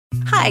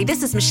Hi,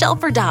 this is Michelle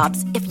for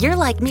Dobbs. If you're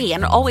like me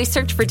and always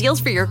search for deals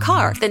for your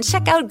car, then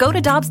check out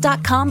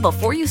GoToDobbs.com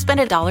before you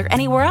spend $1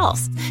 anywhere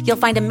else. You'll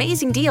find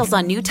amazing deals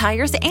on new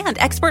tires and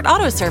expert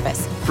auto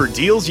service. For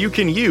deals you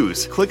can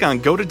use, click on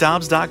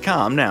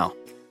GoToDobbs.com now.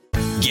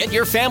 Get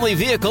your family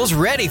vehicles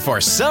ready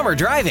for summer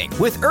driving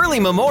with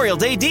early Memorial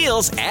Day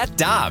deals at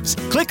Dobbs.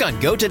 Click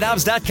on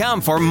GoToDobbs.com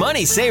for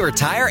money saver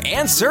tire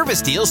and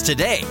service deals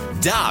today.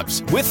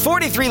 Dobbs, with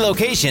 43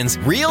 locations,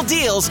 real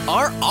deals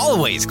are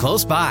always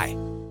close by.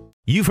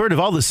 You've heard of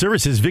all the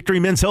services Victory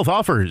Men's Health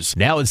offers.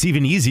 Now it's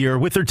even easier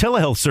with their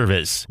telehealth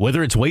service.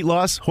 Whether it's weight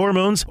loss,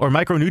 hormones, or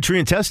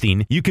micronutrient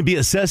testing, you can be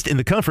assessed in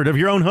the comfort of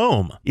your own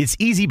home. It's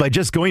easy by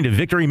just going to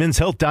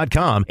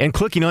victorymenshealth.com and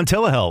clicking on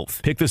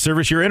telehealth. Pick the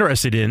service you're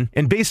interested in,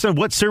 and based on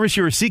what service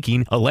you are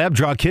seeking, a lab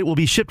draw kit will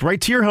be shipped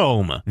right to your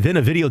home. Then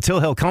a video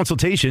telehealth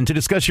consultation to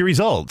discuss your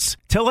results.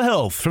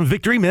 Telehealth from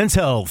Victory Men's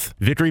Health.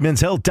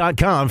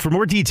 victorymenshealth.com for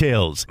more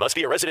details. Must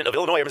be a resident of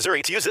Illinois or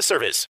Missouri to use this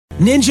service.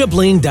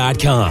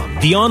 NinjaBling.com,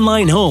 the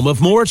online home of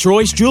Moritz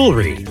Royce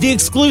Jewelry, the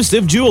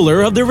exclusive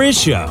jeweler of the Riz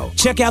Show.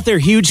 Check out their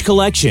huge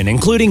collection,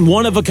 including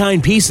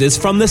one-of-a-kind pieces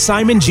from the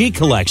Simon G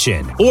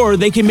collection. Or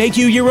they can make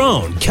you your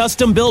own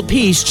custom-built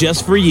piece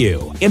just for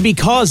you. And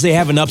because they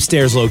have an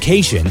upstairs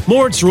location,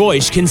 Moritz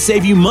Royce can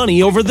save you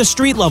money over the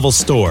street-level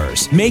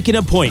stores. Make an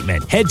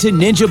appointment. Head to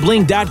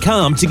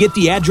NinjaBling.com to get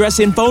the address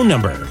and phone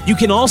number. You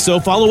can also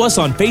follow us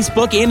on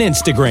Facebook and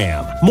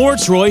Instagram.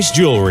 Moritz Royce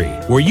Jewelry,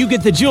 where you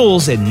get the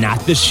jewels and not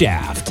the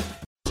shaft.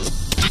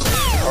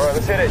 All right,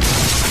 let's hit it.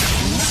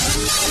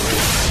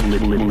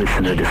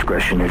 Listener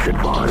discretion is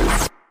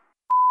advised.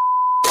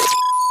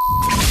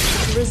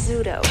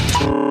 Rizzuto.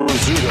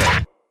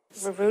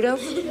 Rizzuto?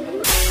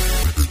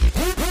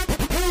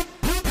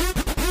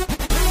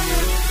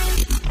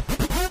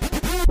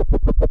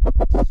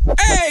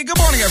 Hey, good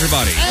morning,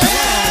 everybody.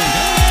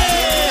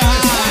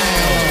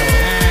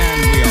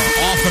 And we are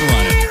off and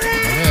running.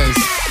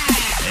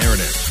 There it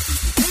is.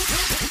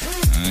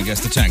 I guess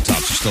the tank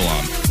tops are still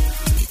on.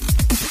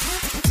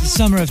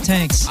 Summer of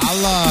tanks.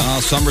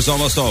 Summer's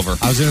almost over.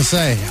 I was going to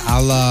say,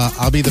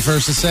 I'll be the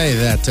first to say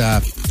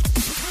that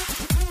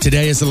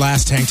today is the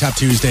last Tank Top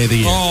Tuesday of the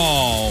year.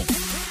 Oh.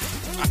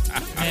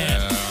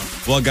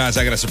 Well, guys,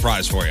 I got a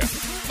surprise for you.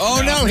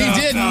 Oh, no, he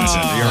didn't.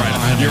 You're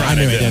right. I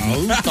knew he didn't.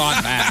 Who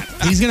thought that?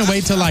 He's going to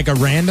wait till like a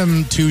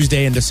random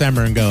Tuesday in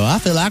December and go, I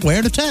feel like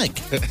wearing a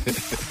tank.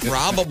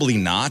 Probably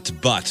not,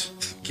 but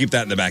keep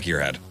that in the back of your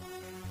head.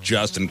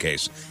 Just in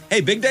case.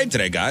 Hey, big day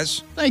today,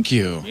 guys. Thank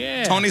you.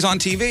 Yeah. Tony's on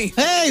TV.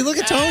 Hey, look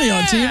at Tony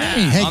on TV.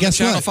 Hey, on guess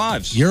Channel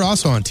what? 5s. You're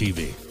also on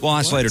TV. Well,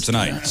 that's later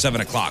tonight,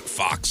 7 o'clock,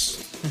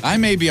 Fox. I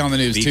may be on the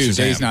news, Beat too. Shazam.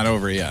 Day's not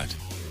over yet.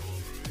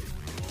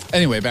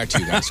 Anyway, back to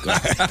you guys. Go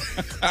ahead.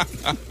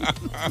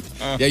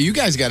 Yeah, you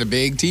guys got a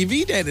big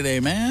TV day today,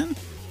 man.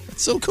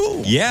 That's so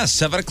cool. Yeah,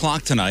 7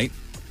 o'clock tonight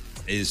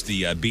is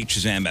the Beat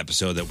Shazam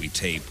episode that we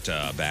taped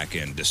back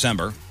in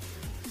December.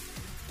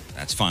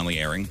 That's finally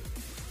airing.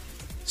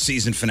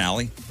 Season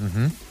finale.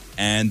 Mm-hmm.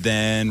 And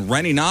then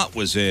Rennie Knott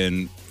was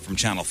in from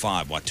Channel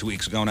 5, 2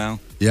 weeks ago now?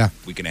 Yeah.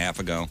 Week and a half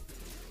ago.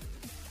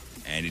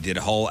 And he did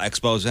a whole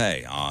expose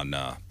on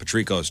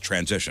Patrico's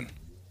transition.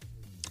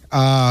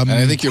 And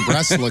I think your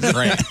breasts look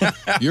great.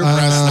 Your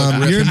breasts look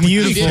great. You're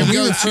beautiful. You didn't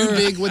go too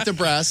big with the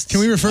breasts. Can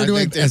we refer to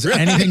it as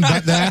anything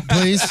but that,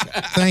 please?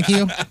 Thank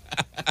you.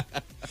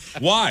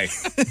 Why?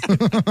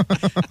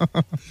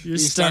 You're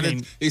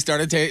stunning. He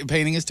started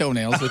painting his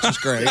toenails, which is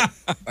great.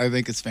 I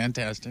think it's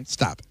fantastic.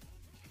 Stop.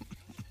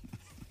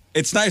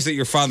 It's nice that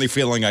you're finally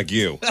feeling like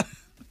you.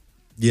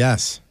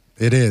 Yes,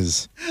 it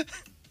is.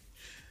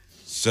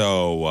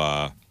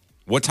 So,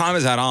 what time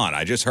is that on?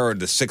 I just heard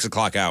the 6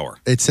 o'clock hour.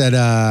 It's at,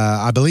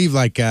 I believe,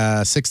 like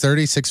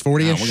 6:30,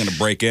 6:40-ish. We're going to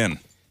break in.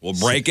 We'll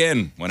break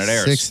in when it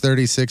airs.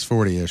 6:30,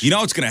 6:40-ish. You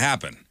know what's going to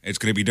happen? It's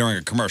going to be during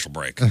a commercial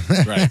break.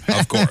 Right.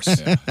 Of course.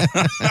 Yeah.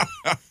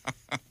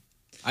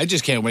 I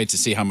just can't wait to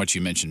see how much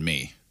you mention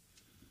me.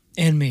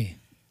 And me.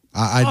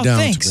 I Oh, don't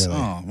thanks. really.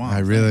 Oh, wow. I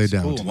really Thanks.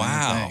 don't. Cool,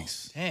 Wow.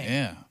 Thanks. Hey.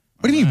 Yeah.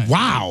 What do you mean,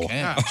 wow?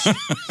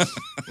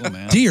 Cool,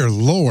 man. Dear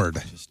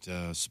Lord. Just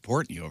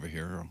supporting you over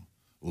here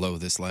low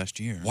this last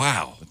year.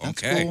 Wow. But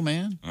that's Okay. cool,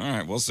 man. All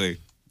right, we'll see.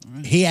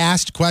 He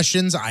asked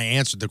questions. I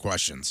answered the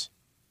questions.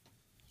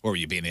 Or were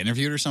you being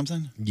interviewed or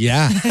something?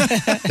 Yeah.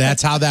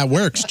 That's how that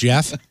works,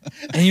 Jeff.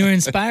 And you were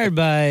inspired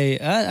by,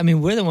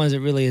 we're the ones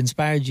that really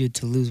inspired you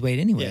to lose weight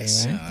anyway,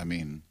 Yes. right? I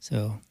mean,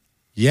 So,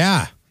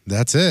 Yeah,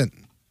 that's it.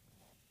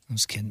 I'm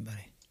just kidding, buddy.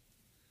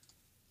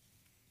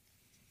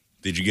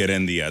 Did you get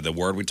in the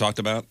word we talked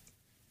about?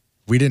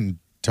 We didn't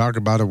talk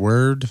about a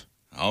word.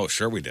 Oh,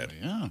 sure we did.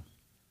 yeah.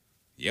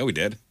 Yeah, we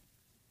did.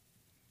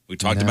 We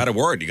talked about a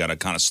word. You got to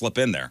kind of slip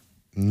in there.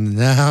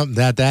 No,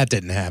 that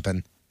didn't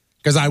happen.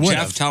 Because I would Jeff,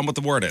 have. tell them what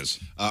the word is.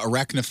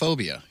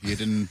 Arachnophobia. You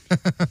didn't.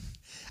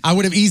 I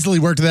would have easily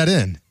worked that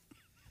in.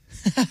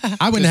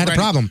 I wouldn't have had a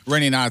problem.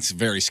 Rennie Knott's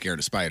very scared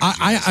of spiders.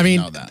 I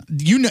mean, know that.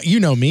 you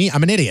know me.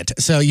 I'm an idiot.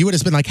 So you would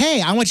have been like,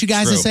 "Hey, I want you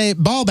guys to say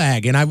ball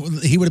bag," and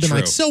he would have been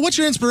like, "So what's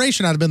your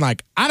inspiration?" I'd have been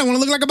like, "I don't want to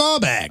look like a ball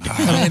bag."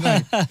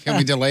 Can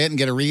we delay it and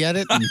get a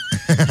re-edit?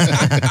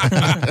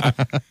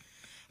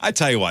 I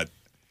tell you what.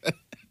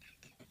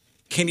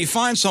 Can you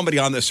find somebody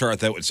on this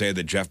earth that would say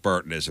that Jeff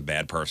Burton is a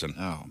bad person?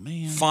 Oh,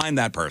 man. Find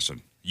that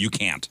person. You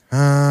can't.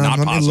 Not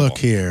possible. Let me look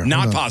here.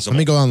 Not possible. Let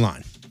me go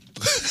online.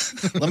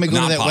 Let me go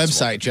Not to that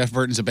possible. website,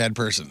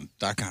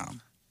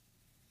 jeffburton'sabadperson.com.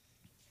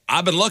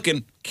 I've been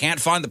looking. Can't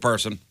find the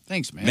person.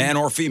 Thanks, man. Man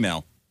or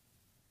female.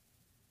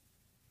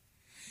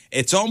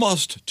 It's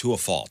almost to a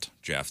fault,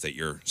 Jeff, that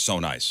you're so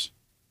nice.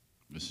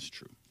 This is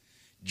true.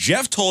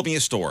 Jeff told me a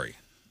story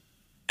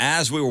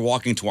as we were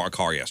walking to our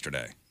car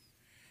yesterday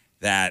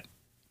that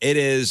it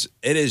is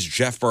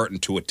Jeff Burton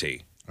to a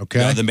T. Okay.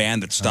 You know, the man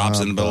that stops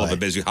in the middle of a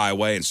busy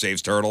highway and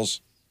saves turtles.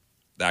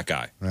 That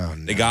guy. Oh,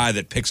 no. The guy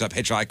that picks up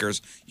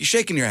hitchhikers. You're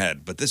shaking your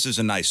head, but this is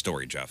a nice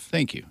story, Jeff.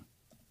 Thank you.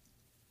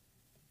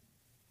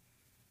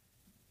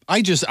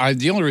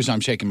 The only reason I'm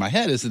shaking my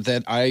head is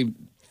that I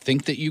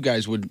think that you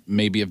guys would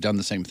maybe have done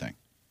the same thing.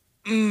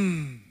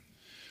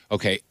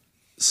 Okay.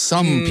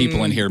 Some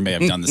people in here may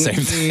have done the same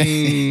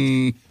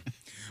thing.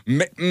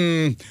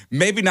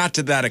 Maybe not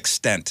to that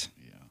extent.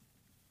 Yeah.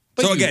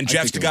 But So again,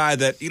 Jeff's the guy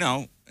that,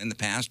 in the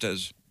past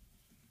has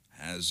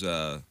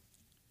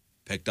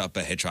picked up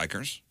a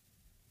hitchhikers.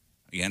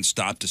 Again,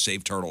 stopped to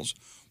save turtles.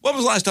 When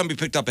was the last time you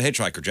picked up a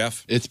hitchhiker,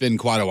 Jeff? It's been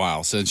quite a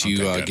while since you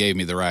good. gave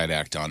me the riot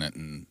act on it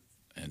and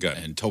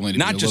told me to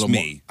Not be a just little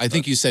me, more, I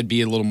think you said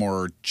be a little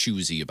more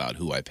choosy about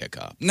who I pick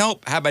up.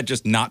 Nope. How about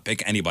just not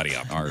pick anybody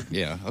up? Or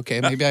yeah,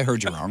 okay, maybe I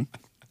heard you wrong.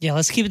 Yeah,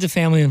 let's keep it to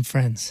family and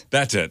friends.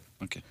 That's it.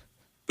 Okay.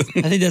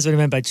 I think that's what I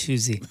meant by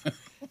choosy.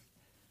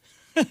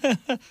 Yeah,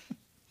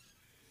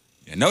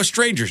 no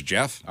strangers,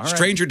 Jeff. All right.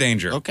 Stranger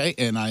danger. Okay,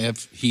 and I have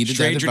heeded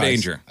Stranger that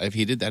advice. danger. I've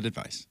heeded that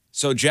advice.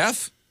 So,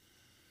 Jeff,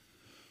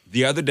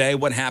 the other day,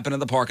 what happened in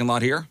the parking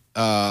lot here?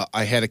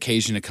 I had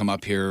occasion to come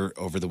up here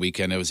over the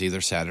weekend. It was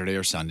either Saturday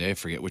or Sunday. I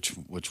forget which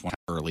one.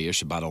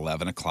 Early-ish, about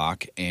 11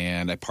 o'clock.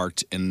 And I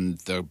parked in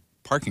the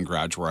parking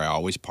garage where I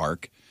always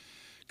park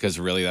because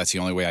really that's the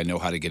only way I know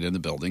how to get in the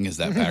building is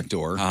that back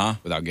door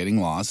without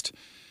getting lost.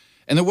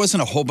 And there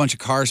wasn't a whole bunch of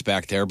cars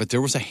back there, but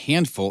there was a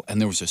handful, and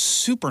there was a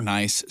super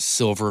nice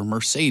silver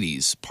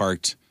Mercedes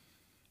parked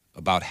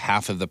about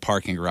half of the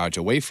parking garage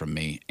away from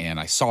me. And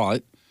I saw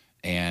it,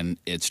 and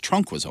its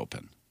trunk was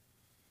open.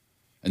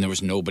 And there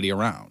was nobody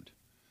around.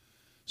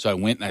 So I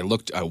went and I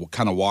looked, I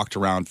kind of walked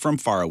around from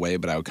far away,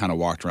 but I kind of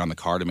walked around the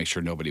car to make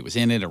sure nobody was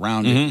in it,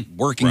 around it,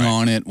 working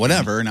on it,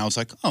 whatever. And I was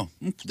like, oh,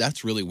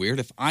 that's really weird.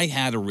 If I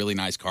had a really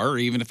nice car, or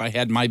even if I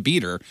had my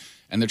beater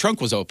and the trunk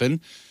was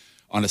open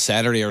on a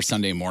Saturday or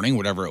Sunday morning,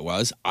 whatever it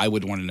was, I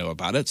would want to know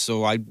about it.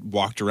 So I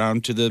walked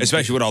around to the...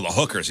 Especially with all the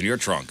hookers in your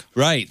trunk.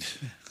 Right.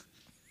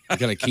 I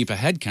got to keep a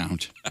head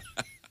count.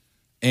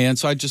 And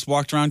so I just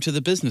walked around to the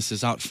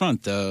businesses out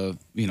front, the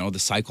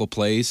cycle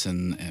place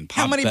and Potbelly.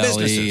 How many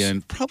businesses?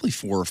 And probably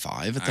 4 or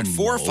 5 at the most.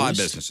 4 or 5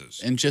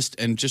 businesses.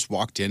 And just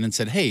walked in and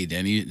said, hey,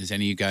 does any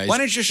of you guys... Why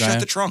didn't you just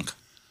shut the trunk?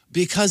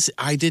 Because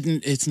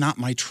it's not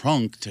my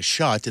trunk to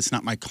shut. It's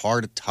not my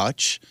car to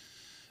touch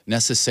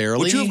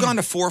necessarily. Would you have gone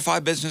to 4 or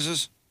 5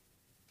 businesses?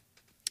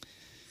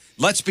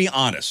 Let's be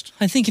honest.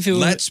 I think if it were...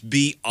 Let's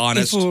be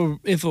honest.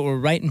 If it were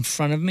right in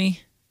front of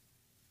me,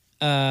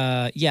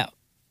 yeah.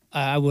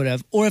 I would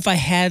have. Or if I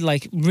had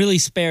like really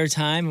spare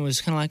time and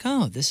was kind of like,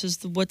 oh, this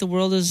is what the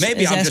world is,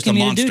 Maybe is I'm asking just a me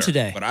monster, to do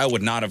today. but I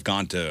would not have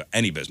gone to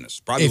any business.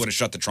 Probably would have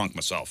shut the trunk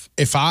myself.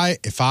 If I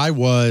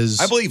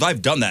was... I believe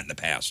I've done that in the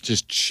past.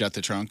 Just shut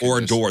the trunk? Or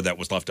a door that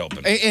was left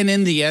open. And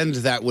in the end,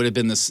 that would have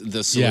been the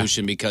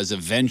solution because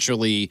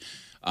eventually...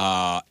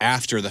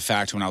 after the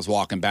fact, when I was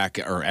walking back,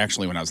 or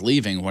actually when I was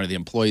leaving, one of the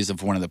employees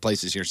of one of the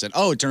places here said,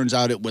 oh, it turns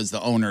out it was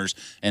the owners,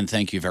 and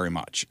thank you very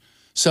much.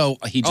 So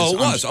he just... Oh, it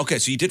was? Okay,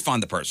 so you did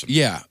find the person.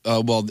 Yeah.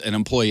 Well, an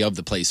employee of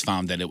the place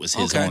found that it was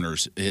his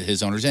owners,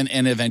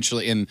 and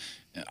eventually, and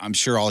I'm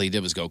sure all he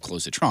did was go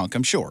close the trunk,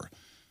 I'm sure.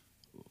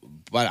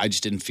 But I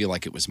just didn't feel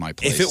like it was my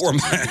place.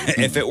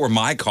 If it were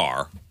my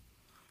car,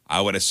 I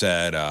would have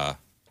said,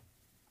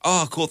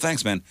 oh, cool,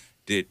 thanks, man.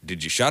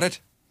 Did you shut it?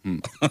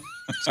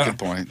 That's a good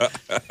point.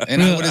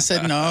 And I would have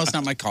said, no, it's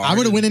not my car. I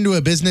would have went into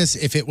a business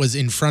if it was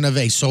in front of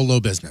a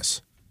solo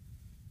business.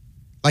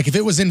 Like if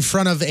it was in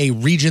front of a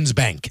Regions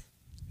Bank.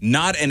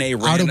 Not in a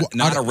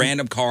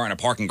random car in a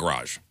parking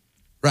garage.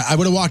 Right. I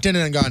would have walked in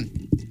and gone,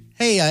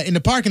 hey, in the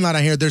parking lot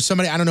I hear there's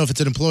somebody, I don't know if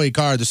it's an employee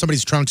car, there's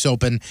somebody's trunk's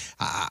open.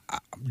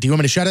 Do you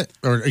want me to shut it?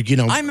 Or,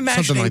 I'm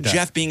imagining something like that.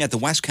 Jeff being at the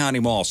West County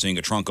Mall, seeing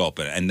a trunk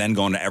open, and then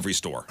going to every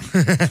store.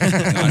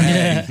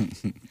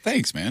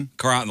 Thanks, man.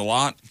 Car out in the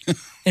lot.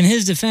 In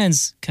his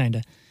defense, kind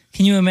of.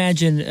 Can you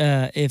imagine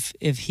if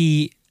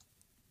he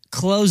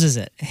closes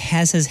it,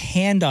 has his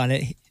hand on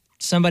it,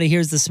 somebody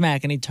hears the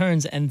smack, and he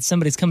turns, and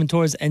somebody's coming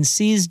towards and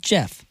sees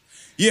Jeff.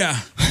 Yeah.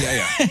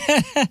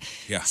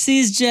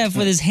 Sees Jeff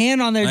with his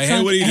hand on their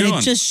trunk, what are you and doing?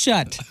 it just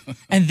shut.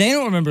 And they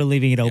don't remember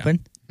leaving it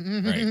open.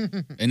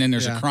 Right. And then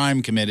there's a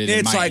crime committed and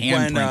It's my like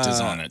when handprint is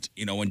on it.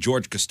 You know, when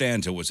George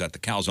Costanza was at the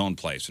calzone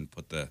place and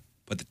put the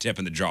tip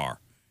in the jar,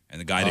 and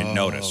the guy didn't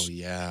notice. Oh,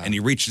 yeah. And he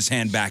reached his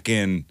hand back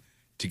in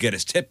to get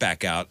his tip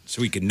back out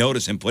so he could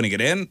notice him putting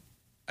it in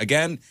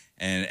again,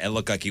 and it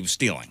looked like he was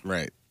stealing.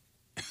 Right.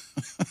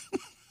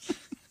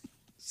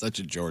 Such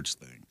a George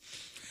thing.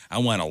 I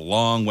went a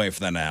long way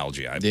for that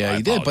analogy. I You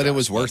did, but it apologize.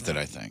 was worth it,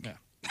 I think.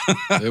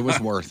 It was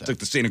worth it. Took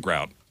the scenic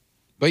route.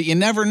 But you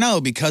never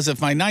know, because of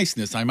my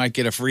niceness, I might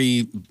get a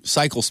free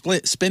cycle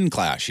spin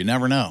class. You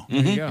never know.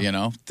 Mhm. You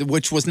know,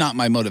 which was not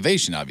my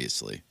motivation,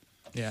 obviously.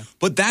 Yeah.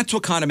 But that's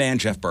what kind of man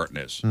Jeff Burton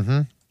is.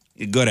 Mm-hmm.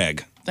 A good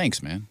egg.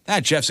 Thanks, man.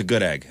 That Jeff's a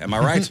good egg. Am I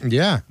right?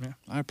 Yeah.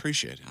 I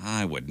appreciate it.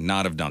 I would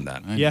not have done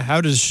that. Yeah,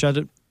 how just shut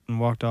it and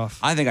walked off.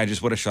 I think I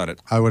just would have shut it.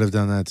 I would have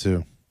done that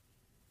too.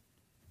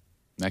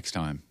 Next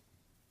time.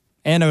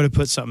 And I would have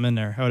put something in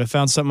there. I would have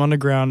found something on the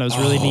ground that was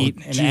really neat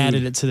and dude.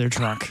 added it to their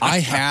trunk. I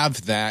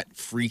have that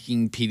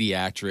freaking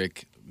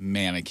pediatric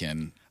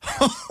mannequin.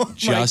 God.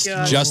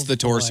 Just the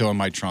torso in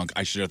my trunk.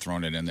 I should have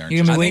thrown it in there.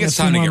 You're gonna be I think waiting it's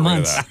a few time to more get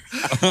rid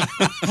of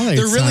months. that.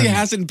 There really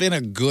hasn't been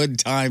a good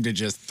time to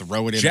just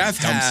throw it in Jeff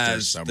a dumpster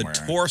has somewhere.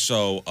 the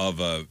torso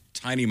of a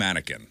tiny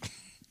mannequin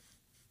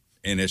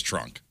in his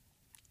trunk.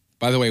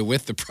 By the way,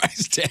 with the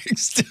price tag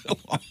still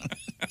on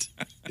it.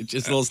 It's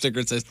just a little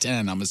sticker that says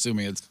 10. I'm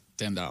assuming it's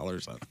 $10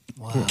 on it.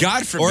 Wow.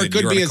 God forbid Or it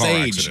could you're be in a his car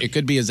age. accident. It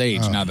could be his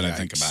age now that I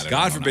think about it. I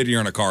God don't forbid know.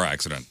 you're in a car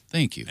accident.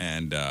 Thank you.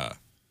 And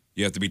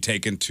you have to be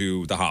taken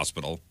to the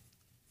hospital,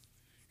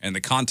 and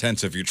the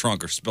contents of your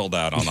trunk are spilled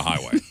out on the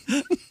highway.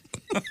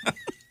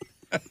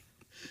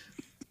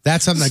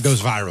 That's something that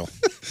goes viral.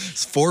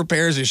 It's 4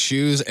 pairs of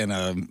shoes and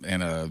a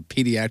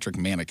pediatric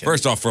mannequin.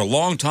 First off, for a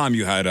long time,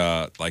 you had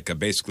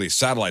basically a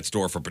satellite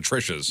store for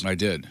Patricia's. I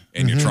did.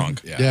 In your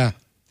trunk. Yeah.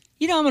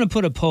 You know, I'm going to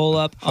put a poll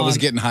up. I was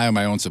getting high on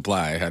my own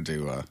supply. I had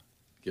to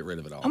get rid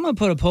of it all. I'm going to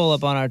put a poll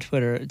up on our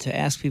Twitter to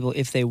ask people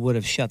if they would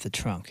have shut the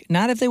trunk.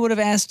 Not if they would have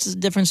asked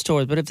different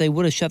stores, but if they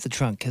would have shut the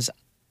trunk. Because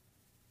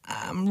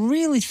I'm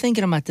really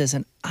thinking about this,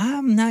 and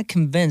I'm not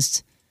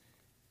convinced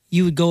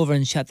you would go over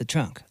and shut the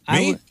trunk.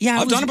 Me?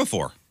 I've done it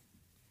before.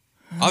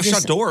 I've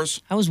shut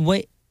doors. I was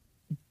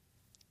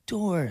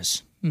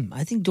doors.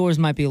 I think doors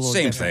might be a little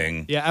Same different.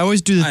 thing. Yeah, I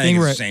always do the I thing think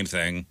where it's the same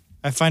thing.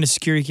 I find a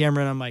security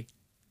camera and I'm like,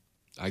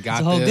 I got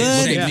It's all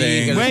this. good. Look at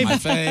me. Same Look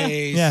at thing. my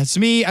face. yeah, it's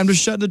me. I'm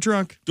just shutting the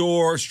trunk.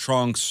 Doors,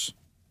 trunks.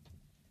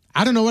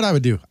 I don't know what I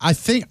would do. I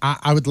think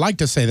I would like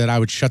to say that I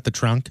would shut the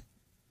trunk.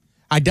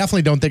 I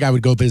definitely don't think I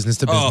would go business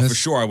to business. Oh, for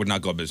sure, I would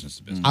not go business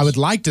to business. I would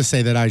like to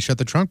say that I shut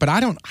the trunk, but I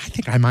don't. I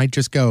think I might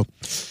just go.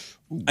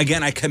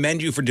 Again, I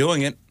commend you for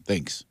doing it.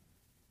 Thanks.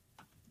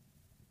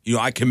 You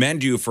know, I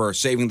commend you for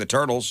saving the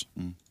turtles.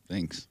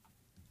 Thanks.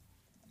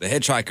 The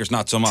hitchhikers,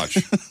 not so much.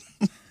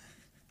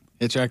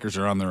 Hitchhikers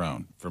are on their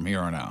own from here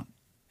on out.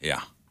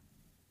 Yeah.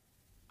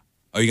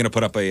 Are you going to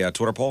put up a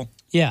Twitter poll?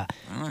 Yeah.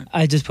 All right.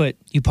 I just put,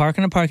 you park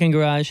in a parking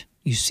garage,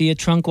 you see a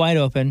trunk wide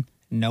open,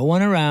 no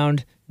one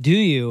around. Do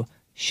you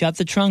shut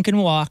the trunk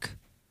and walk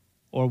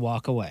or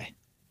walk away?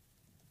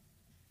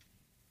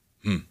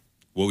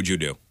 What would you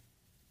do?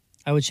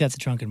 I would shut the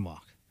trunk and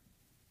walk.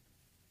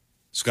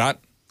 Scott?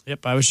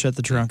 Yep, I would shut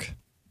the trunk.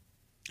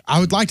 I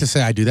would like to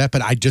say I do that,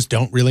 but I just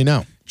don't really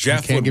know. I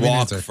Jeff can't would give you an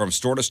walk answer. from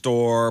store to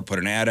store, put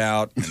an ad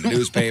out in the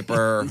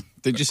newspaper.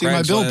 Did you see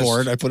my Craigslist.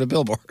 billboard? I put a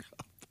billboard.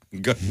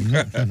 Good.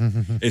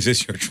 Is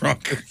this your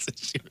trunk?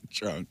 It's your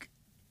trunk.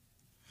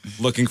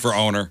 Looking for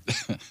owner.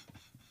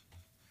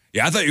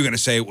 Yeah, I thought you were going to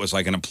say it was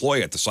like an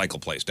employee at the cycle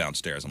place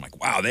downstairs. I'm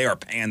like, wow, they are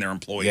paying their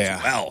employees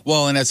well.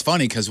 Well, and that's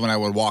funny because when I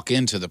would walk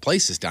into the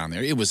places down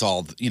there, it was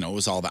all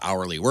the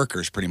hourly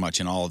workers pretty much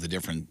in all of the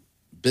different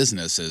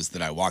businesses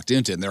that I walked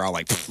into, and they're all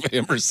like,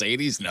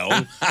 Mercedes? No.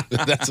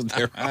 That's what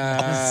they're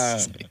all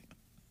saying.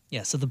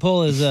 Yeah, so the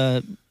poll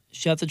is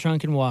shut the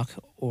trunk and walk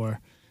or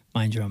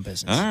mind your own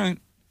business. All right.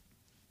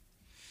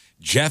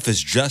 Jeff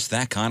is just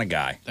that kind of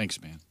guy.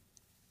 Thanks, man.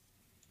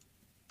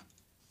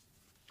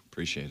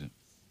 Appreciate it.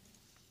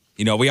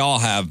 You know, we all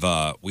have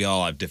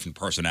different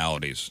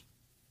personalities.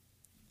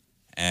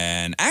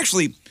 And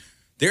actually,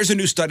 there's a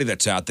new study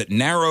that's out that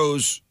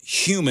narrows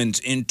humans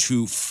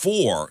into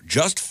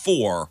just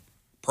four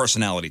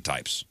personality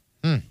types.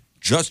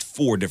 Just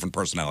 4 different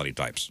personality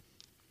types.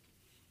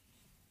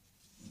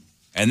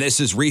 And this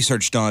is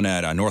research done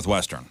at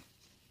Northwestern.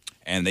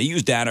 And they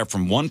use data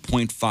from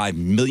 1.5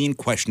 million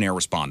questionnaire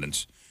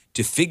respondents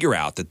to figure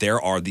out that there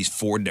are these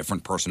 4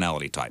 different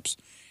personality types.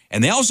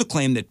 And they also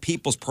claim that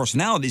people's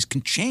personalities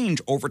can change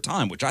over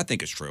time, which I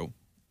think is true.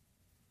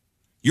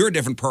 You're a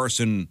different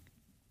person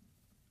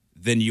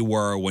than you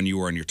were when you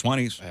were in your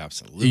 20s.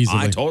 Absolutely. Easily.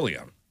 I totally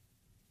am.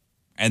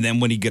 And then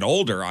when you get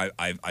older,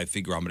 I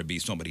figure I'm going to be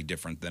somebody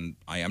different than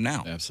I am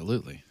now.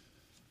 Absolutely.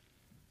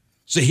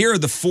 So here are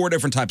the 4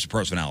 different types of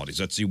personalities.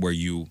 Let's see where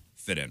you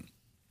fit in.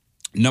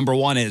 Number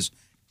 1 is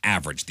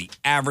average, the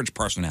average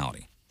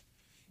personality.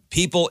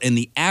 People in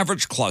the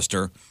average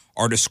cluster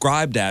are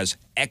described as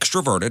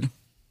extroverted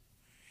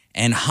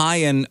and high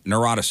in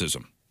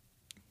neuroticism.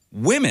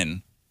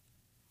 Women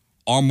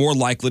are more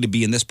likely to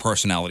be in this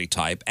personality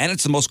type, and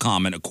it's the most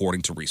common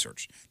according to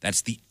research.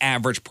 That's the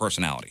average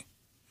personality.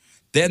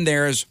 Then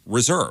there's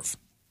reserve.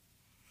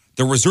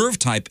 The reserve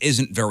type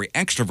isn't very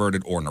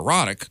extroverted or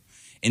neurotic.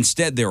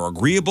 Instead, they're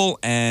agreeable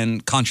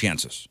and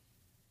conscientious,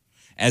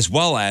 as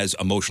well as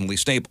emotionally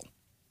stable.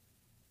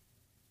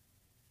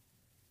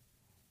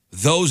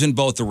 Those in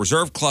both the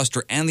reserve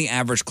cluster and the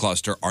average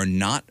cluster are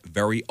not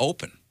very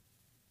open.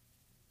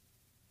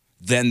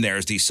 Then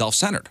there's the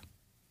self-centered.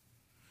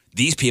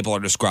 These people are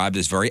described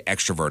as very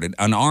extroverted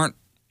and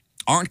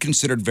aren't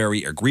considered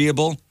very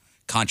agreeable,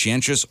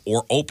 conscientious,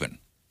 or open.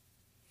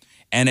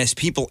 And as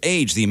people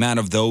age, the amount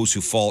of those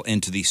who fall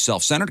into the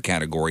self-centered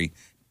category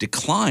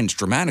declines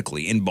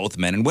dramatically in both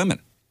men and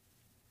women.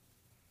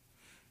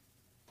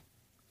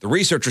 The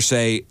researchers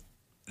say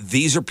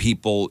these are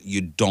people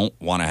you don't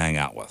want to hang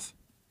out with,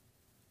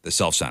 the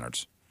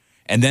self-centereds.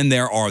 And then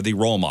there are the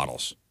role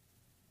models.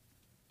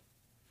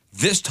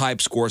 This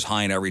type scores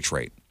high in every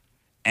trait: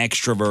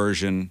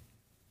 extroversion,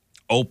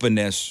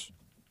 openness,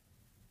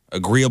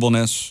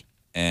 agreeableness,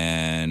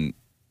 and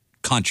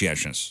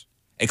conscientiousness,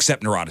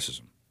 except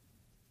neuroticism.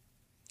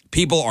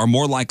 People are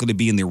more likely to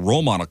be in the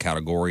role model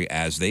category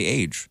as they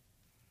age.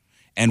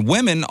 And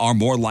women are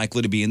more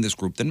likely to be in this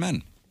group than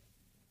men.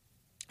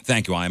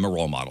 Thank you. I am a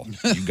role model.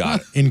 You got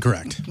it.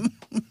 Incorrect.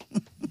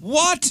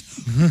 What?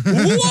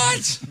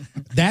 What?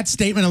 That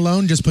statement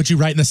alone just puts you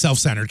right in the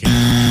self-centered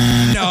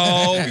category.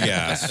 No,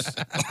 yes.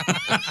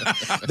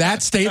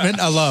 That statement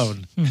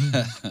alone.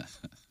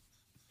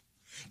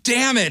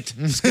 Damn it,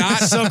 Scott.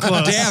 So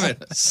close. Damn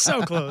it.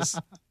 So close.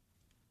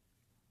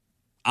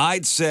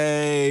 I'd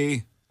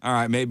say, all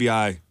right, maybe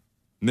I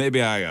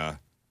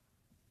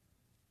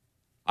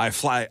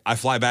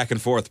fly back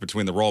and forth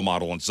between the role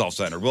model and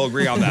self-centered. We'll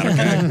agree on that,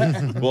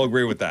 okay? We'll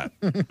agree with that.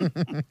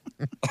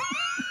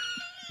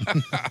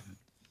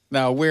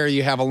 Now, where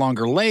you have a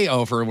longer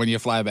layover when you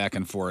fly back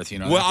and forth,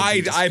 Well,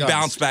 I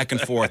bounce back and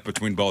forth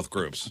between both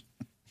groups.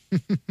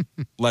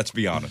 Let's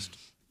be honest.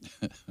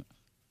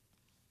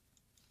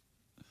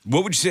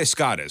 What would you say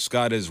Scott is?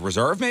 Scott is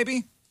reserve,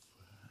 maybe?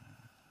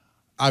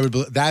 I would.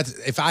 That's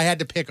if I had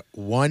to pick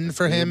one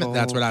for him.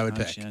 That's what I would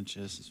pick.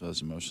 Conscientious as well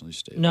as emotionally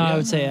stable. No, I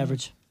would say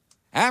average.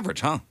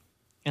 Average, huh?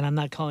 And I'm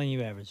not calling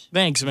you average.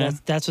 Thanks, man.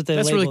 That's what they.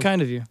 That's labeled, really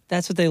kind of you.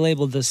 That's what they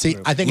labeled this. See,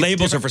 group. I think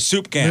labels are for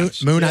soup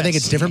cans. Moon, Yes. I think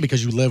it's different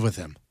because you live with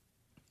him.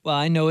 Well,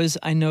 I know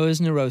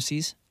his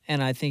neuroses,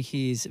 and I think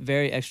he's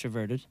very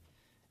extroverted,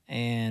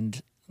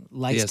 and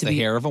likes He has to the be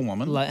hair of a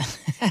woman.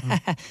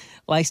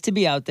 likes to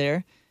be out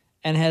there,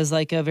 and has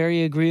like a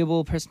very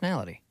agreeable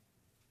personality.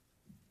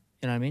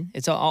 You know what I mean?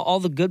 It's all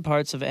the good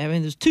parts of it. I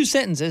mean, there's two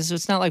sentences, so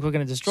it's not like we're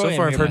going to destroy. So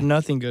far, him I've here, heard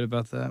nothing good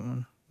about that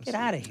one. Get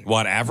out of here.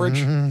 What, average?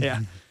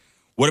 Yeah.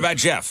 What about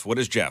Jeff? What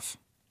is Jeff?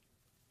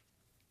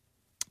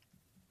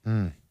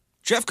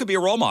 Jeff could be a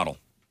role model.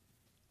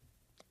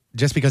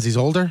 Just because he's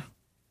older?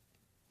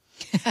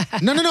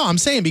 No. I'm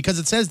saying because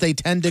it says they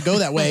tend to go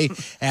that way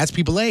as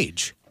people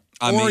age.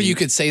 Or you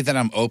could say that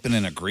I'm open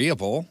and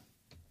agreeable,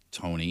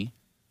 Tony.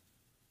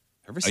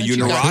 Ever Are since you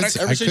neurotic?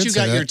 Ever since could you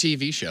say got your that.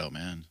 TV show,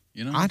 man.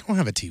 You know, I don't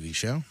have a TV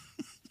show.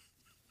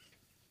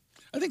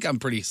 I think I'm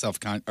pretty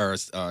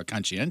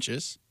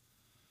conscientious.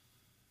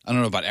 I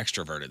don't know about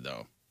extroverted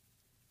though.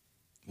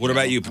 What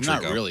about you, I'm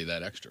Patrico? not really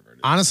that extroverted.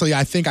 Honestly,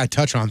 I think I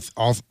touch on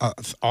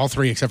all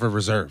three except for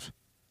reserve.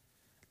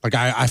 Like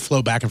I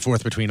flow back and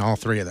forth between all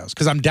three of those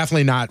because I'm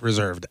definitely not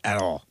reserved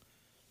at all.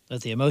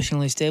 That's the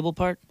emotionally stable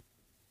part.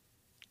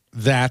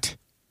 That.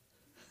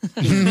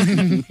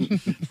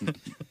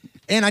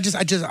 And I just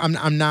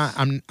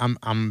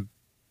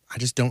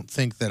don't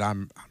think that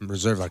I'm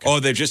reserved like. Oh,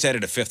 they just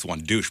added a fifth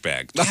one,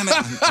 douchebag. Damn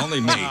it, only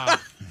me.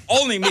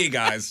 Only me,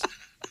 guys.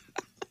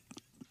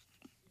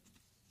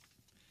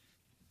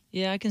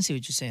 Yeah, I can see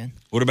what you're saying.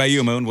 What about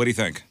you, Moon? What do you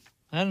think?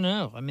 I don't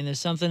know. I mean, there's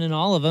something in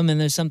all of them, and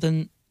there's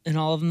something in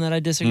all of them that I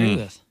disagree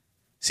with.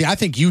 See, I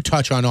think you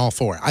touch on all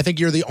four. I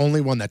think you're the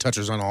only one that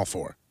touches on all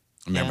four.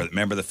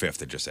 Remember the fifth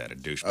that just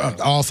added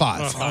douchebag. All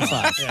five. All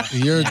five. Yeah.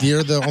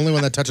 You're the only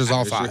one that touches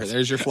all five.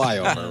 There's your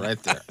flyover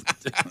right there.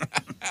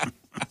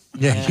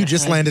 Yeah, you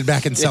just landed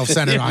back in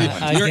self-centered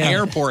island. Your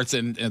airport's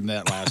in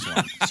that last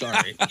one.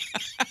 Sorry.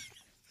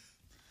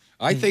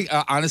 I think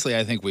honestly,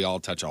 I think we all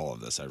touch all of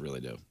this. I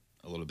really do.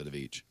 A little bit of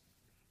each.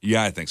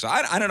 Yeah, I think so.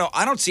 I don't know.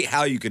 I don't see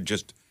how you could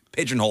just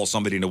pigeonhole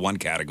somebody into one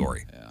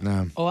category. Yeah.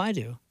 No. Oh, I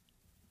do.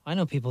 I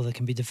know people that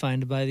can be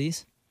defined by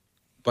these.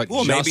 But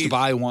Well, just maybe-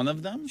 by one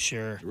of them?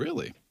 Sure.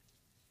 Really?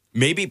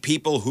 Maybe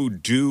people who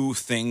do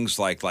things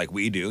like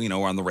we do,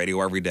 we're on the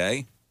radio every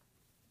day.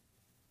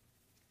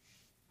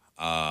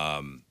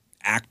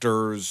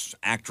 Actors,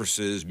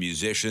 actresses,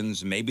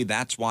 musicians, maybe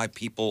that's why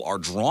people are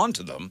drawn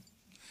to them,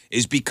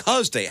 is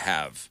because they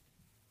have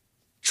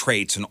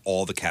traits in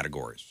all the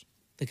categories.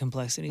 The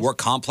complexities. We're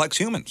complex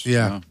humans.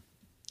 Yeah.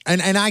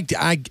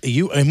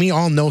 And we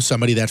all know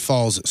somebody that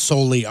falls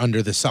solely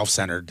under the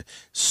self-centered,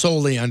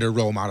 solely under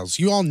role models.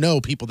 You all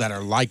know people that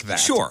are like that.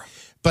 Sure.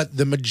 But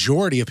the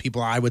majority of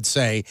people, I would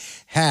say,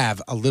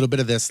 have a little bit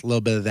of this, a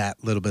little bit of that,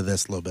 a little bit of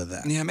this, a little bit of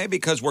that. Yeah, maybe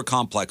because we're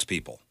complex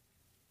people.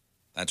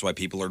 That's why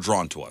people are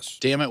drawn to us.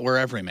 Damn it, we're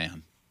every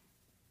man.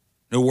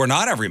 No, we're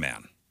not every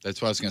man.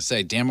 That's what I was going to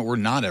say. Damn it, we're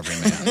not every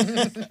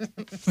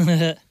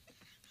man.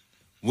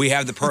 We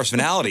have the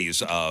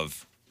personalities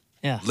of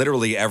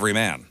literally every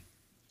man.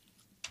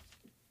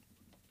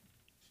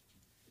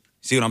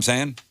 See what I'm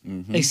saying?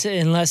 Mm-hmm.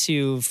 Unless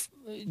you've,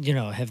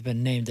 have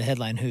been named the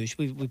headline Hoosh,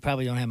 we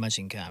probably don't have much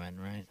in common,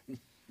 right?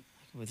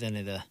 With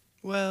any of the...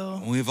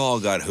 Well... We've all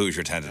got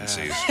Hoosier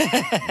tendencies.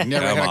 You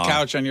never had a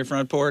couch on your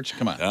front porch?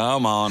 Come on.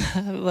 Come on.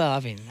 Well, I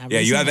mean...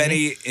 You have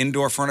any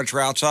indoor furniture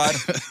outside?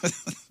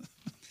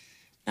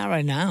 Not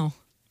right now.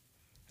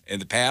 In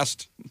the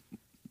past?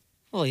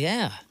 Well,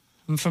 yeah.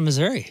 I'm from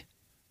Missouri.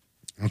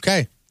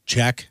 Okay.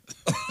 Check.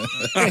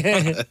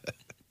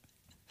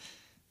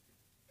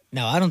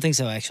 No, I don't think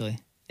so, actually.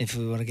 If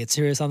we want to get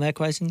serious on that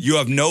question. You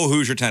have no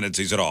Hoosier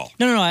tendencies at all?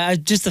 No,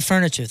 just the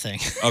furniture thing.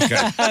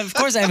 Okay. Of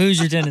course I have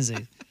Hoosier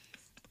tendencies.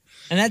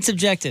 And that's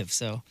subjective,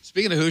 so.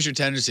 Speaking of Hoosier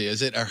tendency,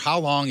 or how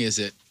long is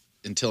it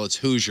until it's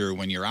Hoosier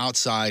when you're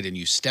outside and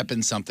you step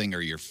in something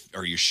or your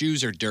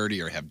shoes are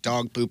dirty or have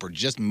dog poop or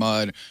just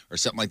mud or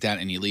something like that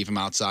and you leave them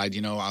outside,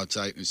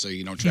 outside so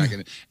you don't track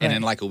it. And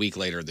then like a week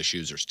later, the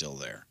shoes are still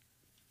there.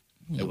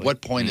 At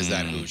what point is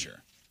that Hoosier?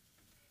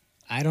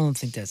 I don't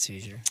think that's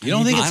Hoosier. You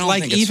don't think it's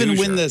like even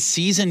when the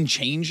season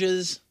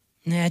changes?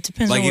 Nah, it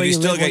depends like on where if you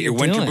you still live, got what your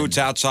you're winter doing. boots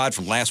outside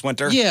from last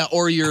winter? Yeah,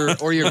 or your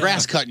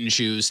grass cutting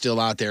shoes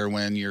still out there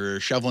when you're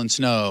shoveling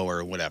snow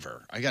or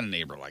whatever. I got a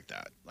neighbor like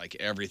that. Like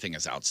everything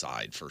is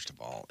outside, first of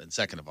all. And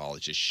second of all,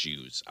 it's just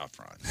shoes out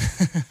front.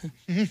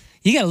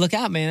 You got to look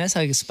out, man. That's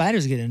how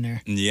spiders get in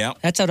there. Yeah.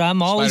 That's what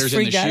I'm always Spiders in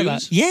freaked the out shoes?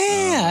 about.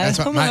 Yeah. That's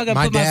what I'm not gonna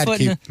my put my dad foot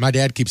in my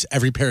dad keeps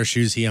every pair of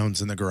shoes he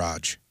owns in the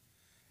garage.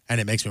 And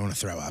it makes me want to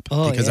throw up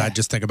because I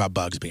just think about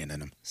bugs being in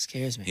them.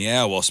 Scares me.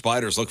 Yeah, well,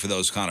 spiders look for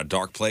those kind of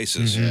dark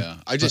places. Mm-hmm. Yeah,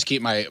 I just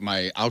keep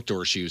my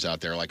outdoor shoes out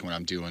there, like when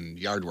I'm doing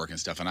yard work and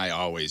stuff, and I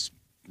always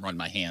run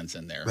my hands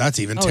in there. That's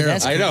even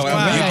terrible. I know.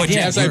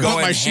 As I put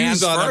my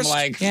shoes on, I'm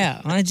like,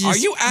 yeah. Are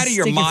you out of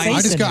your mind?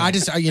 I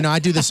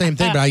do the same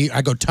thing, but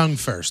I go tongue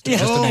first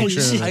just to make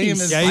sure. I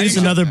use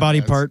another body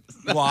part.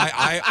 Well,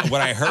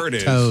 what I heard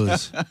is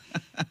toes.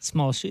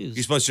 Small shoes.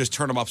 You're supposed to just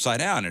turn them upside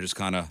down and just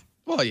kind of.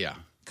 Well, yeah.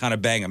 Kind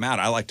of bang them out.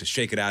 I like to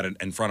shake it out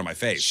in front of my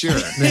face. Sure.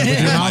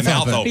 My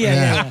mouth open.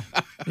 Yeah.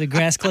 The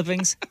grass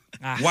clippings.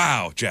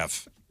 Wow,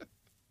 Jeff.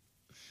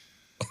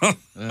 I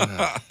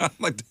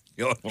like to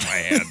feel it with my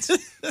hands.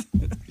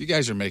 You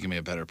guys are making me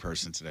a better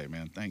person today,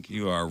 man. Thank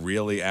you. You are a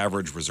really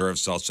average, reserved,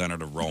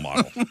 self-centered role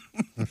model.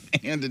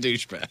 And a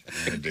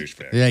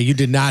douchebag. Yeah, you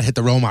did not hit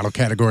the role model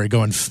category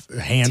going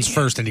hands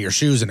first into your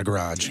shoes in the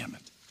garage. Damn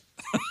it.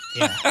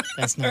 Yeah,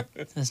 that's not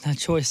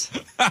choice.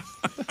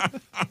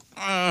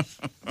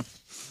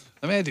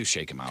 I mean, I do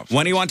shake him out.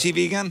 When are you on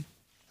TV again?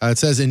 It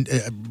says,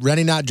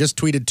 Rennie Knott just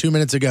tweeted 2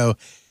 minutes ago,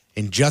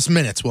 in just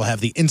minutes, we'll have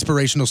the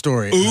inspirational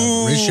story of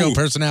Riz Show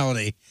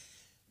personality,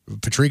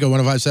 Patrico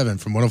 105.7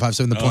 from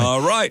 105.7 The Point.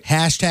 All right.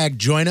 Hashtag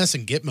join us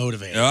and get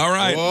motivated. All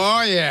right.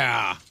 Oh,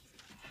 yeah.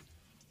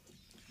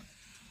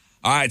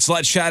 All right, so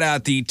let's shout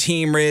out the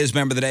Team Riz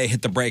Member of the Day.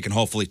 Hit the break and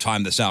hopefully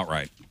time this out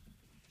right.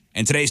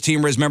 And today's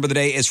Team Riz Member of the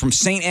Day is from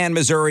St. Anne,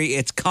 Missouri.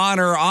 It's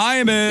Connor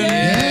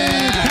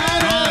Iman.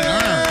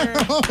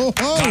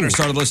 Connor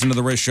started listening to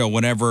the Riz Show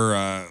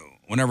whenever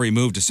he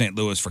moved to St.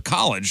 Louis for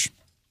college.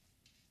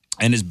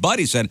 And his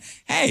buddy said,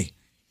 hey,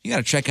 you got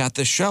to check out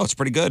this show. It's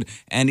pretty good.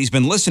 And he's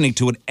been listening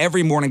to it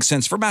every morning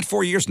since for about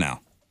 4 years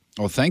now.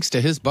 Well, thanks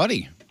to his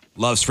buddy.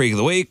 Loves Freak of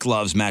the Week,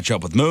 loves Match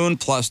Up with Moon,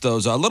 plus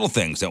those little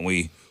things that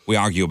we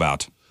argue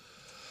about.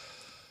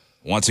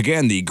 Once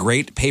again, the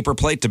great paper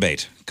plate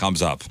debate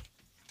comes up.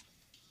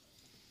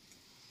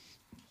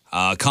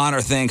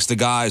 Connor thinks the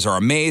guys are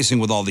amazing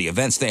with all the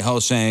events they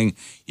host, saying,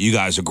 you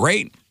guys are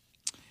great.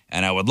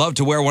 And I would love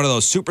to wear one of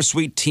those super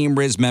sweet Team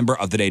Riz Member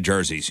of the Day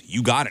jerseys.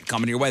 You got it.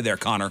 Coming your way there,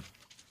 Connor.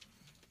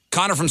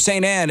 Connor from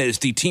St. Anne is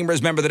the Team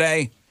Riz Member of the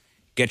Day.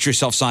 Get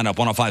yourself signed up,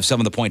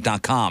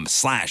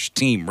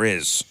 1057thepoint.com/Team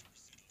Riz.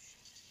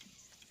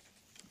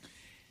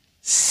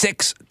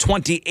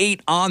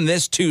 6:28 on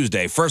this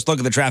Tuesday. First look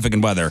at the traffic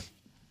and weather.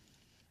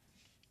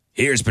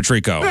 Here's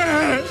Patrico.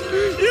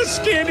 Your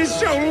skin is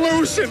so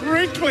loose and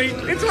wrinkly.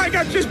 It's like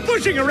I'm just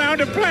pushing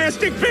around a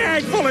plastic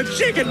bag full of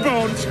chicken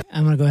bones.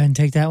 I'm going to go ahead and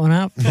take that one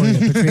out for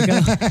you,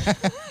 Patrico.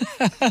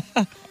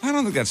 I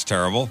don't think that's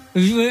terrible.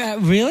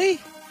 Really?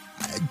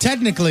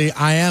 Technically,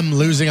 I am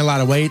losing a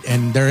lot of weight,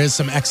 and there is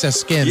some excess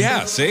skin.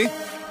 Yeah, see?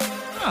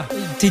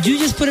 Did you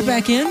just put it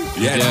back in?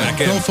 Yeah, it's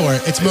back in. Go for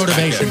it. It's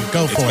motivation.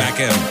 Go for it. It's back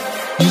in.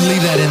 You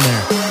leave that in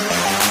there.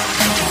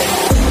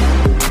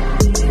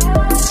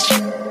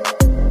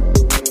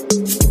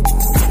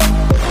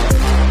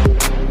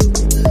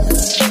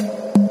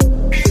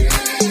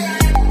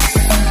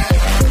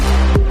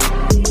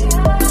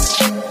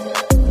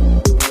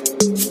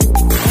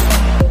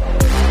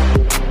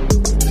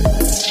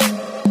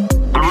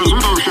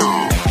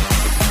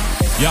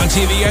 You on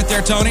TV yet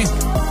there, Tony? No,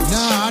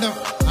 I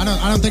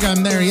don't think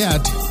I'm there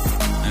yet.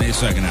 I need a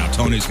second now.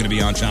 Tony's going to be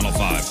on Channel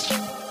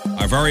 5.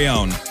 Our very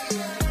own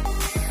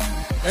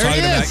Talking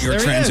about your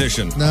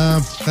transition. No,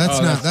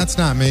 that's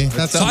not me.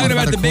 That's talking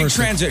about the big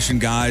Corsica. transition,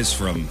 guys,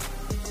 from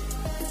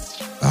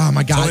Oh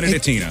my God! Tony to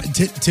Tina.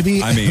 To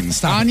be, I mean,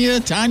 Tanya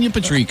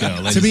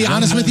Patrico. To be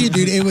honest with you,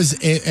 dude, it was.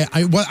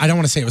 I don't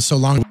want to say it was so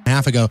long and a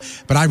half ago,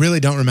 but I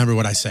really don't remember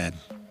what I said.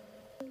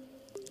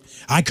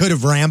 I could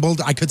have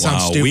rambled. I could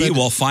sound stupid. We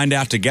will find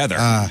out together.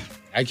 I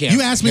can't.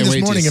 You asked me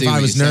this morning if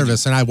I was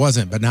nervous, and I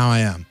wasn't, but now I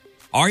am.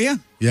 Are you?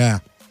 Yeah.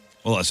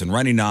 Well, listen,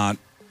 Rennie Knott,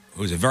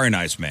 who's a very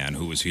nice man,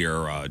 who was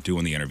here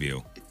doing the interview.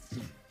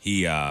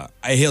 He'll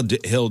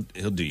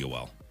do you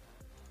well.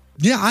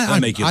 Yeah,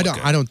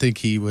 I don't think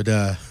he would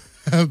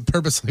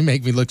purposely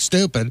make me look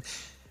stupid.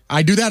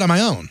 I do that on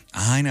my own.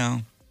 I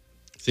know.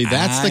 See,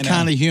 that's the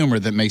kind of humor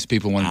that makes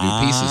people want to do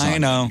pieces on. I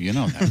know. You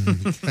know that.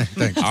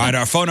 Thanks. All right,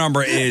 our phone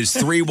number is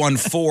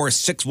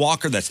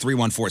 314-6-WALKER. That's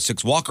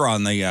 314-6-WALKER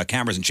on the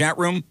cameras and chat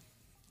room.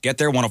 Get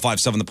there,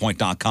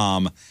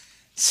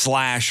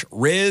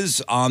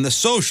 1057thepoint.com/Riz on the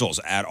socials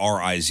at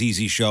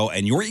RIZZ Show.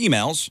 And your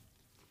emails,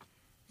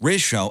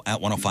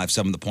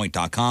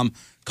 RizShow@1057thepoint.com.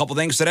 Couple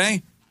things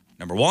today.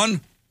 Number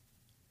one,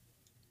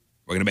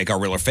 we're going to make our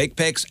real or fake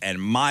picks.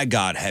 And my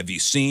God, have you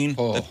seen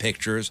the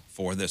pictures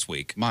for this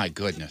week? My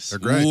goodness. They're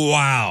great.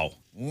 Wow.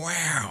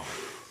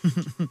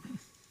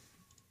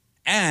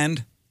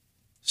 And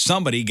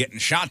somebody getting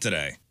shot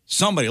today.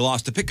 Somebody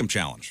lost the Pick'em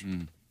Challenge.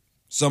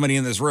 Somebody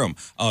in this room.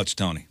 Oh, it's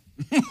Tony.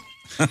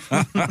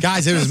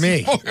 Guys, it was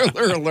me.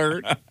 Spoiler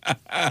alert.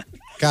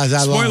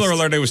 Guys, Spoiler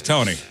alert, it was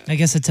Tony. I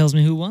guess it tells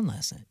me who won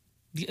last night.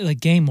 Like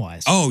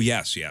game-wise. Oh,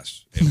 yes.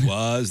 It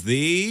was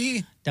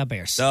the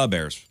Bears. The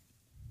Bears.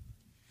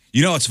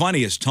 You know, what's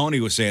funny is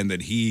Tony was saying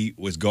that he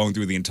was going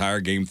through the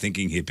entire game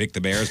thinking he picked the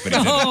Bears, but he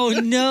didn't. Oh,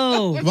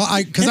 no.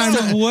 Well, because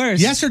I the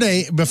worst.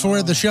 Yesterday,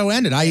 before the show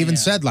ended, I even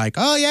said, like,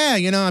 oh, yeah,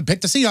 I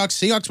picked the Seahawks.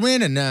 Seahawks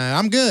win, and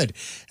I'm good.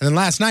 And then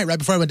last night, right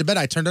before I went to bed,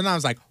 I turned it on. I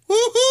was like,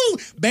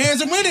 woohoo,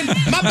 Bears are winning.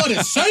 My butt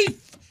is safe.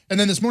 And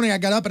then this morning, I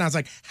got up, and I was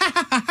like,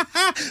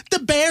 the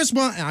Bears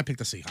won. And I picked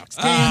the Seahawks.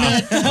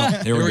 Damn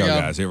it. Here we go,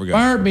 guys. Here we go.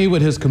 Inspired me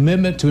with his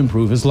commitment to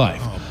improve his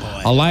life.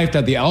 A life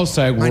that the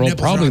outside world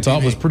probably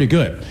thought was pretty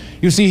good.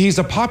 You see, he's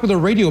a popular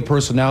radio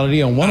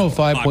personality on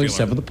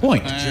 105.7 The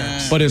Point.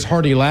 But his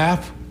hearty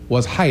laugh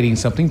was hiding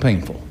something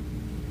painful.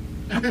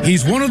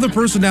 He's one of the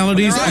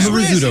personalities on The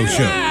Rizzuto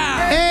Show.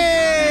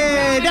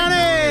 Hey,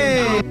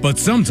 Donnie! But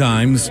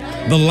sometimes,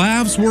 the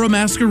laughs were a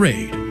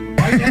masquerade.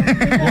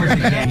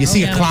 You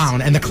see a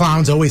clown, and the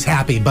clown's always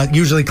happy, but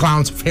usually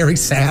clown's very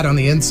sad on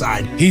the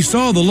inside. He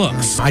saw the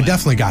looks. I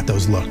definitely got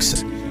those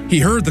looks. He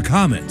heard the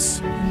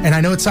comments. And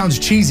I know it sounds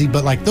cheesy,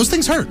 but like those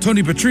things hurt.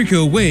 Tony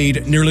Patrico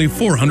weighed nearly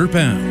 400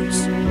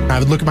 pounds. I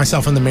would look at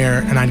myself in the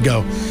mirror and I'd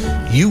go,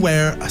 you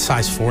wear a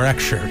size 4X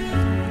shirt.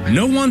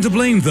 No one to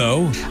blame,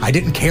 though. I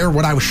didn't care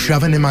what I was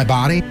shoving in my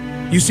body.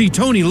 You see,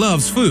 Tony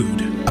loves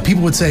food.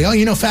 People would say,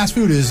 oh, fast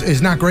food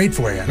is not great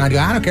for you. And I'd go,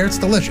 I don't care, it's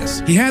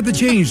delicious. He had to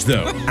change,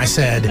 though. I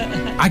said,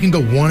 I can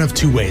go one of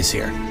two ways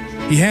here.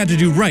 He had to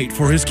do right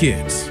for his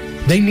kids.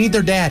 They need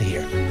their dad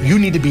here. You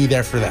need to be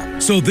there for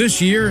them. So this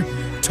year,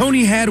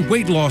 Tony had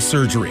weight loss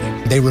surgery.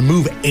 They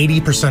remove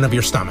 80% of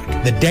your stomach.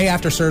 The day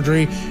after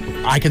surgery,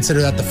 I consider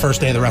that the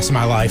first day of the rest of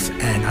my life,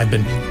 and I've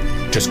been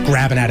just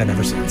grabbing at it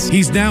ever since.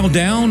 He's now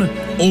down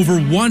over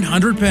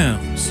 100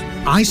 pounds.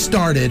 I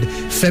started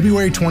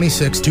February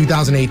 26,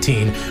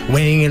 2018,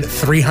 weighing in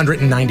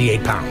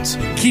 398 pounds.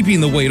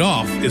 Keeping the weight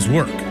off is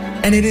work.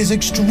 And it is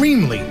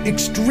extremely,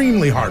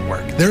 extremely hard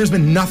work. There has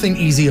been nothing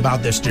easy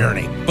about this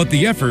journey. But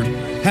the effort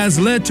has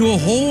led to a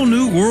whole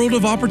new world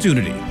of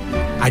opportunity.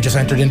 I just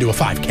entered into a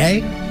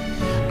 5K.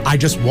 I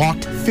just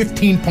walked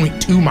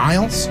 15.2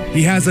 miles.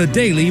 He has a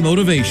daily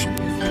motivation.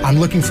 I'm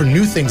looking for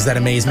new things that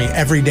amaze me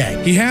every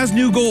day. He has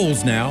new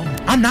goals now.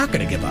 I'm not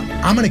going to give up.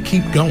 I'm going to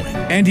keep going.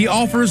 And he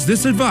offers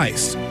this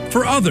advice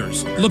for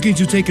others looking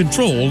to take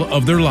control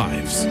of their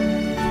lives.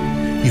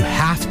 You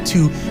have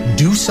to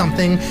do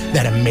something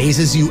that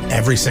amazes you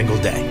every single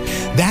day.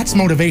 That's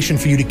motivation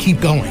for you to keep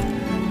going.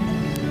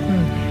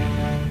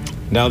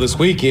 Now this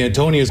weekend,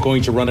 Tony is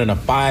going to run in a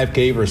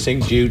 5K for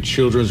St. Jude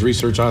Children's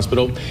Research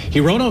Hospital. He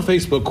wrote on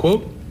Facebook,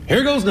 quote,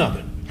 "Here goes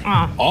nothing."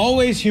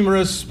 Always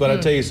humorous, but I'll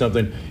tell you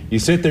something. You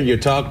sit there and you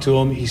talk to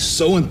him. He's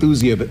so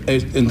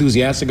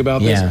enthusiastic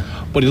about this,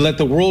 but he let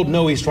the world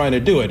know he's trying to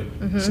do it.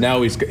 So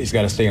now he's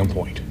got to stay on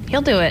point.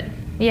 He'll do it.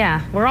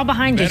 Yeah, we're all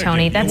behind you,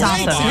 Tony. That's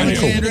awesome.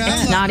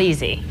 It's not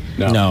easy.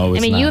 No,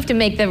 it's not. You have to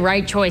make the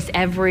right choice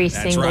every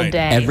single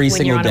day. Every when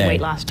single you're on day. a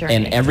weight loss journey.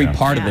 And every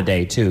part of the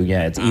day, too.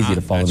 Yeah, it's easy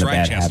to fall into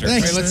bad habits.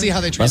 Right, let's see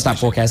how they Let's not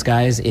forecast,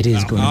 guys. It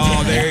is going to be.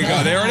 Oh, there you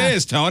go. There it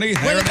is, Tony.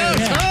 There it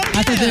is.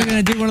 I thought they were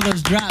going to do one of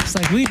those drops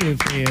like we do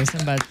for you.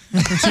 Something about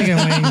chicken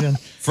wings. And...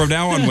 From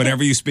now on,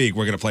 whenever you speak,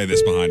 we're going to play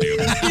this behind you.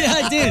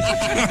 Yeah, dude.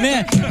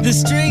 Man, the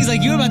strings,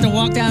 like you were about to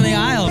walk down the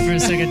aisle for a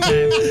second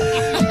time.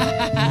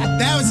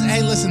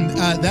 Hey, listen,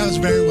 that was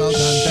very well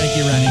done. Thank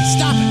you, Rennie.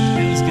 Stop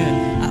it. It was good.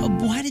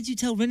 Why did you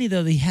tell Rennie,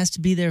 though, that he has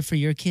to be there for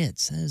your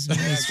kids? That is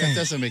really strange.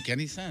 That doesn't make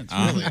any sense,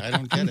 really. I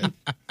don't get it.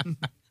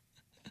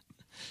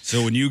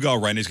 So when you go,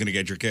 Rennie's going to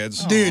get your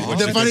kids? Dude, Which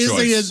is the a good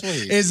funniest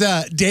thing choice.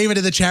 is David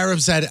in the chat room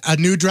said a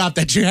new drop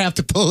that you have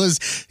to pull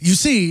is, you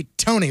see,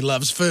 Tony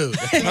loves food.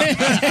 You're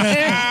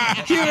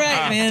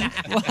right, man.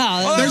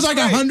 Wow. There's like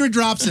 100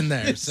 drops in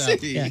there. So.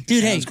 Yeah.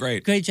 Dude, hey, That's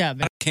great. Great job,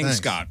 man. King Thanks.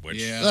 Scott,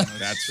 which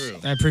that's true.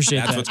 I appreciate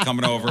That's that. what's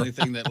coming over. The only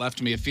thing that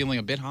left me feeling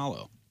a bit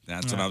hollow.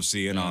 That's what I'm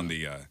seeing on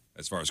the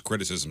as far as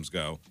criticisms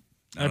go.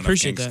 I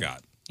appreciate King that.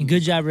 Scott. And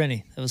good job,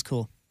 Rennie. That was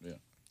cool.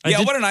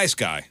 Yeah, what a nice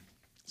guy.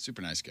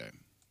 Super nice guy.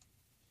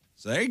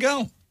 So there you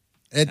go.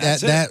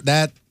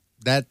 That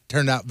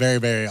turned out very,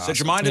 very awesome. Set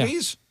your mind at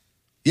ease.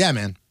 Yeah,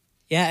 man.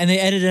 Yeah, and they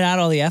edited out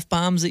all the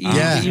F-bombs that you, you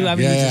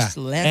just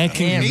left.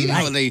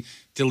 And they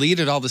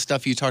deleted all the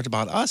stuff you talked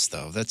about us,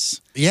 though. That's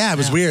it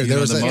was weird. There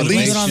was at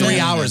least 3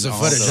 hours of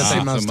footage.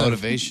 The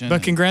motivation.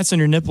 But congrats on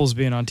your nipples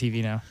being on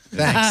TV now.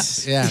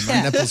 Thanks. Yeah,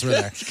 my nipples were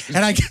there.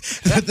 And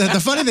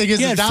the funny thing is,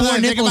 You had now that 4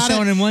 I think nipples about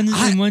shown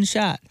it, in one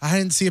shot. I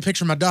didn't see a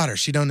picture of my daughter.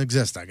 She don't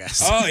exist, I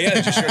guess. Oh, yeah,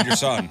 they just showed your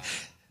son.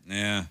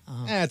 Yeah.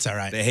 That's all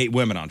right. They hate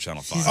women on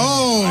Channel 5.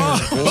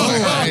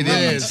 Oh, it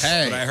is.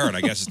 That's what I heard.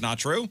 I guess it's not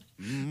true.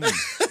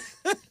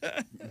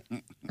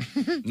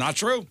 Not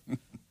true.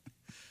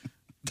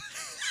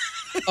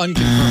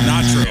 Unconfirmed.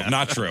 Not true.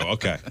 Not true.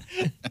 Okay.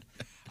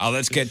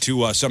 Let's get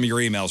to some of your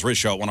emails.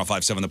 RizShow at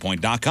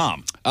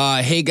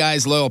 1057thepoint.com. Hey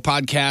guys, loyal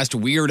podcast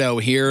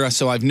weirdo here.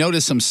 So I've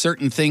noticed some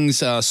certain things,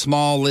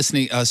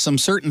 some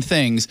certain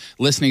things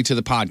listening to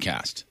the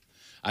podcast.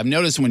 I've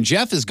noticed when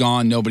Jeff is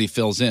gone, nobody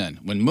fills in.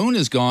 When Moon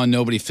is gone,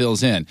 nobody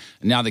fills in.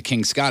 And now that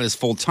King Scott is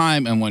full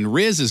time, and when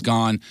Riz is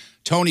gone,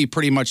 Tony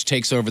pretty much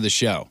takes over the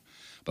show.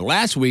 But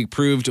last week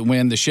proved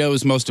when the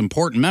show's most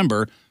important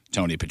member,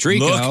 Tony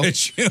Patrico. Look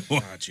at you.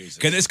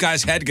 Can this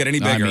guy's head get any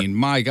bigger? I mean,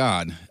 my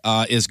God,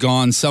 is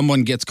gone.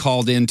 Someone gets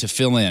called in to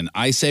fill in.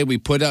 I say we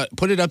put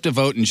it up to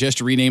vote and just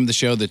rename the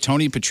show the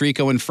Tony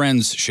Patrico and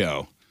Friends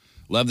Show.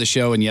 Love the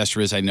show, and yes,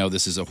 Riz, I know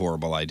this is a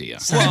horrible idea.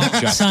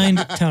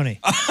 Signed Tony.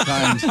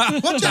 Signed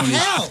What the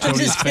hell? I'm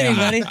just kidding,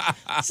 buddy.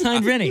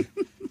 Signed Rennie.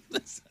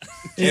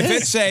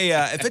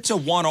 If it's a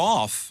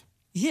one-off,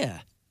 Yeah.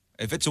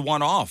 if it's a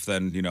one-off,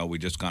 then we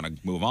just kind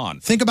of move on.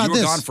 Think about you were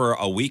this. gone for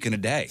a week and a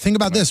day. Think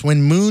about this.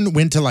 When Moon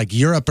went to like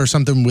Europe or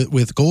something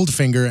with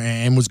Goldfinger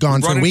and was gone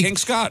for a Running week,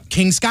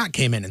 King Scott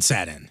came in and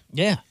sat in.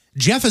 Yeah.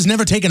 Jeff has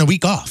never taken a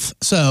week off.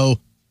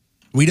 So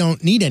we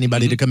don't need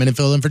anybody to come in and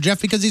fill in for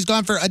Jeff because he's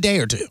gone for a day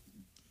or two.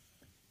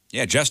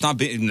 Yeah, Jeff's not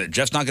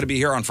going to be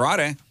here on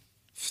Friday.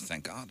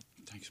 Thank God.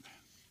 Thanks, man.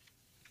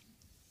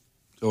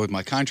 So with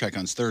my contract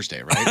on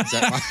Thursday, right? Is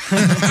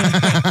that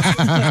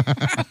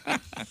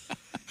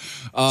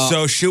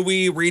So should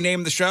we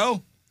rename the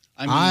show?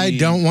 I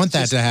don't want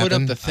that just to happen.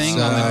 Put up the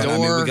thing on the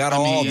door. we got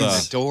all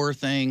the door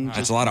thing. That's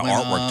just a lot of went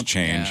artwork up. to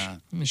change.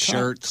 Yeah.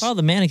 Shirts. Call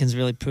the mannequins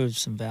really proved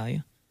some value.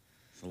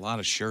 There's a lot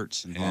of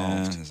shirts Yeah,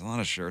 involved. there's a lot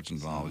of shirts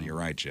involved. You're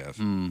right, Jeff.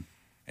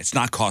 It's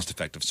not cost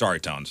effective. Sorry,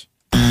 Tones.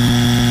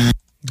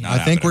 I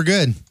think we're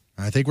good.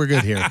 I think we're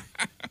good here.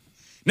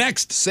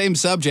 Next, same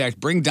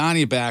subject. Bring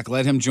Donnie back.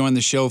 Let him join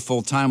the show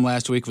full time.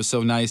 Last week was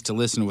so nice to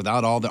listen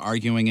without all the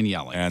arguing and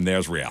yelling. And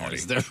there's reality.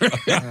 You got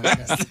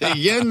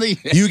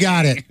it. You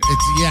got it.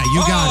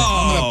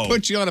 I'm going to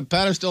put you on a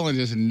pedestal and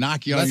just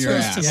knock you on your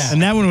ass. Yeah.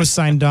 And that one was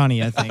signed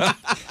Donnie, I think.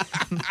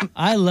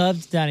 I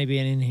loved Donnie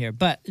being in here,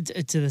 but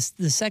to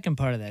the second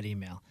part of that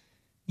email,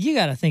 you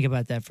got to think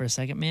about that for a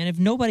second, man. If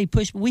nobody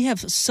we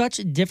have such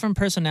different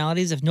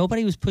personalities. If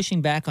nobody was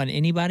pushing back on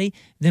anybody,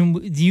 then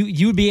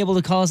you would be able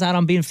to call us out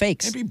on being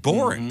fakes. It'd be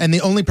boring. And the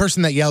only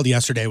person that yelled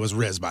yesterday was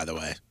Riz, by the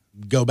way.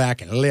 Go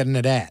back and listen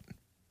to that.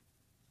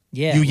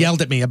 Yeah. You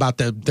yelled at me about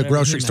the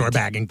grocery he store meant.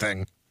 bagging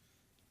thing.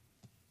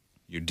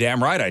 You're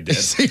damn right I did.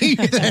 See,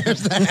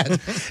 there's that.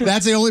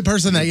 That's the only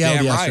person that yelled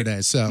Damn right.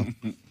 yesterday. So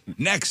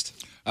Next.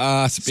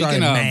 Speaking Sorry,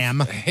 of, ma'am.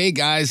 hey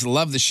guys,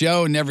 love the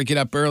show. Never get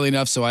up early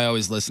enough, so I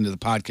always listen to the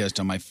podcast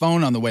on my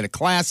phone on the way to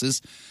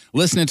classes.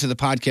 Listening to the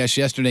podcast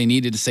yesterday,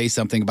 needed to say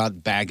something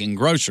about bagging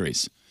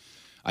groceries.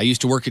 I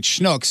used to work at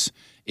Schnucks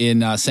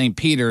in St.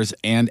 Peter's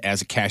and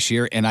as a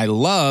cashier, and I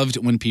loved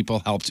when people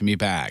helped me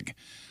bag.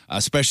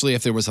 Especially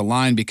if there was a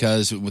line,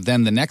 because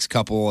then the next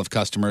couple of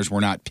customers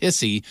were not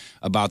pissy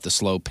about the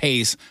slow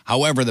pace.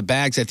 However, the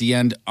bags at the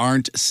end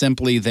aren't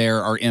simply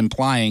there or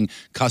implying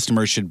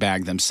customers should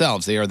bag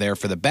themselves. They are there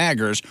for the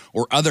baggers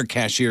or other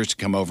cashiers to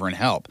come over and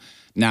help.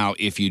 Now,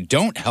 if you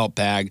don't help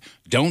bag,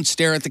 don't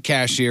stare at the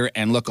cashier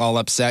and look all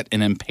upset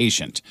and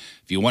impatient.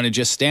 If you want to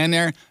just stand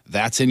there,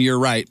 that's in your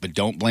right, but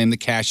don't blame the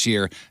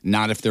cashier,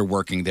 not if they're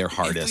working their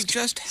hardest. If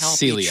we just help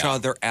Celia. each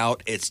other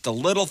out, it's the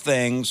little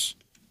things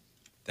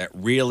that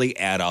really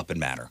add up and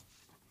matter.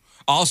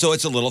 Also,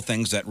 it's the little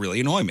things that really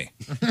annoy me.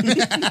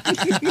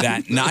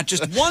 That not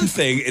just one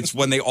thing, it's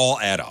when they all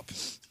add up.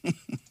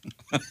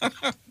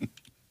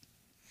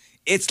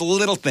 It's the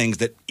little things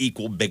that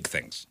equal big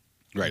things.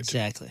 Right.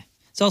 Exactly.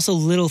 It's also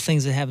little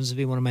things that happens to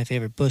be one of my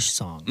favorite Bush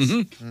songs.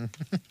 Mm-hmm.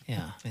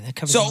 Yeah. I mean, that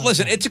covers So a lot of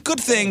listen, ground. it's a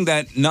good thing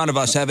that none of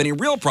us have any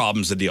real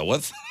problems to deal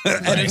with.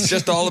 And it's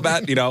just all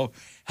about,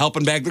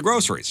 helping bag the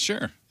groceries.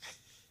 Sure.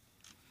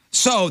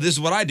 So this is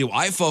what I do.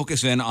 I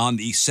focus in on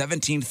the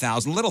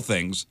 17,000 little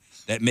things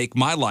that make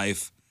my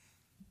life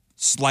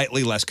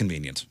slightly less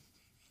convenient.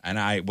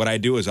 And what I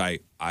do is I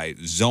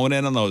zone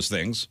in on those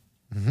things,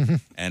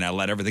 and I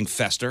let everything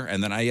fester,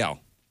 and then I yell.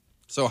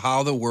 So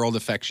how the world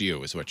affects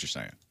you is what you're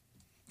saying.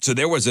 So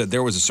there was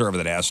a survey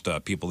that asked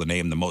people to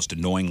name the most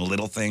annoying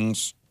little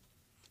things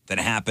that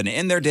happen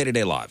in their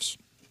day-to-day lives.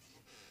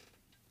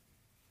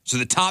 So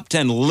the top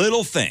 10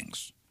 little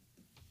things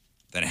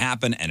that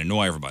happen and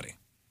annoy everybody.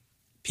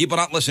 People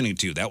not listening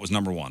to you, that was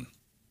number 1.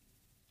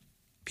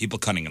 People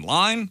cutting in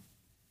line.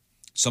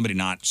 Somebody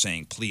not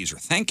saying please or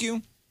thank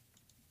you.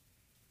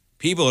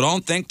 People who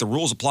don't think the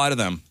rules apply to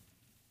them.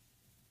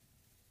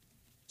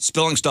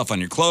 Spilling stuff on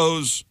your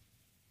clothes.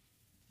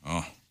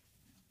 Oh,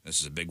 this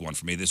is a big one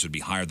for me. This would be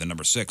higher than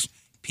number 6.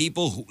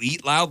 People who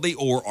eat loudly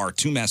or are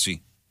too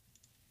messy.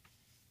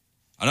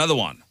 Another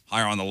one,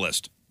 higher on the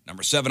list.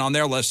 Number 7 on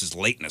their list is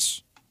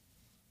lateness.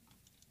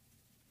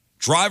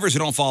 Drivers who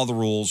don't follow the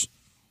rules.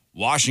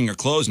 Washing your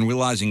clothes and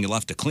realizing you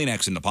left a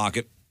Kleenex in the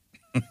pocket.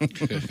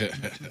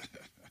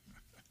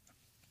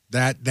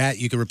 That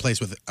you could replace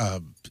with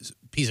a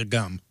piece of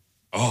gum.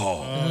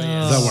 Oh,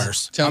 the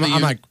worst.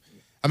 I'm like,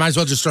 I might as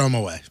well just throw them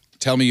away.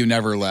 Tell me you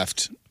never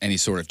left any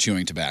sort of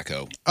chewing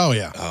tobacco. Oh,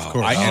 yeah, of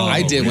course.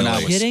 I did when I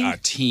was Kidding? a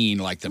teen,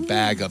 like the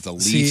bag of the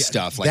leaf See,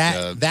 stuff, like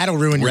that'll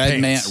ruin your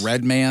pants.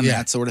 Red Man, Yeah.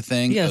 that sort of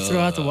thing. You gotta throw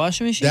out the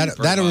washing machine?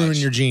 That'll ruin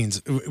your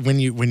jeans. When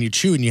you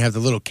chew and you have the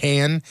little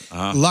can,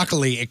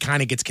 luckily it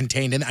kind of gets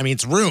contained in. I mean,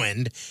 it's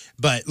ruined,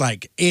 but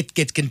like it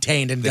gets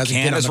contained and doesn't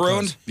get on is the clothes.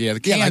 ruined? Yeah, the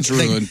can's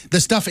ruined.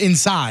 The stuff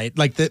inside,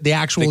 like the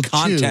actual The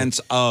contents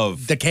chew,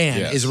 of the can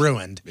Yes. is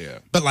ruined. Yeah.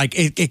 But like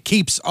it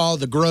keeps all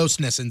the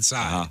grossness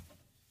inside.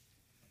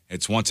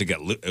 It's once it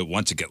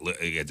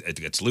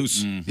gets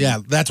loose. Yeah,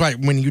 that's why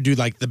when you do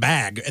like the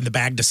bag and the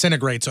bag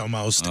disintegrates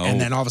almost, and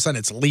then all of a sudden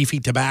it's leafy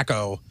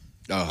tobacco,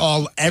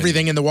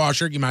 everything in the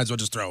washer, you might as well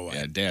just throw away.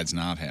 Yeah, Dad's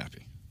not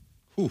happy.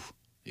 Whew,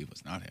 he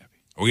was not happy.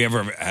 Or you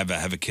ever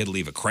have a kid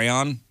leave a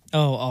crayon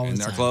All in the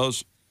their time.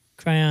 clothes?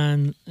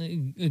 Crayon,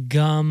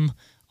 gum,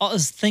 all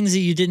those things that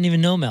you didn't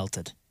even know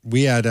melted.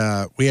 We had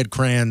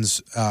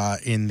crayons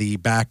in the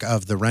back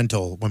of the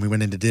rental when we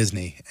went into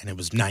Disney, and it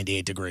was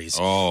 98 degrees.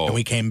 Oh. And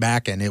we came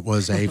back, and it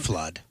was a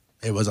flood.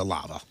 It was a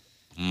lava.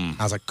 I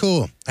was like,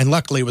 cool. And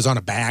luckily, it was on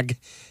a bag,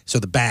 so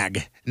the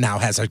bag now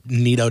has a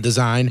Neato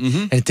design,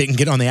 and it didn't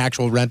get on the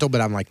actual rental.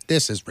 But I'm like,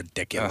 this is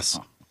ridiculous.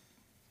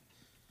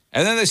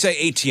 And then they say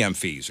ATM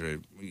fees are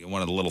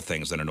one of the little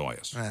things that annoy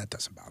us. That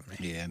doesn't bother me.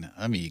 Yeah, no,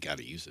 I mean, you got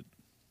to use it.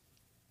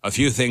 A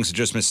few things that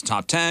just missed the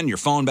top 10, your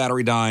phone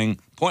battery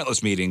dying,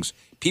 pointless meetings,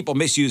 people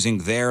misusing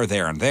there,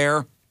 and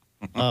there.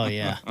 Oh,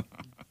 yeah.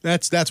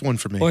 That's one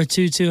for me. Or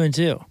 2, 2, and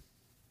 2.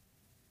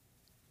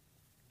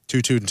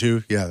 2, 2, and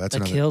 2. Yeah, that's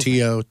That another. kills me.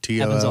 TO,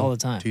 Happens all the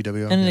time.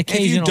 TWO. And an If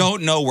occasional. you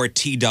don't know where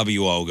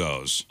TWO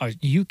goes. Are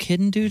you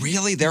kidding, dude?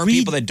 Really? There are Read-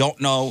 people that don't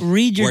know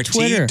read your where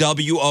Twitter.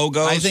 TWO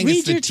goes? I think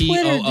Read it's the your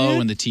Twitter, TOO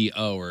dude. and the TO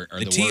are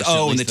The the worst. TO at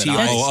and least the that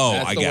I- TOO,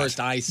 That's I the guess. worst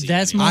I see.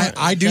 That's anyway. more.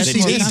 I do that's see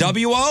more this. common.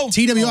 TWO?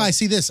 TWO, I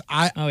see this.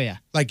 Oh, yeah.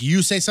 Like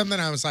you say something,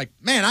 I was like,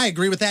 man, I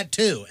agree with that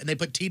too. And they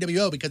put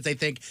TWO because they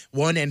think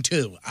 1 and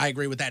 2. I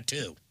agree with that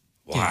too.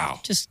 Wow.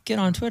 Just get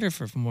on Twitter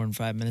for more than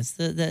 5 minutes.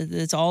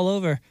 It's all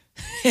over.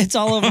 It's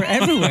all over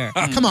everywhere.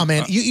 Come on,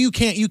 man. You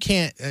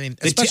can't. I mean,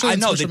 especially I on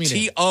know social the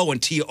media. TO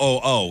and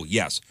TOO,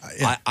 yes.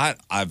 Yeah. I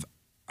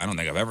don't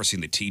think I've ever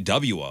seen the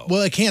TWO.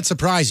 Well, it can't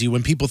surprise you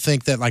when people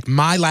think that like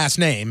my last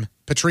name,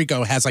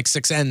 Patrico, has like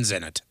 6 N's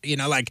in it. You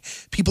know, like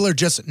people are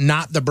just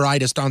not the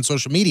brightest on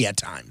social media at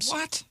times.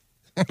 What?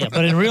 Yeah,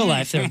 but in real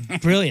life, they're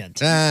brilliant.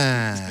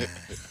 Ah.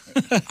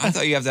 I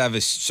thought you have to have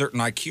a certain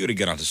IQ to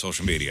get onto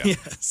social media.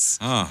 Yes.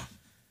 Oh,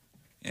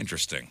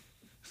 interesting.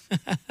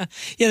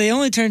 Yeah, they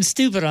only turn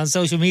stupid on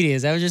social media.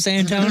 Is that what you're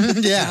saying, Tone?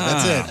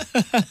 Yeah,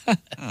 that's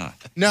it.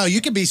 No, you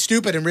can be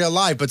stupid in real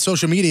life, but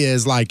social media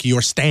is like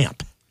your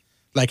stamp.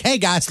 Like, hey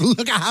guys,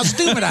 look at how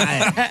stupid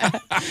I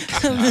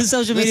am. The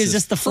social media is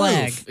just the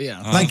flag. Proof.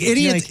 Yeah. Like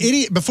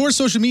idiot. Before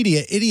social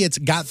media, idiots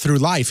got through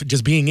life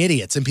just being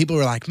idiots, and people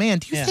were like, "Man,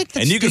 do you think that?"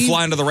 And you can Steve-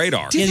 fly under the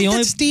radar. Do you think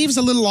that Steve's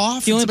a little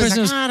off? The only And somebody's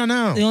person like, was, I don't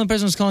know. The only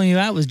person who was calling you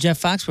out was Jeff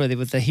Foxworthy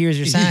with the "Here's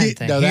your sign"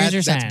 thing. No, Here's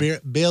your that's sign.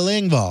 Bill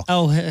Engvall.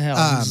 Oh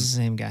hell, this is the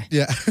same guy.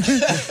 Yeah,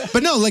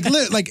 but no, like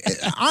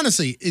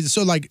honestly,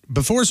 so like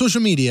before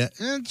social media,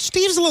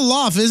 Steve's a little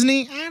off, isn't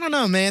he? I don't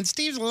know, man.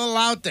 Steve's a little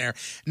out there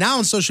now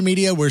on social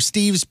media, where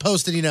Steve's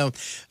posted,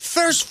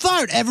 first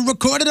fart ever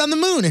recorded on the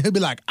moon, and he'll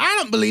be like, I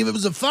don't believe it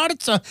was a fart.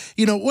 It's a,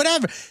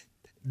 whatever.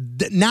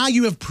 Now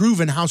you have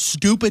proven how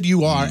stupid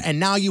you are, and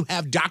now you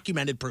have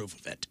documented proof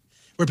of it,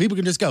 where people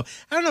can just go,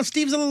 I don't know,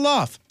 Steve's a little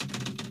off.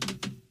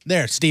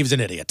 There, Steve's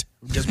an idiot.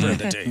 Just proved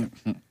it to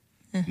you.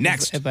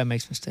 Next. Everybody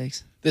makes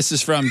mistakes. This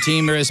is from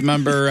Team Riz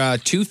member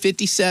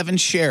 257,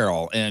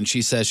 Cheryl, and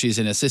she says she's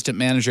an assistant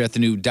manager at the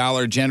new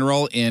Dollar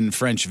General in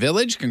French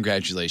Village.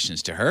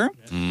 Congratulations to her.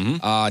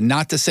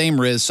 Not the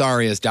same, Riz,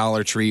 sorry, as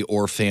Dollar Tree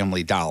or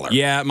Family Dollar.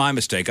 Yeah, my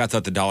mistake. I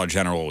thought the Dollar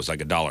General was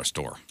like a dollar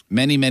store.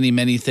 Many, many,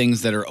 many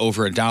things that are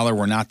over $1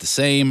 were not the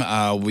same.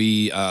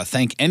 We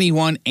thank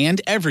anyone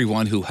and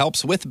everyone who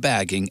helps with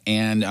bagging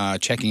and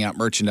checking out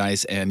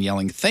merchandise and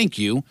yelling thank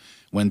you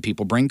when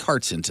people bring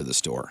carts into the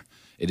store.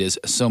 It is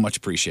so much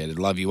appreciated.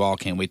 Love you all.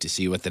 Can't wait to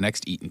see you at the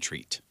next Eat and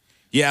Treat.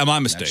 Yeah, my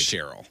mistake. That's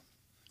Cheryl.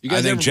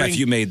 I think, Jeff,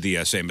 you made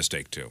the same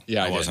mistake, too.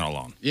 Yeah, I wasn't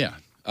alone. Yeah.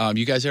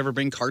 You guys ever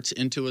bring carts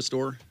into a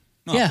store?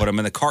 No, put them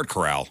in the cart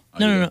corral.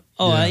 No.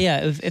 Oh,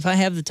 yeah. If I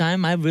have the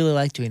time, I really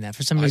like doing that.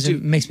 For some reason,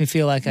 it makes me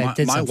feel like I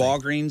did something. My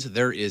Walgreens,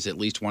 there is at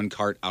least one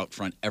cart out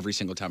front every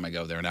single time I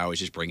go there, and I always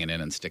just bring it in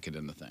and stick it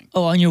in the thing.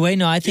 Oh, on your way?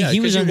 No, I think he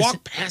was on the...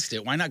 walk past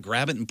it. Why not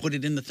grab it and put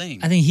it in the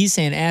thing? I think he's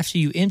saying after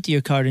you empty your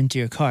cart into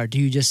your car, do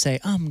you just say,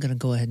 I'm going to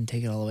go ahead and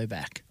take it all the way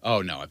back?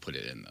 Oh, no, I put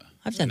it in the...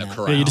 I've done that.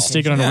 Corral. Yeah, you just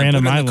stick it on a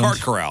random island. The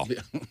cart corral.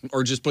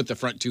 Or just put the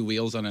front two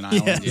wheels on an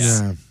island.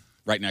 Yes. Yeah.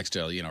 Right next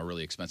to a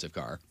really expensive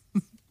car.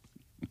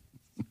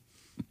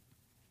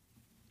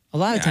 A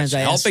lot of times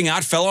I helping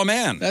out fellow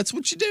man. That's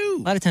what you do.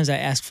 A lot of times I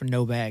ask for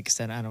no bags.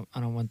 That I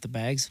don't want the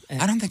bags.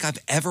 I don't think I've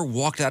ever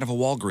walked out of a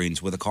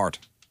Walgreens with a cart.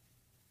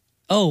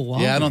 Oh,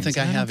 Walgreens. Yeah, I don't think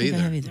I have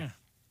either.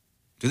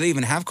 Do they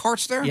even have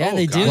carts there? Yeah,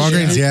 they do.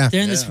 Walgreens, yeah.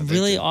 They're in this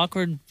really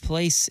awkward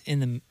place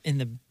in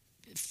the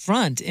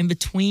front, in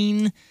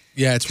between.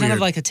 Yeah, it's kind weird.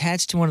 of like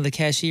attached to one of the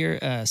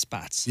cashier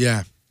spots.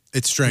 Yeah.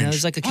 It's strange.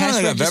 There's like a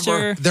cash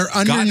register. They're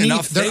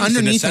underneath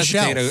the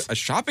shelf. A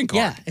shopping cart.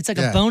 Yeah, it's like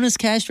a bonus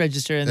cash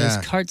register, and there's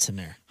carts in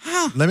there.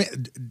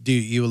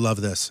 You will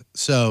love this.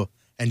 So,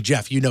 and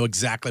Jeff, you know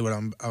exactly what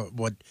I'm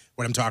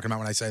talking about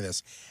when I say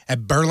this.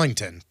 At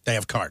Burlington, they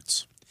have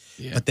carts,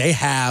 but they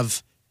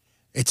have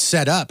it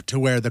set up to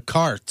where the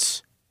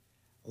carts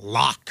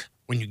lock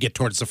when you get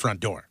towards the front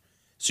door.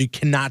 So you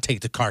cannot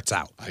take the carts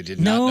out. I did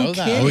not know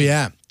that. Oh,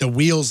 yeah. The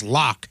wheels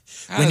lock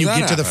when you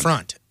get to the happen?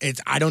 front.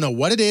 I don't know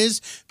what it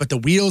is, but the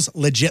wheels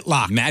legit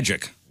lock.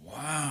 Magic.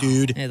 Wow.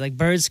 Dude. Yeah, like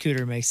Bird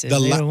Scooter makes it.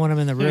 They don't want them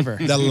in the river.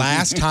 The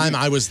last time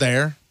I was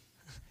there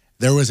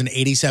was an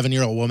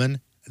 87-year-old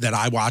woman that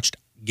I watched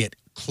get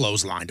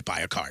clotheslined by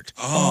a cart.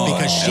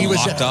 Because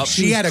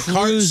she had a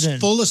cart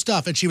full of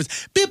stuff, and she was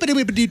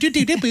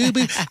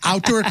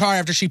out to her car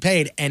after she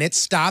paid, and it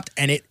stopped,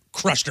 and it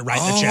crushed her right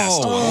in the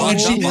chest.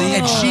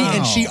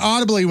 And she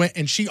audibly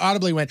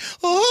went,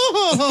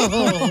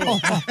 oh,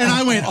 and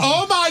I went,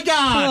 oh my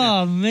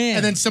God. Oh, man.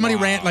 And then somebody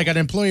an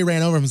employee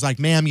ran over and was like,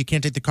 ma'am, you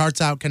can't take the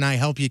carts out. Can I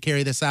help you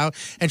carry this out?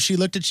 And she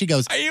looked she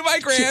goes, are you my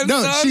grandson?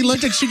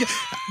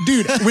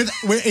 Dude,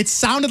 it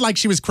sounded like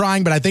she was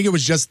crying, but I think it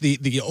was just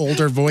the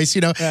older voice,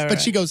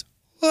 But she goes,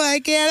 why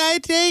can't I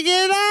take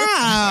it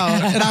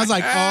out? And I was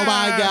like, oh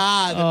my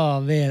God. Oh,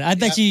 man. I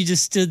bet you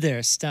just stood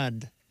there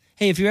stunned.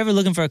 Hey, if you're ever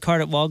looking for a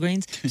cart at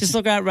Walgreens, just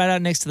look right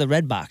out next to the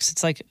Red Box.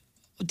 It's like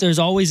there's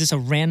always just a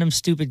random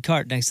stupid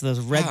cart next to those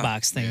Red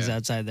Box things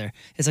outside there.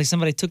 It's like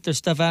somebody took their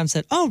stuff out and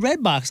said, oh,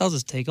 Red Box, I'll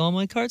just take all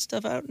my cart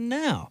stuff out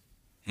now.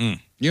 You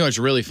know what's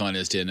really fun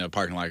is in a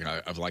parking lot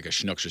of like a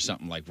Schnucks or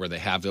something, like where they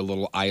have the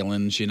little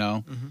islands,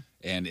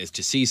 and it's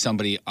to see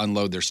somebody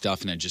unload their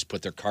stuff and then just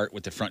put their cart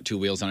with the front two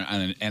wheels on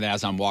it. And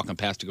as I'm walking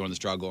past to go in the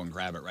store, I'll go and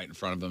grab it right in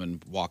front of them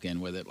and walk in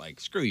with it. Like,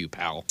 screw you,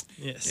 pal.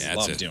 Yes. Yeah,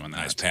 love it's doing that.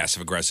 Nice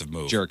passive-aggressive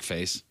move. Jerk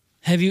face.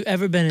 Have you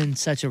ever been in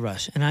such a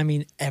rush, and I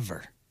mean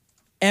ever,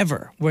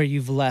 where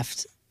you've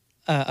left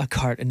a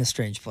cart in a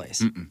strange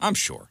place? I'm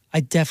sure. I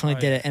definitely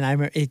did it, and I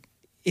remember it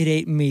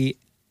ate me.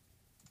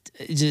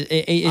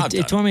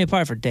 It tore me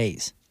apart for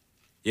days.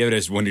 Yeah, it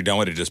is when you're done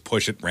with it, just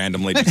push it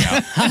randomly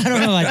down. I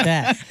don't know like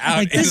that.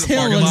 Like this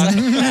hill looks like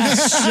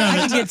I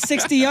can get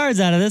 60 yards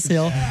out of this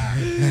hill.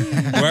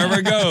 Wherever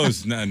it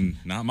goes,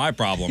 not my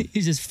problem.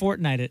 You just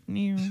Fortnite it.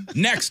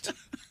 Next.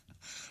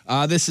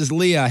 This is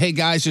Leah. Hey,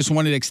 guys, just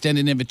wanted to extend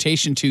an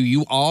invitation to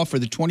you all for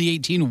the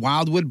 2018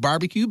 Wildwood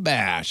Barbecue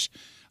Bash.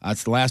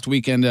 It's the last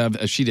weekend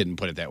of, she didn't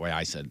put it that way,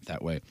 I said it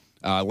that way.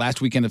 Last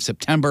weekend of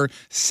September,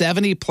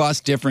 70-plus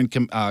different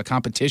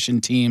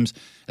competition teams,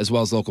 as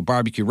well as local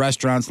barbecue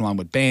restaurants, along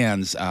with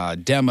bands,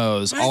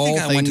 demos, all things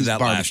I went to that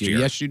barbecue. last year.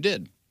 Yes, you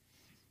did.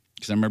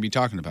 Because I remember you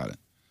talking about it.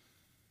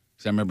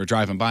 Because I remember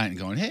driving by it and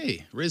going,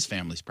 hey, Riz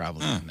family's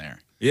probably in there.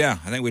 Yeah,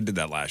 I think we did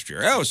that last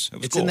year. It was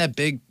it's cool. in that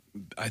big...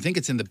 I think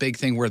it's in the big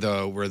thing where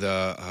the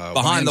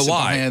behind the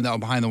Y,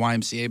 behind the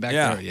YMCA back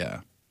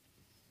there.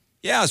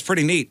 Yeah, it's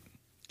pretty neat.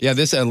 Yeah,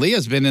 this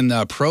Leah's been in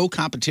pro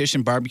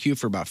competition barbecue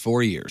for about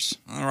 4 years.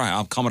 All right,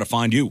 I'm coming to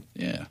find you.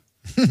 Yeah.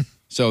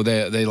 So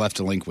they left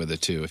a link with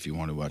it too if you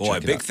want to check it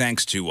out. Boy, big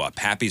thanks to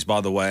Pappy's,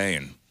 by the way,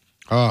 and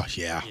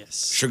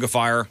Sugar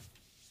Fire.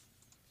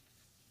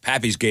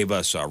 Pappy's gave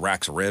us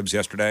racks of ribs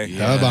yesterday.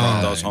 Yeah,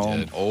 brought those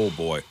home. Oh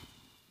boy,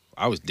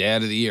 I was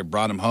dad of the year.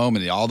 Brought them home,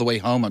 and all the way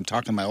home, I'm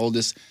talking to my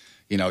oldest.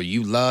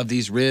 You love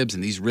these ribs,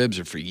 and these ribs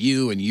are for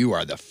you, and you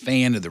are the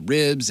fan of the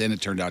ribs. And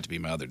it turned out to be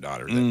my other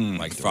daughter,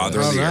 like the father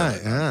of the year.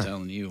 I'm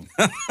telling you.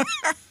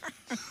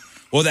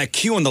 Well, that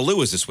Q and the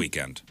Lou is this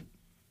weekend.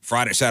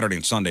 Friday, Saturday,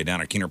 and Sunday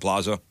down at Keener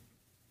Plaza.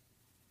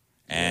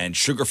 And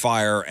Sugar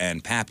Fire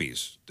and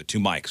Pappy's, the two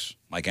Mikes,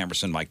 Mike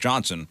Emerson, Mike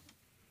Johnson,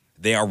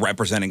 they are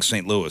representing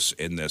St. Louis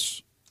in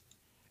this.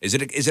 Is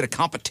it a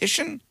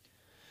competition?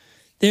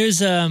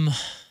 There's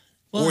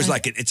or is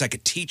it's like a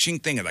teaching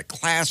thing, or like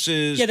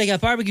classes? Yeah, they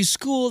got barbecue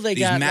school. They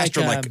these got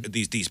master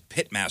these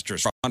pit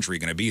masters from the country are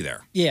going to be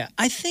there. Yeah,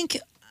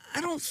 I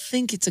don't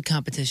think it's a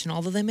competition,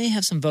 although they may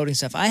have some voting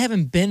stuff. I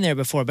haven't been there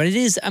before, but it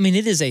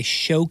is a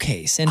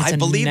showcase, and it's I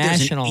believe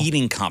national. There's an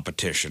eating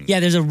competition. Yeah,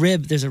 there's a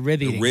rib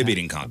eating. Rib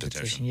eating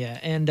competition. Yeah,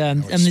 and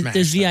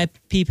there's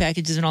VIP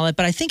packages and all that,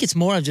 but I think it's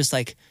more of just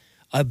like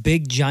a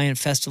big giant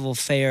festival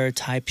fair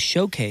type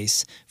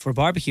showcase for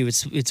barbecue.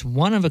 It's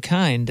one of a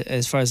kind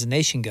as far as the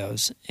nation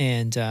goes,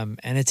 and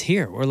it's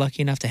here. We're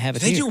lucky enough to have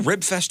it here. Do they do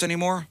Rib Fest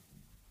anymore?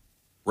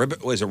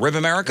 Was it Rib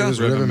America? It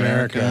was Rib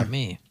America. Not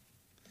me.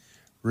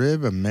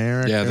 Rib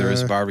America. Yeah, there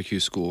is barbecue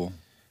school.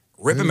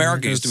 Rib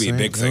America used to be a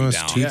big thing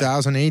down.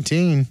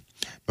 2018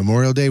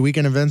 Memorial Day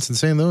weekend events in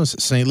St. Louis.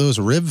 St. Louis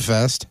Rib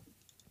Fest.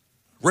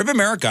 Rib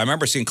America. I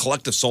remember seeing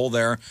Collective Soul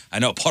there. I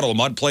know Puddle of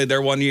Mud played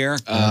there one year.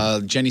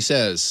 Jenny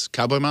Says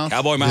Cowboy Mouth.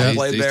 Cowboy Mouth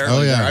played there.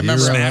 Oh yeah, I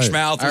remember Smash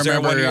Mouth was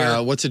there one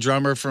year. What's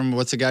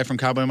the guy from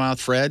Cowboy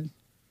Mouth? Fred.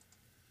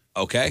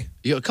 Okay.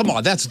 Come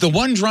on, that's the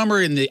one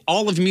drummer in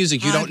all of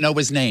music you don't know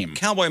his name.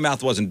 Cowboy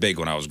Mouth wasn't big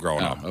when I was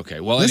growing up. Okay,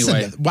 well, Listen,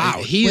 anyway.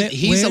 wow.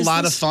 He's a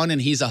lot this? of fun, and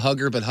he's a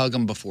hugger, but hug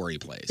him before he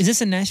plays. Is this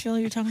in Nashville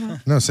you're talking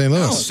about? No, St.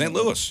 Louis. Oh, St.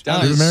 Louis.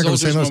 Down Rib at America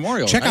Soldiers St. Louis.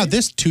 Memorial. Check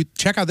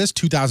out this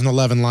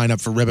 2011 lineup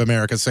for Rib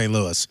America St.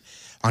 Louis.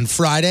 On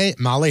Friday,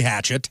 Molly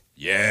Hatchet.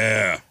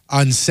 Yeah.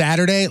 On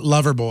Saturday,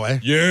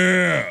 Loverboy.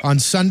 Yeah. On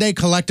Sunday,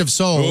 Collective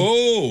Soul.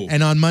 Oh.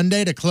 And on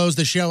Monday, to close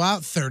the show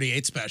out,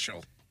 38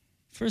 Special.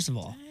 First of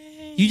all,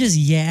 you just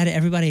yad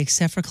everybody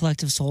except for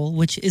Collective Soul,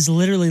 which is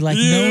literally like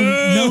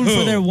known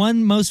for their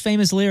one most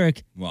famous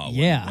lyric. Well,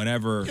 yeah.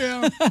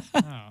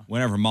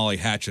 Whenever Molly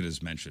Hatchet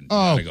is mentioned, you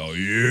gotta go,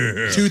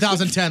 yeah.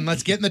 2010,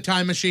 let's get in the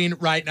time machine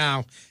right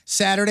now.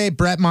 Saturday,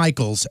 Bret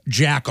Michaels,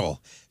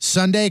 Jackal.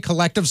 Sunday,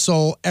 Collective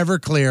Soul,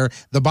 Everclear,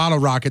 The Bottle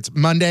Rockets.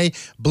 Monday,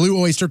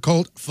 Blue Oyster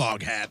Cult,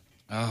 Foghat.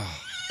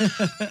 Oh.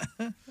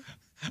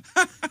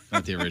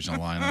 Not the original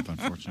lineup,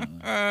 unfortunately.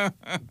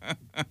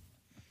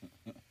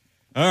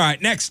 All right,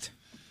 next.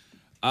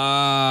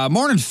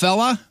 Morning,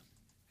 fella.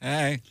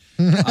 Hey.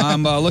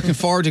 I'm looking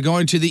forward to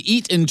going to the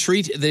Eat and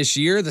Treat this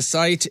year. The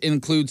site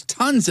includes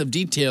tons of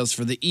details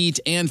for the eat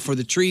and for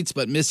the treats,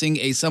 but missing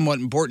a somewhat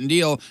important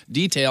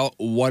detail.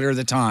 What are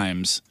the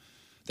times?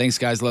 Thanks,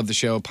 guys. Love the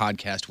show.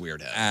 Podcast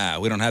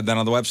Weirdo. We don't have that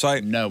on the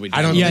website? No, we don't.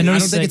 I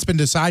don't think it's been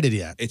decided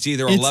yet. It's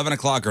either 11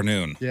 o'clock or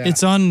noon. Yeah.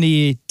 It's on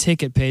the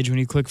ticket page when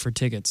you click for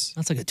tickets.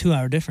 That's like a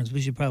 2-hour difference.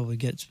 We should probably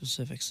get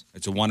specifics.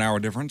 It's a 1 hour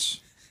difference?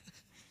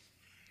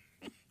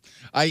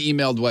 I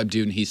emailed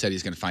Webdude, and he said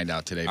he's going to find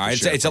out today. All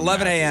right, it's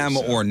 11 a.m.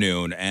 or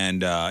noon,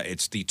 and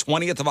it's the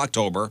 20th of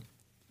October.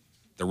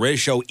 The Riz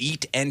Show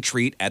Eat and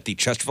Treat at the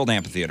Chesterfield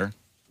Amphitheater.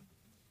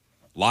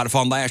 A lot of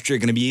fun last year.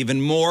 Going to be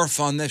even more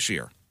fun this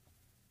year.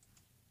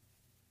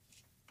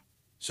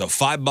 So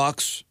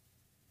 $5.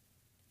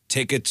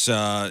 Tickets,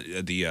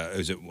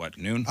 is it what,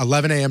 noon?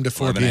 11 a.m. to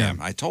 4 p.m.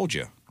 I told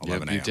you.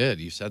 11 a.m. You did.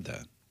 You said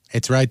that.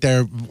 It's right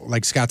there.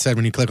 Like Scott said,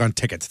 when you click on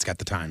tickets, it's got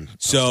the time.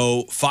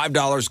 So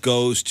 $5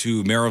 goes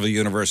to Maryville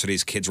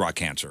University's Kids Rock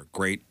Cancer.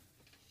 Great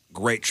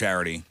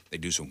charity. They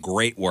do some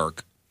great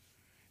work.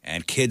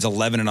 And kids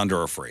 11 and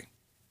under are free.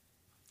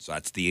 So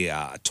that's the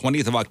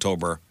 20th of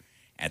October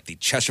at the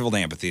Chesterfield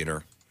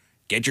Amphitheater.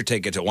 Get your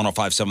tickets at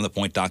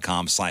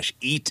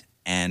 1057thepoint.com/eat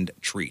and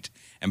treat.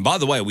 And by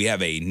the way, we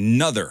have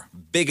another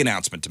big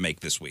announcement to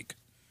make this week.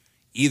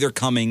 Either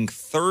coming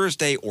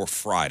Thursday or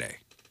Friday.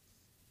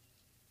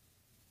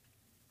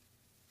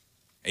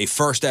 A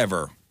first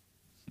ever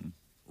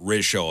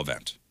Riz Show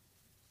event.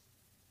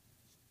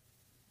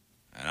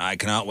 And I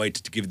cannot wait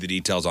to give you the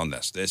details on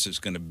this. This is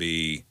going to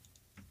be,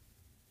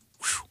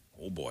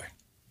 oh boy.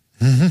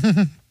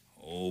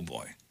 Oh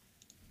boy.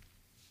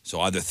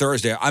 So either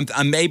Thursday,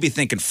 I'm maybe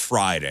thinking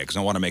Friday because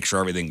I want to make sure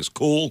everything is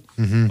cool,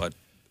 but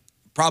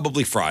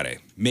probably Friday,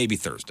 maybe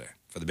Thursday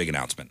for the big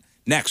announcement.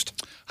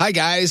 Next. Hi,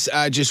 guys.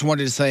 I just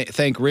wanted to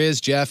thank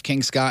Riz, Jeff,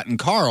 King Scott, and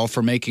Carl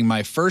for making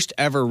my first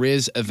ever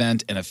Riz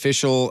event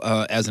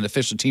as an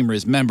official Team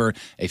Riz member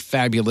a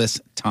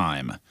fabulous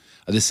time.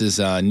 This is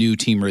new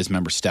Team Riz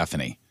member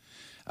Stephanie.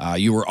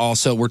 You were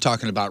also, we're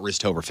talking about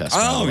Riztoberfest.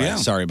 Oh, yeah.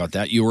 Sorry about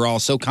that. You were all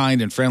so kind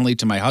and friendly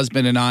to my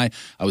husband and I.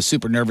 I was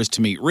super nervous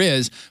to meet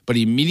Riz, but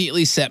he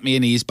immediately set me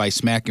at ease by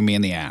smacking me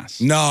in the ass.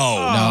 No.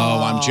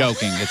 No, I'm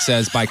joking. It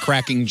says by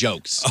cracking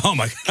jokes. Oh,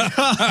 my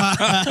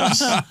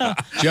God.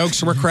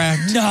 Jokes were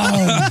cracked.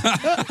 No.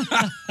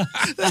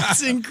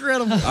 That's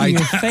incredible.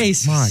 Your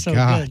face is so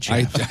good.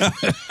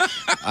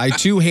 I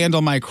too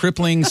handle my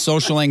crippling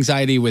social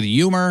anxiety with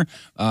humor.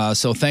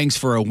 So thanks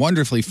for a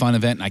wonderfully fun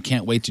event, and I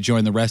can't wait to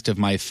join the rest of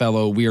my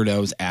fellow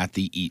weirdos at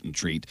the Eat and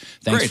Treat.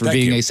 Thanks for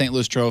being a St.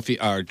 Louis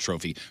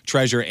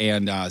treasure,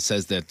 and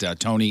says that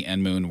Tony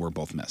and Moon were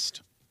both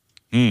missed.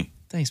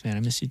 Thanks, man. I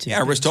miss you too.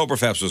 Yeah,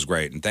 Riztoberfest was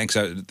great, and thanks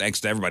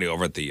to everybody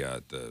over at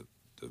the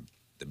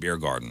the beer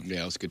garden.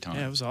 Yeah, it was a good time.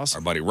 Yeah, it was awesome.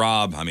 Our buddy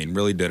Rob, I mean,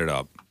 really did it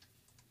up.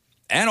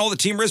 And all the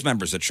Team Riz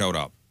members that showed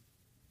up.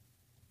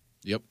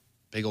 Yep.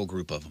 Big old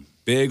group of them.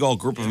 Big old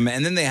group of them.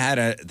 And then they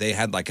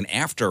had like an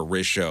after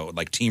Riz show,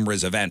 like Team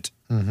Riz event,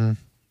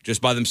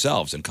 just by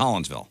themselves in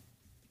Collinsville,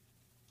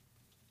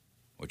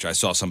 which I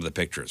saw some of the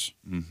pictures.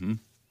 Mm-hmm.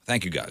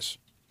 Thank you, guys.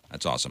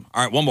 That's awesome.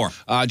 All right, one more.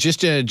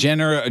 Just a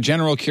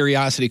general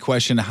curiosity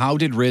question. How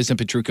did Riz and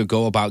Patrica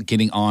go about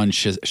getting on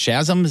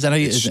Shazam? Is that how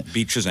you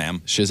Beat Shazam.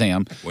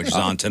 Shazam. Which is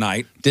on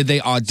tonight. Did they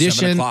audition?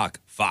 7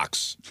 o'clock,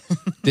 Fox.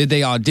 Did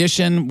they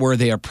audition? Were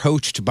they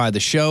approached by the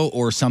show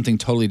or something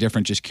totally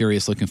different? Just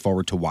curious, looking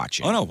forward to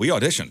watching. Oh, no, we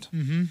auditioned.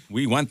 Mm-hmm.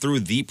 We went through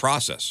the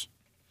process.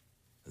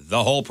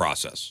 The whole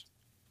process.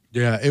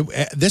 Yeah,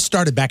 this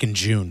started back in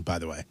June, by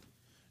the way.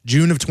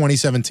 June of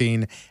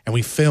 2017, and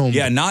we filmed.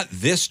 Yeah, not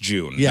this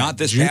June. Yeah, not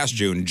this past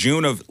June.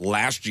 June of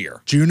last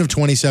year. June of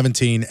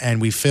 2017,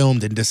 and we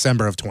filmed in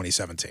December of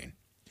 2017.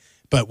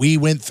 But we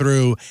went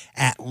through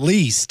at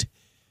least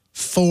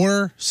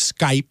 4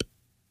 Skype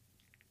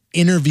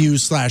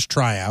interviews /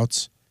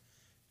 tryouts,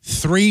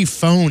 3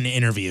 phone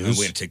interviews. And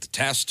we had to take the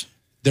test.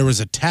 There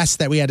was a test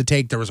that we had to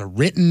take. There was a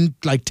written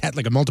like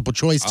a multiple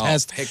choice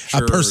test,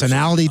 a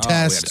personality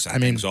test. We had to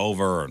send things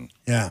over, and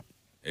yeah,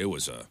 it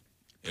was a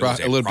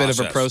little bit of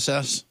a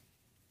process.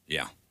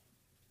 Yeah,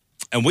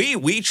 and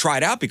we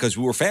tried out because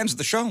we were fans of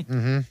the show.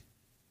 Mm-hmm.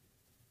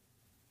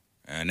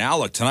 And now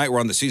look, tonight we're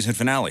on the season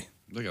finale.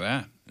 Look at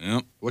that.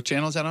 Yep. What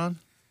channel is that on?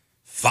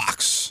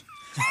 Fox.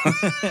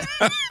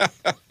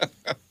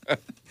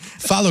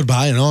 Followed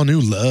by an all-new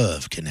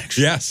Love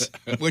Connection. Yes.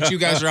 Which you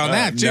guys are on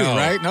that too, No.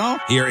 right? No?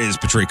 Here is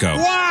Patrico.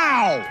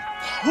 Wow!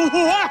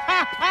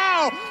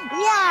 Wow!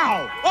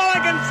 All I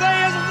can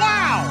say is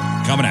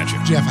wow! Coming at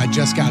you. Jeff, I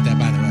just got that,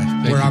 by the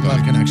way. We're on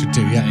Love Connection,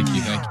 too. Yeah. Thank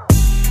you.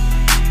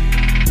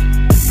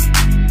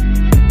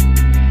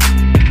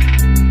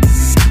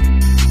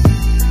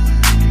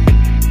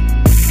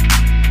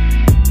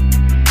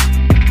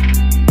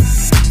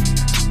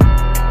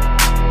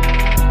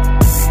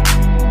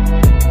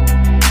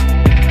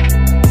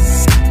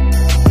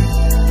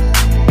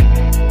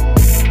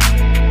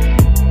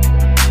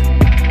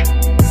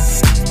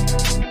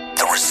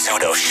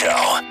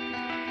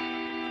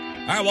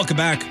 All right, welcome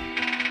back.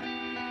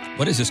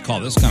 What is this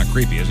called? This is kind of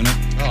creepy, isn't it?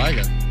 Oh, I like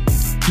it.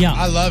 Yeah.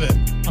 I love it.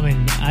 I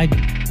mean, I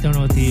don't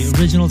know what the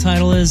original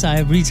title is.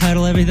 I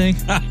retitle everything.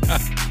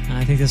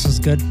 I think this was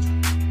good.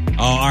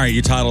 Oh, all right.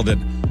 You titled it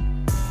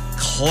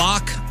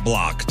Clock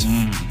Blocked.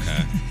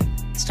 Okay.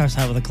 Starts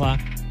out with a clock.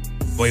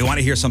 Well, you want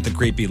to hear something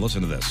creepy?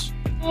 Listen to this.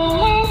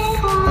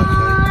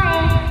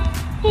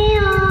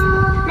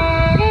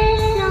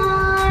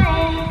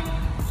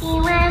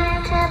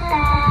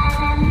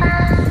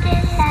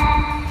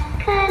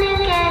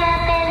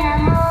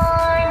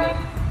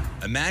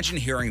 Imagine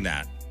hearing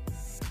that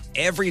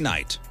every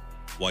night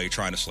while you're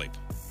trying to sleep.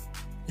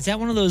 Is that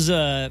one of those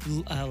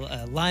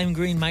lime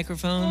green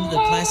microphones, the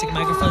plastic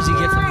microphones you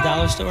get from the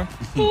dollar store?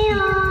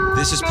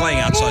 This is playing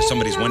outside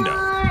somebody's window.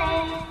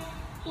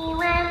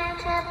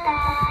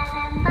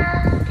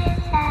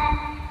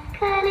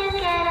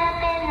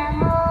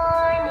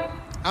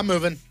 I'm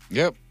moving.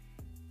 Yep.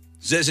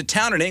 There's a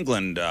town in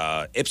England,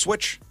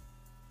 Ipswich,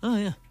 Oh,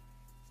 yeah.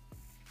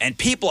 and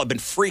people have been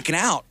freaking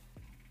out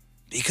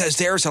because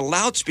there's a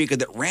loudspeaker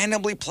that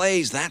randomly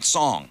plays that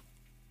song.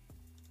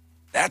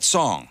 That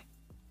song.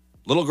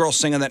 Little girl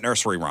singing that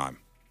nursery rhyme.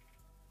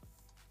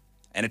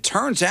 And it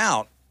turns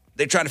out,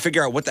 they're trying to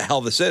figure out what the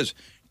hell this is.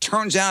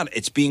 Turns out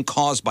it's being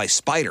caused by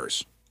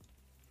spiders.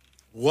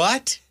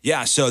 What?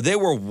 Yeah, so they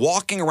were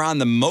walking around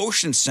the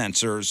motion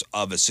sensors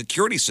of a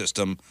security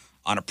system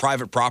on a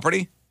private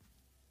property,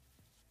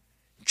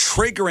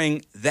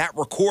 triggering that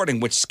recording,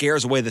 which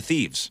scares away the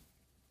thieves.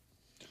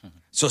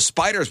 So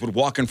spiders would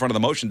walk in front of the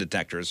motion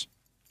detectors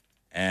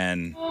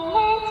and...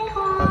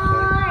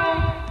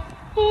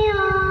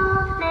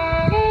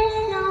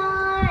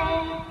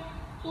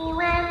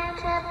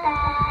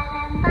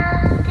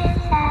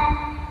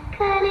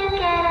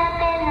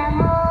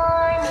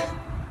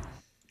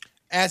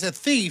 As a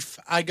thief,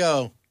 I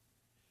go,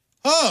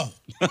 oh,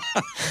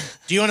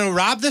 do you want to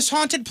rob this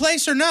haunted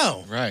place or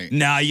no? Right.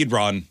 Nah, you'd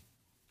run.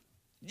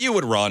 You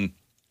would run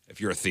if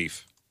you're a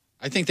thief.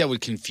 I think that would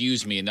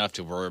confuse me enough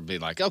to where it'd be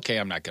like, okay,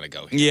 I'm not going to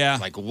go here. Yeah.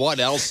 Like, what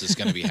else is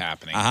going to be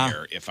happening Uh-huh.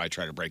 here if I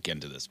try to break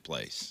into this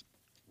place?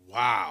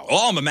 Wow.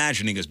 All I'm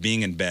imagining is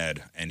being in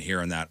bed and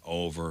hearing that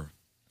over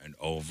and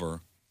over.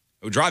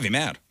 It would drive you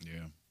mad.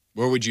 Yeah.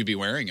 What would you be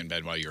wearing in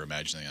bed while you're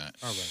imagining that?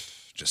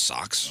 Just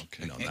socks.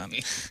 Okay. You know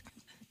that.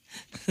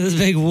 Those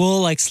big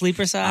wool, like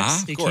sleeper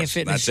socks. Of You course. can't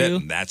fit in That's a shoe.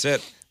 it. That's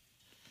it.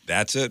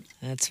 That's it.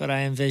 That's what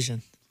I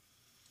envision.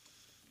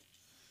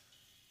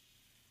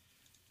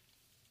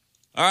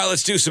 All right,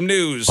 let's do some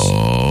news.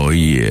 Oh,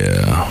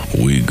 yeah.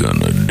 We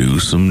gonna do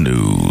some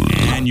news.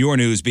 And your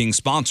news being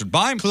sponsored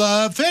by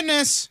Club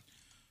Fitness.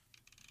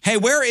 Hey,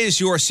 where is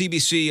your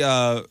CBC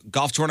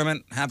golf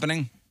tournament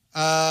happening?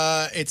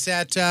 It's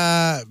at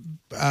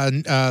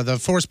the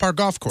Forest Park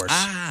Golf Course.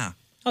 Ah.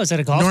 Oh, is that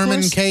a golf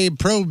Norman course? K.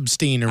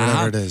 Probstein or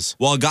whatever it is.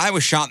 Well, a guy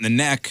was shot in the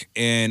neck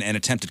in an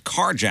attempted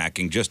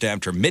carjacking just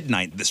after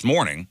midnight this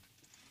morning.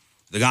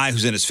 The guy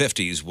who's in his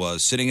 50s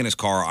was sitting in his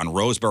car on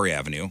Roseberry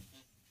Avenue.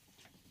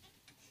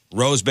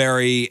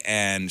 Roseberry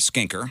and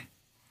Skinker.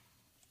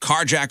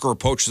 Carjacker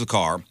approaches the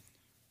car,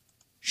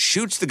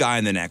 shoots the guy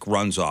in the neck,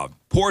 runs off.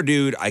 Poor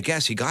dude, I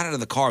guess he got out of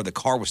the car. The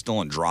car was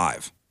still in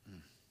drive.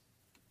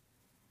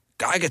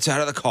 Guy gets out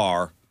of the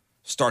car,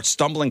 starts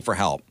stumbling for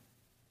help.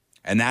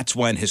 And that's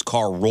when his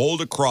car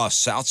rolled across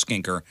South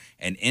Skinker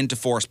and into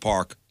Forest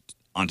Park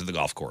onto the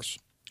golf course.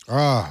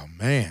 Oh,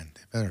 man.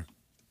 They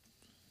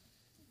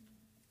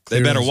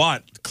better those-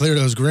 what? Clear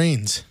those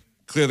greens.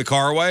 Clear the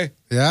car away?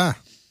 Yeah.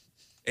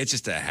 It's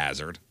just a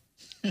hazard.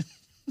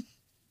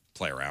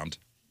 Play around.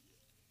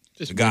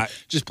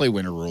 Just play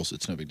winter rules.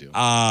 It's no big deal.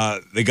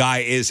 The guy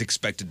is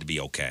expected to be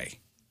okay,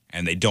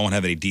 and they don't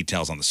have any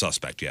details on the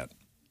suspect yet.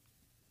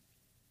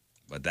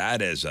 But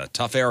that is a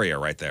tough area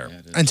right there.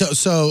 And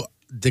so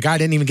the guy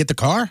didn't even get the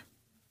car?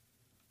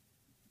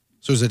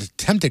 So it was an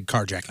attempted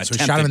carjacking. So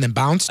he shot him and then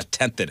bounced?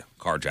 Attempted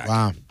carjacking.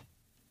 Wow.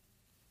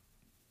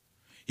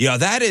 Yeah,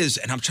 that is,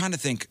 and I'm trying to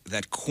think,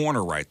 that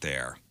corner right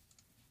there.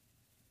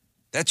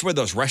 That's where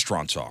those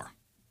restaurants are.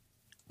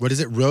 What is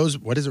it?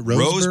 Roseberry?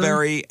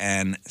 Roseberry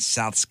and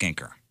South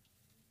Skinker.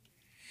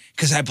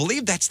 Because I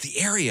believe that's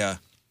the area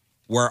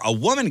where a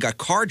woman got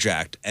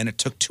carjacked and it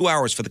took 2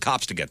 hours for the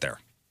cops to get there.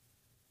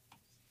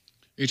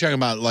 You're talking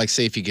about, like,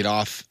 say if you get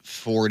off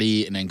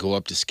 40 and then go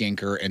up to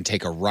Skinker and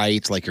take a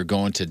right, like you're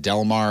going to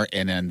Delmar,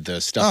 and then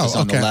the stuff is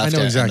on the left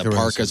and the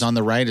park is on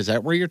the right. Is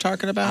that where you're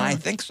talking about? I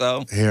think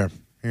so.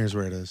 Here's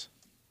where it is.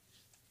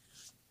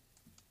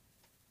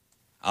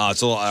 Oh,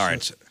 it's a little, all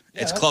right.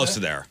 It's close to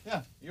there.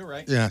 Yeah, you're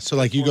right. Yeah, so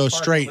like you go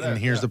straight and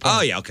here's the park.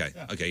 Oh, yeah, okay.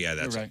 Okay, yeah,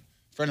 that's You're right.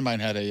 A friend of mine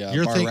had a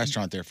You're bar thinking-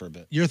 restaurant there for a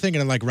bit. You're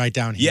thinking of like right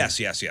down here. Yes.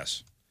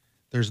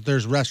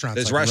 There's restaurants.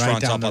 There's like restaurants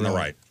right down up on the road.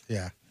 right.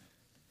 Yeah.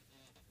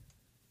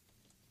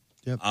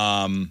 Yep.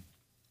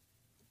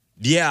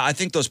 Yeah, I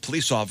think those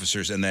police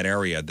officers in that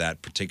area,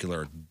 that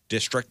particular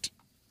district,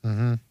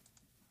 Mm-hmm.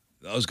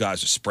 those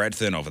guys are spread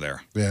thin over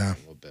there. Yeah. A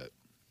little bit.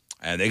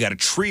 And they got to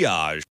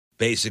triage,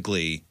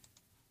 basically,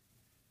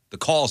 the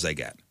calls they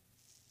get.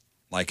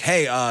 Like,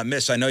 hey,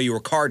 miss, I know you were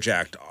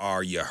carjacked.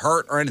 Are you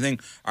hurt or anything?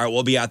 All right,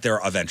 we'll be out there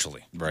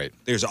eventually. Right.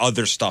 There's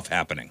other stuff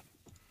happening.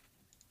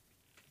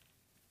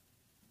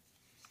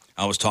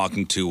 I was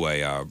talking to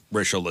a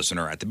Risho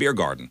listener at the beer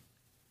garden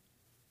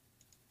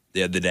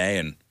the other day,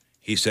 and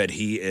he said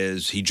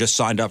he just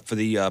signed up for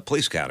the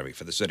police academy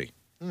for the city.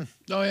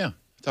 Oh, yeah.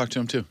 I talked to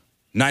him, too.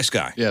 Nice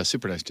guy. Yeah,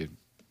 super nice dude.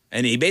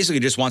 And he basically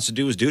just wants to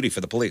do his duty for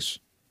the police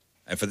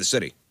and for the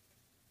city.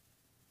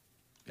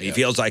 He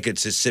feels like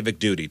it's his civic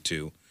duty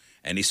to.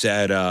 And he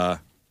said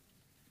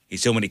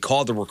when he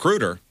called the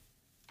recruiter,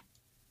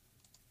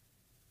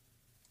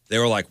 they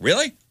were like,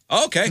 really?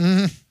 Oh, okay.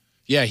 Mm-hmm.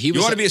 Yeah, he was.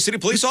 You want to be a city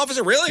police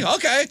officer? Really?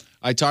 Okay.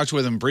 I talked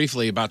with him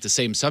briefly about the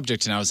same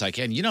subject, and I was like,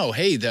 and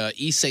hey, the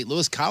East St.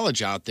 Louis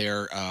College out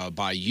there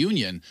by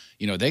Union,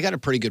 they got a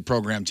pretty good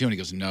program too. And he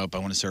goes, nope, I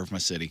want to serve my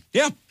city.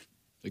 Yeah.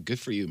 Like, good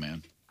for you,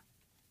 man.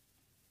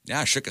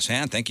 Yeah, I shook his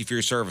hand. Thank you for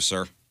your service,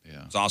 sir.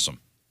 Yeah. It's awesome.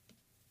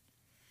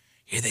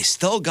 Yeah, they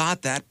still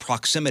got that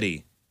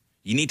proximity.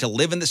 You need to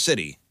live in the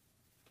city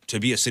to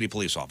be a city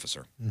police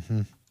officer.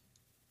 Mm-hmm.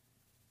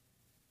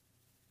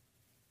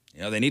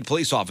 They need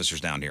police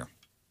officers down here.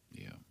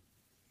 Yeah.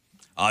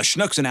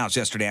 Schnucks announced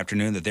yesterday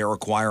afternoon that they're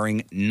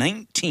acquiring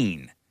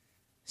 19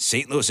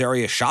 St. Louis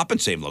area Shop and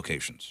Save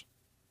locations.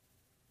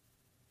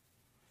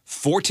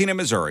 14 in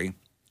Missouri,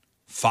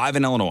 5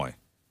 in Illinois.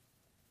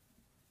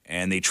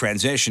 And the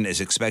transition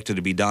is expected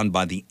to be done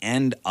by the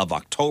end of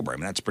October. I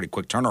mean, that's a pretty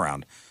quick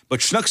turnaround.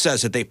 But Schnuck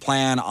says that they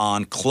plan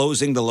on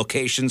closing the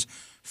locations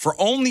for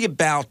only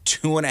about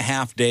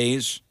 2.5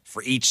 days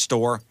for each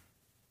store.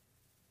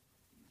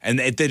 And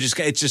it's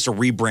just a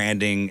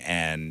rebranding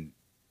and,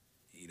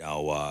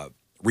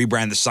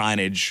 rebrand the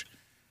signage,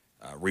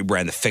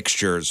 rebrand the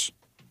fixtures.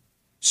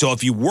 So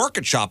if you work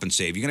at Shop and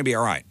Save, you're going to be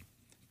all right.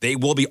 They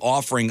will be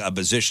offering a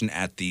position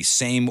at the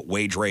same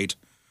wage rate,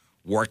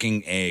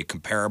 working a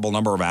comparable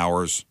number of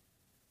hours.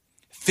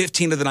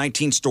 15 of the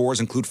 19 stores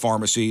include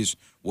pharmacies,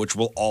 which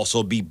will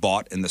also be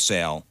bought in the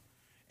sale.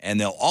 And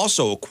they'll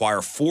also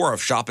acquire 4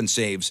 of Shop and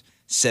Save's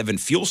 7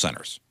 fuel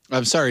centers.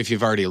 I'm sorry if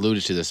you've already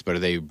alluded to this, but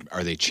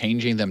are they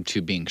changing them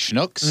to being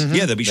Schnucks? Mm-hmm.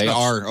 Yeah, they'll be Schnucks. They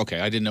are?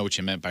 Okay, I didn't know what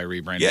you meant by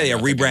rebranding. Yeah,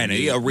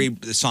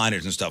 rebranding. The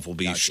signage and stuff will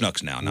be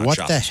Schnucks now, not What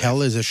Shop the and Save.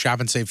 hell is a Shop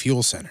and Save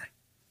fuel center?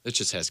 It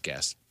just has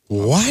gas.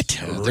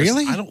 What?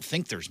 Really? I don't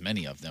think there's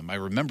many of them. I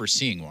remember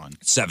seeing one.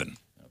 7.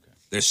 Okay.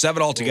 There's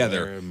 7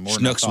 altogether. there are more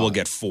than I Schnucks will thought.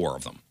 get 4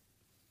 of them.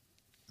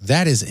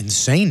 That is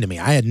insane to me.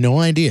 I had no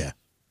idea.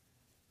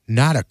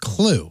 Not a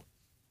clue.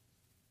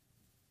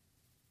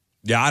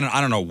 Yeah, I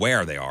don't know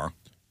where they are.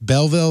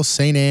 Belleville,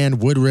 St. Anne,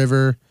 Wood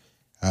River,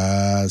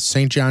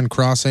 St. John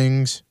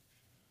Crossings.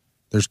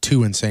 There's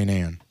 2 in St.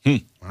 Anne.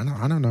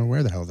 I don't know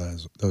where the hell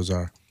those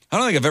are. I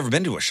don't think I've ever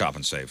been to a Shop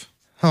and Save.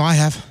 Oh, I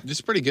have.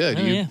 It's pretty good.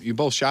 Oh, You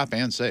both shop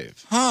and save.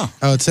 Huh.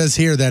 Oh, it says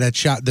here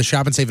that the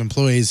Shop and Save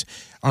employees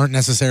aren't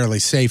necessarily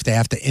safe. They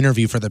have to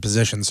interview for the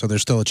position, so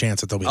there's still a chance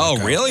that they'll be let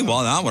go. Really?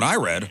 Well, not what I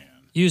read.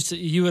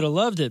 You would have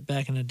loved it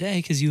back in the day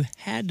because you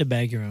had to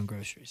bag your own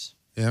groceries.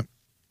 Yep.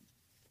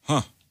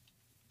 Huh.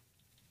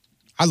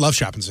 I love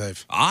Shop and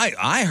Save.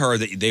 I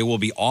heard that they will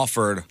be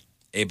offered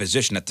a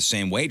position at the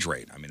same wage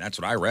rate. I mean, that's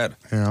what I read.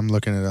 Yeah, I'm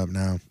looking it up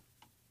now.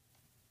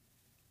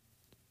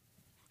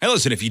 Hey,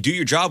 listen, if you do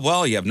your job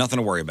well, you have nothing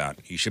to worry about.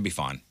 You should be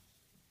fine.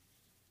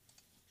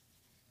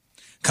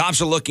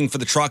 Cops are looking for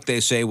the truck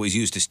they say was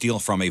used to steal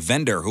from a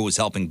vendor who was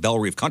helping Belle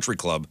Reeve Country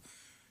Club,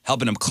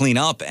 helping him clean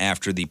up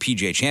after the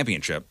PGA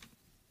Championship.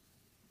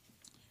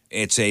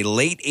 It's a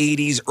late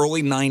 80s,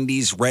 early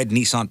 90s red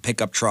Nissan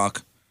pickup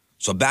truck.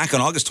 So back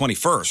on August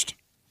 21st,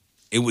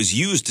 it was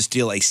used to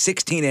steal a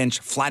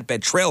 16-inch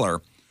flatbed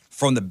trailer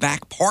from the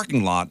back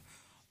parking lot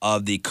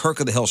of the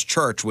Kirk of the Hills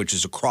Church, which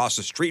is across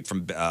the street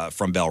from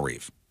Belle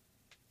Reeve.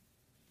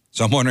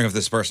 So I'm wondering if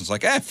this person's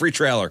like, free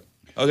trailer.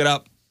 Hook it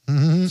up.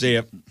 See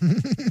ya.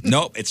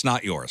 Nope, it's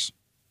not yours.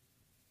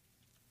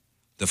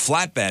 The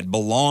flatbed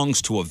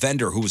belongs to a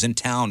vendor who was in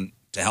town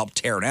to help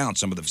tear down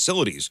some of the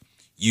facilities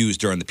used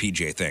during the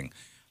PGA thing.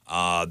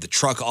 The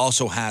truck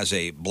also has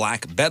a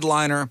black bed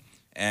liner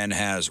and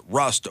has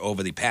rust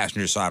over the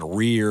passenger side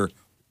rear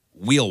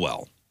wheel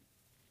well.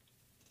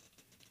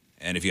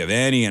 And if you have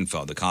any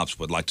info, the cops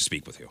would like to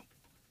speak with you.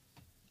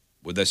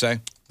 Would they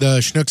say? The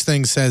Schnucks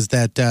thing says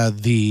that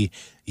the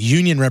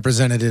union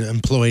representative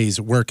employees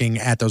working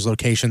at those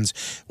locations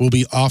will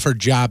be offered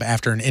job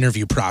after an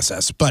interview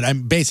process. But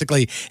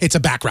basically, it's a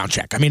background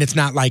check. I mean, it's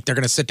not like they're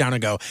going to sit down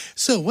and go,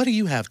 so what do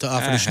you have to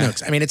offer to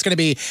Schnucks? I mean, it's going to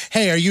be,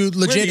 hey, are you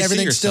legit?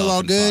 Everything's still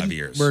all good? 5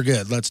 years? We're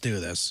good. Let's do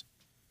this.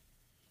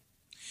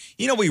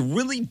 You know, we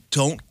really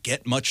don't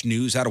get much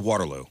news out of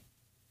Waterloo.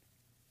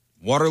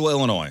 Waterloo,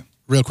 Illinois.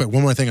 Real quick,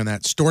 one more thing on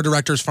that. Store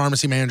directors,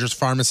 pharmacy managers,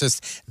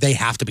 pharmacists, they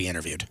have to be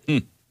interviewed.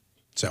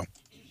 So,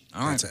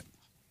 all right. That's it.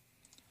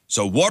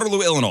 So,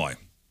 Waterloo, Illinois.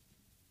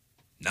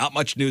 Not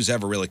much news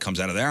ever really comes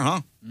out of there,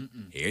 huh?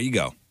 Here you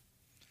go.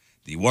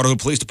 The Waterloo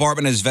Police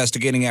Department is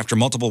investigating after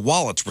multiple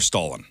wallets were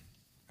stolen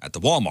at the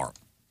Walmart.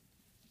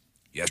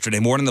 Yesterday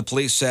morning, the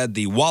police said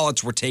the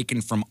wallets were taken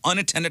from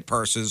unattended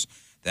purses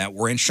that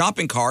were in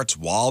shopping carts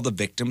while the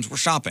victims were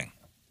shopping.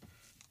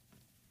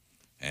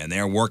 And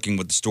they're working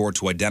with the store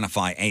to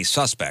identify a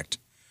suspect.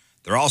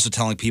 They're also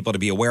telling people to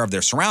be aware of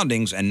their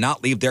surroundings and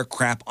not leave their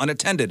crap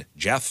unattended.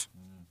 Jeff?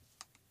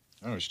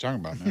 I know what you're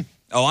talking about, man.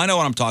 Oh, I know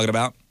what I'm talking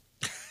about.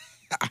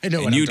 I know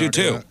and what you I'm do talking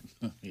too.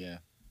 about. Yeah.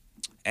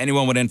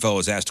 Anyone with info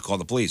is asked to call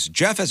the police.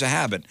 Jeff has a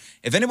habit.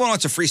 If anyone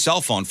wants a free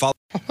cell phone, follow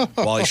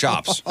while he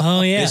shops.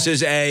 Oh, yeah. This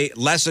is a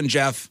lesson,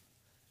 Jeff.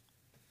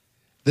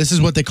 This is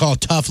what they call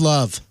tough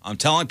love. I'm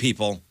telling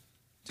people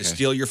to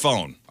steal your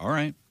phone. All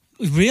right.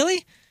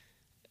 Really?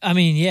 I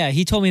mean, yeah,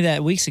 he told me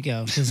that weeks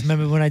ago. Because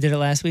remember when I did it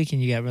last week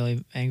and you got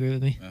really angry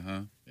with me?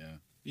 Uh-huh.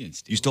 Yeah.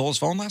 You stole his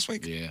phone last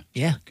week? Yeah.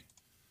 Yeah.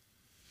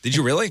 Did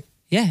you really?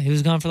 Yeah, he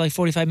was gone for like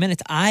 45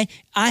 minutes. I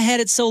had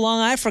it so long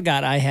I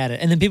forgot I had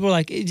it. And then people were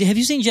like, have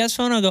you seen Jeff's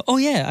phone? I go, oh,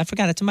 yeah, I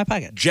forgot it's in my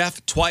pocket.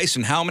 Jeff, twice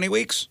in how many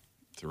weeks?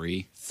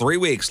 3. 3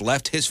 weeks.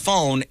 Left his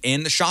phone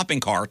in the shopping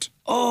cart.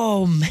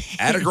 Oh, man.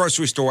 At a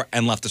grocery store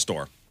and left the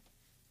store.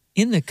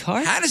 In the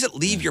cart? How does it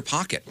leave your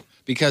pocket?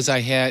 Because I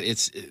had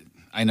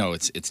I know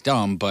it's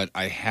dumb, but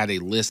I had a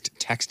list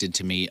texted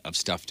to me of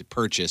stuff to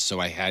purchase, so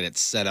I had it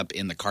set up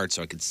in the cart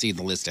so I could see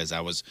the list as I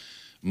was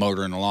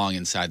motoring along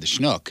inside the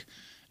Schnuck.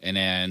 And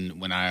then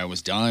when I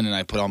was done and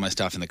I put all my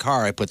stuff in the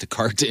car, I put the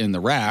cart in the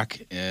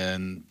rack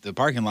in the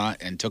parking lot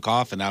and took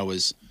off, and I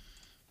was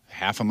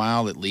half a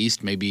mile at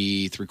least,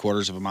 maybe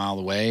 3/4 of a mile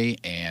away,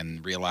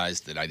 and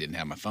realized that I didn't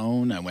have my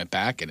phone. I went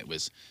back, and it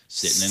was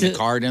sitting in the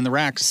cart in the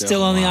rack.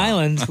 Still on the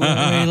island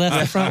where he left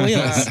the front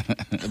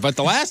wheels. But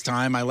the last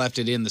time I left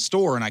it in the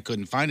store and I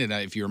couldn't find it.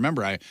 If you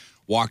remember, I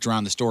walked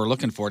around the store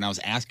looking for it, and I was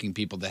asking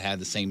people that had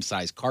the same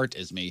size cart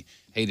as me,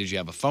 hey, did you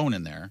have a phone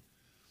in there?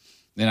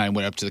 Then I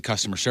went up to the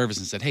customer service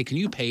and said, hey, can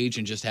you page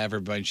and just have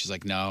everybody? And she's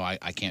like, no,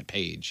 I can't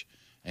page.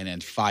 And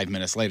then 5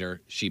 minutes later,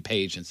 she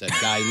paged and said,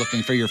 guy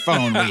looking for your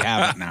phone, we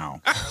have it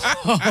now.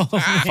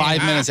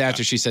 5 minutes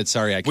after she said,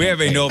 sorry, I can't We have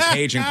a page. no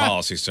paging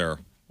policy, sir.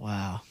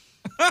 Wow.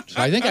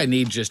 So I think I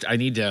need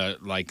to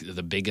like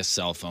the biggest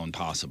cell phone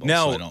possible.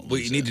 No, so I don't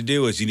what you need to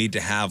do is you need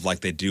to have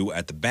like they do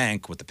at the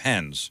bank with the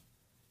pens.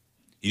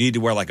 You need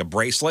to wear like a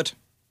bracelet.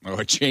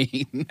 Or a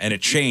chain. And a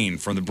chain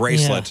from the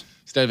bracelet.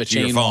 Instead of a to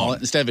your chain phone.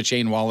 wallet, a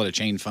chain wallet, a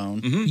chain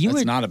phone.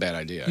 That's not a bad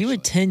idea. You were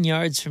 10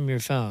 yards from your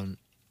phone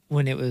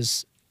when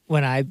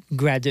I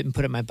grabbed it and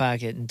put it in my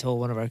pocket and told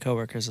one of our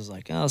coworkers, I was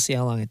like, I'll see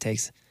how long it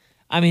takes.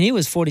 I mean, it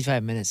was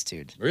 45 minutes,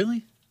 dude.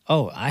 Really?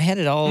 Oh, I had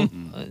it all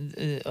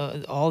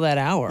that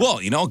hour.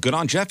 Well, you know, good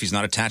on Jeff. He's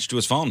not attached to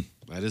his phone.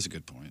 That is a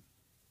good point.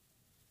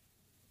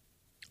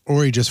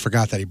 Or he just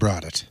forgot that he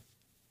brought it.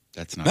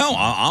 That's not. No,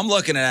 I'm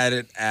looking at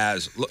it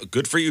as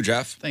good for you,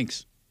 Jeff.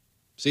 Thanks.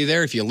 See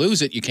there, if you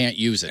lose it, you can't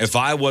use it. If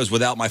I was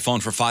without my phone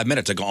for 5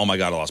 minutes, I go, oh my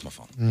God, I lost my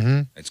phone.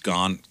 Mm-hmm. It's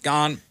gone,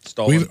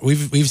 stolen.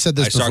 We've said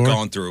this before. I start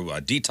going through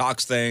a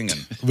detox thing.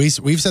 And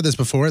We've said this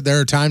before. There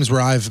are times where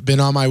I've been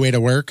on my way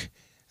to work,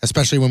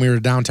 especially when we were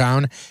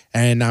downtown,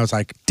 and I was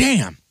like,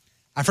 damn,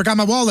 I forgot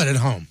my wallet at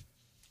home.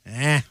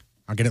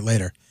 I'll get it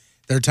later.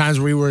 There are times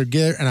where we were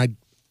damn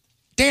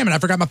it, I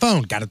forgot my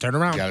phone. Got to turn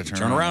around. Got to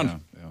turn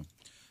around.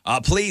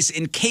 Police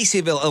in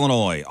Caseyville,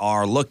 Illinois,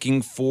 are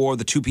looking for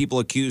the 2 people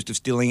accused of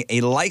stealing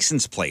a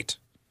license plate.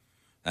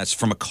 That's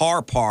from a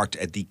car parked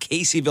at the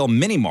Caseyville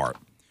Mini Mart.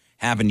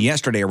 Happened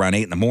yesterday around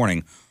 8 in the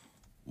morning.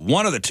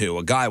 One of the 2,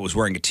 a guy, was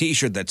wearing a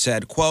T-shirt that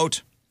said,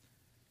 quote,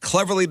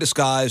 cleverly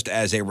disguised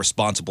as a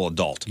responsible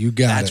adult. You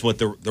got That's it. what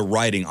the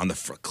writing on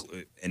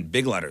in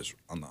big letters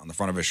on the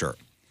front of his shirt.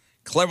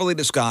 Cleverly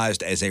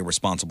disguised as a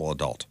responsible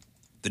adult.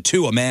 The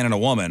 2, a man and a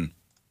woman,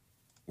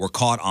 were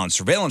caught on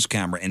surveillance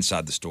camera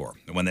inside the store.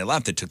 And when they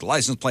left, they took the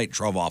license plate,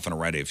 drove off in a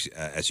red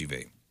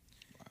SUV.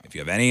 If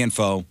you have any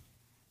info,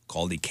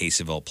 call the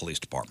Caseyville Police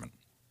Department.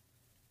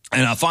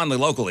 And finally,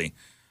 locally,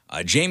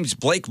 James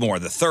Blakemore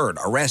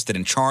III, arrested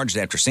and charged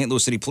after St.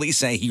 Louis City Police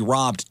say he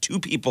robbed 2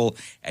 people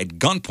at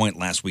gunpoint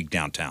last week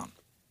downtown.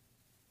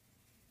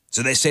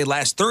 So they say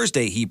last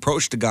Thursday he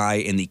approached a guy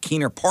in the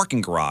Keener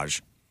parking garage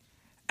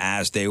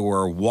as they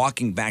were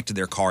walking back to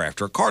their car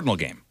after a Cardinal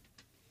game.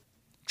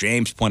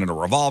 James pointed a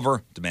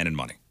revolver, demanded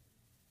money.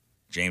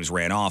 James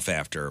ran off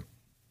after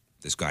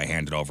this guy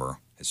handed over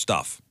his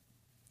stuff.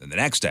 Then the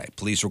next day,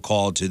 police were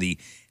called to the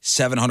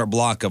 700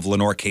 block of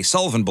Lenore K.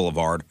 Sullivan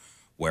Boulevard,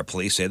 where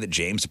police say that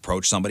James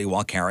approached somebody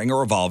while carrying a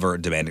revolver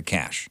and demanded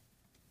cash.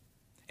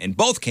 In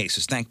both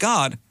cases, thank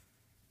God,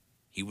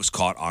 he was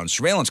caught on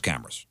surveillance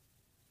cameras.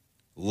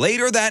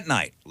 Later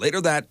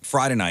that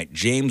Friday night,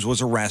 James was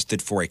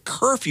arrested for a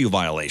curfew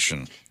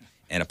violation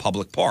in a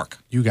public park.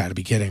 You got to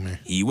be kidding me.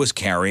 He was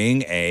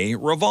carrying a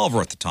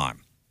revolver at the time.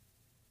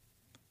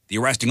 The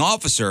arresting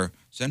officer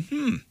said,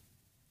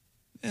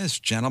 this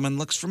gentleman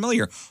looks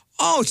familiar.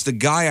 Oh, it's the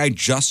guy I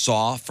just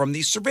saw from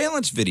the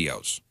surveillance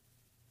videos.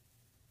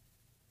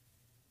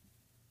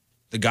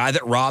 The guy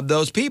that robbed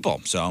those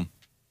people. So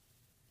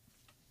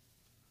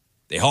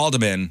they hauled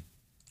him in,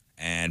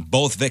 and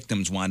both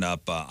victims wound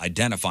up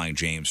identifying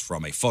James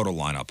from a photo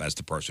lineup as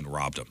the person who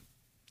robbed him.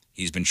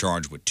 He's been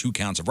charged with 2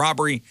 counts of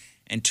robbery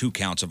and 2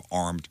 counts of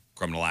armed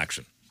criminal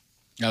action.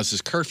 Now, this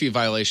curfew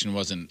violation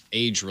wasn't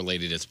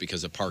age-related. It's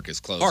because the park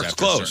is closed Park's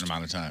after closed. a certain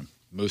amount of time.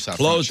 Moose out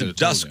Closed front at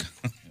should have told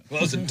dusk. you.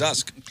 Closed at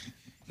dusk.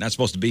 Not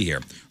supposed to be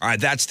here. All right,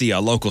 that's the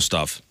local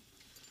stuff.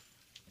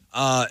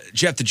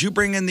 Jeff, did you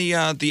bring in the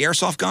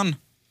airsoft gun?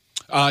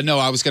 No,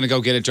 I was going to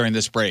go get it during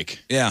this break.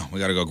 Yeah, we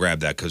got to go grab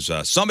that because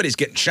somebody's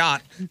getting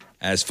shot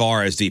as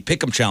far as the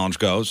Pick'em Challenge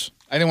goes.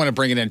 I didn't want to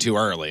bring it in too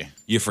early.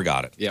 You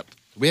forgot it. Yep.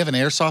 We have an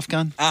airsoft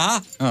gun?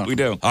 Uh-huh. We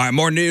do. All right,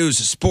 more news,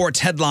 sports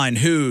headline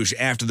Hooge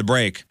after the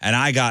break. And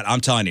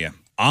I'm telling you,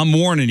 I'm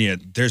warning you,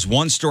 there's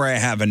one story I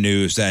have in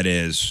news that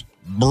is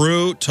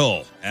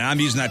brutal. And I'm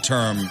using that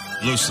term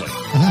loosely.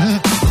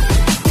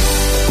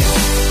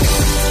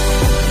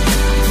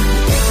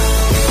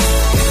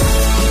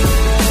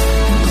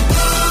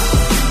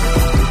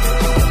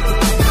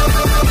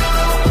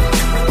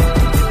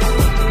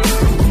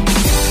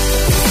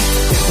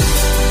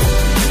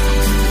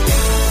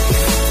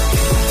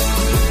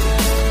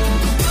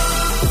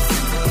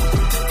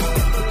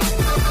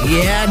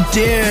 Yeah,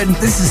 dude,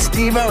 this is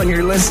Steve-O, and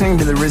you're listening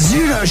to The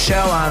Rizzuto Show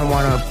on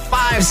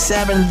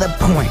 105.7 The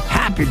Point.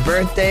 Happy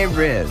birthday,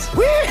 Riz.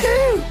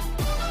 Woohoo!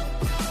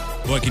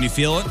 Boy, can you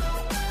feel it?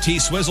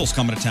 T-Swizzle's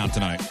coming to town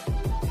tonight.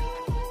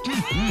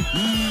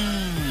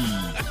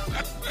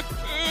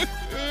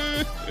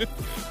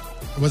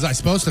 Was I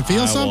supposed to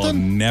feel I something?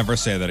 will never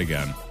say that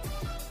again.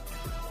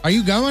 Are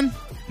you going?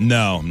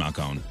 No, I'm not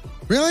going.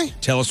 Really?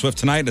 Taylor Swift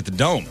tonight at the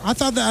Dome. I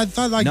thought No, that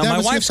my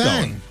was your wife's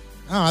thing. going.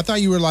 Oh, I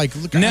thought you were like,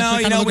 No,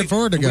 looking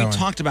forward to going. We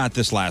talked about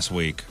this last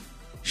week.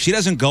 She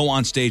doesn't go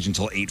on stage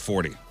until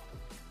 8:40.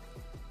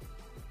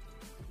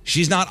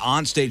 She's not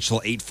on stage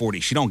till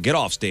 8:40. She don't get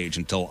off stage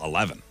until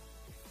 11.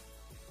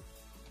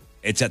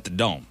 It's at the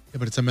Dome. Yeah,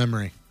 but it's a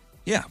memory.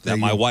 Yeah, that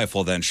my wife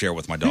will then share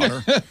with my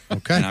daughter.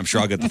 Okay. And I'm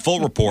sure I'll get the full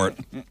report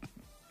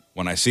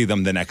when I see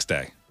them the next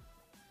day.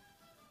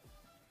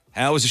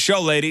 How was the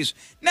show, ladies?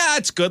 Nah,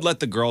 it's good.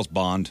 Let the girls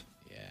bond.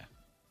 Yeah.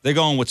 They're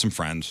going with some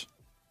friends.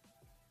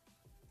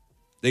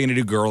 They're going to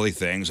do girly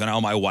things. I know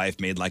my wife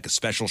made like a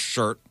special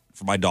shirt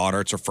for my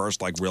daughter. It's her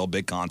first like real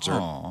big concert.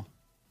 Aww.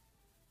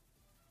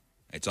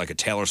 It's like a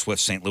Taylor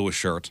Swift St. Louis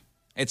shirt.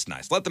 It's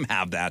nice. Let them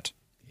have that.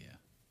 Yeah.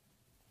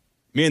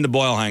 Me and the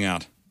boy will hang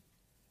out.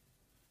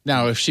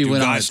 Now, if she Do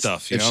went guy on at,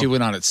 stuff, if she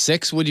went on at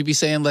 6, would you be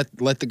saying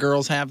let the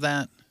girls have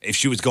that? If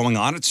she was going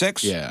on at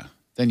 6? Yeah.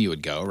 Then you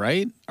would go,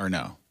 right? Or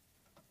no?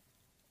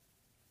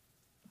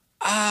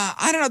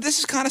 I don't know. This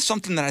is kind of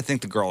something that I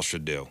think the girls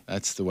should do.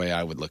 That's the way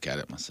I would look at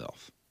it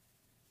myself.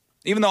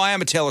 Even though I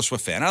am a Taylor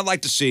Swift fan, I'd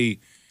like to see,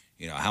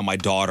 how my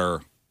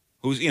daughter,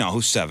 who's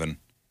 7,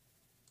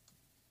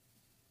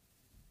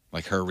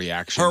 like her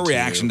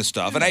reaction. to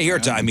stuff. And I hear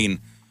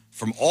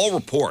from all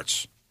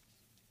reports,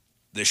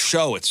 the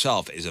show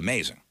itself is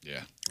amazing.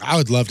 Yeah. I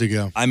would love to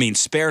go. I mean,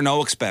 spare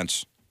no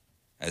expense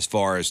as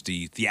far as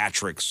the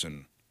theatrics.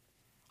 And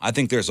I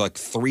think there's like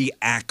 3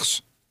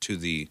 acts to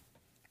the...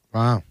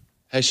 Wow.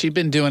 Has she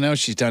been doing, no,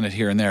 she's done it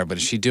here and there, but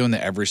is she doing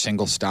the every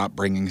single stop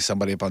bringing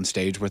somebody up on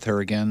stage with her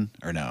again,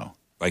 or no?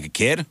 Like a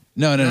kid?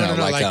 No,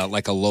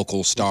 like a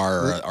local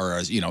star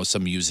or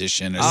some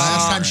musician. Or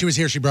Last time she was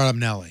here, she brought up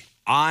Nelly.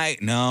 I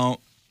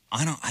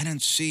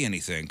didn't see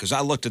anything because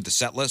I looked at the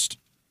set list,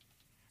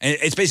 and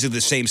it's basically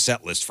the same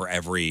set list for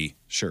every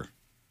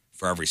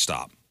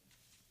stop,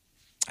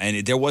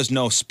 and there was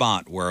no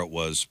spot where it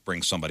was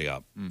bring somebody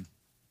up.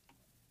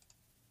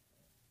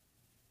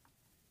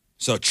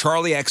 So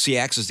Charlie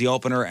XCX is the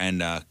opener,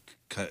 and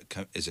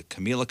is it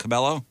Camila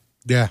Cabello?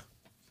 Yeah,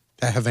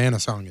 that Havana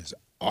song is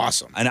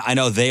awesome. And I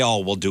know they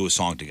all will do a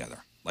song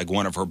together, like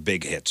one of her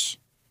big hits.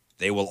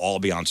 They will all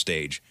be on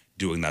stage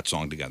doing that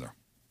song together.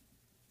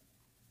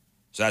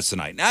 So that's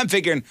tonight. Now I'm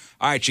figuring,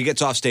 all right, she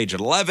gets off stage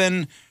at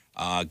 11,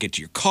 get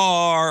to your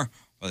car.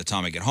 By the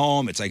time I get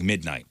home, it's like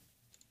midnight.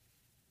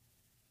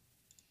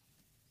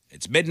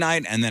 It's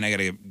midnight, and then I got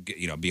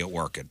to be at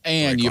work at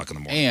 3 o'clock in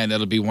the morning. And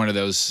it'll be one of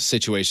those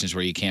situations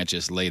where you can't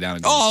just lay down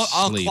and go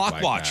I'll sleep clock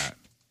like watch. that.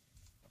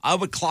 I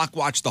would clock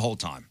watch the whole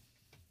time.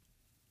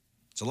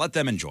 So let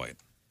them enjoy it.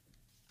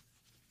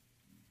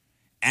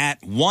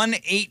 At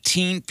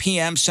 1:18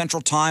 p.m.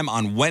 Central Time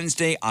on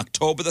Wednesday,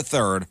 October the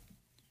 3rd,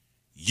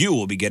 you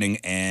will be getting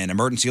an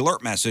emergency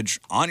alert message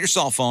on your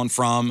cell phone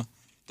from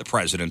the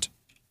president.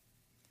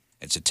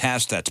 It's a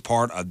test that's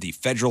part of the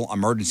Federal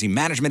Emergency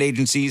Management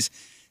Agency's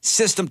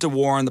system to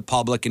warn the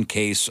public in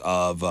case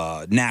of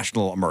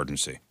national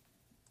emergency.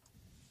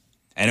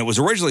 And it was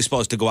originally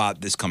supposed to go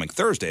out this coming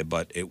Thursday,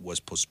 but it was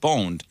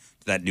postponed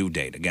to that new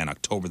date, again,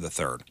 October the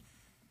 3rd.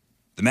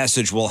 The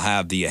message will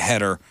have the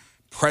header,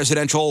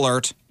 Presidential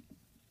Alert,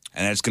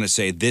 and it's going to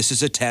say, this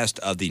is a test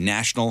of the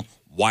National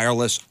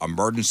Wireless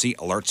Emergency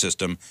Alert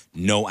System.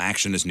 No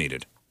action is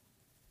needed.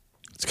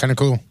 It's kind of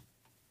cool.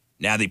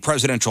 Now, the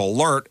Presidential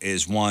Alert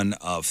is one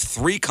of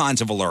 3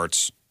 kinds of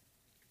alerts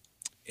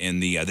in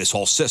this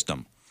whole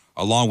system,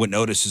 along with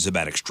notices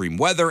about extreme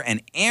weather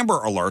and amber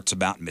alerts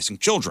about missing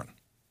children.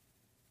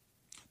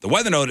 The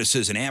weather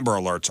notices and amber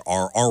alerts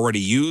are already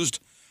used,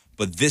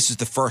 but this is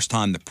the first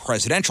time the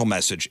presidential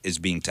message is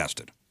being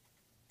tested.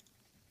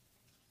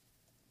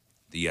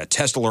 The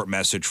test alert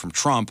message from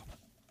Trump,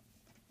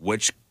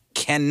 which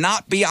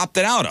cannot be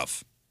opted out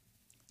of,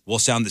 will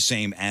sound the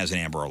same as an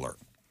amber alert.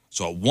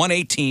 So at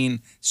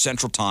 1:18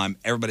 Central Time,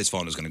 everybody's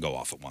phone is going to go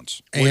off at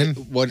once. And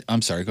what?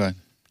 I'm sorry. Go ahead.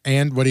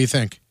 And what do you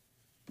think?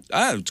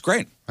 It's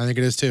great. I think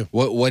it is too.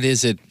 What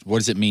is it? What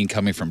does it mean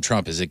coming from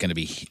Trump? Is it going to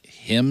be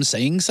him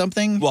saying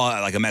something? Well,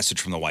 like a message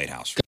from the White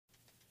House.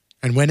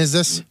 And when is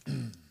this?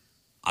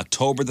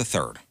 October the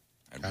 3rd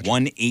at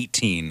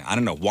 1:18. I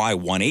don't know why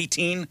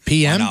 1:18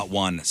 p.m. Why not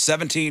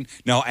 1:17?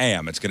 No,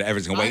 a.m.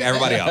 Everything's gonna wake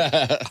everybody up.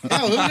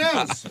 Oh, who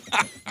knows?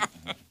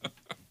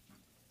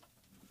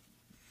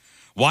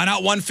 Why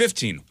not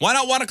 1:15? Why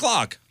not 1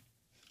 o'clock?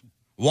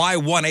 Why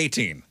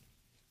 1:18?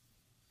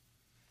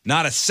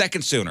 Not a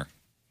second sooner.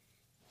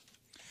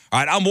 All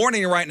right, I'm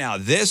warning you right now.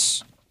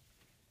 This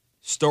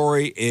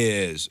story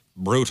is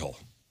brutal.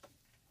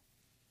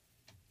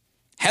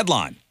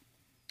 Headline: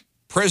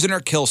 Prisoner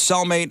kills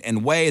cellmate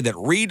in way that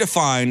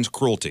redefines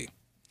cruelty.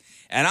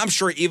 And I'm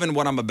sure even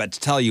what I'm about to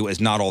tell you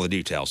is not all the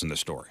details in this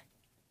story.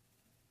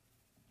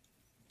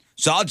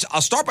 So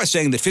I'll start by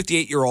saying that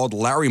 58-year-old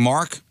Larry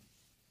Mark.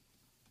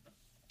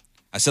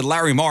 I said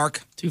Larry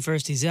Mark. 2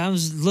 firsties. I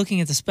was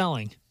looking at the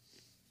spelling.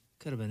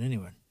 Could have been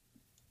anyone.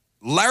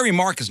 Larry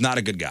Mark is not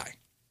a good guy.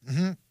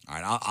 Mm-hmm. All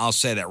right, I'll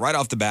say that right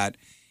off the bat.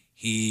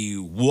 He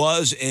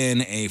was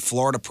in a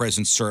Florida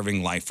prison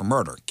serving life for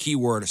murder.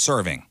 Keyword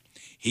serving.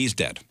 He's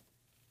dead.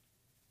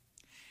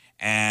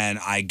 And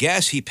I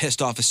guess he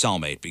pissed off his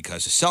cellmate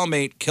because his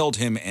cellmate killed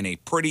him in a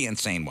pretty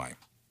insane way.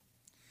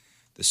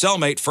 The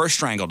cellmate first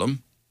strangled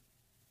him,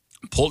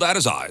 pulled out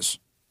his eyes,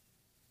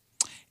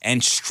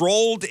 and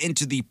strolled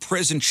into the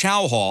prison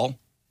chow hall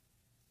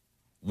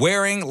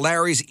wearing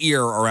Larry's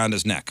ear around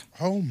his neck.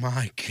 Oh,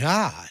 my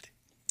God.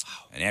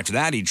 And after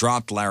that, he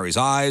dropped Larry's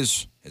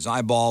eyes, his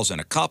eyeballs in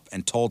a cup,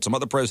 and told some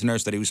other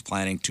prisoners that he was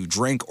planning to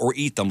drink or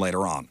eat them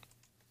later on.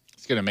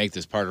 It's going to make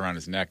this part around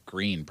his neck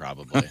green,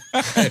 probably.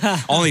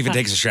 Only if he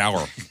takes a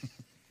shower.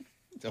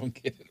 Don't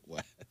get it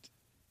wet.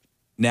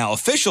 Now,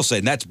 officials say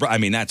that's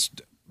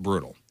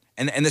brutal.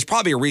 And there's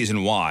probably a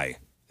reason why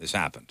this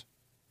happened.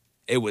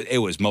 It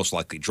was most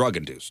likely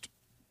drug-induced.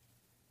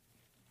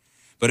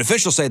 But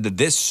officials say that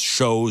this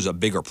shows a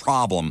bigger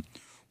problem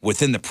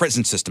within the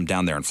prison system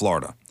down there in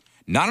Florida.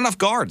 Not enough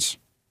guards.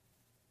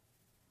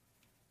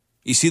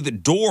 You see, the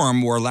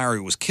dorm where Larry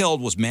was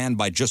killed was manned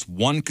by just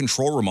one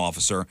control room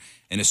officer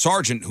and a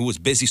sergeant who was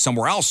busy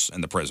somewhere else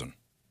in the prison.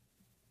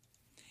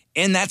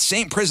 In that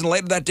same prison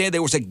later that day,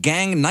 there was a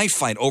gang knife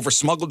fight over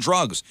smuggled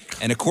drugs.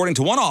 And according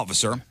to one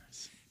officer,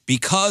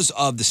 because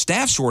of the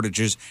staff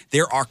shortages,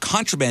 there are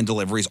contraband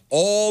deliveries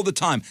all the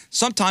time.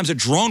 Sometimes a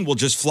drone will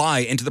just fly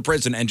into the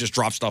prison and just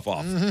drop stuff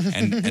off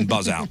and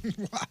buzz out.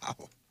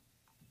 Wow.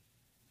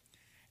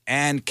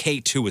 And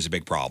K2 is a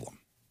big problem.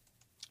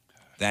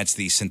 That's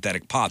the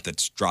synthetic pot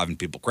that's driving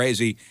people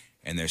crazy,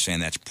 and they're saying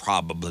that's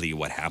probably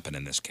what happened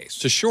in this case.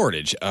 It's a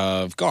shortage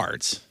of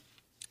guards.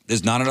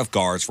 There's not enough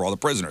guards for all the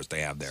prisoners they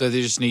have there. So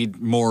they just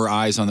need more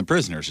eyes on the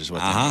prisoners is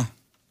what they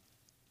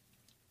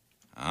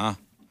need.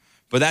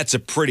 But that's a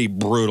pretty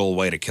brutal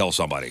way to kill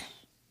somebody.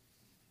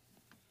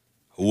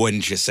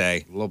 Wouldn't you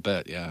say? A little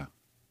bit, yeah.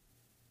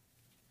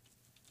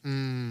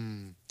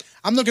 I'm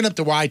looking up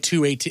the why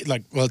 218.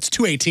 It's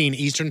 2:18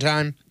 Eastern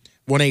time,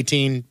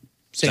 1:18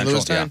 St.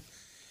 Louis time. Yeah.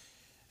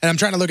 And I'm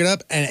trying to look it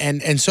up,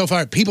 and so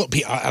far,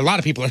 a lot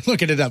of people are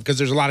looking it up because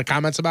there's a lot of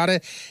comments about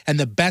it. And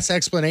the best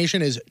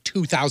explanation is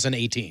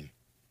 2018.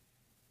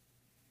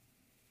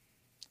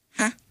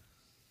 Huh?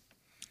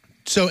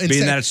 So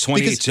being that it's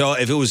 20, so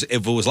if it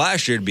was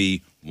last year, it'd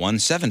be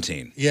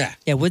 117. Yeah.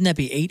 Yeah, wouldn't that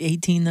be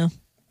 8:18 though?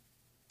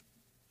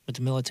 With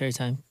the military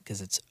time? Because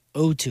it's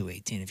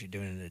 02:18 if you're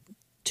doing it at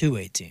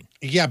 2:18.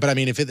 Yeah, but I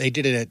mean, if they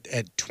did it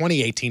at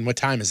 2018, what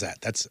time is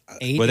that? That's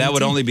But that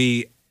would only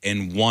be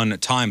in one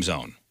time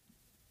zone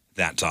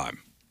that time.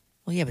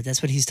 Well, yeah, but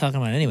that's what he's talking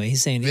about anyway.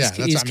 He's saying East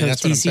that's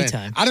Coast what I'm DC saying.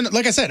 time. I don't know.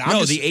 Like I said,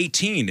 the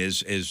 18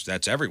 is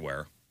that's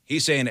everywhere.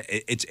 He's saying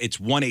it's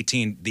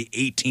 118. The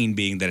 18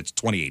 being that it's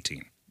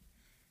 2018.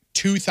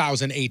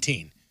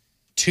 2018.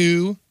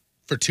 2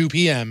 for 2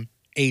 p.m.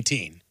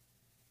 18.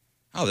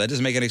 Oh, that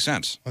doesn't make any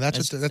sense. Well, that's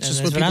just what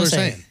people I'm are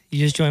saying. You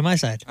just joined my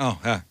side. Oh,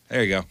 yeah.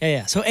 There you go.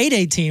 Yeah. So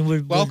 8:18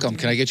 would. Welcome.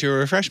 Can I get you a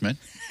refreshment?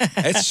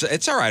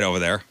 It's all right over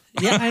there.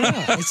 Yeah, I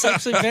know. It's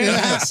actually very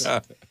nice.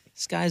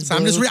 Sky's blue.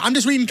 I'm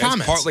just reading It's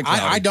comments. partly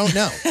cloudy. I don't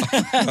know.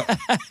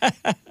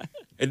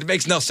 It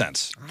makes no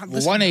sense.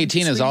 Well,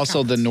 118 is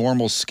also the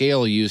normal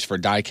scale used for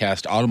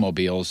die-cast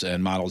automobiles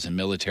and models in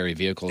military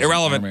vehicles.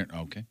 Irrelevant.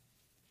 Okay.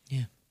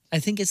 Yeah. I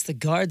think it's the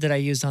guard that I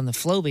used on the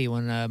Floby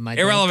when my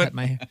dad Irrelevant. cut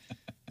my hair.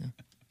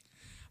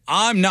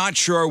 I'm not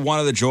sure one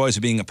of the joys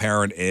of being a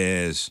parent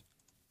is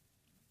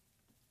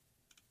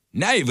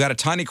now you've got a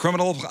tiny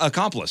criminal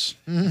accomplice.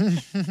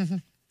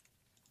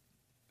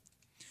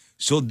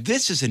 So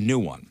this is a new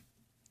one.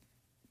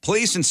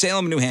 Police in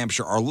Salem, New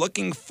Hampshire are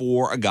looking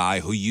for a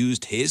guy who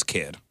used his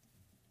kid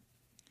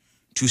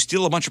to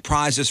steal a bunch of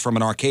prizes from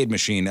an arcade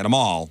machine at a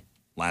mall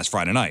last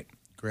Friday night.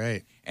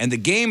 Great. And the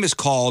game is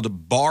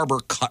called Barber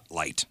Cut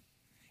Light.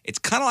 It's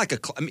kind of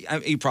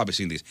like you've probably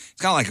seen these.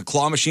 It's kind of like a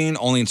claw machine,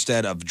 only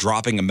instead of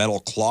dropping a metal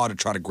claw to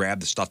try to grab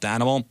the stuffed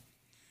animal,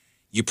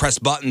 you press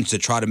buttons to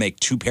try to make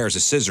two pairs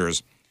of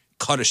scissors,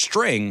 cut a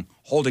string,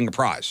 holding a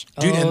prize.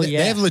 Dude, and they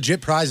have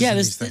legit prizes in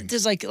these things.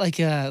 There's like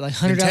 $100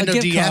 Nintendo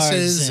gift DSs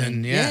cards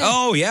and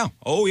Oh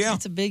yeah.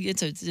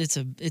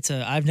 It's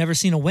a I've never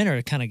seen a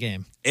winner kind of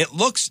game. It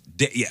looks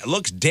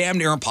damn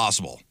near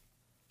impossible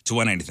to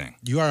win anything.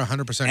 You are 100% And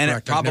it correct.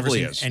 I've never probably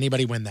seen is.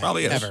 anybody win that.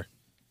 Probably is. Ever.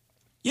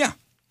 Yeah.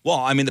 Well,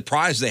 I mean, the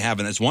prize they have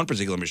in this one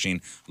particular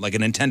machine, like a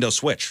Nintendo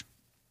Switch.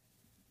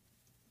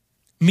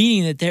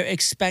 Meaning that they're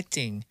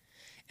expecting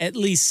at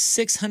least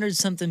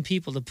 600-something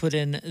people to put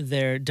in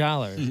their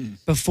dollar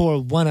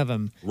before one of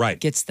them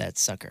gets that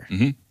sucker.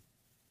 Mm-hmm.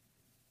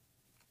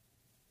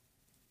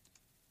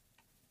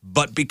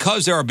 But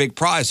because there are big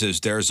prizes,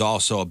 there's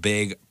also a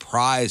big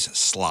prize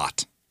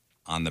slot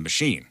on the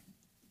machine.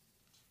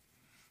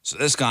 So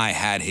this guy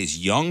had his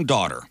young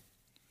daughter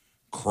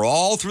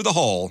crawl through the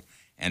hole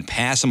and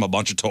pass him a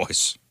bunch of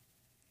toys.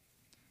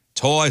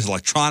 Toys,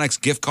 electronics,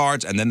 gift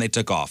cards, and then they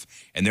took off.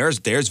 And there's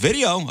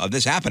video of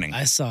this happening.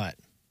 I saw it.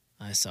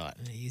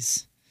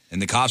 And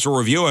the cops were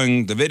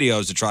reviewing the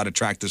videos to try to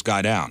track this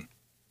guy down.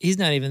 He's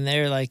not even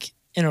there like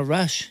in a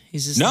rush.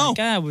 He's just No.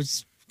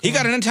 He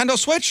got a Nintendo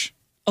Switch.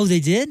 Oh,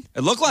 they did?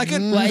 It looked like it.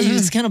 Well, it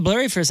was kind of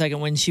blurry for a second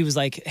when she was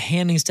like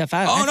handing stuff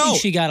out. I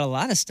think she got a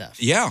lot of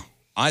stuff. Yeah.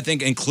 I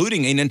think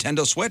including a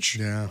Nintendo Switch.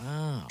 Yeah.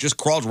 Wow. Just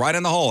crawled right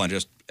in the hole and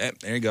just,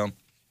 there you go.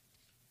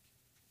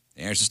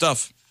 There's the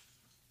stuff.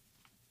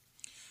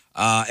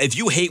 If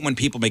you hate when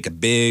people make a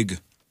big,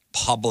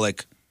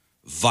 public,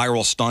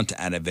 viral stunt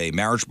out of a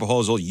marriage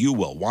proposal, you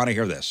will want to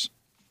hear this.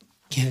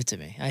 Give it to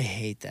me. I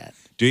hate that.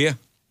 Do you?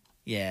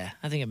 Yeah,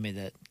 I think I made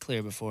that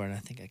clear before, and I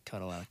think I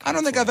cut a lot of I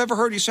don't think I've ever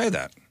heard you say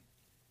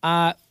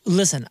that.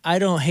 Listen, I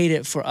don't hate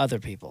it for other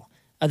people.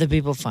 Other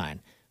people,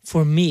 fine.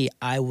 For me,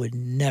 I would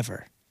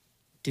never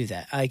do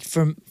that. Like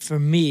for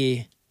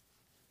me,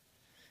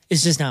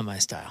 it's just not my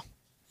style.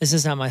 It's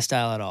just not my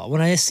style at all.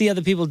 When I see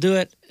other people do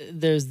it,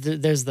 there's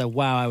the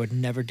wow, I would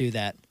never do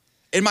that.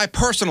 In my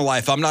personal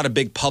life, I'm not a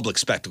big public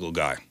spectacle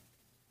guy.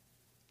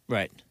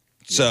 Right.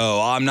 So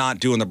I'm not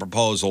doing the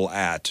proposal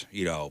at,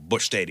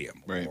 Busch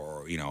Stadium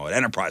or, at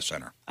Enterprise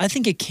Center. I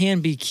think it can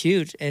be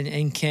cute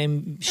and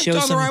can show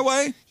done some the right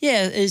way.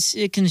 Yeah,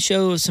 it can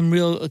show some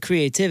real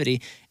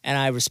creativity, and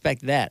I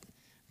respect that.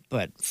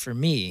 But for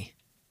me,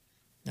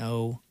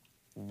 no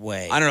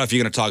way. I don't know if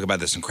you're going to talk about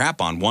this in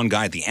crap on. One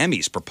guy at the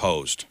Emmys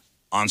proposed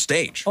on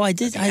stage. Oh, I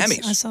did. I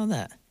Emmys. saw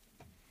that.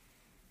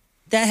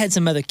 That had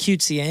some other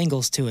cutesy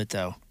angles to it,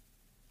 though.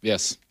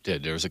 Yes,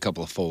 did. There was a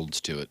couple of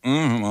folds to it.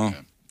 Mm-hmm. Well,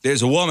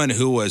 there's a woman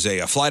who was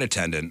a flight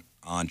attendant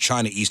on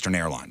China Eastern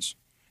Airlines.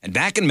 And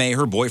back in May,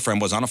 her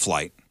boyfriend was on a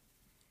flight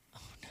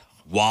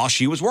while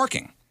she was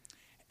working.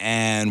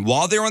 And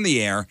while they were in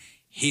the air,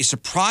 he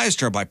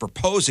surprised her by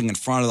proposing in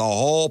front of the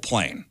whole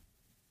plane.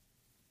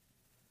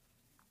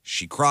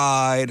 She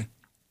cried.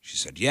 She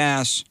said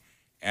yes.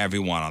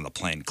 Everyone on the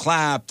plane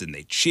clapped and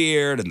they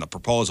cheered, and the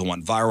proposal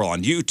went viral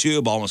on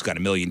YouTube, almost got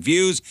 1 million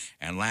views.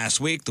 And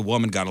last week, the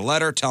woman got a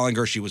letter telling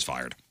her she was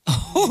fired.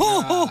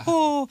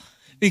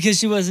 Because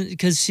she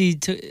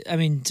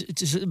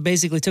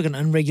basically took an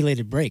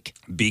unregulated break.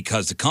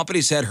 Because the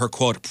company said her,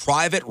 quote,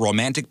 private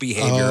romantic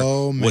behavior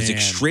was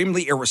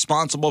extremely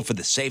irresponsible for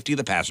the safety of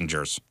the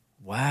passengers.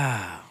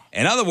 Wow.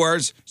 In other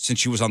words, since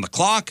she was on the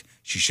clock,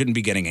 she shouldn't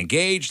be getting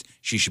engaged.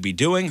 She should be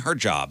doing her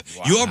job.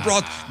 Wow. You have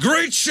brought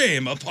great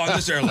shame upon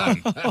this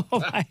airline. Oh,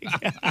 my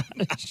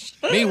gosh.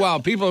 Meanwhile,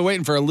 people are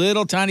waiting for a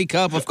little tiny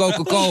cup of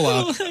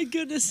Coca-Cola. Oh, my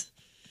goodness.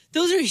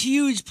 Those are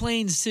huge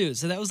planes, too.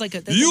 So that was like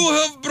a... You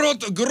have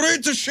brought a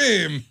great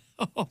shame.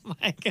 Oh,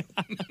 my God.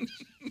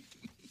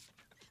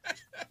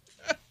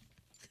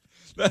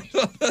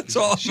 That's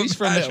all. She's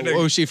from.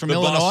 Was she from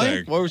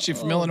Illinois? What was she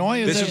from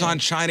Illinois? This was on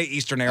China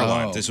Eastern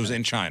Airlines. This was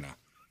in China.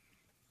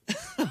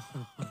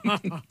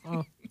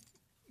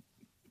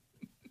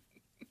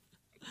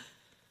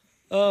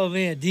 Oh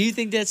man, do you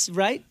think that's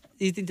right?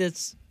 Do you think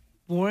that's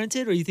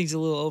warranted, or you think it's a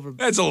little over?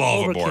 That's a little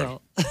overboard.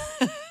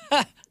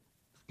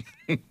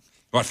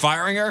 What,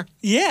 firing her?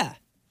 Yeah.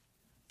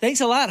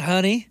 Thanks a lot,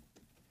 honey.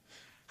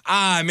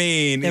 I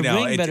mean, That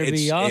ring better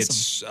be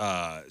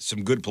awesome. It's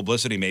some good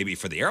publicity maybe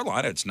for the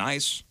airline. It's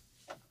nice,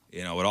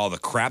 with all the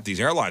crap these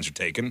airlines are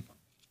taking.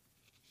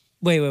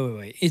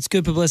 Wait. It's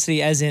good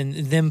publicity as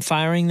in them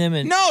firing them?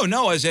 And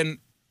No, as in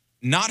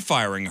not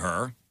firing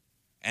her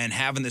and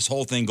having this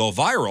whole thing go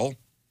viral.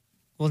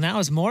 Well, now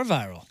it's more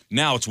viral.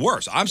 Now it's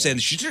worse. I'm saying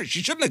she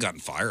shouldn't have gotten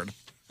fired.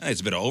 I think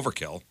it's a bit of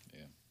overkill.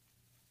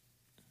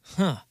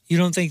 Huh. You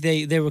don't think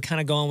they were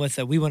kind of going with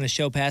we want to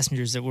show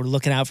passengers that we're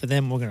looking out for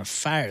them, we're going to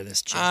fire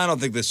this chick? I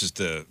don't think this is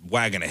the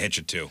wagon to hitch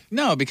it to.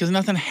 No, because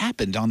nothing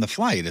happened on the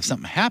flight. If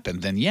something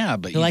happened, then yeah.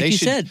 But like you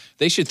said,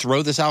 they should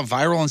throw this out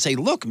viral and say,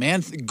 look,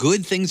 man,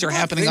 good things are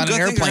happening on an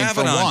airplane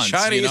for once.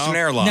 China Eastern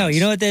Airlines. No,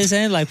 you know what they're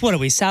saying? Like, what are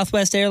we,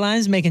 Southwest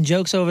Airlines, making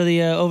jokes over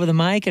the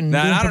mic and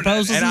doing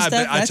proposals and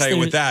stuff? I tell you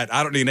with that,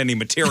 I don't need any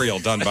material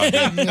done by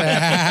me.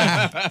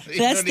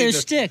 That's their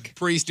shtick.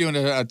 Priest doing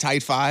a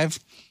tight five.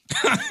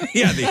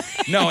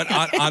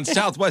 On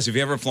Southwest, if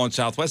you ever flown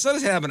Southwest, that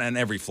doesn't happen on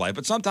every flight,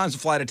 but sometimes the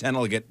flight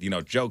attendant will get,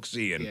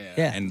 jokesy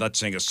and let's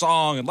sing a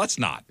song and let's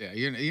not. Yeah,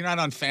 you're not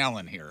on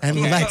Fallon here. And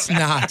okay? let's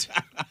not.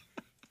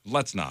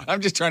 Let's not.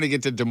 I'm just trying to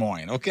get to Des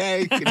Moines,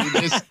 okay? Can you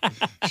just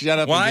shut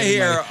up? When I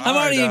hear, I'm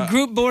already in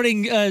group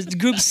boarding,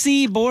 Group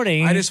C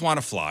boarding. I just want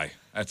to fly.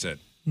 That's it.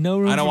 No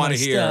room. I don't want to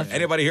hear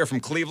anybody here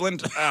from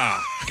Cleveland.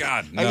 Ah,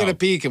 God, no. I get a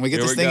peek. Can we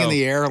get this thing in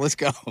the air? Let's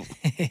go.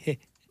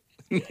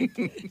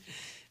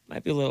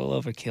 Might be a little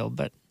overkill,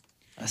 but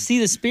I see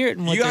the spirit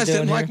in what you guys they're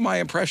doing didn't like here. my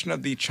impression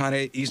of the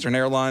China Eastern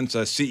Airlines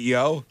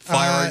CEO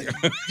firing.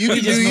 You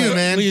can do you,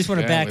 man. We just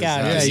want to back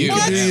out. Yeah, you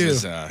can do you.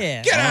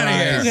 Get out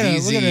of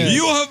here.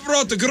 You have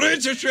brought the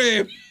greatest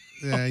shame.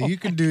 Yeah, you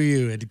can do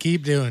you and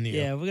keep doing you.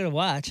 Yeah, we're going to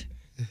watch.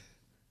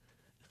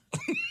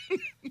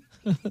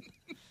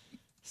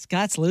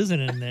 Scott's losing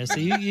it in there, so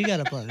you got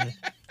to play it.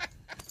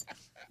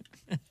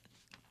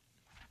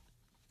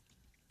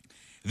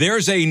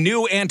 There's a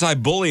new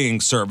anti-bullying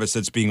service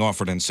that's being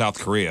offered in South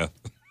Korea.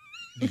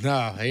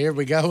 No, here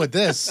we go with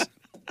this.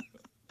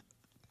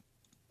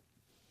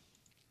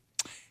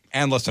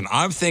 And listen,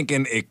 I'm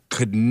thinking it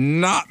could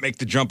not make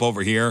the jump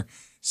over here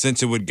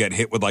since it would get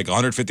hit with like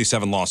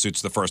 157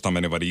 lawsuits the first time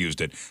anybody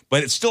used it.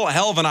 But it's still a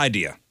hell of an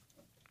idea.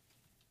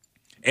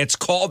 It's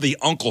called the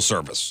Uncle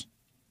Service.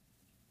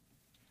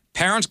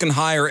 Parents can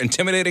hire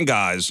intimidating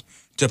guys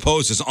to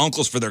pose as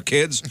uncles for their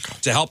kids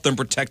to help them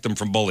protect them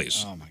from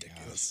bullies. Oh, my God.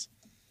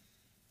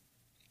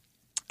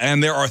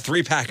 And there are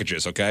 3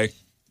 packages, okay?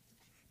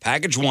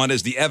 Package 1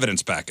 is the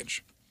evidence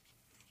package,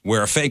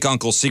 where a fake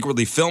uncle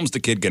secretly films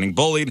the kid getting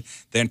bullied,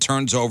 then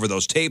turns over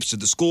those tapes to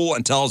the school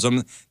and tells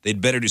them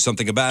they'd better do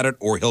something about it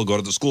or he'll go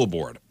to the school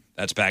board.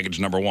 That's package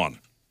number 1.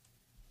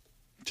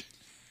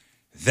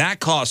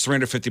 That costs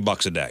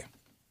 $350 a day.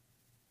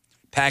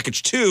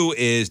 Package 2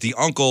 is the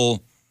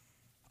uncle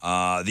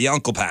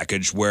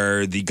package,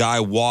 where the guy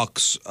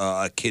walks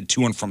a kid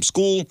to and from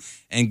school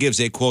and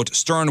gives a, quote,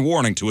 stern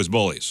warning to his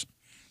bullies.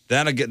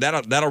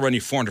 That'll run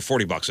you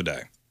 $440 a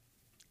day.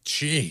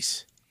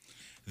 Jeez.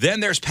 Then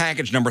there's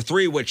package number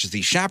 3, which is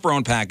the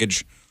chaperone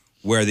package,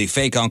 where the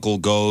fake uncle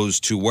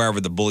goes to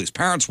wherever the bully's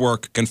parents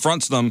work,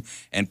 confronts them,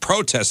 and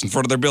protests in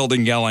front of their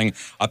building, yelling,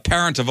 "A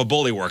parent of a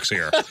bully works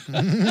here."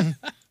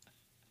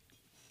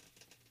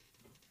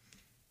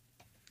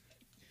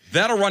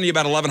 That'll run you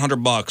about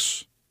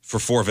 $1,100 for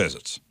 4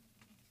 visits.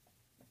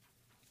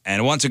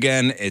 And once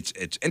again, it's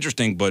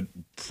interesting, but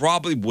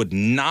probably would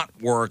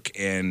not work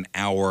in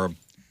our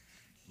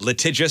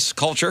litigious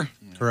culture.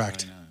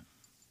 Correct.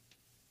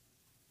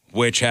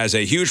 Which has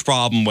a huge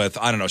problem with,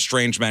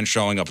 strange men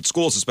showing up at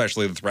schools,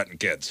 especially to threaten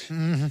kids.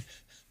 Mm-hmm.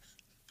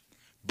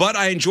 But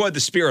I enjoyed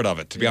the spirit of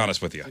it, to be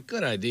honest with you. A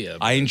good idea.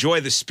 I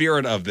enjoy the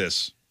spirit of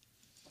this.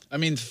 I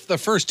mean, the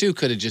first two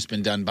could have just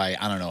been done by,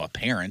 I don't know, a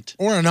parent.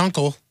 Or an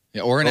uncle.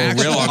 Yeah, or an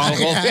actual real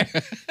uncle.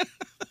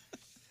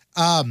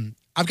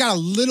 I've got a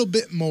little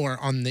bit more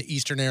on the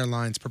Eastern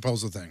Airlines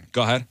proposal thing.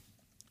 Go ahead.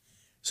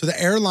 So the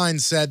airline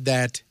said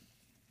that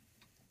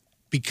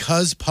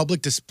because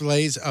public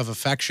displays of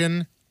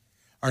affection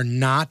are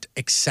not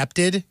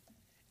accepted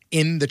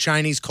in the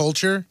Chinese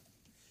culture,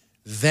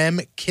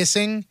 them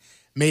kissing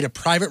made a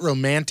private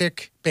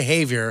romantic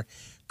behavior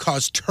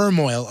cause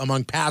turmoil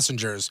among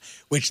passengers,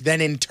 which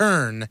then in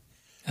turn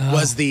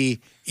was the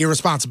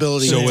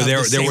irresponsibility. So of there the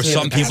were safety of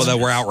some the people that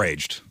were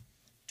passengers.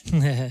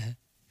 outraged.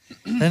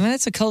 I mean,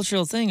 that's a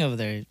cultural thing over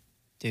there,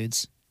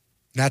 dudes.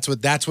 That's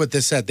what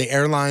this said. The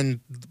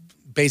airline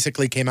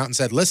basically came out and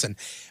said, "Listen,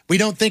 we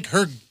don't think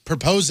her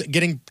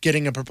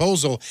getting a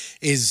proposal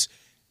is,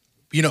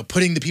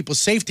 putting the people's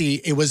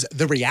safety. It was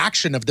the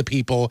reaction of the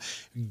people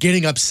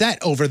getting upset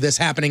over this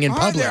happening in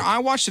public." I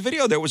watched the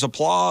video. There was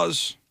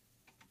applause.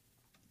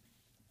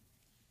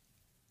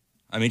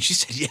 I mean, she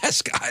said,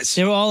 "Yes, guys."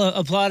 They were all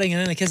applauding,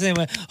 and then the kids they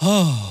went,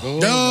 "Oh,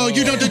 no,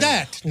 you don't do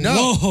that.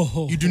 No,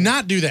 Whoa. you do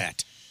not do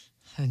that."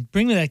 And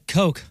bring me that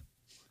Coke.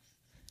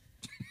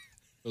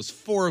 Those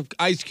 4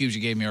 ice cubes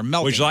you gave me are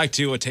melting. Would you like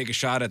to take a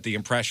shot at the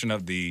impression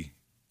of the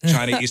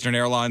China Eastern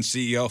Airlines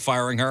CEO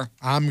firing her?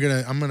 I'm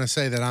gonna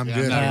say that I'm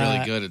good. I'm not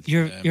really good at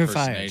you're fired.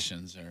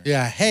 impersonations.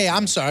 Yeah. Hey,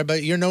 I'm sorry,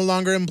 but you're no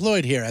longer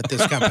employed here at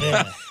this company.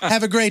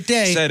 Have a great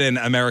day. Said in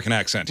American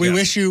accent. We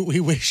yes.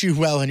 wish you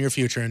well in your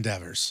future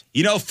endeavors.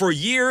 For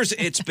years,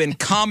 it's been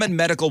common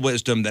medical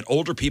wisdom that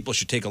older people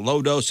should take a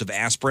low dose of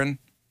aspirin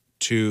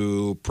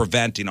to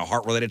prevent,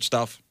 heart-related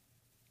stuff.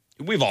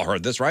 We've all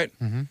heard this, right?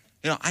 Mm-hmm.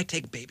 I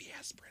take baby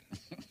aspirin,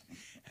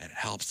 and it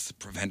helps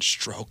prevent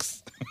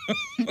strokes.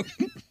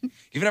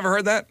 You've never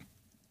heard that?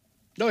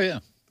 Oh, yeah.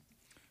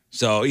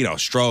 So,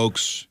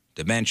 strokes,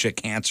 dementia,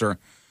 cancer.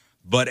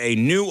 But a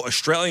new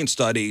Australian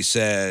study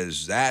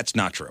says that's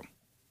not true.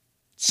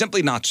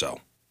 Simply not so.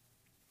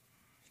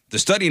 The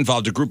study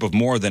involved a group of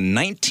more than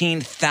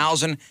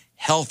 19,000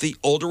 healthy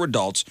older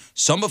adults,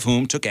 some of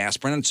whom took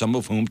aspirin and some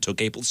of whom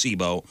took a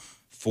placebo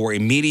for a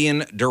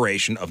median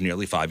duration of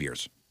nearly 5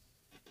 years.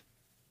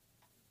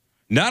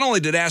 Not only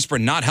did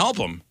aspirin not help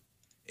them,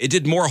 it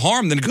did more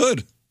harm than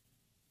good.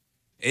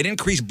 It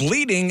increased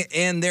bleeding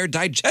in their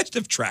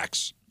digestive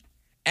tracts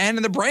and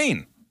in the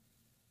brain.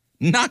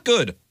 Not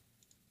good.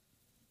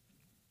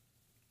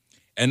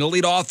 And the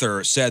lead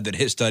author said that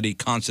his study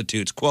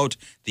constitutes, quote,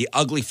 the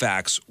ugly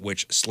facts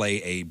which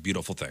slay a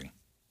beautiful thing.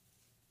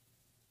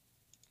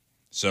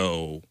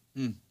 So.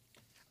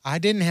 I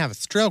didn't have a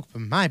stroke,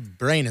 but my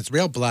brain is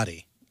real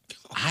bloody.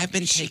 I've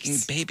been taking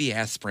baby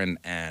aspirin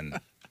and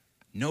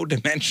no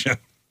dementia,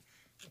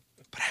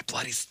 but I have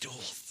bloody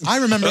stools. I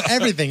remember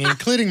everything,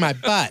 including my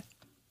butt.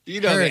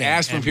 The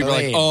aspirin people are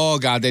like, oh,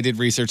 God, they did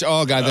research.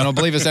 Oh, God, they don't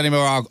believe us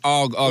anymore.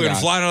 Oh, We've been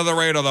God. flying under the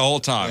radar the whole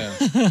time.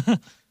 Yeah.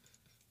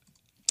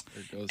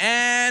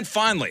 And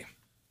finally,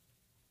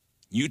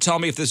 you tell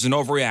me if this is an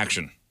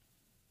overreaction.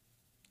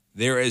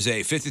 There is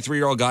a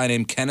 53-year-old guy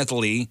named Kenneth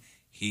Lee.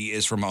 He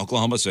is from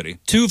Oklahoma City.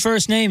 2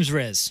 first names,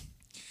 Riz.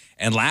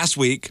 And last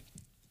week,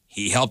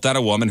 he helped out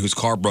a woman whose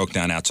car broke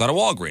down outside of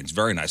Walgreens.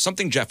 Very nice.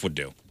 Something Jeff would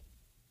do.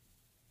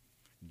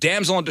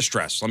 Damsel in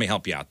distress. Let me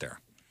help you out there.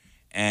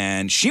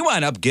 And she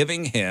wound up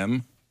giving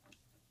him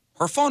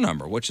her phone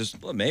number, which is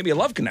maybe a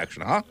love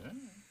connection, huh?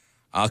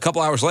 A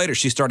couple hours later,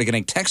 she started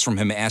getting texts from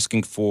him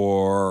asking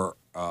for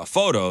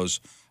photos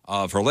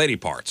of her lady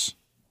parts.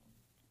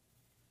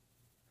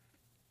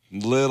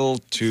 Little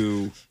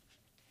too...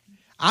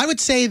 I would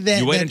say that...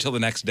 You wait until the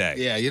next day.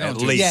 Yeah, you don't at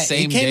do least. the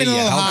same he came day in a you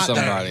little help hot there.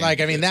 somebody. Like,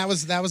 I mean, that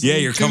was a Yeah, little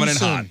you're too coming in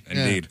soon. hot,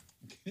 Yeah. indeed.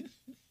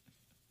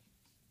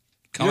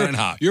 Coming in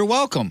hot. You're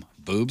welcome.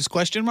 Boobs,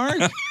 question mark?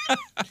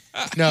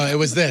 No, it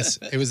was this.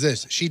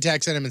 She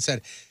texted him and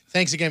said,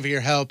 "Thanks again for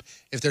your help.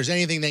 If there's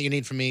anything that you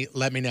need from me,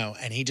 let me know."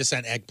 And he just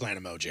sent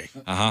eggplant emoji.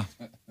 Uh-huh.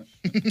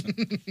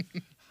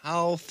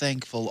 How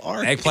thankful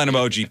are you? Eggplant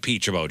emoji,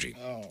 peach emoji.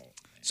 Oh.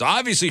 So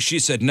obviously she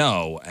said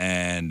no,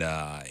 and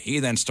he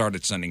then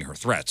started sending her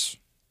threats,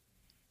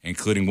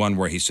 including one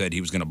where he said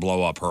he was going to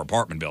blow up her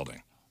apartment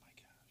building.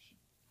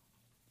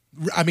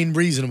 I mean,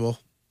 reasonable.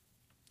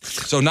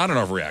 So not an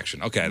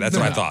overreaction. Okay, that's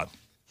what I thought.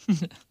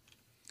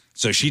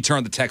 So she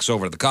turned the text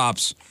over to the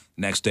cops.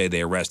 Next day,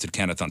 they arrested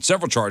Kenneth on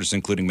several charges,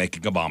 including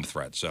making a bomb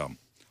threat. So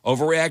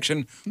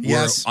overreaction?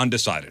 Yes. We're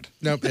undecided.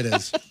 Nope, it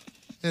is.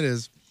 It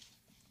is.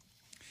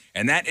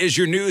 And that is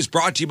your news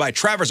brought to you by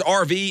Travers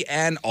RV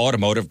and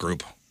Automotive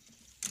Group.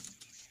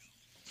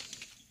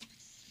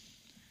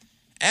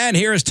 And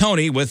here is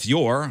Tony with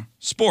your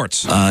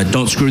sports.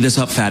 Don't screw this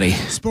up, fatty.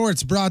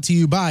 Sports brought to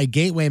you by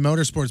Gateway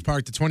Motorsports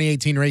Park. The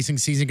 2018 racing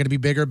season going to be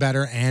bigger,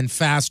 better, and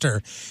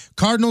faster.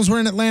 Cardinals were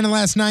in Atlanta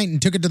last night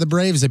and took it to the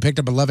Braves. They picked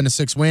up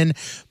 11-6 win.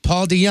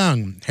 Paul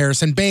DeYoung,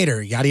 Harrison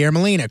Bader, Yadier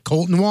Molina,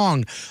 Colton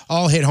Wong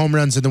all hit home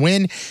runs in the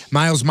win.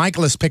 Miles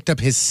Michaelis picked up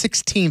his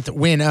 16th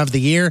win of the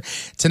year.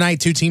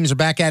 Tonight, 2 teams are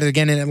back at it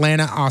again in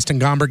Atlanta.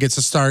 Austin Gomber gets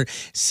a start,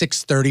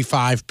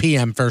 6:35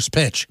 p.m. first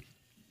pitch.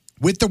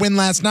 with the win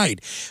last night.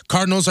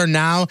 Cardinals are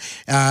now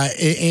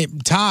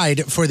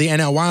tied for the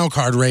NL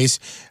wildcard race.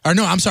 Or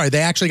no, I'm sorry. They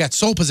actually got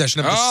sole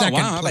possession of the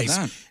second place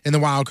in the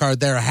wild card.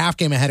 They're a half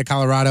game ahead of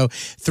Colorado,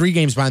 3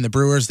 games behind the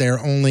Brewers. There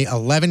are only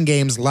 11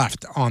 games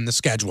left on the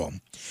schedule.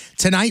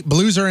 Tonight,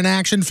 Blues are in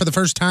action for the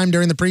first time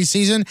during the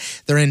preseason.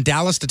 They're in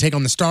Dallas to take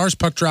on the Stars.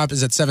 Puck drop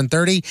is at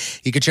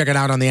 7:30. You can check it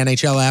out on the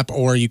NHL app,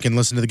 or you can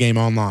listen to the game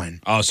online.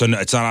 Oh, so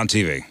it's not on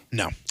TV?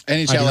 No.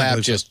 NHL app,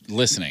 just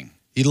listening.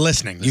 You're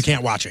listening. You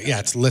can't watch it. Yeah,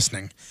 it's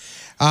listening.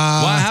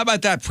 Well, how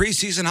about that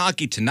preseason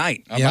hockey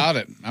tonight? About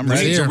it. I'm We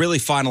ready. need to really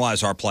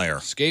finalize our player.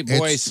 Skate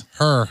boys. It's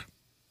her.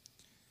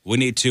 We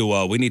need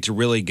to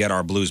really get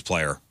our Blues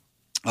player.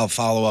 I'll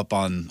follow up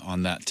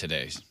on that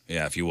today.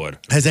 Yeah, if you would.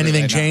 Has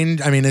anything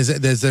changed? I mean, has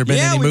there been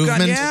any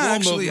movement?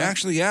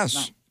 Actually,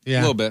 yes. Yeah.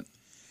 A little bit.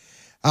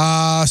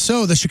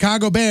 So the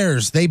Chicago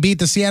Bears, they beat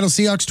the Seattle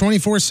Seahawks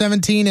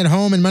 24-17 at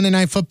home in Monday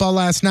Night Football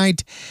last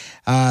night.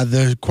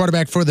 The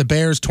quarterback for the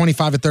Bears,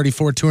 25 of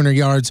 34, 200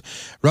 yards.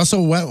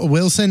 Russell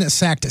Wilson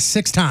sacked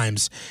 6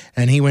 times,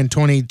 and he went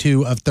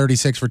 22 of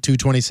 36 for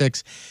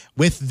 226.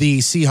 With the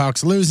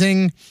Seahawks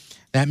losing,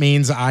 that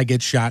means I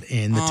get shot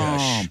in the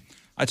tush.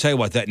 I tell you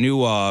what, that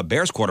new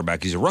Bears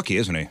quarterback, he's a rookie,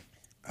 isn't he?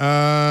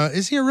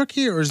 Is he a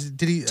rookie, or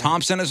did he...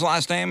 Thompson, his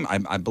last name?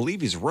 I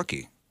believe he's a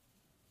rookie.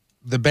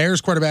 The Bears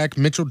quarterback,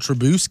 Mitchell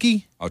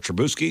Trubisky. Oh,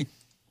 Trubisky?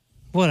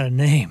 What a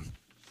name.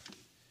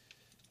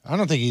 I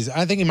don't think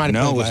I think he might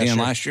have played was he in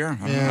year. last year?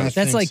 Yeah,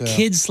 That's like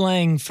kid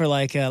slang for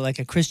like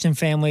a Christian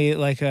family,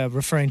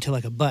 referring to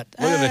like a butt.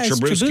 Look at the it's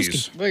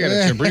Trubisky's. We got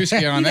a Trubisky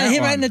on You got that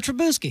hit one. right in the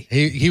Trubisky.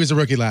 He was a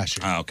rookie last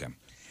year. Oh, okay.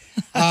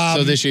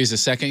 So this year he's a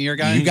second-year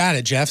guy? You got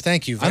it, Jeff.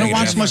 Thank you. I don't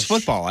watch Jeff. much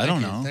football. I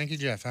don't know. Thank you,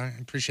 Jeff. I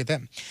appreciate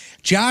that.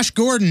 Josh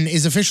Gordon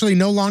is officially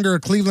no longer a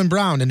Cleveland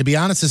Brown. And to be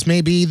honest, this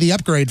may be the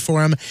upgrade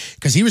for him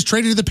because he was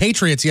traded to the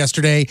Patriots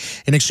yesterday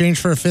in exchange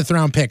for a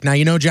 5th-round pick. Now,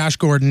 you know Josh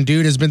Gordon.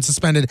 Dude has been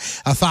suspended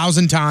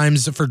 1,000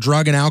 times for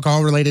drug and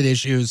alcohol-related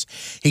issues.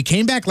 He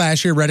came back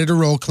last year ready to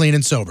roll clean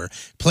and sober.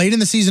 Played in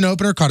the season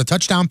opener, caught a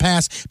touchdown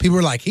pass. People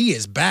were like, he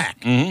is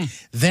back.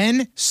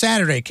 Then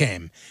Saturday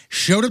came.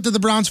 Showed up to the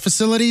Browns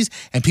facilities,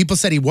 and people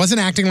said he wasn't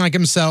acting like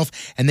himself,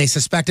 and they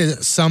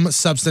suspected some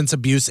substance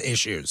abuse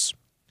issues.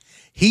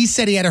 He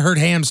said he had a hurt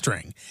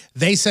hamstring.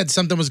 They said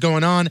something was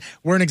going on.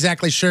 Weren't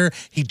exactly sure.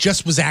 He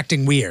just was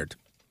acting weird.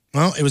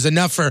 Well, it was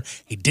enough for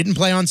he didn't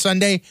play on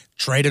Sunday,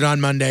 traded on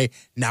Monday,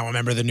 now a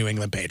member of the New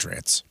England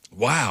Patriots.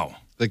 Wow.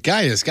 The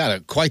guy has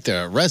got quite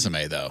the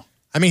resume, though.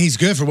 I mean, he's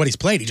good for what he's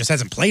played. He just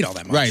hasn't played all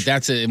that much. Right,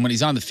 that's it. And when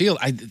he's on the field,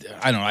 I don't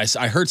know.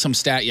 I heard some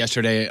stat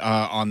yesterday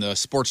on the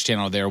sports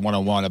channel there,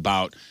 101,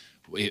 about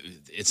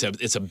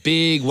it's a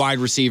big wide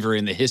receiver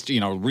in the history,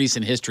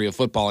 recent history of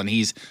football, and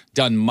he's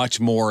done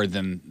much more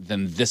than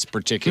this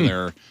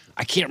particular.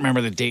 I can't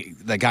remember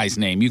the guy's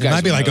name. You guys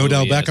might be like know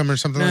Odell who he is. Beckham or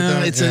something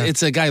like that.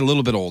 It's a guy a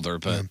little bit older,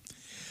 but.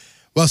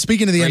 Well,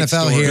 speaking of the Great NFL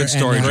story. here, Good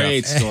story, and,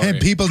 great story. and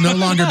people no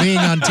longer being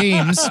on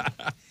teams.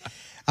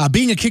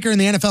 Being a kicker in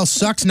the NFL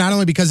sucks, not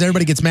only because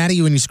everybody gets mad at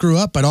you when you screw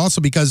up, but also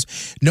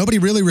because nobody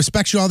really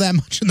respects you all that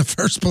much in the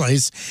first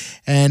place.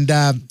 And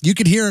you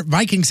could hear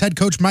Vikings head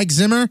coach Mike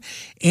Zimmer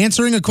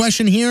answering a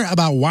question here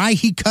about why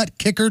he cut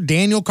kicker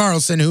Daniel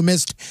Carlson, who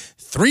missed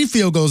 3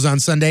 field goals on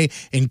Sunday,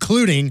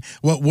 including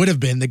what would have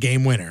been the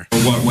game winner.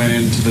 What went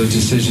into the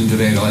decision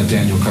today to let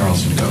Daniel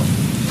Carlson go?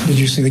 Did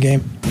you see the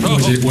game?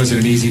 Was it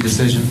an easy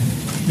decision?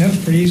 Yeah,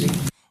 it's pretty easy.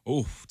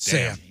 Oh,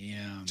 Sam.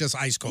 Just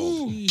ice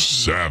cold.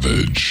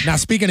 Savage. Now,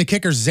 speaking of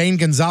kickers, Zane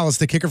Gonzalez,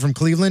 the kicker from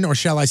Cleveland, or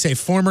shall I say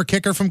former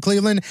kicker from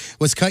Cleveland,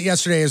 was cut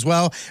yesterday as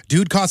well.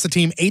 Dude cost the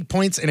team 8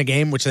 points in a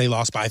game, which they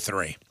lost by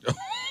 3.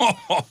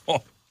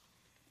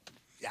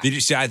 Did you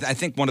see? I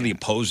think one of the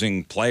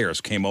opposing players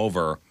came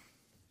over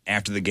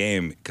after the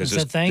game because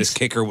this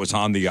kicker was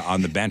on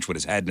the bench with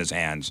his head in his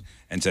hands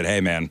and said, "Hey,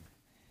 man,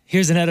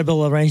 here's an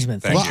edible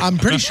arrangement." Well, I'm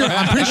pretty sure.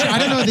 I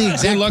don't know the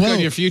exact Good luck quote. on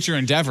your future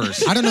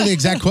endeavors. I don't know the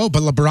exact quote,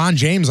 but LeBron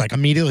James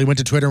immediately went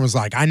to Twitter and was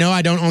like, "I know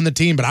I don't own the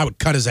team, but I would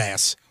cut his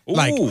ass."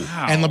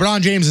 And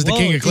LeBron James is the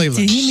king of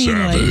Cleveland. Did he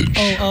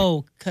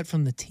mean cut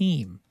from the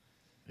team?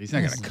 He's not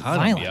going to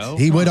cut him, yo.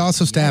 He would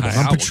also stab him.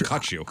 I will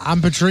cut you.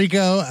 I'm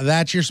Patrico.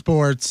 That's your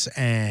sports,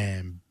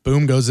 and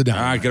boom goes the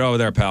dynamite. All right, get over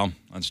there, pal.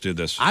 Let's do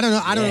this." I don't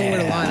know. I don't know where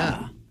to line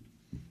up.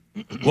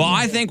 Well,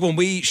 I think when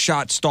we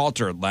shot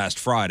Stalter last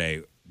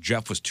Friday,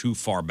 Jeff was too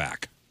far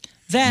back.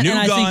 That New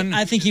and gun.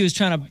 I think he was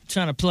trying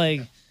to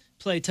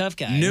play tough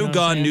guy. New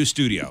gun, new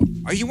studio.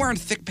 Are you wearing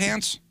thick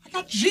pants? I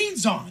got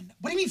jeans on.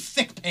 What do you mean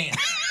thick pants?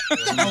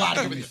 Get the hell out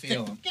of here with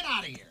your thick. Get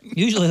out of here.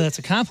 Usually that's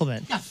a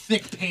compliment. I got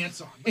thick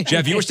pants on.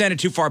 Jeff, you were standing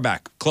too far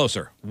back.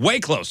 Closer. Way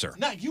closer.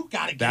 No, you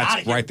got to get That's out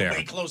of here. right there.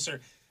 Way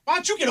closer. Why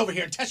don't you get over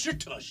here and test your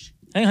tush?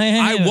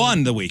 I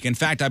won the week. In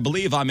fact, I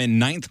believe I'm in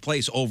 9th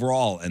place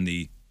overall in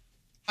the...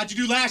 How'd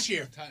you do last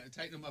year?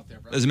 Tighten them up there,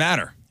 bro. Doesn't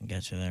matter.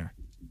 Got you there.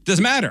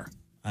 Doesn't matter.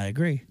 I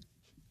agree.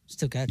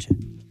 Still got you.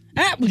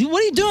 Ah, what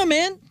are you doing,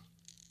 man?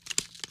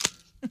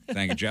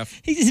 Thank you,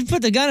 Jeff. He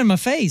put the gun in my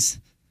face.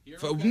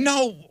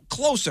 No,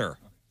 closer.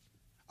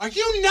 Are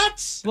you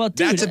nuts? Well,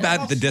 dude, That's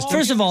about the distance.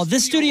 First of all,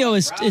 this studio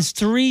is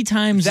 3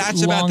 times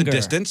That's longer. about the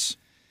distance.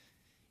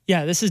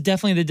 Yeah, this is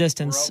definitely the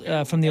distance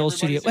from the old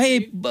studio.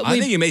 Hey, but I wait,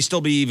 think you may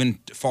still be even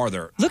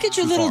farther. look at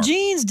your too little far.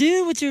 jeans,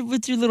 dude, with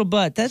your little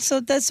butt. That's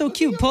so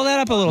cute. Pull that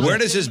up a little Where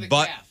bit. does his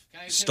butt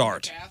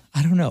start?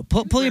 I don't know.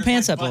 Pull your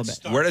pants up a little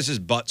bit. Where does his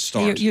butt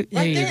start?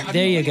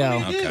 There you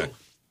go. Okay.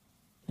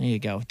 There you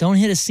go. Don't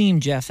hit a seam,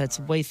 Jeff. That's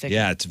way thicker.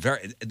 Yeah, it's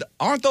very.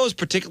 Aren't those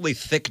particularly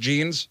thick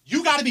jeans?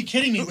 You got to be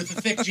kidding me with the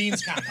thick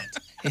jeans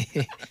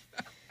comment.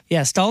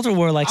 Yeah, Stalter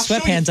wore like I'll show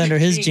you sweatpants thick under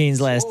his jeans.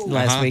 jeans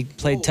last week.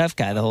 Played tough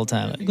guy the whole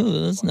time. Like,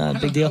 ooh, that's not a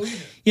big deal.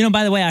 You know,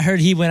 by the way, I heard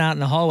he went out in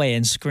the hallway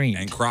and screamed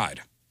and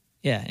cried.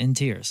 Yeah, in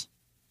tears.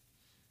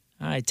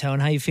 All right, Tone,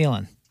 how you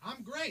feeling?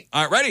 I'm great.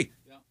 All right, ready?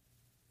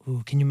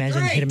 Ooh, can you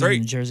imagine hit him in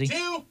New Jersey?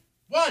 2,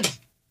 1.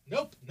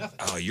 Nope, nothing.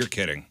 Oh, you're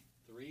kidding.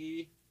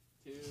 3,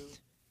 2,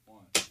 1.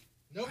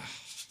 Nope.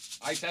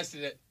 I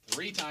tested it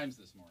 3 times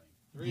this morning.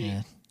 3.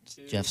 Yeah, it's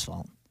Jeff's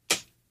fault.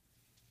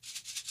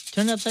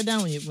 Turn it upside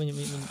down when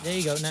there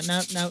you go.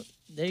 Now,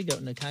 there you go.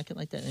 Now cock it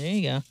like that. There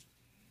you go.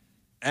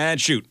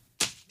 And shoot.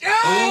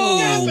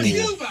 Oh,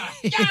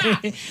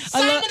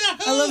 I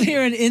love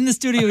hearing in the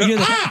studio. You hear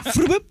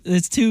the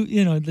it's two,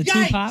 the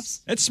two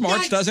pops. It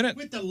smarts, doesn't it?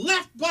 With the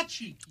left butt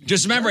cheek.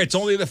 Just remember, it's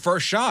only the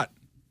first shot.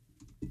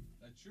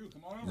 That's true.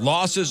 Come on over.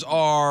 Losses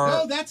are.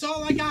 No, that's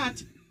all I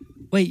got.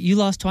 Wait, you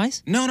lost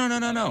twice? No.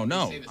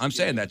 I'm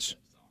saying that's.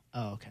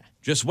 Oh, okay.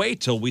 Just wait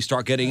till we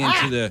start getting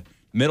into the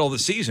middle of the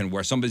season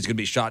where somebody's going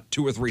to be shot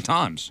 2 or 3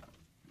 times,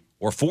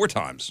 or 4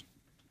 times.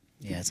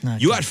 Yeah, it's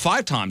not. You had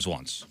 5 times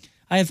once.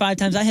 I had 5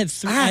 times. I had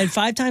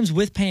 5 times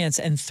with pants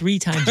and 3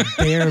 times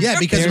bare. Yeah,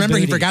 because bare remember,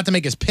 he booty. forgot to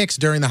make his picks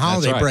during the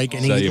holiday That's right. break,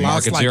 and So he you mark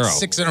lost it like 0.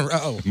 6 in a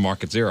row.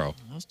 Mark at 0.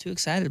 I was too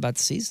excited about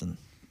the season.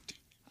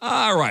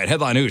 All right,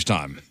 headline news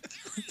time.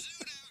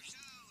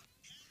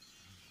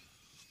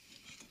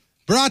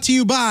 Brought to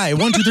you by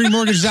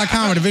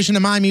 123mortgage.com, a division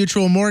of My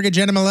Mutual Mortgage,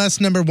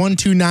 NMLS number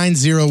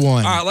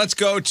 12901. All right, let's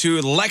go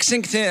to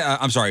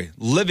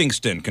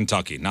Livingston,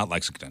 Kentucky, not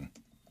Lexington.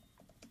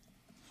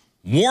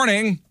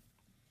 Warning.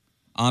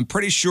 I'm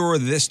pretty sure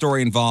this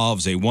story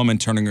involves a woman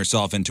turning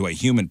herself into a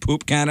human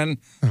poop cannon.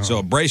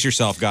 So brace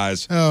yourself,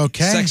 guys.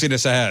 Okay.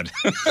 Sexiness ahead.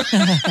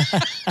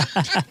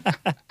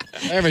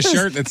 I have a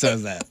shirt that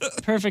says that.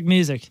 Perfect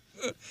music.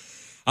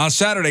 On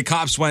Saturday,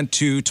 cops went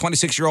to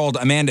 26-year-old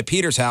Amanda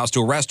Peters' house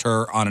to arrest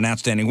her on an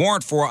outstanding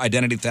warrant for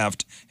identity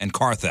theft and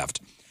car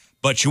theft.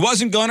 But she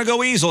wasn't going to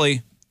go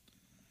easily.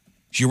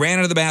 She ran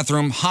into the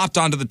bathroom, hopped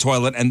onto the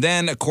toilet, and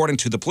then, according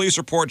to the police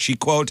report, she,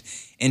 quote,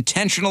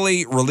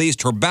 intentionally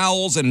released her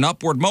bowels in an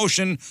upward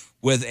motion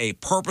with a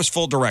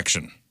purposeful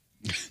direction.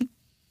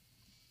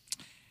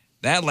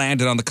 That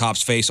landed on the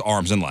cop's face,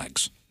 arms, and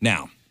legs.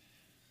 Now,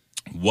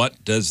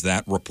 what does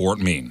that report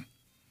mean?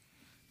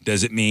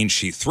 Does it mean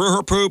she threw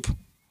her poop,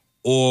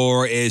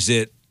 or is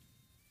it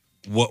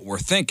what we're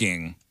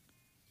thinking?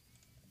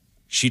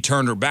 She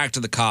turned her back to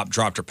the cop,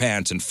 dropped her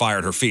pants, and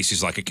fired her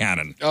feces like a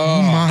cannon.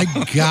 Oh, my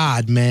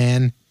God,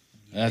 man.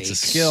 That's a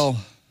skill.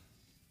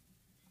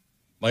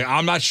 Like,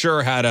 I'm not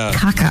sure how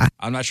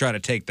to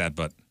take that,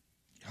 but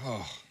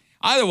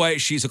either way,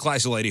 she's a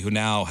classy lady who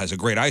now has a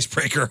great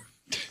icebreaker.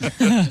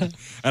 An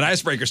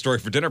icebreaker story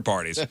for dinner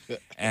parties.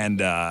 And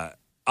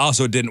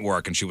also it didn't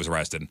work, and she was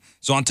arrested.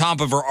 So on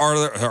top of her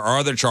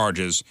other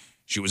charges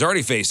she was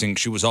already facing,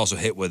 she was also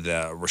hit with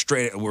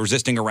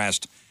resisting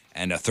arrest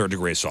and a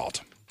 3rd-degree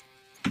assault.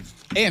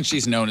 And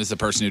she's known as the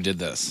person who did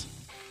this.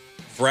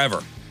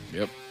 Forever.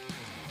 Yep.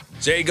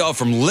 So there you go.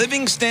 From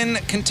Livingston,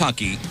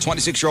 Kentucky,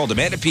 26-year-old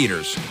Amanda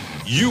Peters.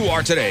 You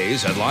are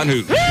today's Headline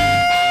News.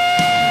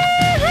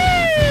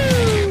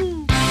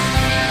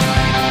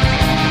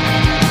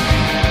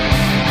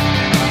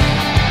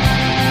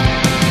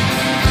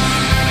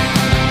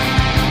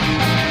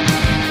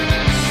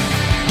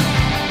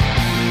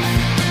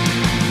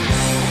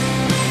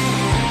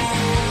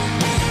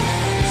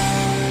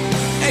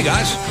 Hey,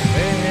 guys.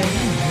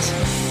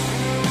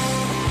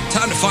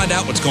 Time to find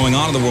out what's going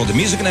on in the world of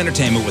music and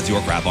entertainment with your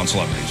Wrap on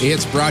Celebrities.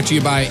 It's brought to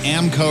you by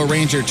Amco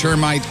Ranger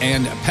Termite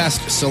and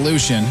Pest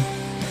Solution,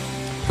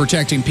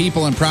 protecting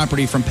people and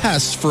property from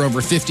pests for over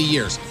 50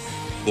 years.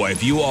 Boy,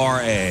 if you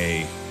are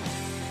a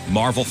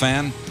Marvel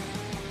fan,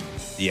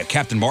 the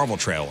Captain Marvel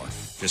trailer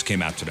just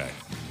came out today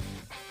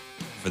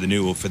for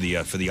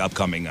the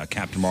upcoming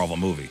Captain Marvel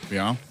movie.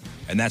 Yeah.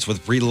 And that's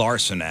with Brie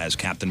Larson as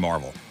Captain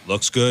Marvel.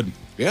 Looks good.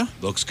 Yeah.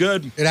 Looks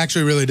good. It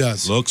actually really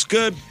does. Looks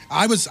good.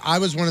 I was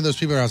one of those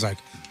people where I was like,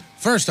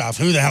 first off,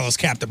 who the hell is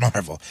Captain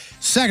Marvel?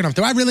 Second off,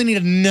 do I really need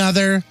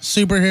another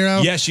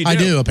superhero? Yes, you do. I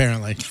do,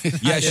 apparently.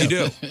 Yes, you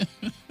do.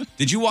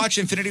 Did you watch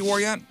Infinity War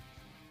yet?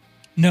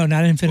 No,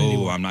 not Infinity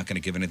Oh, War. I'm not going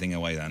to give anything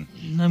away then.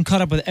 I'm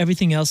caught up with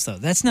everything else, though.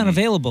 That's not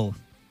available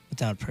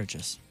without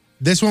purchase.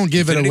 This won't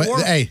give Infinity it away.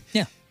 War? Hey,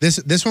 Yeah.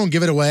 this won't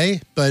give it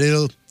away, but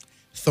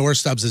Thor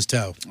stubs his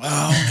toe.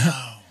 Oh,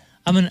 no.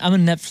 I'm a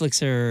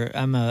Netflixer.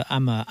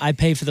 I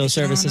pay for those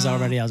services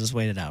already. I'll just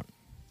wait it out.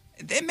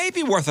 It may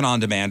be worth an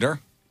on-demander.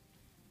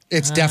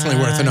 It's definitely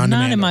worth an on-demand.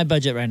 Not in my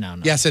budget right now.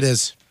 No. Yes, it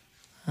is.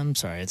 I'm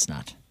sorry, it's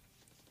not.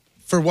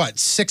 for what,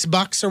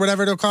 $6 or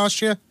whatever it'll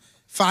cost you?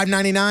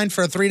 $5.99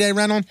 for a 3-day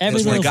rental?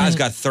 This one guy's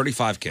got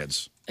 35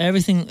 kids.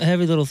 Every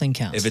little thing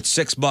counts. If it's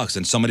 $6,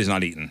 then somebody's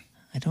not eating.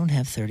 I don't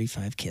have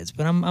 35 kids,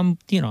 but I'm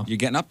You're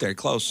getting up there,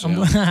 close. I'm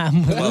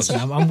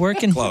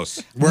working.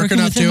 Close. Working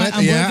up to it.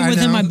 I'm working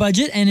within my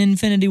budget, and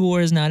Infinity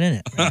War is not in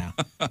it right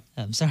now.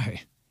 I'm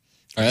sorry.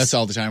 All right, that's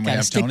all the time we Gotta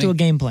have, stick Tony. to a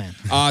game plan.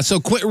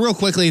 Real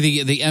quickly,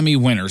 the Emmy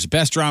winners.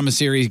 Best Drama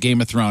Series,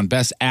 Game of Thrones.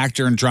 Best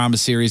Actor in Drama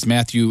Series,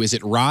 Matthew, is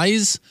it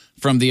Rise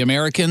from The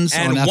Americans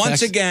And on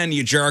once FX? again,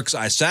 you jerks,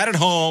 I sat at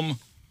home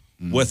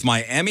with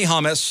my Emmy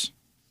hummus.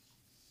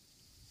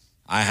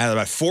 I had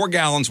about 4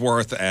 gallons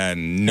worth,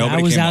 and nobody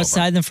I was came outside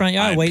over. in the front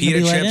yard waiting to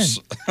be let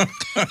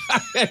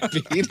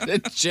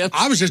in.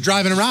 I was just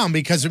driving around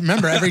because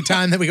remember, every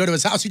time that we go to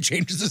his house, he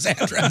changes his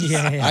address.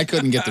 I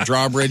couldn't get the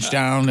drawbridge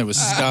down. It was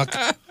stuck.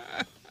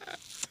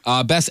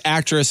 Best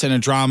Actress in a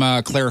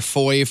Drama, Claire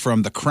Foy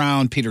from The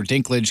Crown. Peter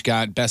Dinklage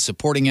got Best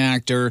Supporting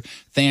Actor.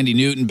 Thandie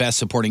Newton, Best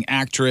Supporting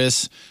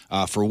Actress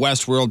for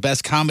Westworld.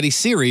 Best Comedy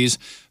Series,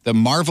 The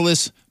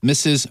Marvelous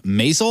Mrs.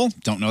 Maisel.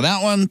 Don't know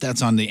that one.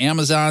 That's on the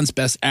Amazons.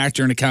 Best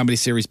Actor in a Comedy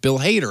Series, Bill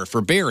Hader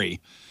for Barry,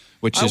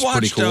 which is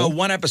pretty cool. I watched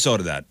one episode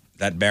of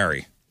that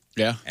Barry.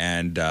 Yeah.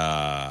 And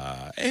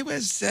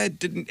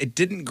it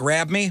didn't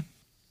grab me.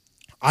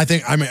 I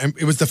think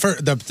it was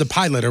the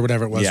pilot or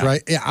whatever it was, Yeah.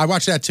 right? Yeah, I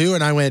watched that too,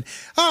 and I went,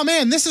 "Oh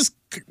man, this is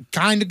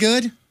kind of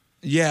good."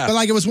 Yeah, but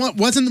like it wasn't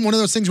one of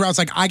those things where I was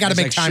like, "I got to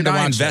make time to watch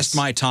Should I invest this."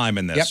 my time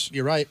in this? Yep,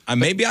 you're right.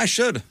 Maybe I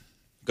should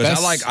because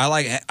Best- I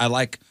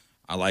like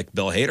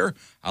Bill Hader.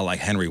 I like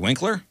Henry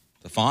Winkler,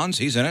 the Fonz.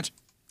 He's in it.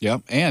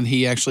 Yep, and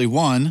he actually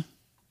won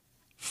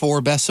for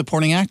Best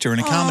Supporting Actor in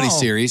a Comedy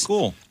Series.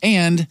 Cool.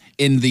 And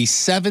in the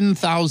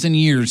 7,000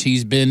 years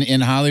he's been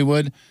in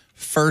Hollywood,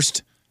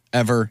 first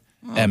ever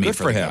Emmy Good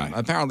for the him. guy.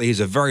 Apparently,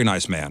 he's a very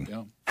nice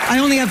man. I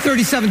only have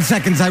 37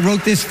 seconds. I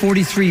wrote this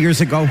 43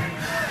 years ago.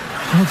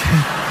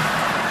 Okay.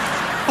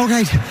 All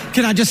right.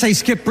 Can I just say,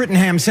 Skip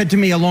Brittenham said to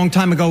me a long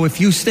time ago,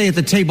 if you stay at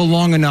the table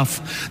long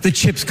enough, the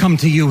chips come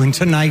to you. And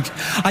tonight,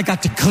 I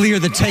got to clear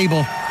the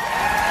table.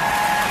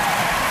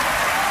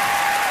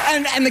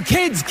 And the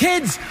kids,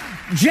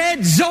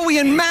 Jed, Zoe,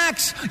 and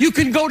Max, you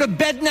can go to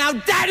bed now.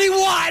 Daddy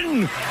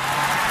won!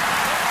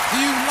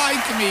 You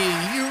like me.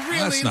 You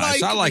really That's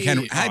nice. I like me.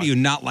 Henry. How do you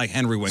not like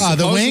Henry Winkler?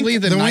 Supposedly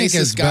the wink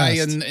nicest is guy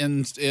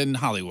best. in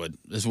Hollywood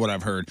is what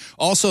I've heard.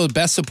 Also,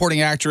 Best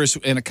Supporting Actress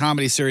in a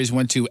Comedy Series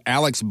went to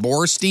Alex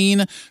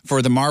Borstein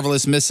for The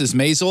Marvelous Mrs.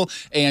 Maisel,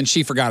 and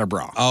she forgot her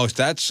bra. Oh,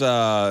 that's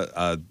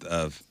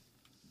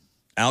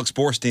Alex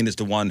Borstein is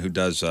the one who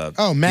does Mad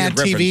Peter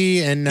TV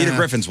Griffin's- and Peter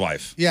Griffin's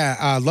wife.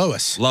 Yeah,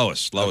 Lois.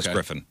 Lois Okay.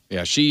 Griffin.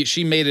 Yeah,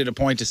 she made it a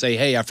point to say,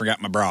 "Hey, I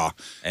forgot my bra."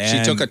 She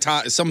And- took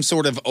some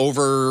sort of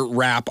over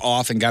wrap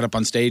off and got up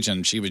on stage,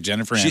 and she was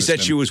Jennifer Aniston. She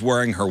said she was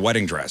wearing her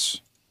wedding dress.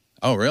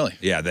 Oh, really?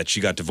 Yeah, that she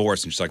got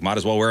divorced, and she's like, might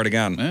as well wear it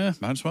again. Yeah,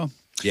 might as well.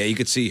 Yeah, you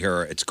could see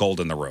her. It's cold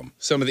in the room.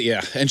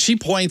 And she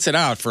points it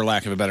out, for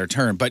lack of a better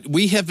term. But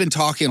we have been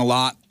talking a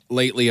lot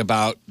lately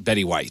about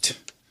Betty White,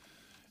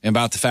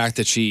 about the fact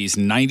that she's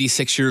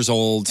 96 years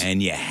old.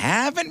 And you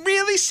haven't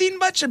really seen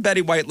much of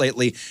Betty White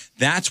lately.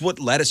 That's what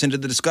led us into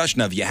the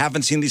discussion of you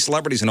haven't seen these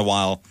celebrities in a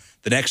while.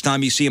 The next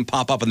time you see them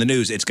pop up in the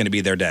news, it's going to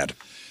be they're dead.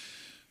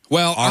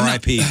 Well,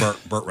 R.I.P.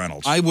 Burt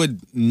Reynolds. I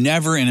would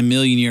never in a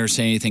million years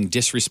say anything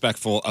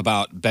disrespectful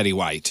about Betty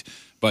White,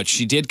 but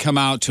she did come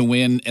out to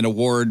win an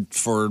award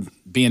for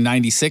being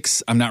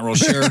 96. I'm not real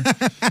sure.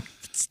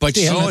 But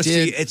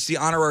it's the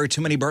honorary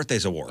Too Many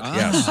Birthdays Award.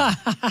 Yes.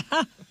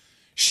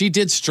 She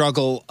did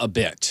struggle a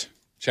bit.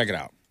 Check it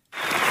out.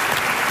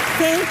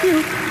 Thank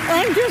you.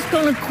 I'm just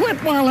going to quit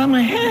while I'm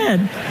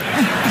ahead.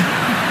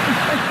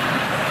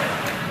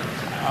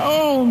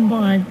 Oh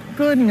my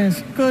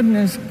goodness.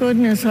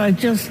 I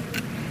just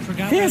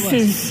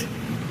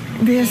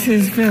this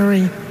is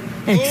very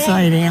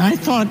exciting. I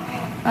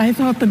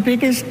thought the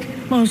biggest,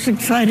 most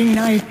exciting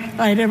night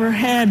I'd ever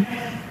had,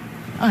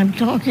 I'm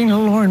talking to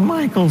Lorne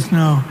Michaels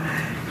now,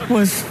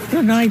 was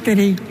the night that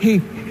he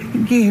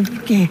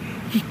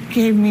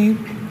gave me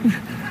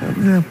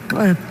an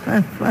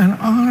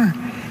honor.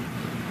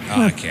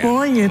 I But can't.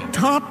 boy, you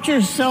topped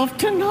yourself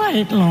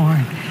tonight,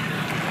 Lauren.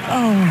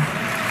 Oh.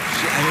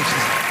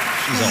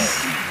 She's old.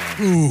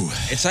 Ooh.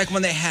 It's like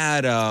when they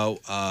had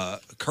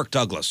Kirk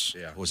Douglas.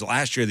 Yeah. It was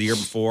last year, the year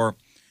before,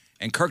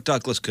 and Kirk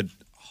Douglas could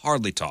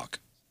hardly talk.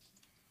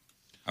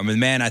 I mean, the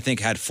man, I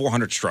think, had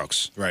 400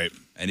 strokes. Right.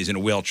 And he's in a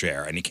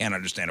wheelchair, and he can't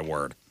understand a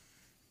word.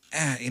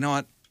 You know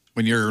what?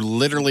 When you're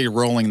literally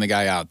rolling the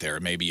guy out there,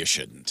 maybe you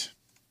shouldn't.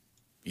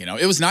 You know,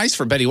 it was nice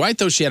for Betty White,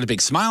 though. She had a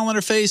big smile on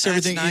her face,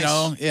 everything, nice. you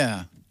know.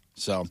 Yeah.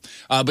 So,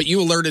 but you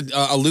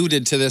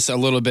alluded to this a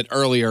little bit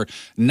earlier.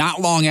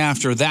 Not long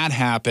after that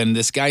happened,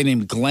 this guy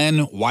named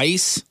Glenn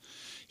Weiss,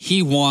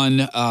 he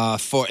won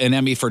for an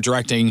Emmy for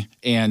directing,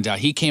 and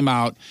he came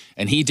out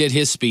and he did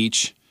his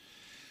speech,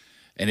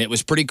 and it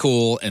was pretty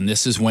cool. And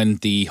this is when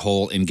the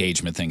whole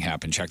engagement thing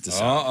happened. Check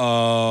this out.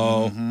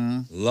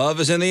 Uh-oh. Love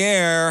is in the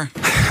air.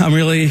 I'm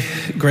really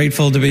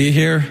grateful to be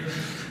here.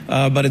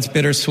 but it's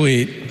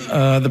bittersweet.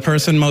 The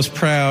person most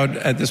proud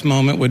at this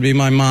moment would be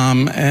my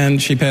mom,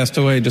 and she passed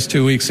away just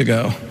 2 weeks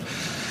ago.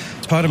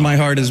 Part of my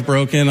heart is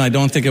broken. I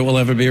don't think it will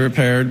ever be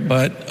repaired,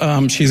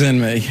 but she's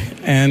in me,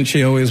 and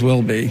she always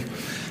will be.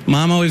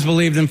 Mom always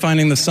believed in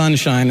finding the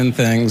sunshine in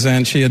things,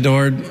 and she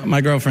adored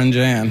my girlfriend,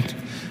 Jan.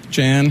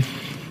 Jan,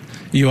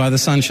 you are the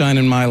sunshine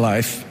in my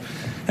life.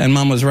 And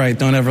Mom was right.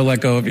 Don't ever let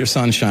go of your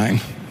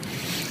sunshine.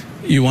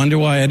 You wonder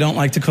why I don't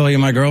like to call you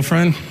my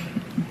girlfriend?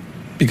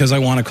 Because I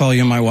want to call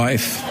you my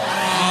wife.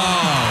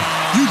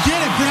 You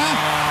get it,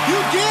 bruh.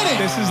 You get it.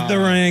 This is the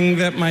ring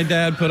that my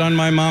dad put on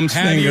my mom's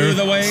finger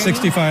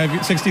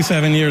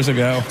 67 years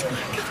ago.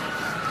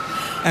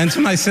 And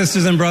to my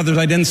sisters and brothers,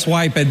 I didn't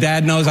swipe it.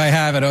 Dad knows I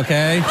have it,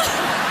 okay?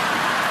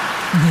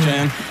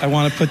 Jan, I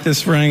want to put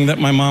this ring that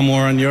my mom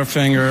wore on your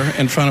finger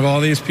in front of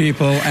all these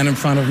people and in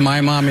front of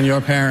my mom and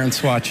your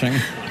parents watching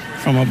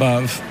from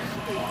above.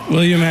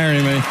 Will you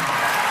marry me?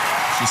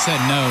 She said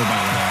no,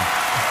 by the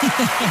way.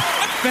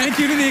 Thank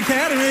you to the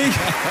Academy.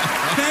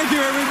 Thank you,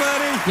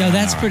 everybody. Yo,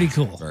 that's pretty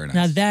cool. Very nice.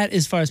 Now, that,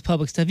 as far as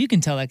public stuff, you can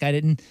tell that guy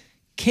didn't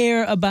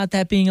care about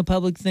that being a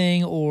public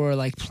thing or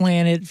like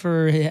plan it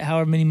for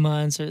however many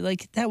months or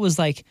like that was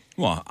like.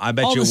 Well, I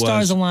bet all you the it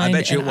stars was. aligned, I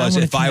bet you it and I was.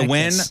 wanna If I connect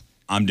win, this.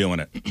 I'm doing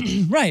it.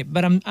 Right,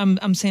 but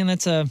I'm saying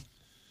that's a.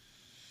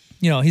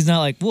 You know, he's not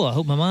like, well, I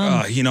hope my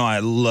mom. I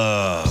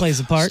love plays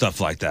a part.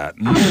 stuff like that.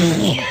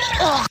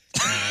 That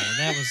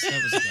was a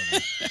good one.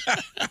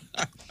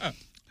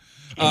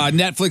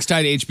 Netflix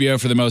tied HBO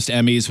for the most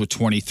Emmys with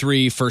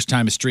 23. First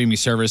time a streaming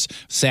service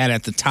sat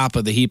at the top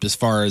of the heap as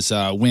far as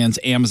wins.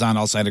 Amazon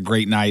also had a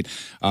great night.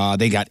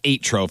 They got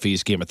 8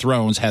 trophies. Game of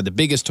Thrones had the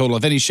biggest total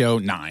of any show,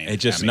 9.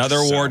 It's just Emmys, another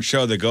award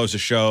show that goes to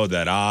show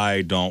that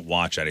I don't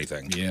watch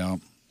anything. Yeah.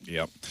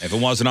 Yep. If it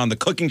wasn't on the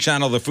cooking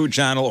channel, the food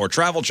channel, or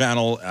travel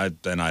channel,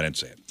 then I didn't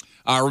see it.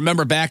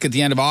 Remember back at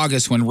the end of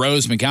August when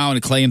Rose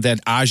McGowan claimed that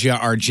Asia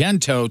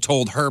Argento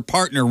told her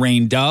partner,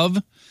 Rain Dove,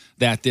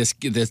 that this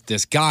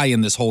guy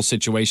in this whole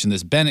situation,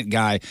 this Bennett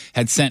guy,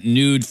 had sent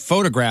nude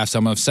photographs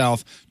of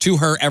himself to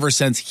her ever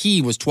since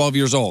he was 12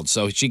 years old.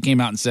 So she came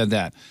out and said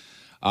that.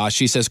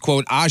 She says,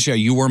 quote, Asia,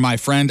 you were my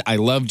friend. I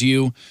loved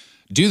you.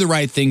 Do the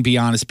right thing. Be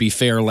honest. Be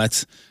fair.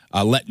 Let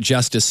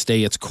justice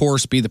stay its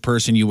course. Be the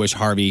person you wish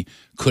Harvey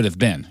could have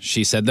been.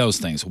 She said those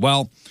things.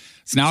 Well,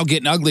 it's now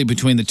getting ugly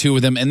between the two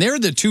of them. And they're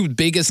the two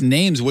biggest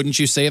names, wouldn't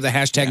you say, of the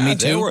hashtag Me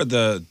Too? They were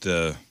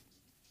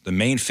the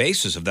main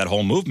faces of that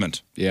whole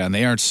movement. Yeah, and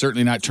they are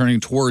certainly not turning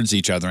towards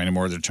each other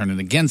anymore. They're turning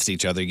against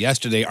each other.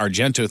 Yesterday,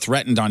 Argento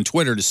threatened on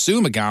Twitter to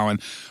sue McGowan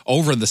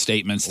over the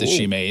statements that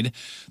she made,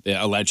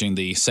 alleging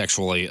the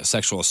sexual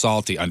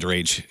assault the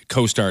underage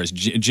co-stars.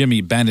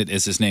 Jimmy Bennett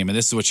is his name, and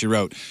this is what she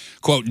wrote.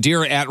 Quote,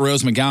 Dear at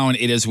Rose McGowan,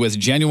 it is with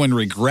genuine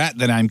regret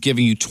that I'm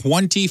giving you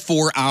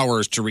 24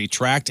 hours to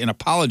retract and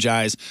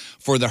apologize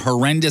for the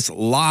horrendous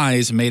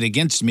lies made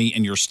against me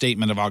in your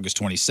statement of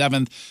August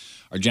 27th.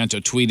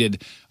 Argento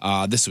tweeted,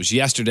 this was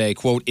yesterday,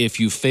 quote, if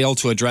you fail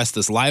to address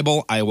this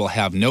libel, I will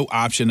have no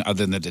option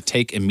other than to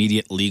take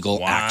immediate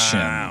legal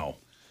action.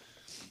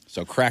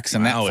 So cracks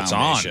in that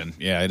foundation. It's on.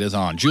 Yeah, it is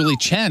on. Julie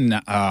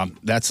Chen,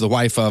 that's the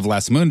wife of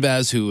Les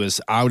Moonves, who is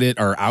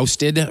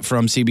ousted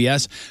from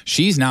CBS.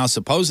 She's now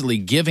supposedly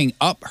giving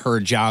up her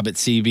job at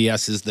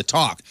CBS's The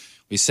Talk.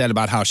 We said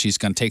about how she's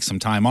going to take some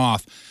time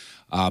off,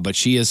 but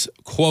she is,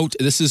 quote,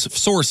 this is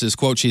sources,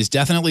 quote, she's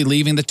definitely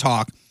leaving The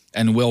Talk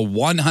and will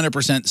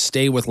 100%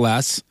 stay with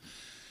Les.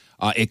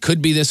 It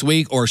could be this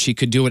week, or she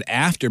could do it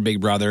after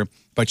Big Brother,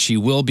 but she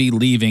will be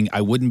leaving.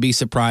 I wouldn't be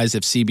surprised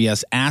if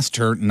CBS asked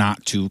her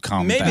not to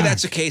come back. Maybe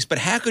that's the case, but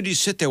how could you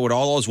sit there with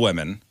all those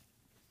women,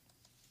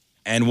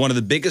 and one of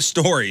the biggest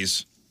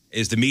stories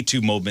is the Me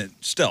Too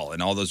movement still,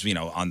 and all those,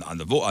 on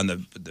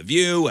the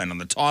View and on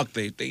the Talk,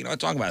 they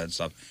talk about that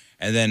stuff,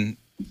 and then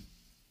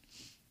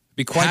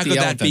be quite the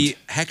elephant.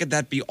 How could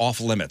that be off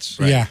limits?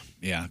 Right? Yeah.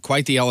 Yeah,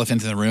 quite the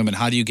elephant in the room. And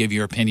how do you give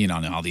your opinion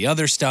on all the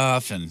other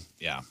stuff? And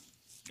yeah,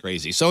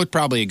 crazy. So it's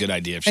probably a good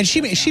idea. If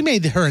she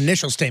made her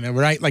initial statement,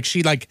 right? Like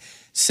she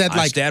said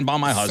I stand by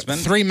my husband.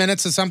 3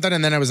 minutes or something,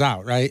 and then it was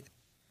out, right?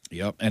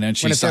 Yep. And then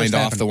she signed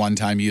off the one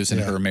time using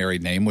her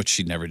married name, which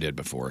she never did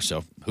before.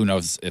 So who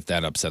knows if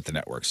that upset the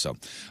network. So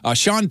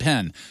Sean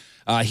Penn,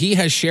 he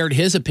has shared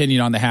his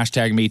opinion on the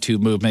hashtag Me Too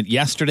movement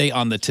yesterday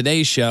on the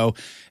Today Show.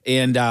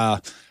 And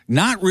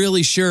not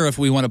really sure if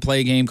we want to play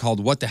a game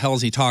called What the Hell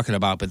is he talking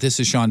about? But this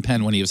is Sean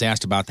Penn when he was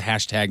asked about the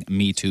hashtag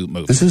Me Too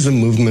movement. This is a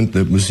movement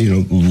that was,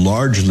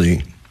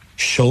 largely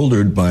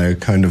shouldered by a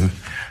kind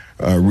of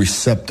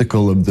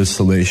receptacle of the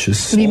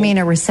salacious. What do you mean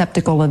a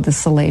receptacle of the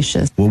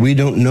salacious? Well, we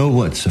don't know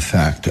what's a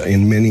fact.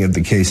 In many of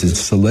the cases,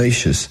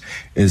 salacious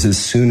is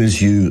as soon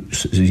as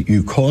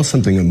you call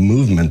something a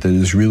movement that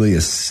is really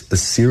a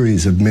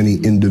series of many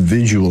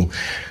individual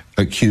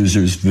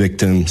accusers,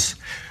 victims,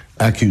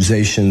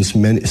 accusations,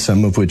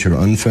 some of which are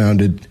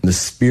unfounded. The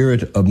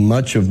spirit of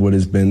much of what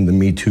has been the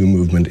Me Too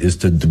movement is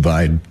to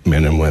divide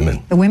men and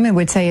women. The women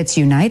would say it's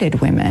united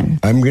women.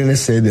 I'm going to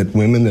say that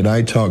women that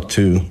I talk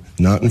to,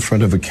 not in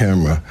front of a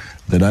camera,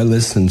 that I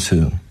listen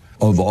to,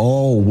 of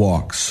all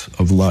walks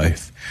of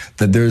life,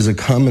 that there is a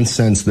common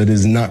sense that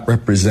is not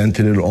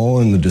represented at all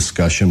in the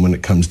discussion when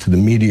it comes to the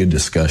media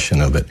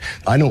discussion of it.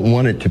 I don't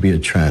want it to be a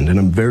trend, and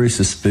I'm very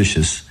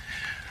suspicious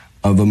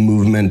of a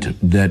movement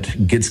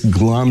that gets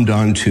glommed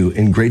onto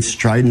in great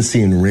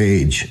stridency and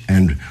rage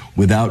and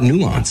without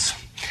nuance.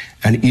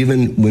 And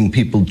even when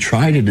people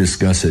try to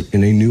discuss it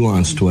in a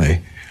nuanced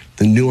way,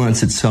 the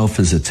nuance itself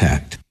is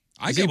attacked.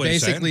 Is he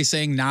basically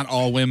saying not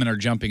all women are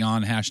jumping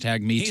on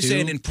hashtag Me Too? He's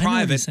saying in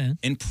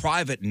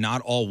private,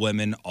 not all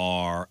women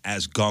are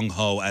as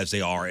gung-ho as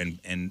they are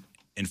in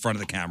front of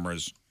the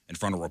cameras, in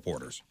front of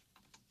reporters.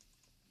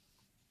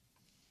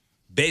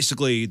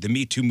 Basically, the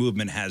Me Too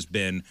movement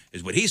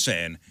is what he's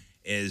saying,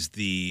 is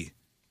the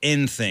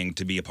in thing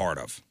to be a part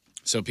of.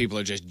 So people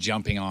are just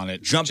jumping on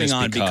it.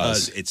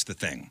 Because it's the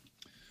thing.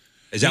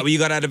 Is that what you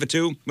got out of it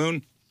too,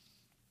 Moon?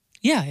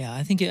 Yeah.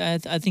 I think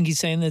he's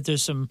saying that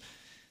there's some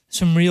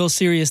real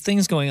serious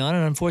things going on,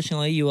 and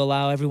unfortunately, you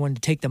allow everyone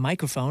to take the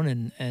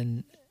microphone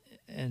and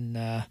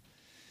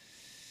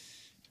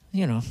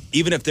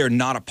even if they're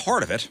not a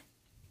part of it,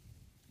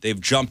 they've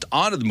jumped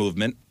onto the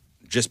movement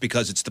just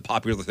because it's the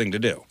popular thing to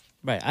do.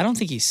 Right. I don't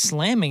think he's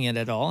slamming it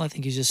at all. I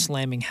think he's just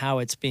slamming how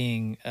it's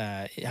being,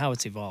 how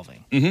it's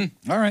evolving.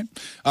 Mm-hmm. All right.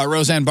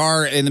 Roseanne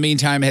Barr, in the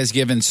meantime, has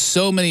given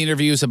so many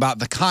interviews about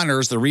The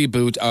Conners, the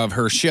reboot of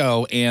her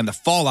show, and the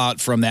fallout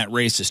from that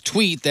racist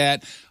tweet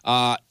that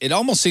it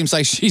almost seems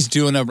like she's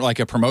doing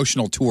a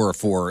promotional tour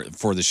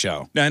for the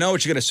show. Now, I know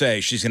what you're going to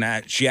say.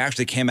 She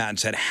actually came out and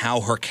said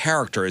how her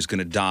character is going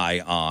to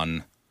die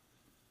on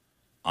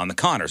The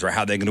Conners, or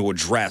how they're going to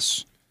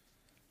address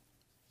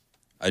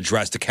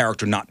the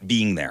character not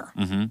being there.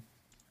 Mm-hmm.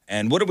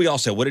 And what did we all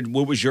say? What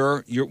was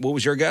your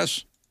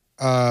guess?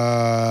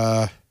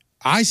 I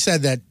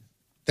said that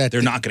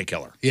they're not going to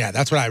kill her. Yeah,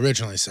 that's what I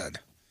originally said.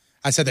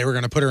 I said they were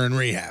going to put her in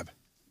rehab.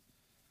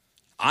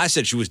 I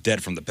said she was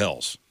dead from the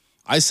pills.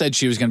 I said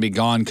she was going to be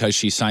gone because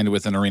she signed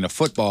with an arena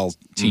football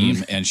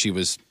team and she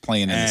was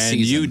playing in the season.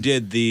 And you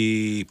did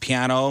the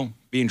piano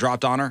being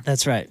dropped on her?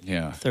 That's right.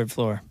 Yeah. Third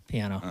floor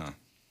piano.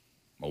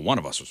 Well, one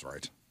of us was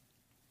right.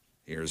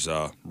 Here's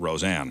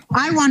Roseanne.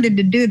 I wanted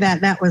to do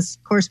that. That was,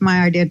 of course,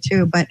 my idea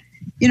too. But,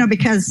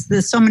 because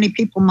there's so many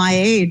people my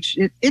age,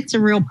 it's a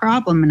real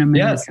problem in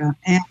America.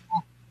 Yes.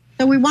 And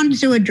so we wanted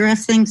to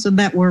address things so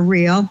that were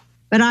real.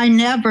 But I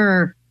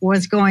never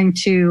was going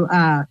to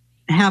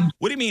have.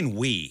 What do you mean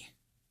we?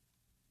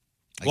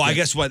 I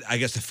guess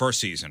the first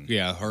season.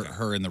 Yeah,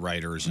 her and the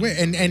writers. Wait,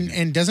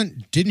 and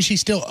didn't she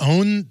still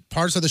own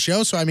parts of the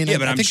show? So I mean,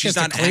 I think she has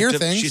to clear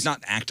things. She's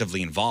not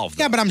actively involved,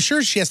 though. Yeah, but I'm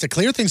sure she has to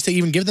clear things to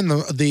even give them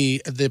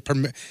the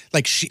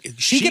like she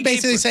could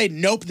basically say,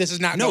 nope, this is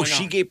not going on. No,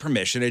 she gave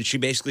permission, and she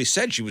basically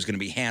said she was going to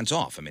be hands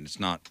off. I mean, it's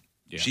not.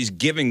 Yeah. She's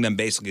giving them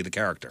basically the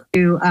character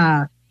to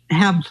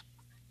have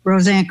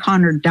Roseanne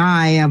Connor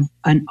die of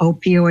an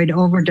opioid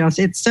overdose.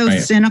 It's so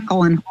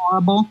cynical and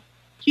horrible.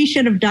 She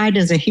should have died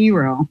as a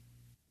hero.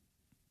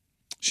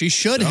 She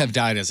should have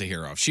died as a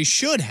hero. She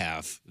should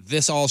have.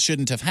 This all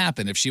shouldn't have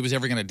happened. If she was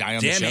ever going to die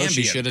on the show, Ambien,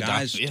 she should have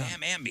died.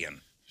 Damn Ambien.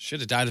 Should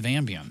have died of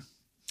Ambien.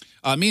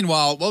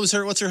 Meanwhile, what's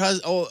her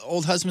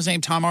old husband's name?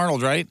 Tom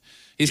Arnold, right?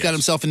 He's got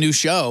himself a new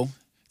show.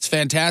 It's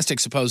fantastic,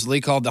 supposedly,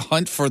 called The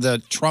Hunt for the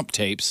Trump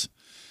Tapes.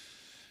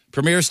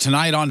 Premieres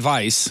tonight on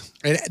Vice.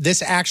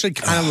 This actually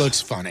kind of looks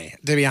funny,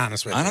 to be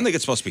honest with you. I don't think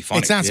it's supposed to be funny.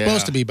 It's not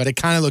supposed to be, but it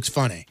kind of looks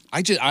funny.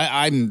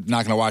 I'm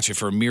not going to watch it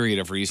for a myriad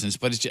of reasons,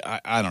 but it's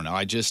I don't know.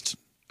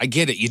 I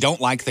get it. You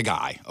don't like the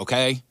guy,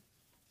 okay?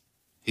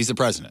 He's the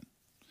president.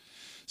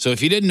 So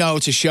if you didn't know,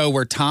 it's a show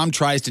where Tom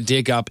tries to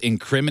dig up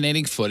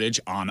incriminating footage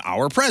on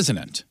our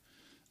president.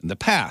 In the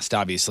past,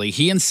 obviously.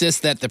 He insists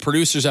that the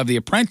producers of The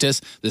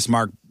Apprentice, this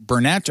Mark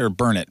Burnett,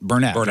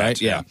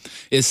 right? Yeah.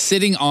 Is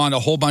sitting on a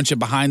whole bunch of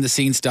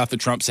behind-the-scenes stuff of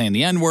Trump saying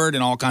the N-word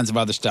and all kinds of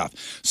other stuff.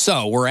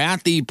 So we're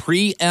at the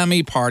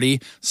pre-Emmy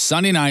party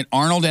Sunday night.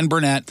 Arnold and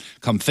Burnett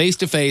come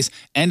face-to-face,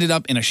 ended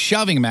up in a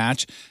shoving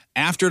match.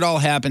 After it all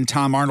happened,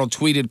 Tom Arnold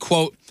tweeted,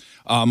 quote,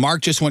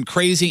 Mark just went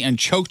crazy and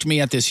choked me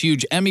at this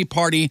huge Emmy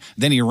party.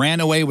 Then he ran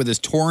away with his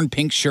torn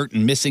pink shirt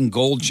and missing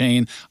gold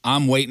chain.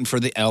 I'm waiting for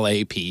the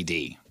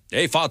LAPD.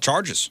 He filed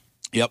charges.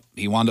 Yep.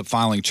 He wound up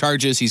filing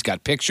charges. He's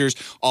got pictures,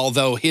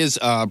 although his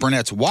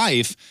Burnett's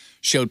wife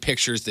showed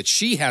pictures that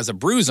she has a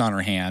bruise on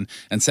her hand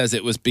and says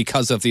it was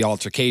because of the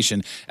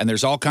altercation. And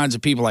there's all kinds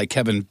of people like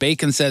Kevin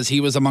Bacon says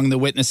he was among the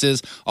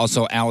witnesses.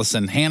 Also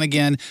Allison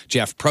Hannigan,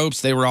 Jeff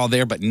Probst, they were all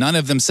there, but none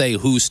of them say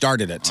who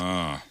started it.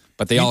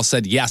 But they all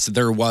said, yes,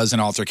 there was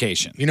an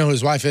altercation. You know who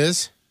his wife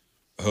is?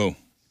 Who?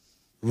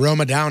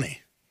 Roma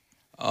Downey.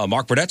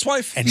 Mark Burnett's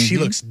wife? And she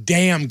looks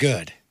damn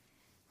good.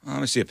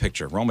 Let me see a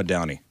picture. Roma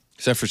Downey.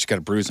 Except for she's got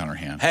a bruise on her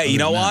hand. Hey, you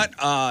know what?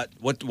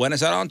 When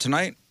is that on?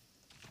 Tonight?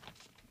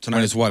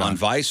 Tonight is what? On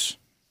Vice?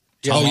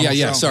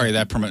 Yeah. Sorry,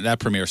 that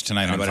premieres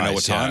tonight on Vice. Anybody know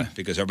what time?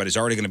 Because everybody's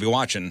already going to be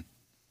watching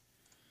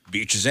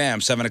Beat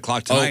Shazam, 7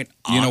 o'clock tonight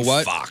you know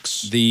what?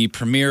 Fox. The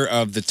premiere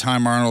of the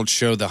Tom Arnold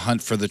show, The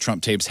Hunt for the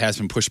Trump Tapes, has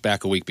been pushed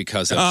back a week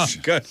because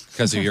of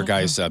your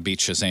guys' Beat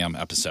Shazam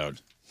episode.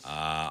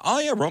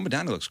 Roma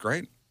Downey looks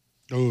great.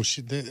 Oh,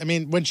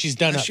 when she's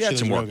done up, she had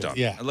some looks work real done.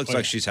 good. Yeah. It looks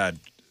like she's had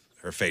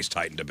her face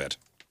tightened a bit.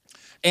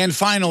 And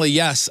finally,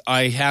 yes,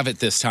 I have it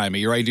this time. Are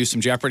you ready to do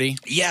some Jeopardy?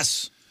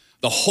 Yes.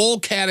 The whole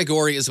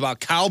category is about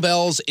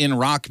cowbells in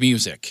rock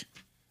music.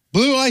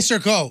 Blue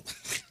Icicle.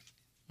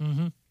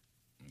 Mm-hmm.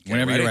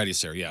 Whenever you're ready,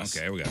 sir. Yes.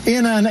 Okay, here we go.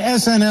 In an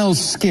SNL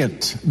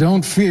skit,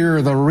 Don't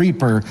Fear the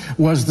Reaper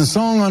was the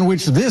song on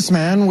which this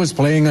man was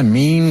playing a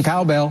mean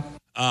cowbell.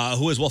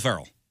 Who is Will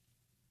Ferrell?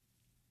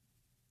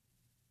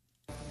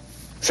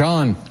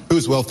 Sean.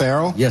 Who's Will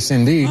Ferrell? Yes,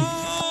 indeed.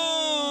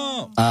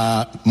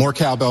 More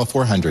Cowbell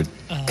 400.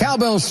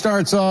 Cowbell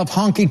starts off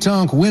Honky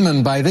Tonk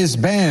Women by this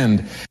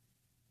band.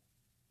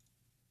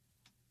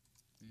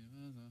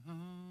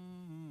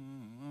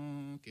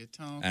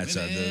 That's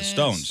the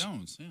Stones.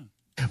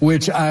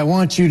 Which I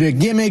want you to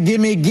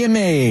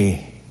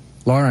gimme.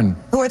 Lauren.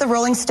 Who are the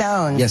Rolling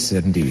Stones? Yes,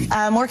 indeed.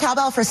 More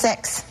cowbell for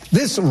 6.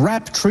 This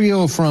rap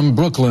trio from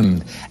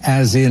Brooklyn,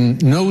 as in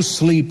No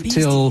Sleep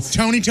Till...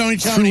 Tony.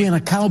 Threw in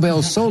a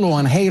cowbell solo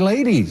on Hey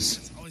Ladies.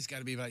 It's always got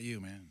to be about you,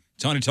 man.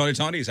 Tony, is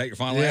that your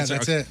final answer? Yeah,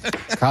 that's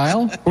it.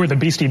 Kyle? We're the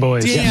Beastie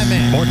Boys. Damn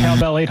it. More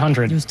cowbell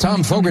 800.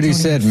 Tom Fogerty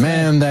said,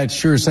 man, that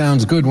sure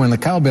sounds good when the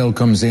cowbell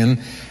comes in,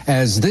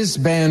 as this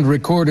band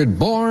recorded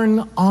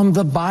Born on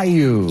the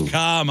Bayou.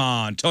 Come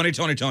on. Tony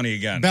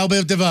again. Belle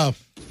Biv DeVoe.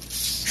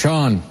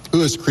 Sean.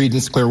 Who is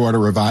Creedence Clearwater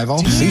Revival?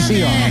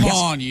 CCR. Come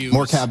on, you.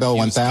 More Cowbell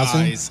 1000.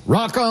 Guys.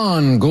 Rock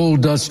on,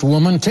 Gold Dust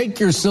Woman.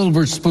 Take your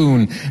silver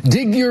spoon.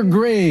 Dig your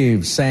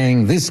grave,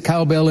 sang this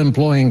cowbell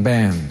employing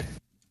band.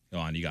 Go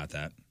on, you got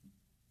that.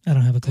 I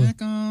don't have a clue.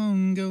 Back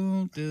on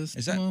Gold Dust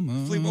Is that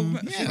Woman.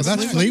 Fleetwood? Yeah,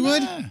 that's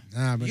Fleetwood?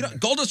 Nah, but You know,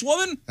 Goldust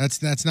Woman?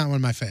 that's not one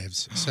of my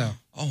faves. So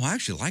Oh, I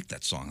actually like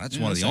that song. That's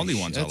one of the only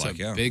ones I like.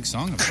 That's a big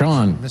song.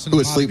 Sean. Who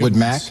is Fleetwood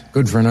Mac?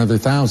 Good for another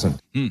 1,000.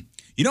 You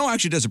know who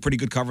actually does a pretty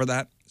good cover of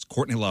that? It's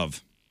Courtney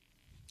Love.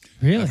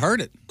 Really? I've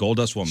heard it.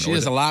 Goldust Woman. She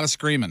does a lot of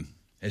screaming.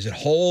 Is it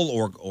Hole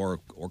or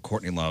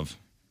Courtney Love?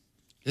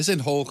 Isn't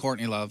Hole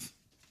Courtney Love?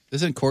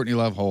 Isn't Courtney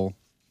Love Hole?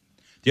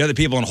 The other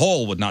people in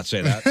Hole would not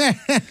say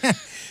that.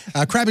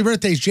 Crappy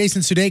birthdays.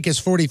 Jason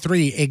Sudeikis,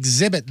 43.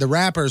 Exhibit, the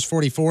rapper, is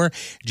 44.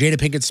 Jada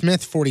Pinkett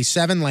Smith,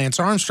 47. Lance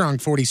Armstrong,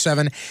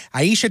 47.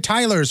 Aisha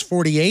Tyler is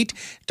 48.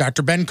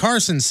 Dr. Ben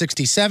Carson,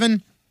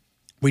 67.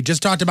 We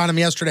just talked about him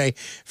yesterday.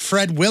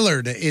 Fred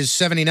Willard is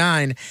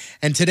 79.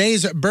 And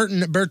today's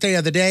birthday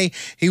of the day,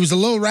 he was a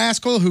little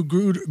rascal who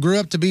grew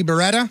up to be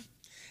Beretta,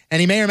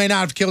 and he may or may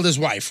not have killed his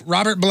wife.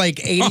 Robert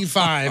Blake,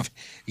 85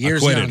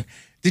 years Acquitted. young.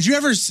 Did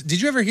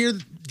you ever hear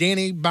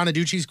Danny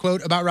Bonaducci's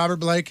quote about Robert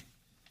Blake?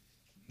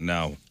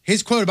 No.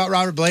 His quote about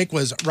Robert Blake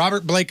was,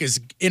 Robert Blake is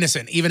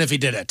innocent, even if he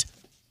did it.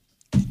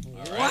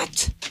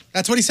 What?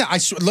 That's what he said.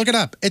 Look it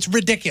up. It's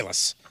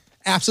ridiculous.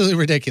 Absolutely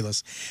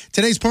ridiculous.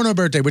 Today's porno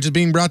birthday, which is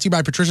being brought to you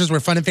by Patricia's Where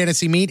Fun and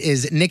Fantasy Meet,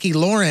 is Nikki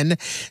Lauren.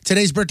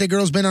 Today's birthday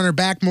girl's been on her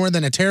back more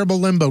than a terrible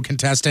limbo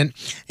contestant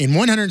in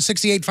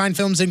 168 fine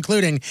films,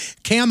 including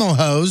Camel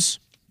Hose,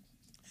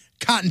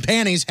 Cotton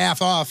Panties,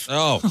 Half Off.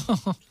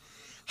 Oh.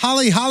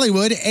 Holly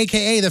Hollywood,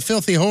 a.k.a. The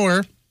Filthy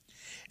Whore.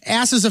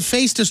 Asses of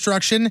Face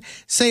Destruction,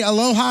 Say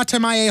Aloha to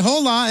My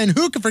Ahola, and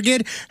who can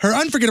forget her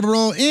unforgettable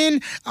role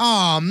in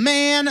Aw,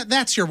 Man,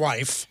 That's Your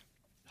Wife.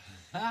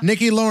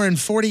 Nikki Lauren,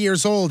 40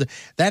 years old.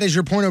 That is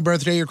your porno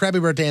birthday, your crappy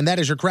birthday, and that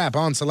is your crap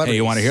on celebrities. Hey,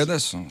 you want to hear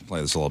this? I'll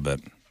play this a little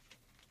bit.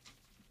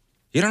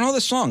 You don't know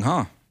this song,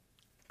 huh?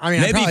 I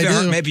mean, maybe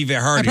you've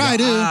heard it. I probably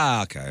do.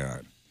 Ah, okay, all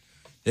right.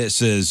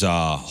 This is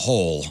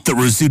Hole. The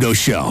Rizzuto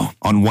Show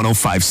on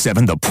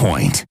 105.7 The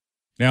Point.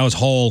 Now it's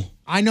Hole.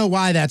 I know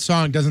why that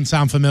song doesn't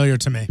sound familiar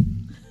to me.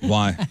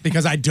 Why?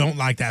 Because I don't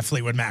like that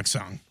Fleetwood Mac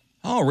song.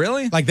 Oh,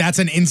 really? Like, that's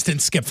an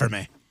instant skip for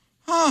me.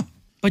 Huh.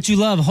 But you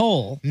love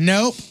Hole.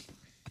 Nope.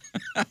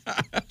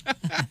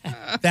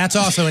 That's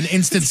also an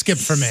instant skip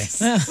for me.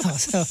 So,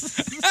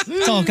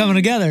 it's all coming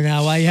together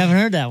now. Why you haven't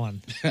heard that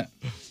one?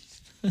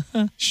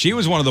 She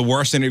was one of the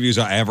worst interviews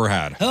I ever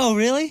had. Oh,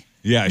 really?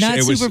 Yeah. Not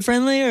it super was,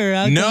 friendly or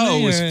outgoing? No,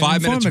 it was 5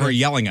 minutes of her informative?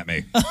 yelling at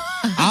me.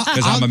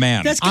 Because I'm a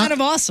man. That's kind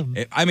of awesome.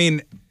 I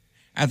mean,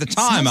 at the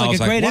time, Sounds I was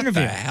a great like,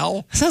 interview. what the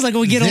hell? Sounds like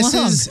we get along.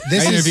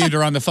 I interviewed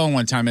her on the phone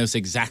one time. It was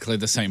exactly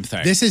the same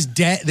thing. This is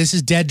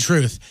dead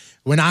truth.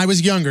 When I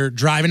was younger,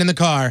 driving in the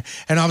car,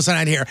 and all of a sudden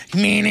I'd hear,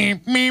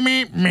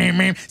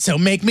 me, so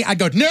make me, I'd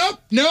go, nope,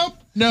 no,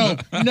 we're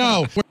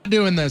not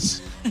doing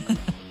this.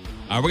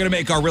 We're going to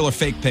make our real or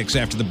fake picks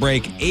after the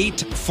break.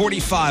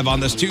 8:45 on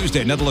this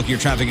Tuesday. Another look at your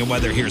traffic and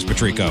weather. Here's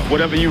Patrico.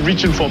 Whatever you're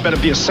reaching for better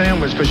be a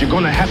sandwich because you're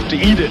going to have to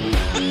eat it.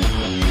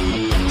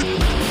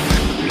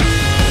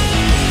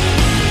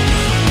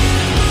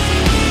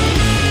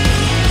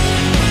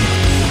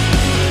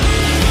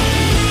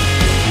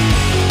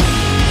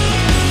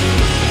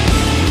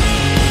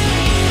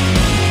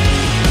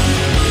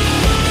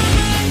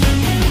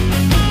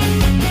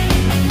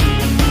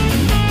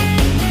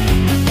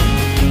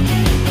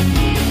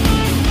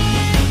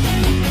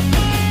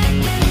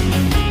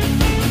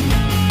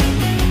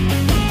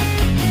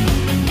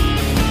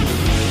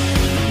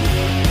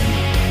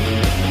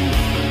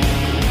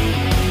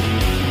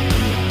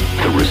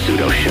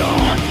 Show.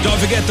 Don't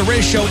forget the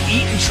Riz Show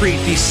Eat and Treat,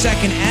 the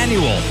second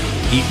annual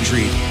Eat and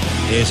Treat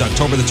is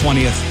October the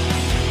 20th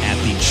at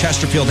the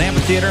Chesterfield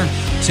Amphitheater.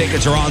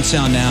 Tickets are on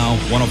sale now,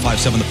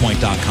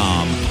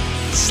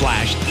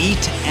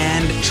 1057thepoint.com/eat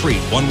and treat.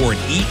 One word,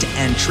 eat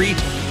and treat.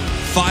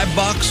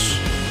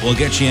 $5 will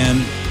get you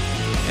in,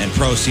 and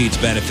proceeds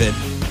benefit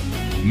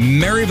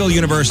Maryville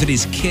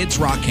University's Kids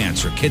Rock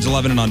Cancer. Kids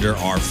 11 and under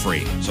are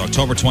free. So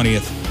October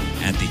 20th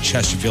at the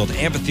Chesterfield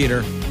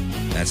Amphitheater.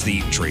 That's the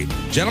Eat and Treat.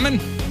 Gentlemen,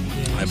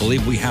 I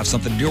believe we have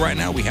something to do right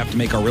now. We have to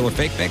make our real or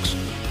fake picks.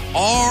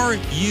 Are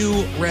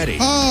you ready?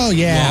 Oh,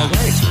 yeah. Well,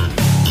 great.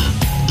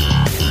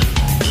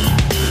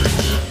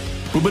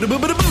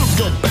 Boobs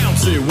go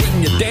bouncy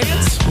when you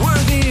dance,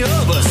 worthy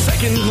of a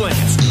second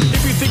glance.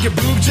 If you think your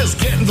boob just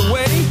get in the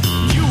way,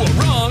 you are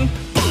wrong.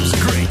 Boobs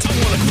are great. I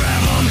wanna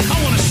grab them,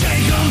 I wanna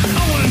shake them,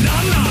 I wanna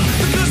nom-nom.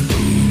 Because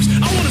boobs,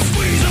 I wanna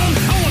squeeze them,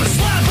 I wanna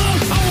slap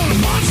them, I wanna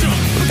munch them.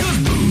 Because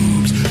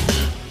boobs.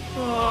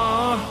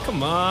 Aw,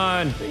 come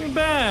on. Bring it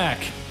back.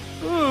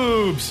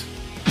 Boobs.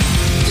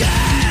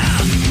 Yeah!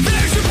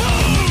 There's your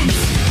boobs!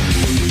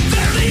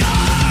 There they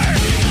are!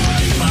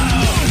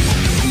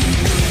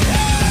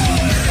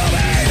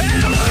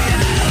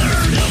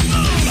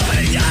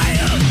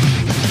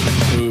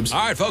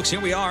 All right, folks, here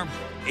we are.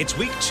 It's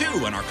week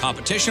 2 in our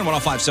competition,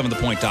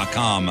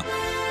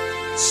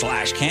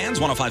 1057thepoint.com/cans,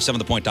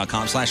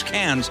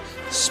 1057thepoint.com/cans,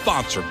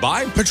 sponsored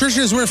by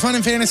Patricia's Where Fun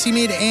and Fantasy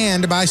Meet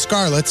and by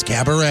Scarlett's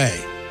Cabaret.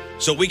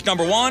 So week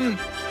number 1,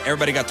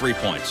 everybody got 3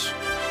 points.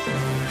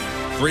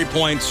 3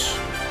 points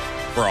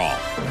for all.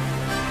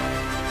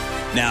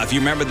 Now, if you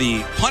remember,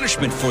 the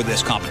punishment for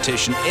this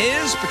competition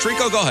is,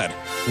 Patrico, go ahead.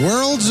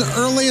 World's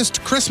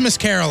earliest Christmas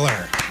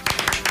caroler.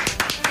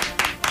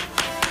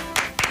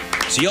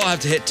 So you'll have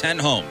to hit 10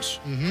 homes.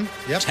 Mm-hmm.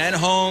 Yep. 10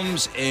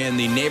 homes in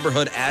the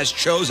neighborhood as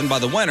chosen by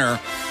the winner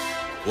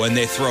when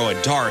they throw a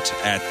dart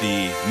at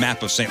the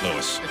map of St.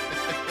 Louis.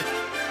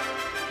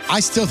 I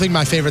still think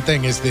my favorite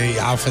thing is the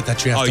outfit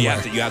that you have to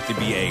wear. You have to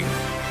be a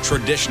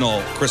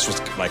traditional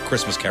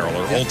Christmas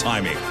caroler,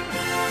 old-timey.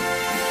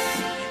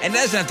 And it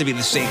doesn't have to be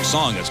the same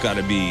song. It's got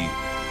to be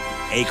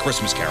a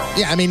Christmas carol.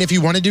 Yeah, I mean, if you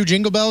want to do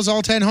Jingle Bells,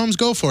 all 10 homes,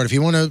 go for it. If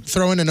you want to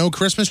throw in a no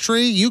Christmas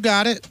tree, you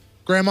got it.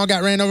 Grandma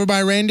got ran over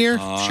by a reindeer.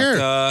 Sure.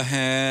 The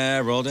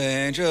herald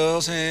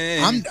angels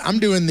sing. I'm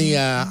doing the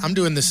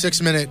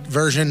 6-minute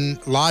version,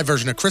 live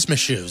version of Christmas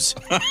Shoes.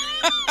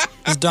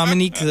 Does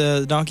Dominique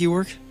the donkey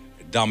work?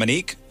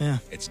 Dominique? Yeah.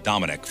 It's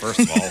Dominic, first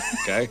of all,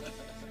 okay?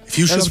 If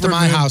you show up to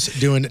my house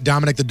doing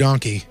Dominic the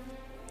donkey,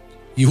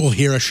 you will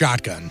hear a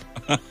shotgun.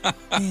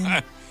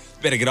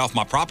 Better get off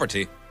my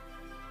property.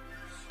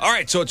 All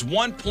right, so it's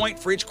 1 point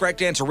for each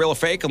correct answer, real or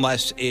fake,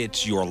 unless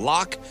it's your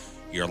lock.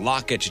 Your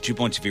lock gets you 2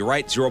 points if you're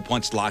right, 0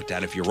 points locked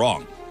out if you're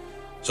wrong.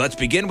 So let's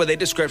begin with a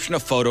description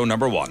of photo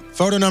number 1.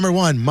 Photo number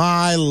 1,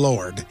 my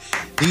lord.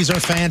 These are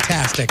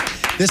fantastic.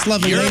 This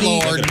lovely lady.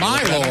 Lord,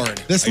 my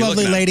lord. This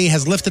lovely lady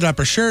has lifted up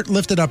her shirt,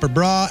 lifted up her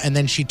bra, and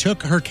then she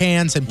took her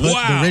cans and put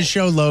the Riz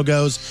Show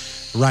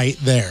logos right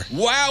there.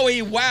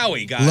 Wowie,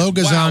 wowie, guys.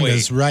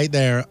 Logazongas right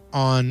there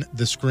on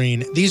the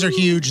screen. These are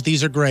huge.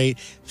 These are great.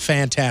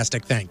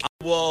 Fantastic. Thank you.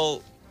 I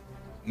will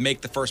make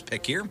the first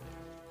pick here.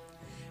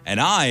 And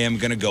I am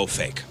going to go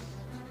fake.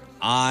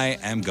 I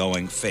am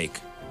going fake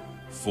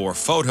for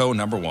photo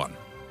number 1.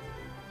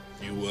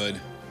 You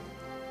would.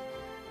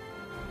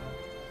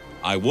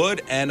 I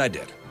would, and I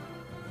did.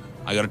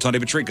 I go to Tony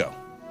Patrico.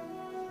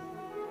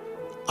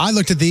 I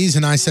looked at these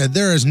and I said,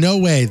 there is no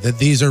way that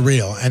these are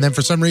real. And then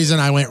for some reason,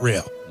 I went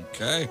real.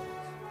 Okay.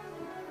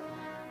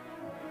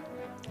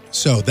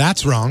 So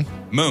that's wrong.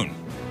 Moon.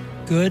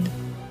 Good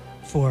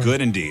for Good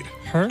indeed.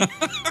 her.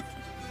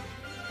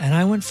 And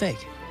I went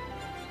fake.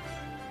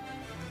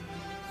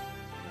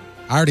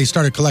 I already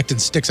started collecting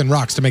sticks and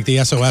rocks to make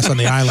the SOS on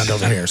the island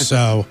over here.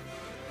 So,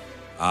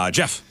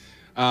 Jeff.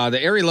 The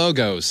Airy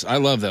logos. I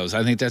love those.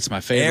 I think that's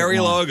my favorite. Airy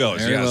one.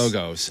 logos, Airy yes.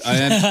 logos.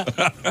 And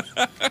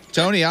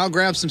Tony, I'll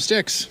grab some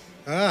sticks.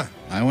 I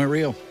went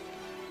real.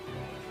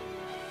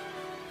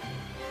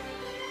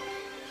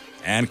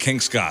 And King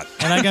Scott.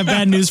 And I got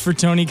bad news for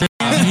Tony.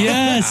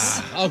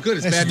 Yes. Oh, good.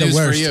 It's this bad is the news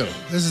for worst. you.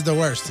 This is the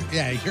worst.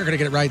 Yeah, you're going to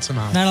get it right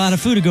somehow. Not a lot of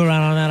food to go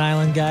around on that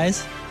island,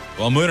 guys.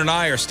 Well, Moon and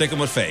I are sticking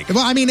with fake. Well,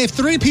 I mean, if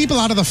 3 people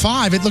out of the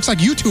 5, it looks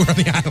like you 2 are on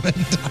the island.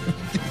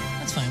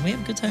 That's fine. We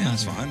have a good time.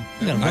 That's fine.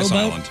 We got a nice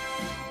rowboat. island.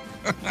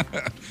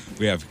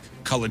 We have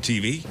color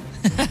TV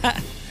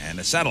and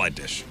a satellite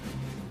dish.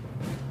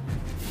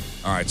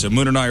 All right, so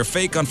Moon and I are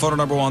fake on photo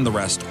number 1. The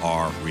rest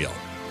are real.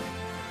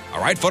 All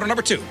right, photo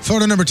number 2.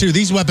 Photo number 2,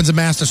 these weapons of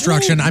mass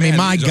destruction. Ooh, I mean, man,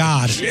 my these are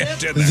God. shit,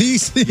 didn't they?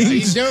 These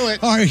things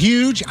are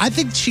huge. I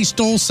think she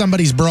stole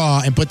somebody's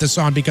bra and put this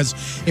on because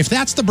if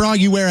that's the bra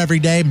you wear every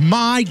day,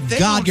 my They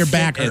God, don't your fit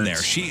back hurts. in there.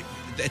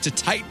 It's a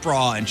tight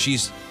bra, and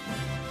she's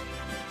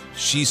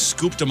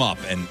scooped them up,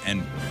 and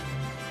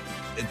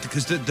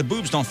because the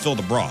boobs don't fill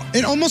the bra.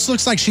 It almost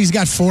looks like she's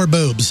got 4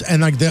 boobs,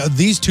 and like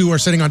these 2 are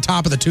sitting on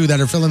top of the 2 that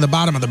are filling the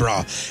bottom of the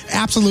bra.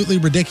 Absolutely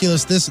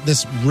ridiculous.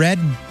 This red,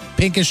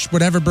 pinkish,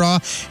 whatever bra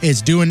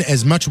is doing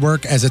as much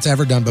work as it's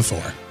ever done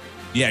before.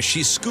 Yeah,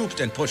 she scooped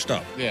and pushed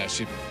up. Yeah,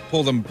 she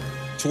pulled them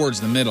towards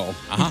the middle.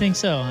 You think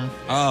so, huh?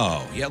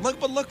 Oh, yeah.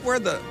 Look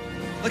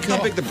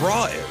how big the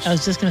bra is. I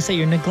was just going to say,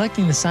 you're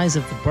neglecting the size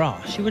of the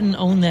bra. She wouldn't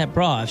own that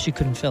bra if she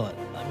couldn't fill it.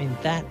 I mean,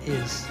 that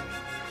is...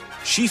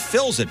 She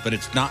fills it, but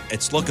it's not.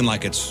 It's looking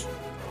like it's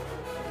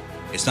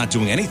not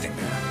doing anything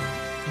there.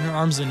 Her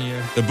arms in the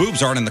air. The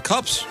boobs aren't in the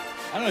cups.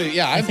 I don't know.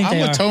 Yeah, I think I'm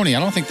they with are. Tony. I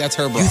don't think that's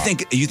her bra. You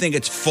think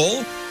it's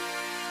full?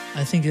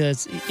 I think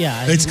that's...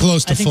 Yeah. It's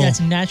close to I think full. that's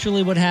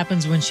naturally what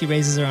happens when she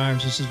raises her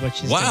arms, which is what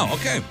she's doing. Wow,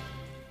 okay.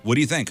 What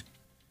do you think?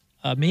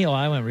 Me,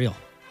 I went real.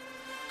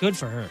 Good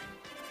for her.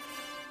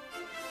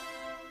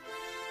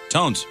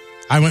 Tones.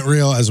 I went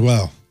real as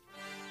well.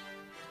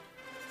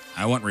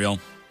 I went real.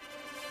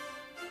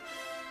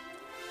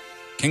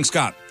 King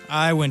Scott.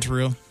 I went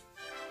real.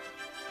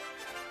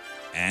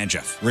 And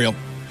Jeff. Real.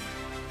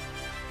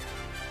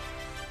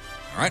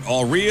 All right,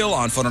 all real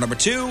on photo number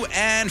 2.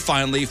 And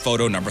finally,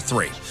 photo number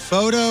 3.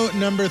 Photo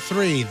number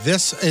 3.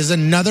 This is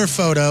another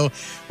photo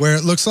where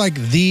it looks like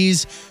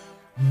these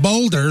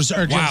boulders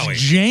are just Wowie.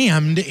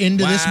 jammed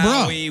into this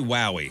bra.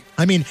 Wowie.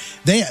 I mean,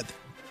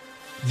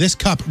 this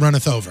cup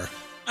runneth over.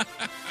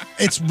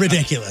 It's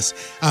ridiculous.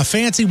 A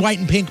fancy white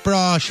and pink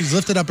bra. She's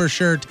lifted up her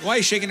shirt. Why are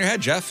you shaking your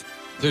head, Jeff?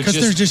 Because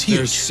they're just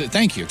huge.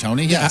 Thank you,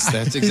 Tony. Yes,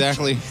 that's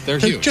exactly. They're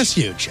huge. Just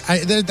huge.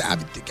 I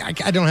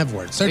don't have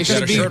words. They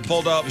should be shirt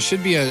pulled up. It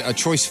should be a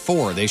choice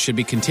 4. They should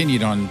be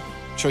continued on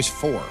choice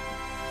 4.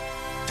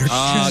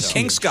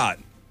 King Scott,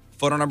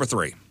 photo number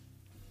 3.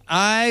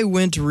 I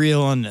went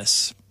real on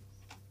this.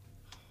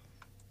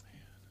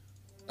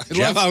 I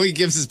love how he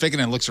gives his pick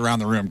and then looks around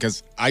the room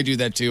because I do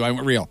that too. I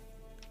went real.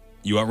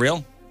 You went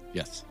real?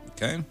 Yes.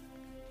 Okay.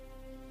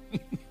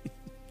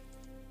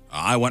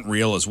 I went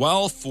real as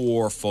well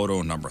for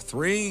photo number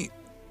 3.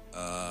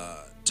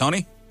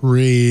 Tony?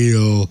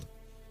 Real.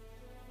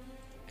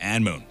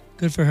 And Moon.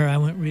 Good for her. I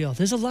went real.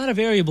 There's a lot of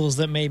variables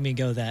that made me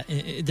go that.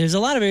 There's a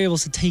lot of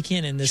variables to take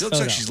in this She looks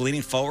photo. like she's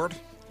leaning forward.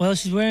 Well,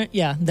 she's wearing,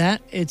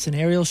 that. It's an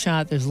aerial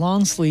shot. There's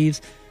long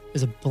sleeves.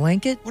 There's a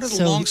blanket. What are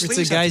the long sleeves?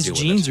 It's a guy's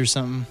jeans or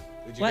something.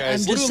 What?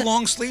 What do the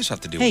long sleeves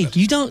have to do Hey, with it?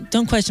 you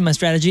don't question my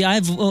strategy.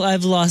 I've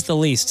lost the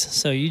least,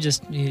 so you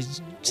just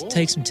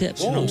take some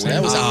tips. You know what I'm saying?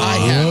 That was a hi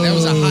hat. That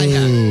was a hi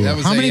hat. That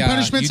was How many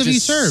punishments have you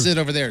just served? Sit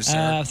over there,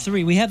 sir.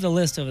 3. We have the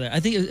list over there. I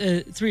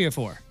think 3 or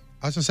 4.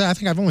 I was going to say, I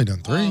think I've only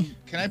done 3.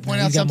 Can I point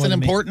you out got more something than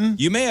me. important?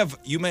 You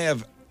may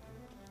have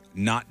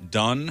not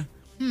done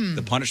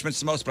the punishments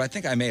the most, but I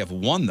think I may have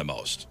won the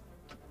most.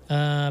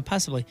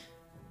 Possibly.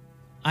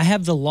 I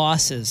have the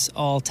losses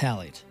all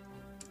tallied.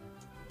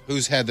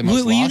 Who's had the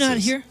most Were you losses? not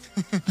here?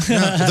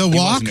 The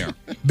walk, wasn't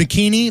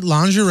bikini,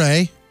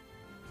 lingerie.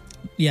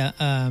 Yeah.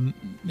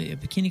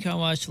 Bikini car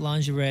wash,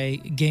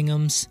 lingerie,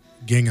 ginghams.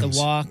 Ginghams. The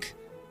walk.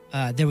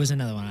 There was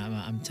another one.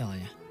 I'm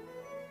telling you.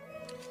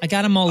 I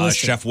got them all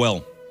listed. Chef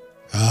Will.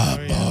 Oh,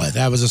 boy,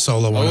 that was a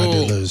solo one I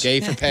did lose. Gay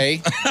for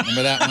pay.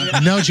 Remember that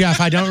one? No, Jeff,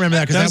 I don't remember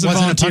that because That that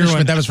was a wasn't a volunteer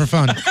punishment. That was for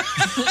fun.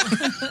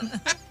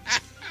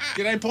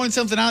 Did I point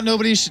something out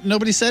nobody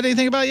said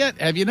anything about yet?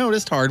 Have you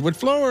noticed hardwood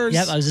floors?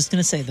 Yep, I was just going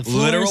to say the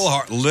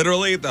floors.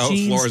 Literally, the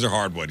jeans. floors are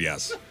hardwood,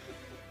 yes.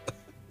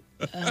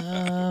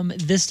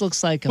 This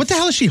looks like What the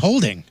hell is she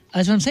holding?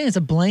 That's what I'm saying. It's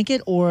a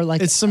blanket or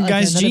like It's some like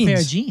guy's another pair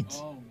of jeans.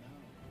 jeans.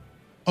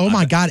 Oh,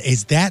 my God.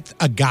 Is that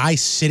a guy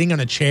sitting on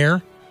a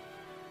chair?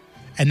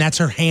 And that's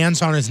her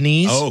hands on his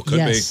knees? Oh, could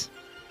Yes.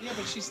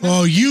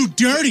 Oh, you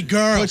dirty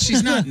girl. But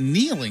she's not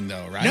kneeling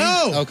though, right?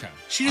 No. Okay.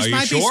 She just Are you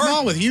might be sure?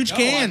 small with huge No,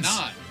 cans. I'm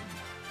not.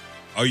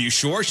 Are you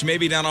sure? She may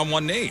be down on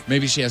one knee.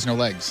 Maybe she has no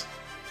legs.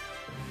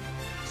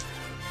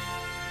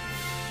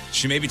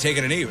 She may be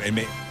taking a knee.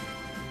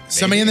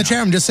 Somebody in the chat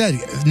room just said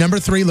number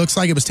 3 looks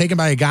like it was taken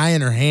by a guy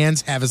and her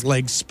hands have his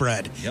legs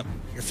spread. Yep.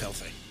 You're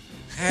filthy.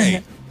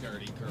 Hey,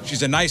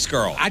 she's a nice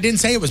girl. I didn't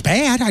say it was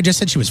bad. I just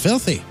said she was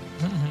filthy.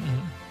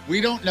 We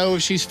don't know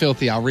if she's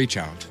filthy. I'll reach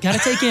out. Gotta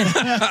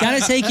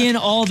take in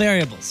all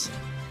variables.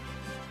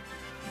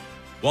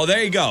 Well,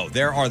 there you go.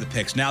 There are the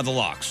picks. Now the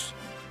locks.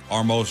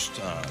 Our most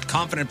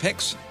confident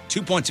picks.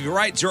 2 points if you're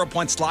right, 0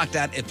 points locked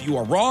at if you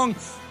are wrong.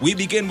 We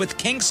begin with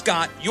King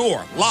Scott,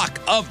 your lock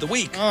of the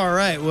week. All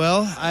right.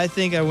 Well, I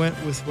think I went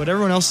with what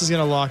everyone else is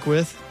going to lock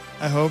with.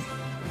 I hope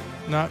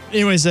not.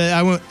 Anyways,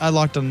 I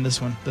locked on this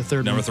one, the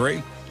third Number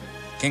one. 3,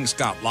 King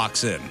Scott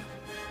locks in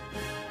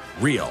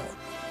real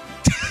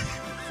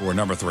for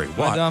number 3.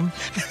 What?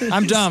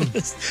 I'm dumb.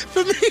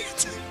 For me,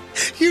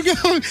 you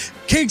go,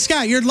 King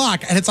Scott, you're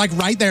locked. And it's like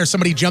right there,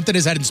 somebody jumped in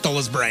his head and stole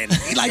his brain.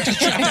 He like just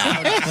shut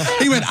down.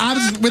 He went, I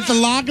was with the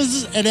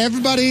lockers, and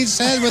everybody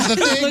said with the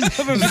thing,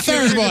 the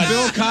third one.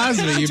 Bill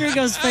Cosby.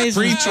 Rodrigo's face.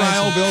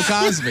 Pre-trial Bill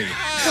Cosby.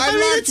 I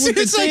mean,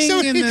 it's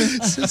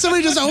like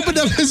somebody just opened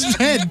up his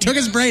head, took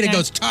his brain, and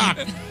goes, talk.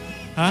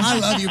 I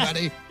love you,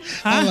 buddy.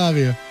 I love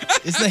you.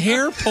 Is the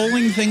hair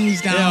pulling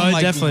things down? Yeah, it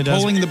like definitely does.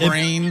 Pulling the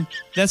brain?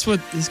 That's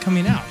what is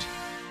coming out.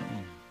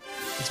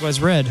 That's why it's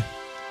red.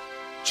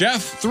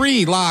 Jeff,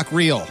 3, lock,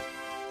 real.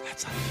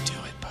 That's how you do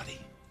it, buddy.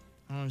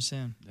 I don't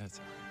understand. That's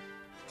all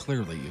right.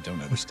 Clearly, you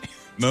don't understand.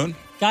 Moon?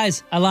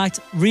 Guys, I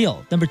locked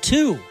real. Number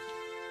 2.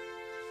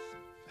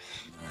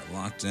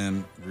 Locked locked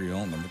in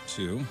real number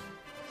 2.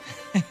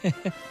 Hey,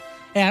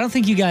 I don't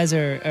think you guys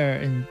are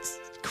in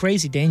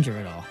crazy danger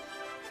at all.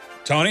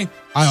 Tony?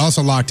 I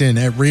also locked in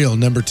at real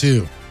number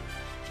 2.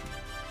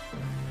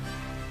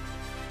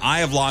 I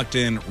have locked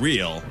in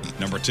real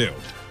number 2.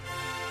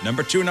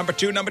 Number 2, number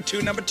 2, number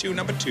 2, number 2,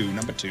 number 2,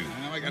 number 2.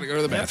 Now I got to go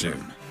to the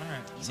bathroom.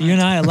 So you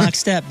and I are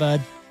lockstep,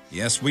 bud.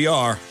 Yes, we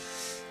are.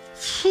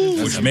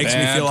 Which makes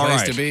me feel all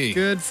right. To be.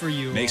 Good for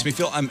you. Makes me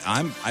feel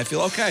I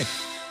feel okay.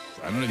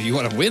 I don't know if you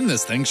want to win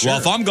this thing. Sure.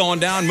 Well, if I'm going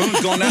down, Moon's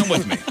going down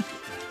with me.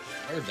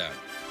 Heard that.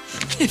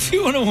 If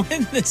you want to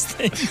win this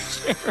thing,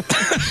 sure.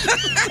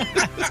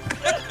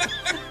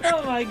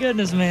 Oh my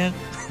goodness, man.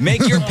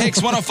 Make your picks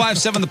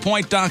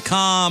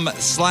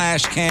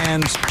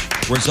 1057thepoint.com/cans.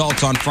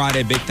 Results on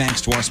Friday. Big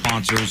thanks to our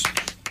sponsors,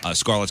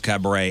 Scarlett's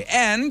Cabaret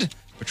and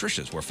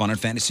Patricia's, where fun and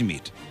fantasy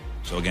meet.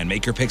 So again,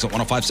 make your picks at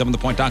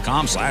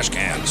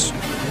 1057thepoint.com/cans.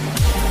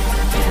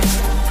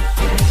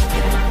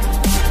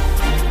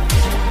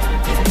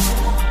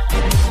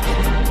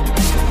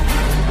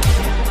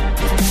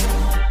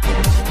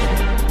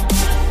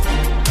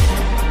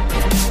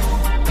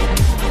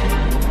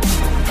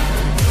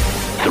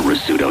 The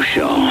Rizzuto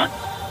Show.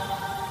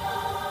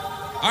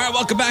 All right,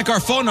 welcome back. Our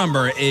phone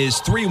number is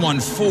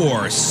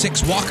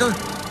 314-6-Walker.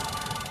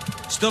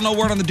 Still no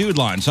word on the dude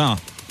lines, huh?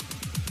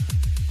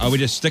 Are we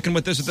just sticking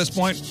with this at this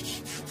point?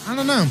 I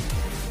don't know.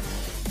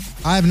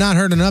 I have not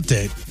heard an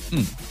update.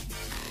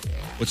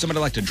 Would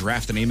somebody like to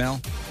draft an email?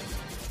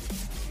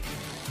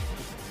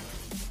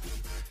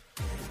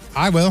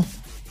 I will.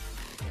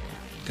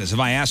 Because if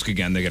I ask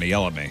again, they're going to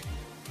yell at me.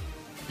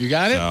 You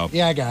got it? So,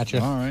 Yeah, I got you.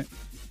 All right.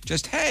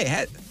 just,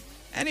 hey,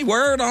 any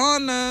word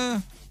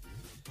on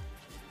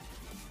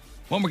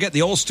when we're getting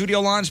the old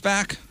studio lines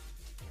back?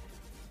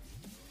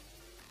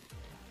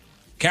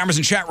 Cameras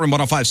in chat room,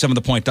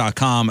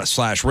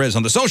 1057thepoint.com/Riz.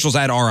 On the socials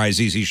at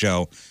RIZZ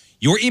Show.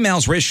 Your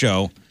emails,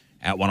 RizShow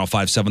at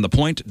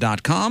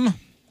 1057thepoint.com.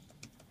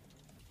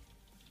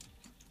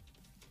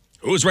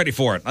 Who's ready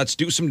for it? Let's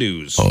do some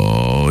news.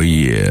 Oh,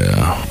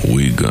 yeah.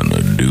 We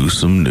gonna do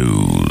some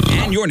news.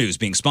 And your news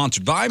being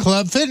sponsored by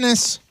Club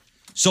Fitness.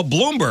 So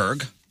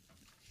Bloomberg,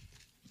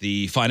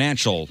 the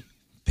financial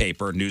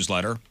paper,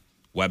 newsletter,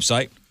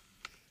 website,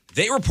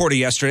 they reported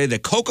yesterday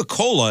that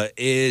Coca-Cola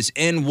is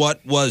in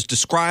what was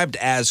described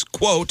as,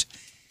 quote,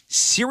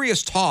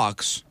 serious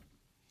talks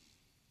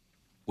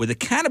with a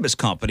cannabis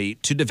company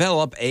to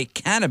develop a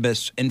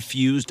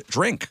cannabis-infused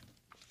drink.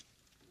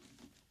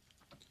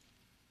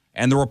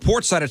 And the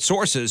report cited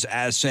sources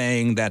as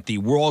saying that the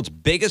world's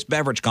biggest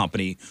beverage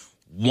company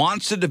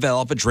wants to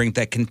develop a drink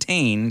that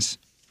contains,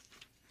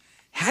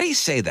 how do you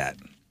say that?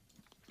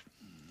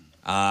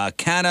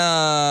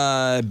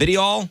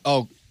 Cannabidiol?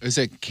 Oh, is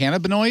it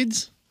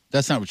cannabinoids?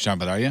 That's not what you're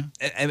talking about, are you?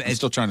 I'm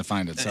still trying to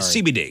find it. Sorry.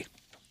 CBD.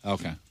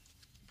 Okay.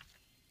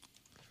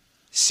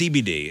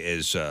 CBD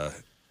is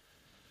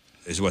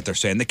what they're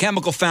saying. The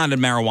chemical found in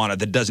marijuana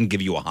that doesn't give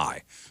you a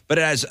high, but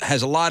it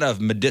has a lot of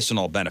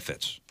medicinal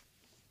benefits.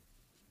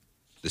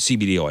 The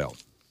CBD oil.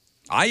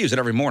 I use it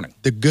every morning.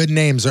 The good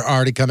names are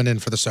already coming in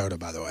for the soda,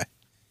 by the way.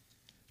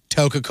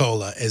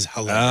 Coca-Cola is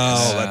hilarious.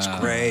 Oh, that's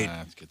great.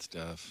 That's good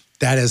stuff.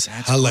 That is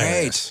That's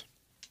hilarious. great.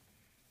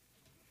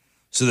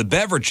 So the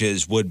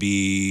beverages would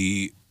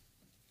be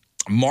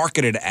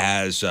marketed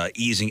as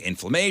easing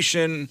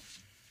inflammation,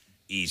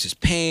 eases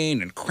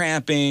pain and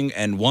cramping,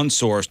 and one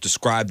source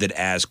described it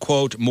as,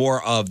 quote,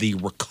 more of the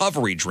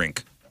recovery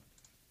drink,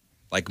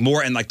 like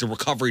more in like the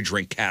recovery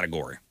drink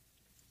category.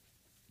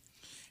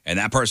 And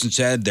that person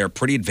said they're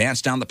pretty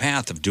advanced down the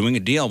path of doing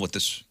a deal with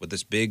this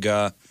big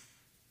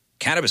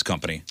cannabis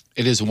company.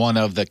 It is one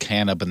of the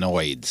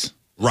cannabinoids.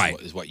 Right.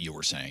 Is what you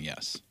were saying,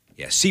 yes.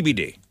 Yeah,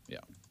 CBD. Yeah.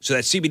 So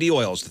that CBD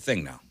oil is the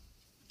thing now,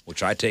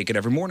 which I take it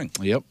every morning.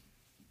 Yep.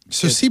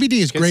 So CBD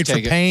is great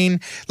for pain.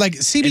 Like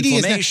CBD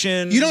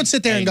Inflammation, is you don't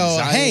sit there and go,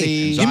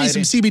 "Hey, give me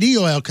some CBD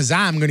oil because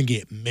I'm going to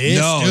get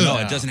messed up." No,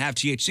 it doesn't have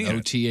THC in it.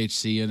 No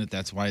THC in it.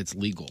 That's why it's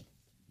legal.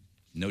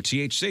 No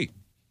THC.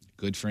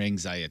 Good for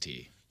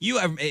anxiety. You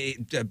have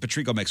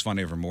Patrico makes fun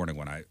every morning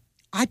when I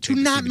do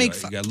not make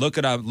fun. Look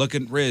at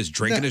Riz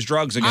drinking his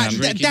drugs again.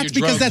 That's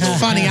because that's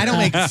funny. I don't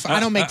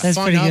make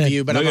fun of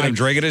you, but look I'm at him like,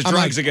 drinking his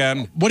drugs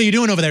again. What are you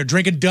doing over there?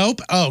 Drinking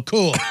dope? Oh,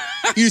 cool.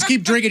 You just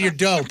keep drinking your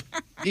dope.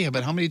 Yeah,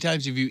 but how many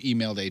times have you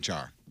emailed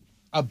HR?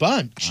 A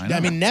bunch. I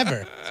mean,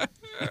 never.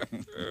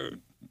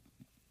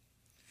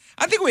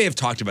 I think we have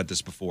talked about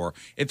this before.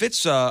 If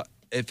it's a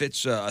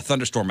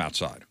thunderstorm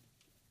outside,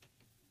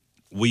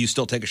 will you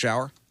still take a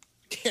shower?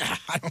 Yeah,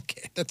 I don't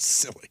care. That's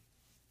silly.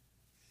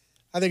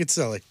 I think it's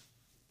silly.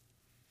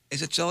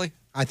 Is it silly?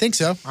 I think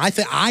so. I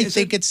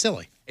think it's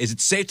silly. Is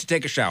it safe to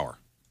take a shower?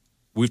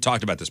 We've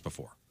talked about this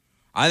before.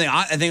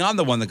 I think I'm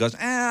the one that goes,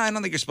 I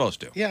don't think you're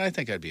supposed to. Yeah, I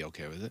think I'd be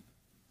okay with it.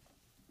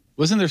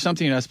 Wasn't there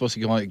something you're not supposed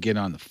to get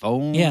on the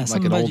phone? Yeah,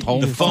 like an old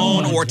home the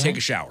phone or right? take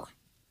a shower.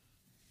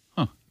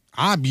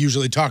 I'm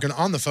usually talking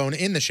on the phone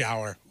in the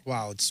shower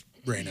while it's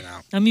raining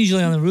out. I'm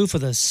usually on the roof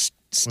with a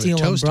steel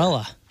toaster.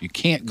 umbrella. You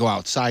can't go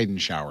outside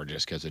and shower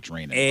just because it's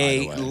raining.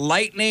 A by the way.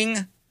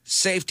 lightning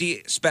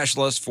safety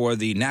specialist for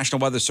the National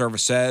Weather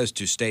Service says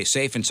to stay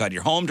safe inside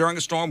your home during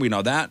a storm. We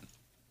know that.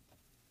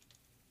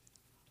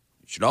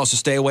 You should also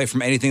stay away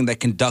from anything that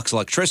conducts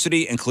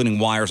electricity, including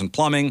wires and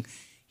plumbing.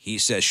 He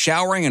says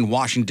showering and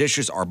washing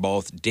dishes are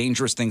both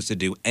dangerous things to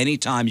do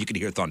anytime you could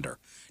hear thunder.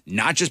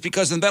 Not just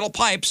because of the metal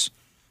pipes,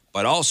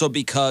 but also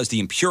because the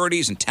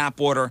impurities in tap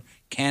water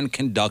can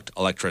conduct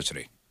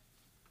electricity.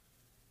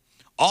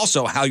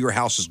 Also, how your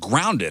house is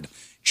grounded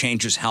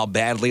changes how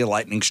badly a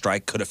lightning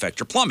strike could affect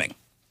your plumbing.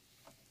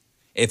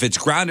 If it's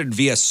grounded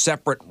via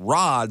separate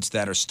rods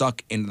that are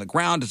stuck into the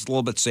ground, it's a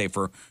little bit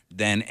safer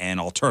than an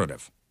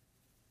alternative.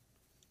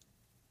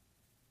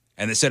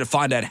 And they said to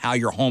find out how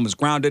your home is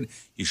grounded,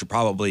 you should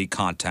probably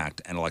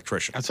contact an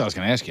electrician. That's what I was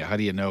going to ask you. How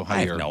do you know how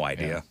I you're... have no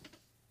idea. Yeah.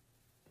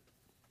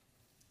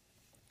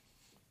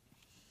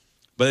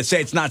 But they say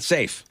it's not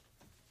safe.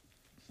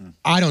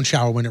 I don't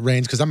shower when it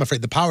rains because I'm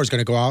afraid the power's going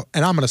to go out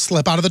and I'm going to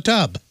slip out of the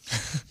tub.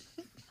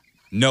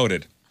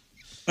 Noted.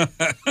 Have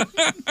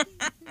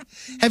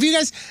you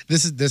guys?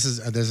 This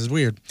is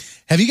weird.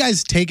 Have you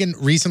guys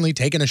recently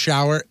taken a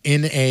shower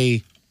in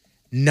a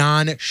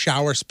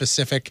non-shower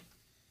specific,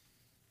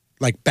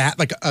 like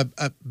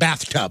a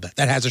bathtub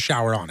that has a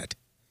shower on it?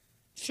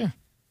 Sure.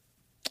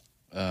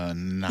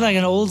 No. Like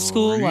an old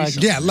school, like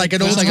yeah, like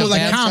an old school,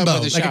 like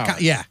combo,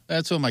 yeah.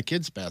 That's what my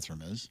kid's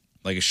bathroom is.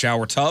 Like a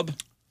shower tub.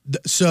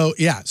 So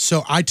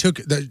I took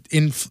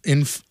in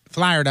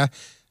Florida,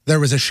 there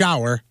was a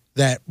shower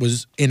that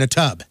was in a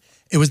tub.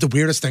 It was the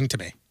weirdest thing to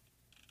me.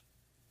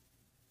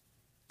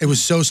 It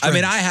was so strange. I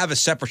mean, I have a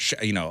separate,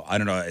 I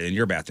don't know, in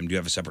your bathroom, do you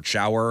have a separate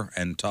shower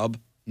and tub?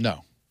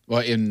 No. Well,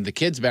 in the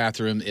kids'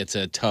 bathroom, it's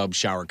a tub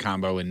shower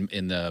combo.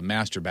 In the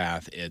master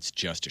bath, it's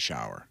just a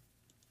shower.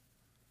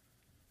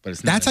 But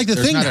it's not that's like the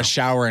there's thing. Not now. A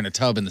shower and a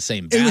tub in the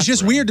same bathroom. It was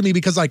just weird to me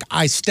because like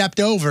I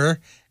stepped over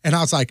and I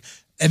was like,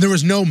 and there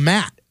was no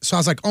mat. So I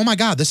was like, oh my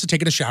God, this is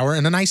taking a shower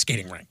in an ice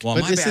skating rink. Well,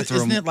 but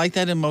isn't it like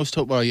that in most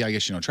well, yeah, I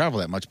guess you don't travel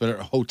that much, but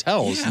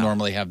hotels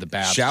normally have the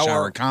bath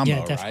shower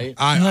combo, right?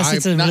 Unless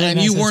it's a really and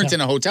nice you weren't hotel.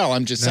 in a hotel.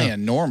 I'm just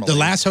saying normally. The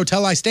last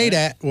hotel I stayed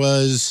at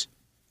was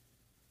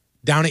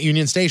down at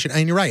Union Station.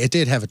 And you're right, it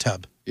did have a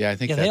tub. Yeah, I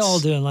think they all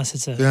do unless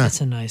it's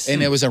a nice.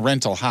 And it was a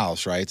rental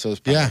house, right? So it was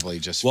probably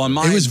just. Well,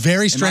 it was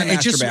very in my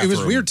strange. It was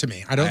bathroom, weird to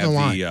me. I don't have know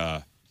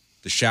why.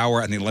 The shower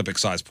and the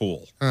Olympic-sized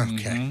pool.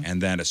 Okay.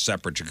 And then a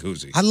separate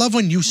jacuzzi. I love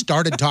when you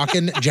started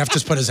talking, Jeff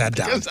just put his head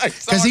down.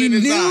 Because he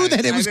knew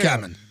that it was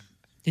coming.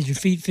 Did your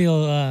feet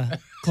feel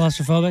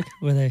claustrophobic?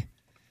 Were they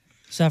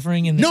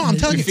suffering in the No, I'm in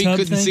telling the you. tub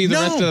couldn't thing? see the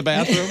rest of the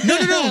bathroom? No.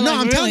 Like,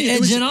 I'm telling you,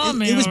 edging on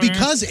me it was over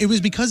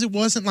here. because it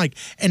wasn't like,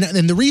 and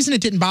the reason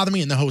it didn't bother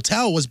me in the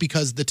hotel was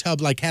because the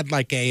tub like had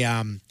like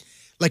a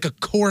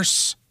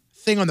coarse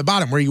thing on the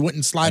bottom where you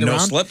wouldn't slide no around.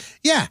 slip?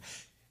 Yeah.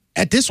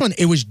 At this one,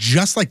 it was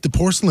just like the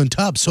porcelain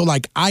tub. So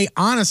like, I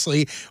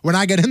honestly, when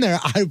I got in there,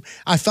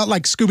 I felt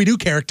like Scooby-Doo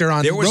character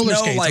on There was roller no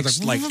skates. I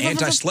was like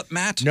anti-slip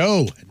mat?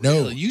 No.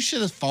 Really? You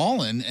should have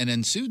fallen and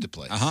then sued the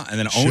place. And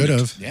then owned Should it.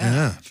 have.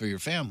 Yeah, for your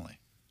family.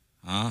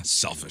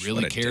 Selfish.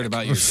 Really What a cared dick.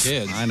 about your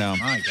kids. I know.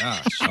 My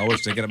gosh.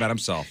 Always thinking about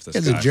himself. This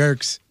Kids are guy.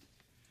 jerks.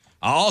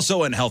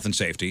 Also in health and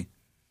safety,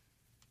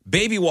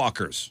 baby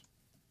walkers.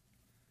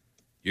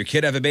 Your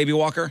kid have a baby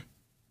walker?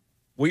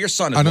 Well, your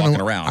son is I don't walking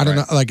know. around. I don't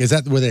right? know. Like, is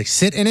that where they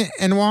sit in it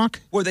and walk?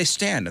 Where they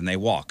stand and they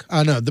walk.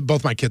 No,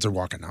 both my kids are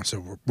walking now.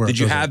 So we're Did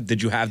you have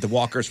the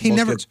walkers for He both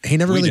never. kids? He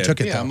never We really did. took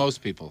it. Yeah, though.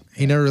 most people.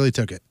 He never really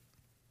took it.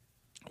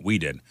 We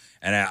did.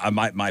 And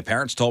my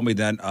parents told me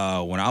that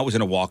when I was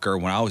in a walker,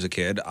 when I was a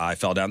kid, I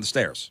fell down the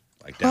stairs.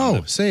 Like down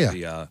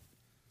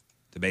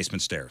the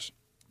basement stairs.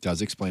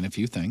 Does explain a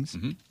few things.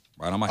 Mm-hmm.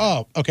 Right on my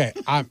head. Oh, okay.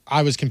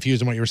 I was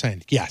confused on what you were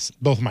saying. Yes,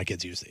 both of my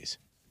kids use these.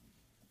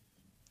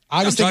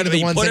 I was thinking of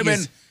the ones that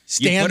you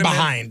stand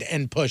behind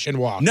and push and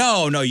walk.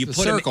 No, you The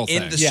put them circle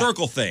in thing. the Yeah.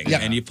 circle thing,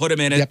 Yep. and you put them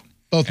in it. Yep.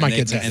 Both my and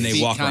kids they, have and they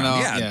feet walk kinda-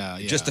 around. yeah.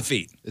 Just the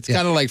feet. It's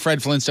kind of like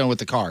Fred Flintstone with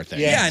the car thing.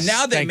 Yeah, Yes.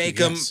 now they Thank make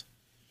you, them, yes.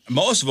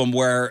 most of them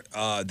where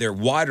they're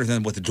wider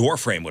than what the door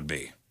frame would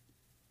be.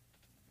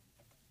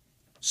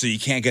 So you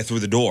can't get through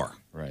the door.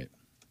 Right.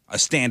 A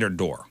standard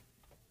door.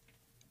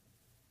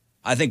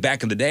 I think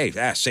back in the day,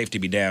 safety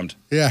be damned.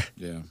 Yeah.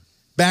 Yeah.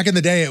 Back in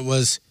the day, it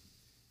was,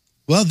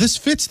 well, this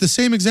fits the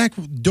same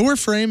exact door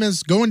frame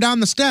as going down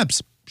the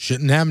steps.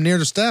 Shouldn't have them near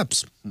the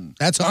steps.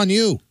 That's on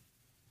you.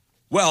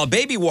 Well, a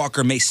baby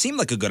walker may seem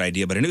like a good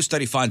idea, but a new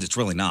study finds it's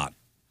really not.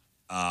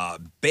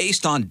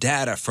 Based on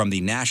data from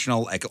the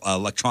National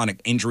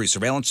Electronic Injury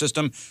Surveillance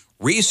System,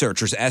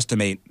 researchers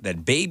estimate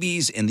that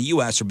babies in the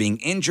U.S. are being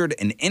injured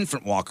in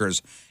infant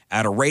walkers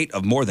at a rate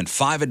of more than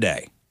 5 a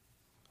day.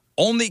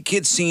 Only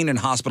kids seen in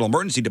hospital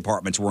emergency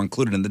departments were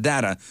included in the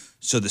data,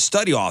 so the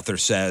study author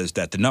says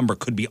that the number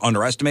could be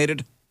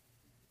underestimated.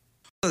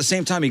 At the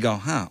same time, you go,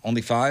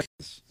 only 5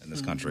 in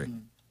this country.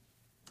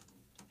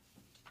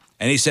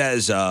 And he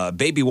says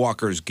baby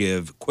walkers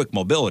give quick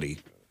mobility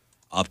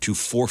up to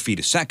 4 feet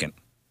a second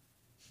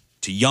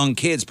to young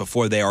kids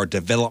before they are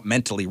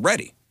developmentally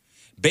ready.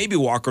 Baby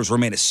walkers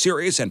remain a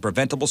serious and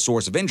preventable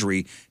source of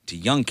injury to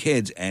young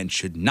kids and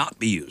should not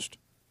be used.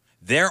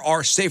 There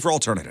are safer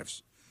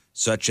alternatives,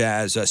 such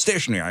as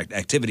stationary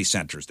activity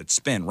centers that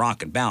spin,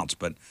 rock, and bounce,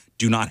 but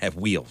do not have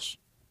wheels.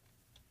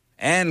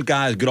 And,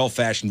 guys, good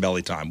old-fashioned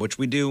belly time, which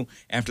we do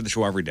after the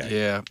show every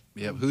day.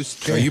 Yeah.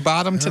 Are you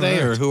bottom today,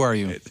 or who are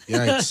you?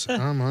 Yikes,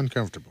 I'm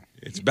uncomfortable.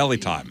 It's belly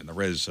time in the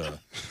Riz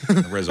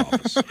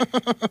office.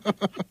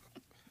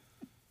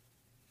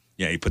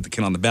 Yeah, you put the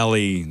kid on the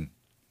belly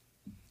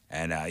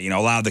and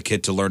allow the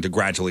kid to learn to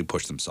gradually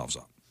push themselves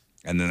up.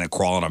 And then they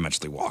crawl and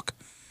eventually walk.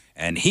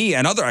 And he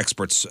and other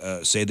experts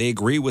say they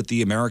agree with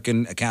the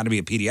American Academy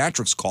of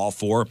Pediatrics' call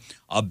for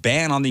a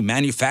ban on the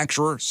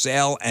manufacture,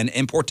 sale, and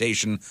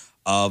importation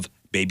of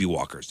baby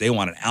walkers. They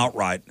want it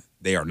outright.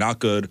 They are not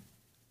good.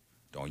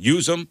 Don't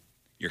use them.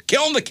 You're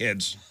killing the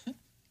kids.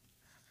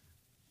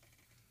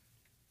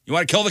 You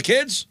want to kill the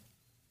kids?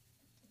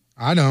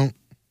 I don't.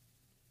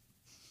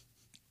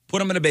 Put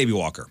them in a baby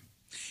walker.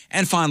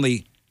 And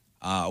finally,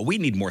 we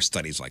need more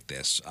studies like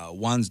this,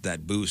 ones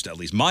that boost at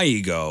least my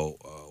ego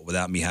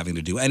without me having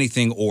to do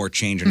anything or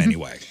change in any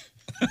way.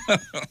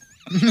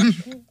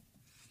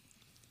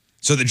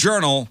 So the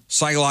journal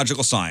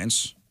Psychological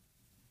Science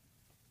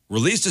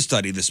released a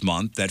study this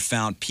month that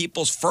found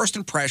people's first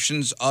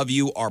impressions of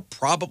you are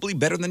probably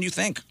better than you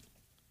think.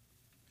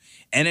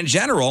 And in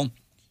general,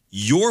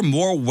 you're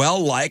more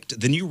well-liked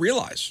than you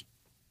realize.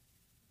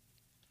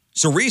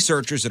 So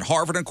researchers at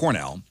Harvard and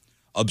Cornell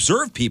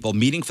observed people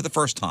meeting for the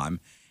first time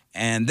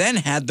and then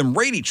had them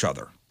rate each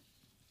other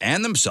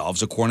and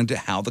themselves according to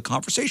how the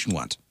conversation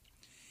went.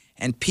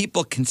 And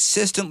people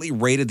consistently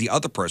rated the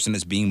other person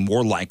as being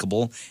more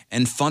likable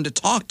and fun to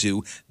talk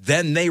to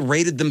than they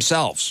rated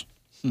themselves.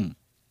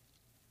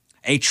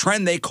 A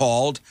trend they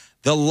called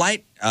the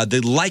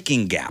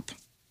liking gap.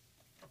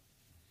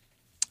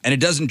 And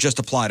it doesn't just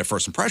apply to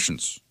first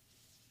impressions.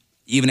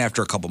 Even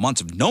after a couple months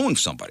of knowing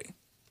somebody,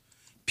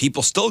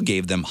 people still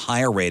gave them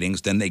higher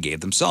ratings than they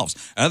gave themselves.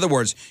 In other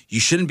words, you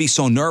shouldn't be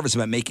so nervous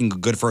about making a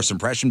good first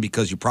impression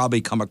because you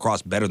probably come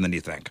across better than you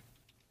think.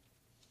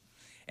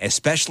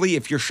 Especially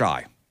if you're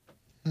shy.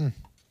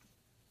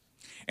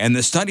 And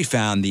the study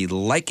found the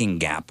liking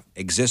gap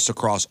exists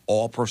across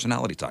all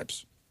personality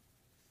types.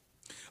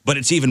 But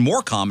it's even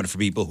more common for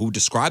people who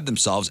describe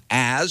themselves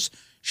as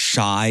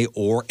shy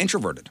or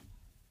introverted.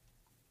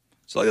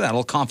 So look at that, a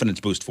little confidence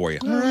boost for you.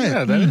 All right.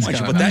 Yeah, that is Why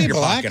don't you put that in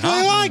your pocket, People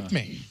huh? like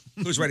me.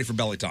 Who's ready for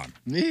belly time?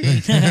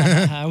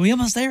 Are we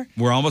almost there?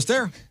 We're almost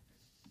there.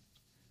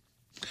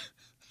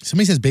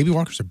 Somebody says baby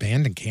walkers are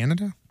banned in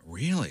Canada?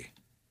 Really?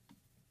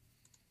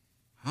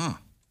 Huh.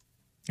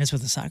 That's where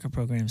the soccer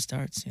program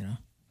starts,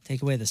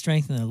 Take away the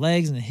strength in the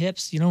legs and the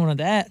hips. You don't want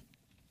that.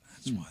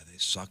 That's why they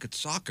suck at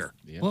soccer.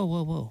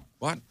 Whoa.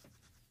 What?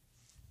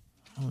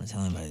 I don't want to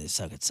tell anybody they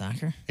suck at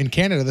soccer. In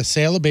Canada, the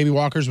sale of baby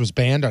walkers was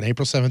banned on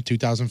April 7th,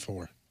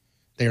 2004.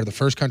 They are the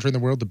first country in the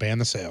world to ban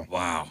the sale.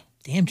 Wow.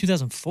 Damn,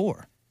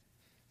 2004.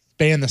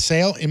 Ban the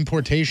sale,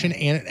 importation,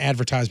 and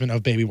advertisement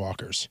of baby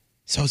walkers.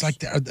 So it's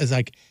like Not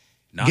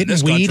in getting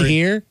this weed country.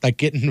 here, like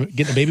getting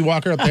a baby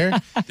walker up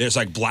there. There's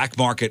like black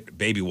market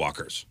baby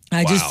walkers.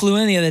 I just flew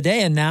in the other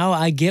day, and now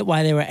I get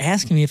why they were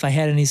asking me if I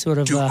had any sort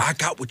of Dude, I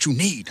got what you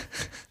need.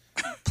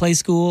 Play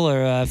School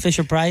or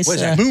Fisher Price. What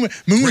is that? Moon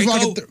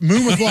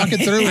was walking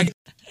through. And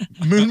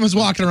Moon was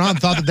walking around,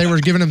 thought that they were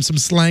giving him some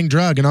slang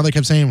drug, and all they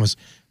kept saying was,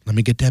 "Let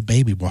me get that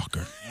baby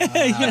walker." I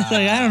don't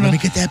know. Let me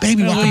get that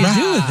baby walker. What do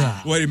you do with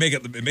that? What do you make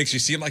it? It makes you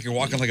seem like you're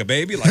walking like a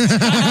baby. Like,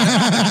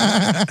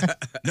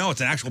 no,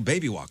 it's an actual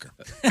baby walker.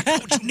 I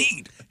got what you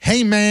need.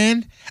 Hey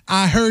man,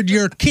 I heard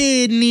your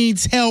kid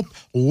needs help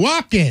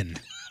walking.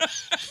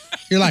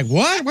 You're like,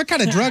 what? What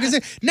kind of drug is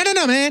it? No,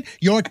 man.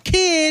 Your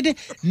kid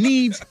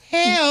needs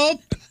help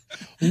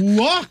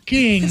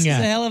walking. This is a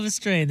hell of a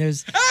strain.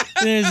 There's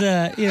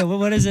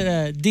what is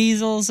it?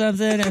 Diesel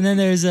something, and then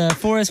there's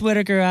Forrest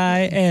Whitaker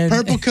eye and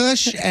Purple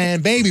Kush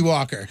and Baby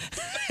Walker.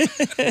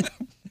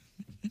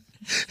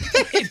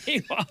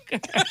 Baby Walker.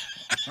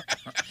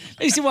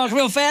 I used to walk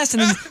real fast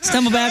and then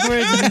stumble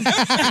backwards. And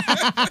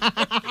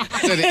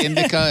Instead of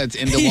indica, it's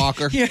Inda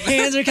Walker. Your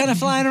hands are kind of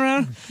flying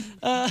around.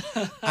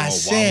 I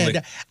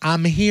said,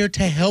 I'm here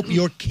to help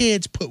your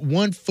kids put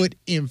one foot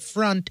in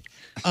front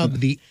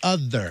of the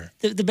other.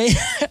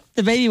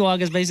 The baby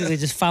walk is basically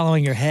just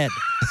following your head.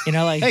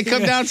 Like Hey,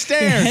 come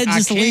downstairs. Your head I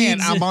just can't.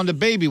 leads. I'm on the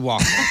baby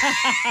walker.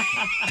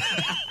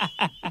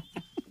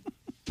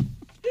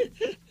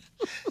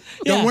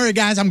 Don't worry,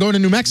 guys. I'm going to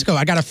New Mexico.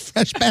 I got a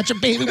fresh batch of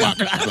Baby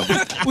Walker.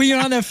 When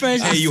you're on that fresh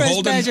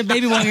batch of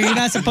baby walker, you're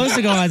not supposed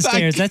to go on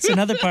stairs. That's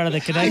another part of the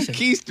connection. I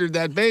keistered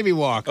that baby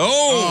walker.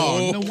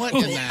 Oh. No, what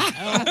in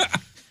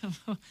that?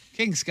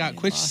 King Scott,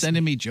 quit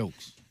sending me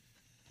jokes.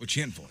 What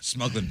you in for?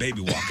 Smuggling baby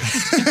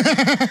walkers.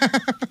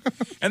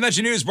 And that's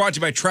your news brought to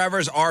you by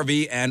Travers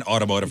RV and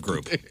Automotive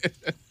Group. The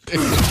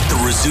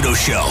Rizzuto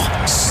Show.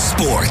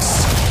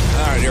 Sports.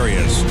 All right, here he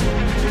is.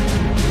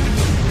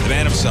 The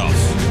man himself.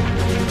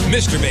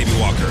 Mr. Baby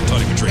Walker,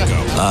 Tony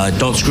Patrico.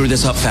 Don't screw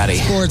this up, fatty.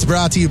 Sports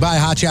brought to you by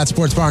Hot Shot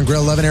Sports Bar and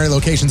Grill. 11 area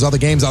locations, all the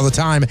games, all the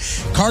time.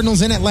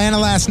 Cardinals in Atlanta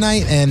last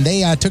night, and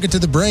they took it to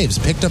the Braves.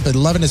 Picked up an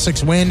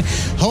 11-6 win.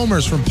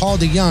 Homers from Paul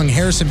DeYoung,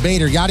 Harrison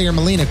Bader, Yadier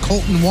Molina,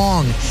 Colton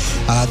Wong.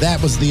 That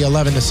was the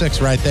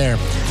 11-6 right there.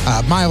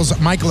 Miles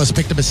Michaelis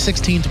picked up his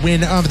 16th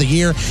win of the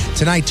year.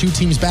 Tonight, two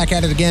teams back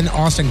at it again.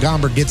 Austin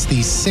Gomber gets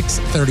the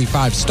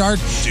 6:35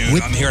 start.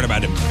 Dude, I'm hearing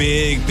about a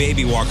big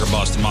Baby Walker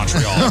bust in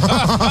Montreal.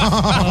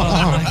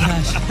 Oh, my gosh.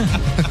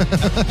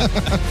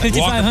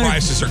 Walker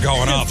prices are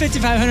going up.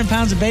 5,500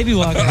 pounds of Baby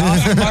Walker.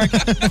 Awesome, Mark.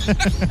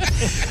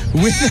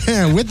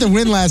 With the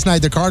win last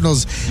night, the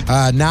Cardinals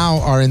now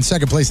are in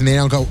second place in the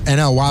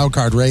NL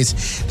wildcard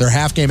race. They're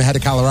half game ahead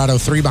of Colorado,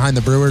 3 behind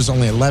the Brewers,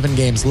 only 11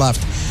 games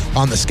left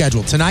on the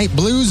schedule. Tonight,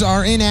 Blues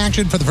are in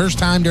action for the first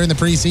time during the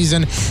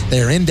preseason.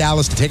 They are in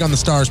Dallas to take on the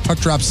Stars. Puck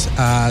drops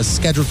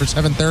scheduled for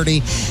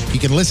 7:30. You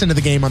can listen to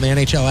the game on the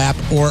NHL app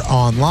or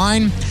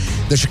online.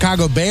 The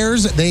Chicago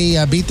Bears,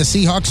 they beat the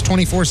Seahawks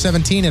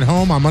 24-17 at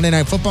home on Monday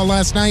Night Football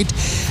last night.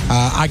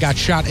 I got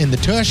shot in the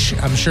tush.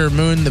 I'm sure,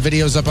 Moon, the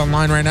video's up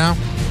online right now.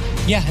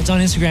 Yeah, it's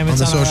on Instagram.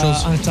 It's on the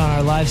socials. It's on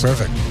our live stream.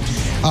 Perfect.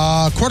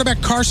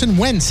 Quarterback Carson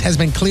Wentz has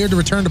been cleared to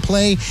return to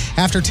play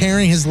after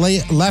tearing his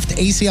left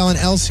ACL and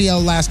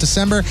LCL last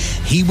December.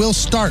 He will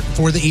start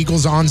for the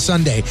Eagles on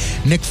Sunday.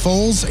 Nick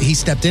Foles, he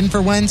stepped in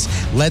for Wentz,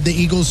 led the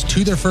Eagles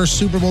to their first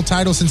Super Bowl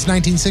title since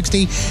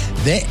 1960.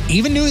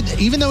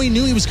 Even though he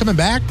knew he was coming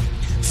back,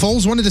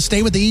 Foles wanted to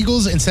stay with the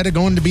Eagles instead of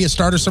going to be a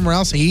starter somewhere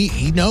else.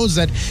 He knows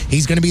that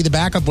he's going to be the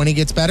backup when he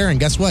gets better, and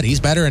guess what?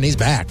 He's better and he's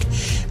back.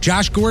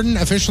 Josh Gordon,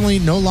 officially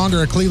no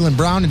longer a Cleveland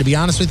Brown, and to be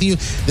honest with you,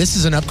 this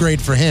is an upgrade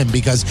for him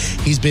because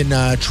he's been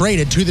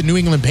traded to the New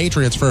England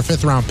Patriots for a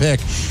 5th-round pick.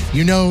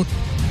 You know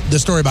the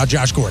story about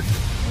Josh Gordon.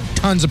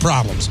 Tons of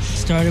problems.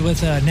 Started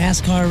with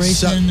NASCAR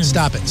racing.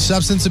 Stop it.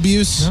 Substance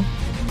abuse. No?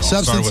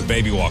 Started with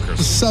Baby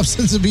Walkers.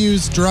 Substance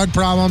abuse, drug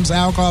problems,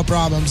 alcohol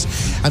problems.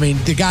 I mean,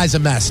 the guy's a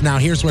mess. Now,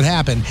 here's what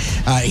happened.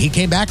 He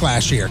came back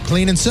last year,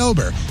 clean and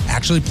sober.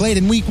 Actually played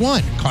in week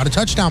 1, caught a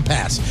touchdown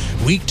pass.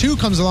 Week 2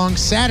 comes along,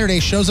 Saturday,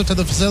 shows up to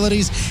the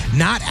facilities,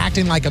 not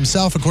acting like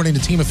himself, according to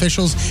team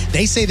officials.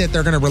 They say that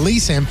they're going to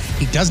release him.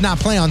 He does not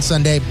play on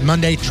Sunday.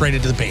 Monday,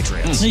 traded to the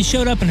Patriots. So he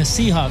showed up in a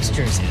Seahawks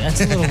jersey.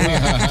 That's a little weird.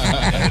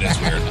 Yeah, it is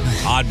weird.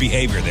 Odd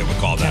behavior, they would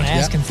call that.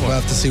 Asking for We'll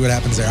have to see what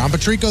happens there. I'm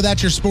Patrico,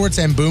 that's your sports,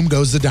 and boom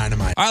goes the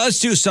dynamite. All right, let's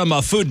do some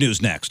food news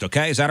next,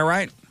 okay? Is that all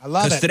right? I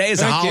love it. Because today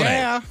is a Heck holiday.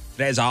 yeah.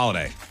 Today is a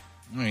holiday.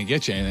 I didn't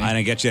get you anything. I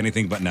didn't get you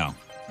anything, but no.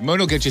 Moon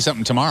will get you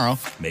something tomorrow.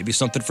 Maybe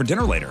something for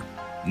dinner later.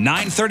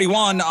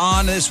 9:31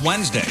 on this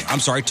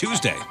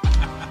Tuesday.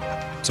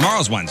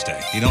 Tomorrow's Wednesday.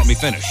 You don't let me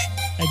finish.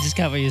 I just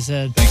got what you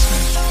said. Thanks, man.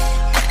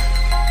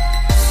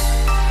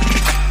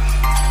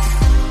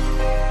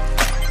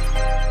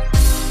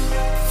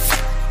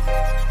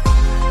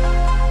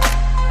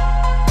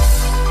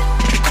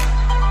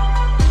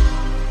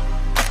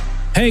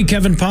 Hey,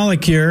 Kevin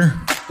Pollak here,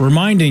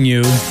 reminding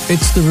you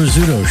it's the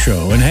Rizzuto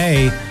Show. And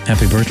hey,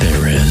 happy birthday,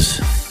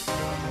 Riz.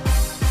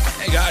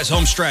 Hey, guys,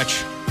 home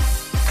stretch.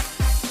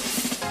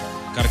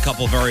 Got a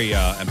couple very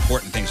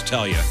important things to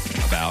tell you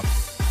about.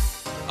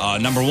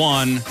 Number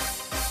one,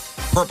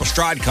 Purple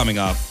Stride coming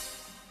up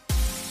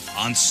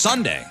on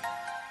Sunday.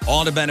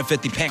 All to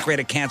benefit the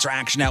Pancreatic Cancer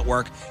Action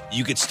Network.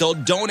 You could still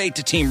donate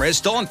to Team Riz.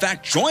 Still, in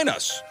fact, join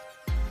us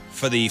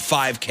for the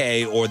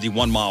 5K or the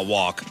 1 mile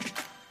walk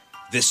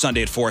this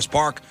Sunday at Forest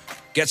Park.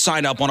 Get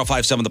signed up,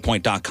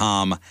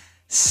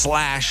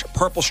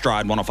 1057thepoint.com/Purple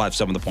Stride,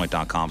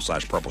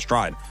 1057thepoint.com/Purple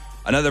Stride.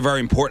 Another very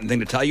important thing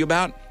to tell you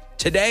about.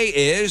 Today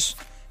is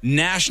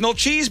National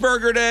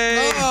Cheeseburger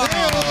Day.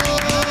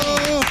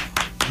 Oh,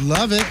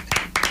 love it.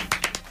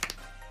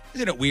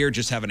 Isn't it weird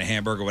just having a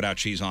hamburger without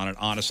cheese on it,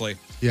 honestly?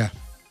 Yeah.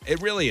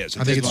 It really is.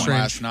 I think it's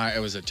strange. Last night, it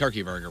was a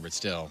turkey burger, but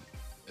still,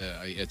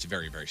 it's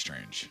very, very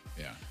strange.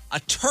 Yeah. A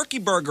turkey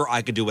burger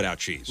I could do without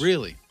cheese.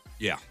 Really?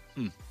 Yeah.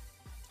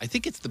 I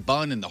think it's the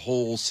bun and the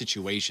whole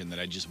situation that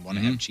I just want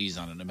to have cheese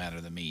on it, no matter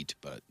the meat.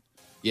 But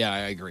yeah, I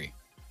agree.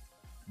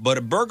 But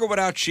a burger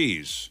without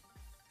cheese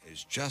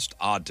is just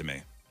odd to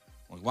me.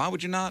 Like, why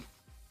would you not?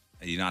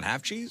 Do you not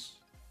have cheese?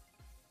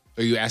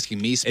 Are you asking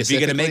me specifically?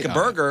 If you're going to make a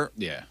burger,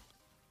 yeah,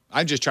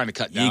 I'm just trying to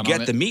cut down. You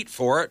get the meat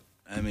for it.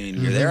 I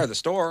mean, you're there at the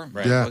store.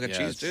 Right? Yeah. Look at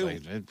cheese too.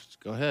 Like,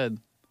 go ahead.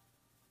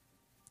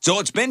 So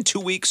it's been 2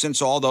 weeks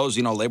since all those,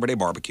 Labor Day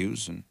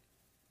barbecues, and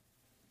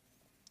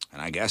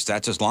I guess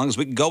that's as long as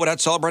we can go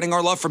without celebrating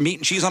our love for meat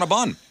and cheese on a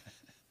bun.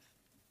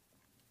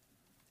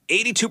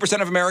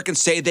 82% of Americans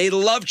say they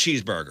love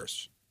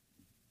cheeseburgers.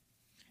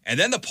 And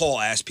then the poll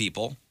asked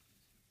people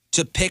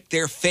to pick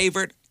their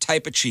favorite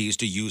type of cheese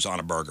to use on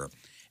a burger.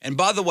 And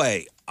by the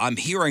way, I'm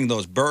hearing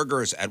those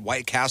burgers at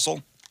White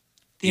Castle.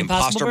 The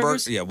Impossible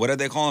Burgers? Yeah, what do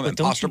they call them?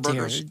 Imposter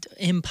burgers?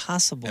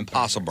 Impossible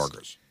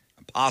burgers.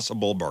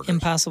 Impossible burgers.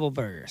 Impossible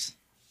burgers.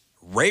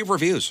 Rave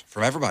reviews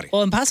from everybody.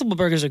 Well, Impossible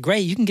Burgers are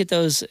great. You can get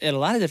those at a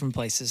lot of different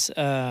places.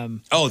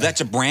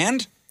 That's a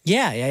brand?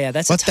 Yeah.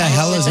 That's what the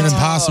hell is an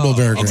Impossible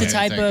Burger? It's a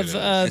type of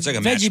It's like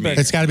a match veggie meat.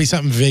 burger. It's got to be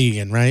something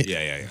vegan, right?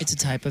 Yeah. It's a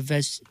type of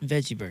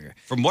veggie burger.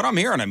 From what I'm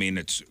hearing, I mean,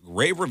 it's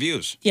rave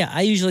reviews. Yeah,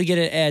 I usually get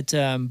it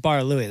at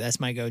Bar Louie. That's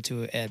my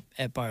go-to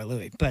at Bar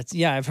Louie. But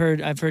yeah, I've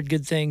heard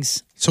good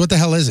things. So what the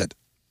hell is it?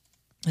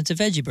 It's a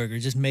veggie burger,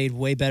 just made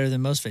way better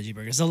than most veggie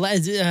burgers.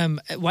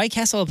 White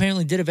Castle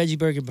apparently did a veggie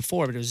burger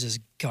before, but it was just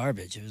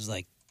garbage. It was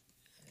like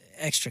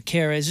extra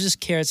carrots. It was just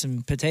carrots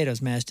and potatoes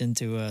mashed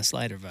into a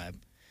slider vibe.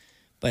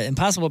 But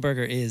Impossible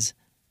Burger is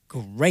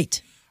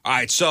great. All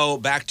right, so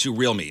back to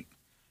real meat.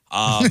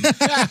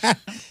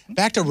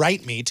 Back to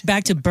right meat.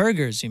 Back to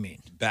burgers, you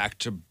mean? Back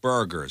to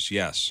burgers,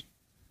 yes.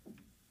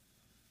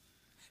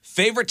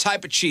 Favorite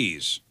type of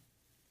cheese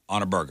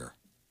on a burger?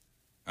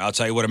 I'll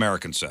tell you what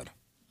Americans said.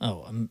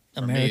 Oh,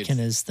 American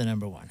is the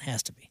number one.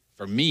 Has to be.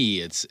 For me,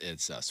 it's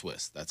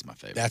Swiss. That's my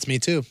favorite. That's me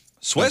too.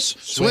 Swiss?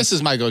 Swiss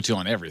is my go-to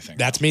on everything.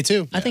 That's me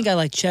too. I think I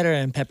like cheddar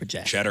and pepper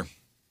jack. Cheddar.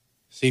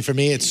 See, for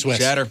me, it's Swiss.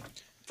 Cheddar.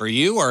 For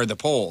you or the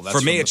poll?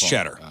 For me, it's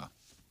cheddar.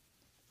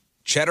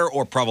 Cheddar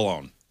or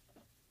provolone.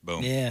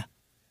 Boom. Yeah.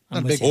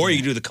 Or you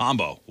can do the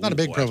combo. Not a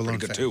big that's provolone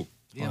pretty good fan. too.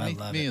 Yeah, I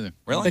love me it. either.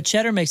 Really? But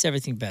cheddar makes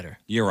everything better.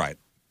 You're right.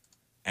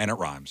 And it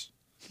rhymes.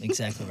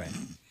 Exactly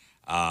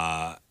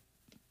right.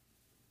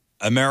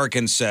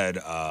 Americans said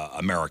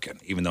American,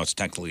 even though it's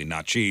technically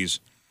not cheese.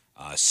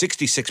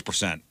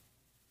 66%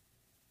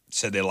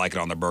 said they like it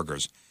on their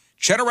burgers.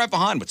 Cheddar right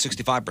behind with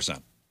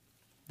 65%.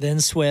 Then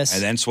Swiss.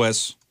 And then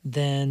Swiss.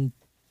 Then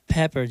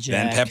pepper jack.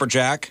 Then pepper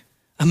jack.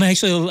 I'm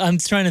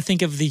trying to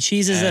think of the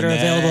cheeses that are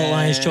available at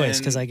Lion's Choice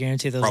because I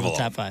guarantee those are the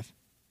top 5.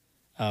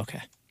 Oh,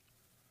 okay.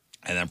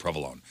 And then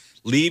provolone.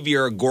 Leave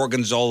your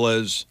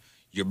gorgonzolas,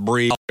 your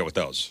brie with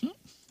those.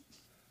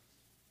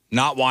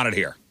 Not wanted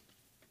here.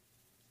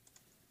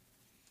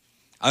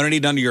 I don't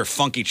need none of your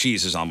funky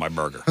cheeses on my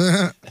burger.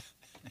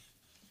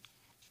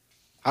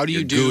 How do you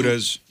Your do?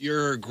 Goudas.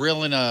 You're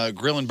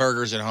grilling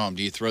burgers at home.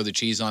 Do you throw the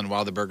cheese on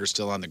while the burger's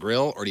still on the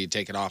grill, or do you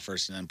take it off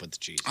first and then put the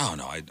cheese? Oh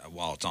no!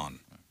 While it's on,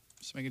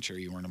 just making sure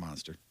you weren't a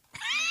monster.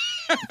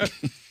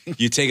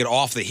 You take it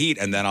off the heat,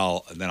 and then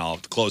I'll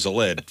close the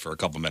lid for a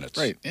couple minutes.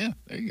 Right? Yeah.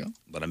 There you go.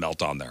 Let it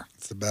melt on there.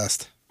 It's the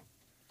best.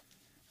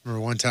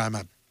 Remember one time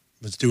I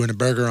was doing a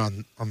burger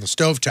on the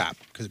stovetop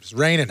because it was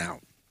raining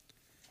out,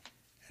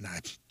 and I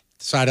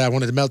decided I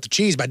wanted to melt the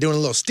cheese by doing a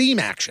little steam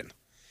action.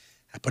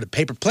 I put a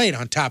paper plate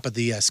on top of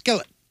the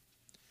skillet.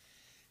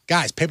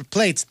 Guys, paper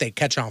plates, they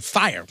catch on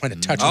fire when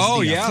it touches the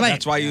flame.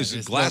 That's why I use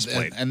a glass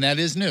plate. And that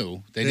is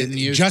new. They didn't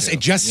use It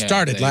just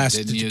started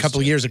a couple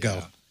of years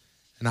ago.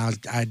 And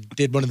I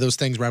did one of those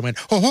things where I went,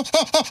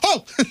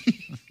 oh.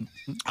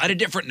 I had a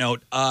different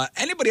note.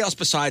 Anybody else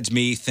besides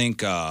me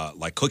think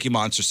like Cookie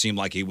Monster seemed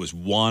like he was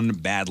one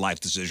bad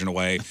life decision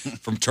away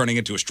from turning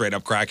into a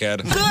straight-up crackhead?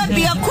 Could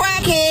be a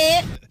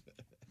crackhead.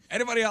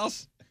 Anybody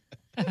else?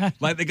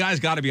 Like, the guy's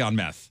got to be on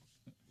meth.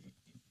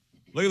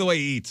 Look at the way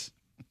he eats.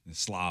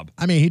 Slob.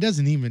 I mean, he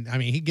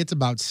gets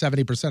about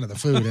 70% of the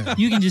food in.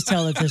 You can just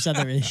tell that there's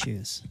other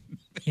issues,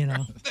 you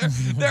know.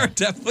 There are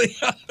definitely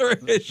other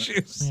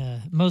issues. Yeah,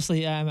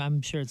 mostly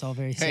I'm sure it's all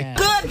very sad.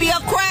 Could be a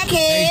crackhead.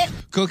 Hey,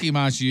 Cookie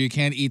Monster, you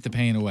can't eat the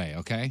pain away,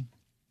 okay?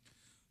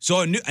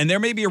 So, and there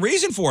may be a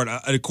reason for it.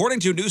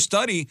 According to a new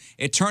study,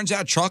 it turns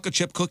out chocolate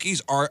chip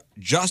cookies are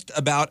just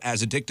about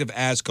as addictive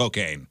as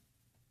cocaine.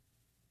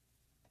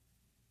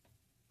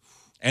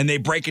 And they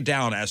break it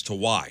down as to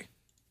why.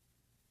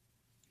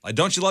 Like,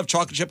 don't you love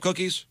chocolate chip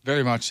cookies?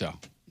 Very much so.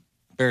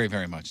 Very,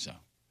 very much so.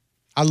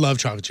 I love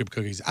chocolate chip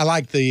cookies. I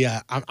like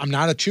I'm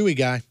not a chewy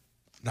guy,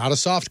 not a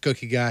soft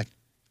cookie guy.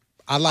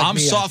 I'm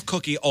soft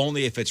cookie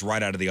only if it's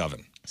right out of the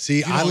oven.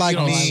 See, I like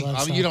me.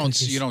 You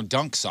don't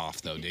dunk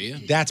soft though, do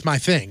you? That's my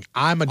thing.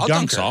 I'm a I'll dunker.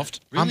 dunk soft.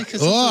 Really?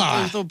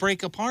 Because they'll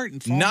break apart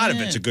and fall Not in.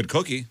 if it's a good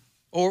cookie.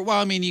 Or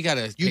you got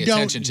to pay don't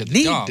attention to the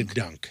need dunk. to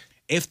dunk.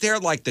 If they're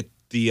like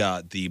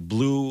the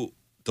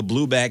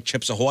blue bag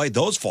Chips Ahoy,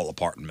 those fall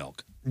apart in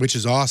milk. Which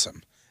is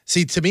awesome.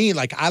 See, to me,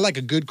 like I like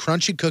a good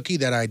crunchy cookie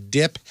that I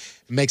dip,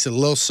 it makes it a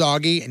little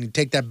soggy, and you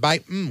take that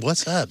bite.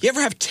 What's up? You ever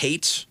have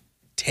Tate's?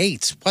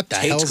 Tate's? What the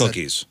hell? Tate's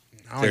cookies.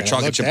 They're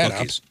chocolate chip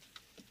cookies.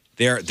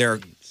 They're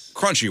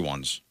crunchy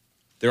ones.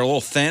 They're a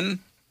little thin.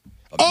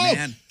 But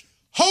man.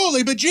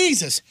 Holy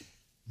bejesus.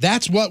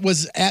 That's what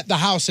was at the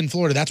house in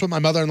Florida. That's what my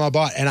mother-in-law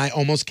bought, and I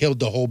almost killed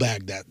the whole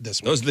bag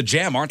this week. Those are the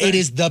jam, aren't they?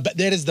 That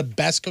is the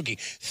best cookie.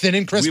 Thin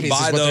and crispy is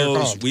what they're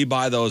called. We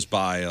buy those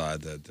by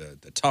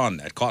the ton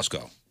at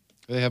Costco.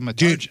 They have them at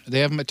Target. They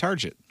have them at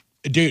Target.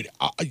 Dude,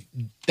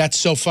 that's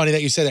so funny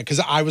that you said that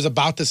because I was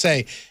about to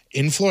say,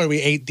 in Florida,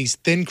 we ate these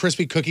thin,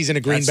 crispy cookies in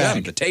a green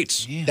bag. The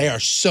Tate's. Yeah. They are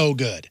so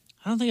good.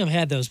 I don't think I've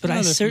had those, but I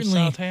they're from certainly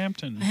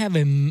Southampton. I have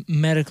a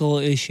medical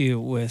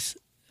issue with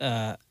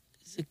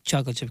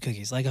chocolate chip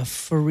cookies, like a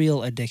for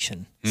real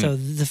addiction. So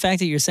the fact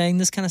that you're saying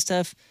this kind of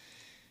stuff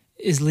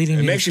is leading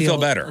me to makes you feel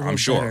better, a little I'm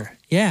sure. better.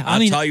 Yeah, I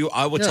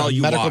will tell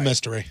you medical why.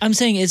 mystery. I'm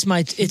saying it's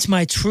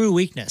my true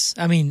weakness.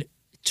 I mean,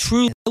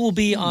 true will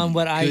be on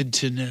what I. Good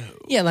to know.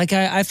 Yeah, like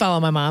I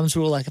follow my mom's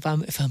rule. Like if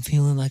I'm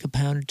feeling like a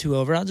pound or two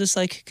over, I'll just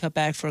like cut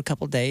back for a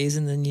couple days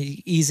and then you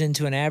ease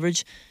into an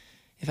average.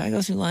 If I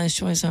go through Lion's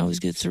Choice, I always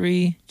get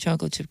 3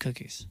 chocolate chip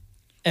cookies.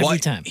 Every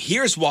time.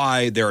 Here's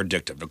why they're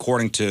addictive,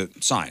 according to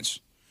science.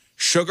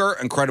 Sugar,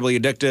 incredibly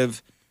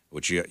addictive,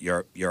 which you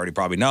already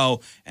probably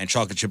know, and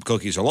chocolate chip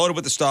cookies are loaded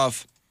with the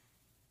stuff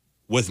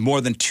with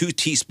more than 2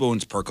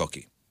 teaspoons per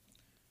cookie.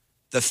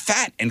 The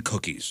fat in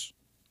cookies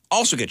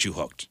also gets you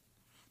hooked.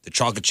 The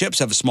chocolate chips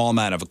have a small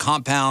amount of a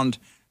compound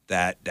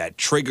that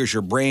triggers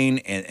your brain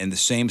in the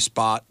same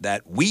spot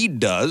that weed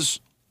does,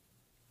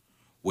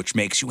 which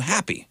makes you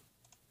happy.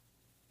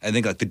 I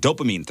think like the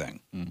dopamine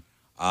thing.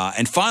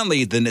 And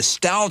finally, the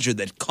nostalgia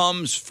that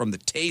comes from the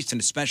taste and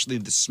especially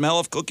the smell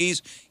of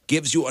cookies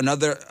gives you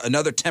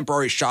another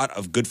temporary shot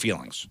of good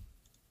feelings.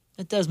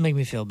 It does make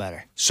me feel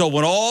better. So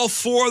when all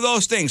 4 of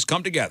those things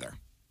come together,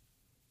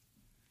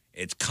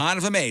 it's kind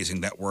of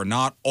amazing that we're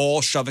not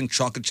all shoving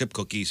chocolate chip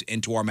cookies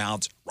into our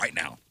mouths right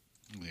now.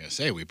 I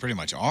say we pretty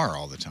much are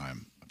all the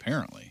time,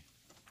 apparently.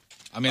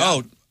 I mean,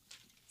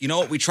 you know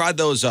what? We tried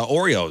those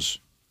Oreos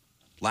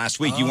last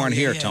week. You weren't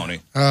here, Tony.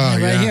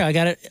 Right here. I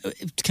got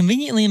it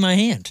conveniently in my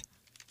hand.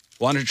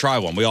 Why don't you try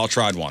one? We all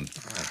tried one.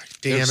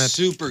 Damn They're it.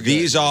 super good.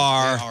 These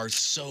are... They are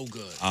so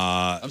good.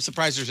 I'm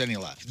surprised there's any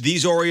left.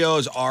 These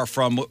Oreos are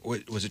from,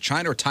 was it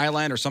China or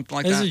Thailand or something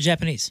like Those that? are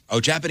Japanese. Oh,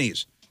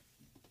 Japanese.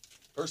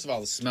 First of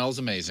all, the smell's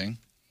amazing.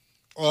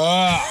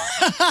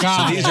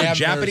 God, so these are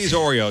Japanese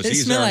Oreos. They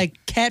These smell are,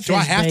 like catfish Do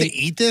I have bait. to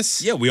eat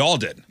this? Yeah, we all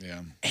did.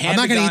 Yeah. I'm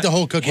not going to eat the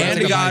whole cookie. I'll Hand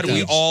take to a bite, God, we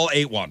though. all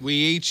ate one. We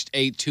each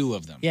ate 2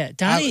 of them. Yeah,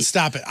 Donnie.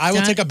 Stop it. I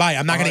will take a bite.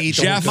 I'm not going to eat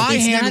the Jeff, whole cookie.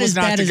 It's hand not was as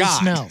not bad to as it God.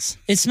 smells.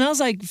 It smells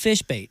like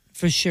fish bait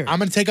for sure. I'm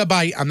going to take a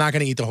bite. I'm not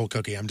going to eat the whole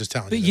cookie. I'm just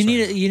telling But you.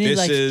 you need This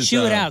like is,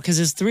 chew it out because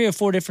there's 3 or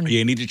 4 different. Yeah,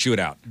 you need to chew it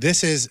out.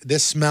 This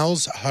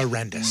smells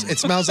horrendous. It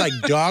smells like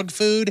dog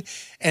food,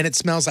 and it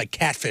smells like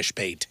catfish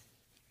bait.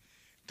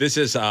 This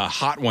is a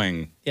hot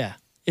wing. Yeah,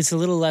 it's a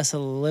little less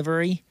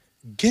livery.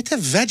 Get the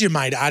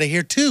Vegemite out of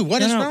here too.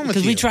 What is wrong with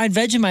Because you? we tried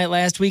Vegemite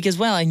last week as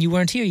well, and you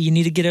weren't here. You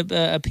need to get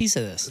a piece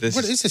of this.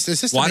 What is this?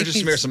 Is this Why to don't you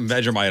make smear some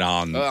Vegemite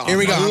on? Here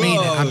we go. I'm eating it.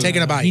 I'm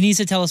taking a bite. He needs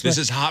to tell us This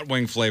what. is hot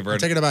wing flavored. I'm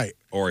taking a bite.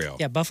 Oreo.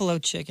 Yeah, buffalo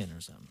chicken or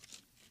something.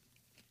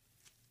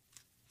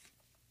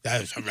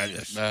 That is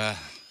horrendous.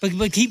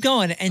 But keep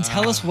going and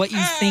tell us what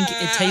you think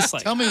it tastes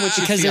like. Tell me what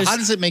you Because feel. there's- How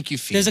does it make you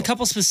feel? There's a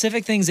couple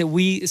specific things that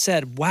we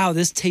said, wow,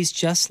 this tastes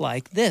just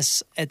like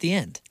this at the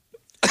end.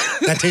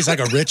 That tastes like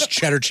a rich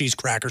cheddar cheese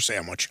cracker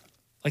sandwich.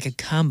 Like a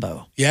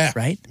combo. Yeah.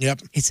 Right?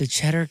 Yep. It's a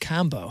cheddar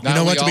combo. You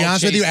know what? To be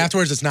honest with you,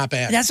 afterwards it's not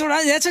bad. That's what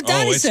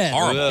Donnie it's said.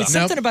 horrible. It's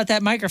something about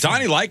that microphone.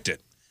 Donnie liked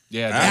it.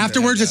 Yeah.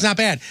 Afterwards, it's not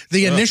bad.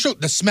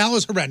 The smell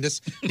is horrendous.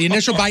 The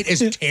initial bite is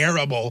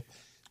terrible.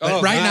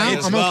 But right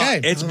now, I'm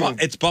okay.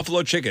 It's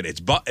buffalo chicken.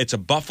 It's a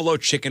buffalo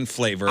chicken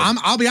flavor.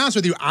 I'll be honest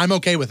with you. I'm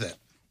okay with it.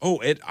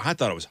 I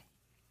thought it was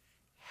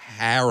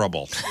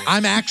terrible.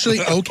 I'm actually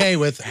okay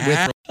with.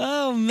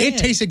 Oh man, it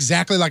tastes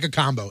exactly like a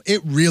combo.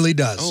 It really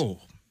does. Oh.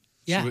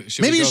 Yeah.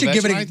 Maybe you should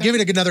give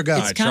it another go.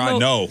 It's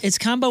combo, It's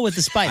combo with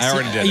the spice. I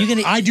already did Are you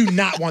gonna? I do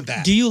not want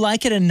that. Do you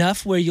like it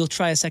enough where you'll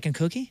try a second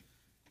cookie?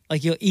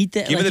 Like you'll eat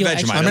that. Give me the like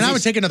Vegemite. I mean, I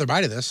would take another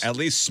bite of this. At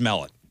least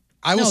smell it.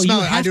 I will No, smell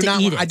you it. I have do to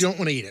not. eat it. I don't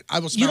want to eat it. I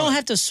will smell You it. don't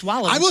have to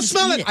swallow it. I will just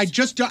smell eat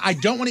it. I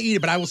don't want to eat it,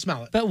 but I will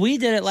smell it. But we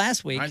did it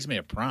last week. Reminds me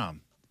of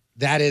prom.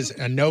 That is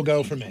a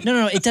no-go for me.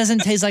 No, it doesn't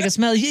taste like a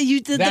smell.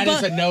 That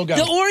is a no-go.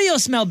 The Oreo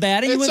smelled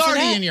bad, and you It's went for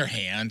already that. in your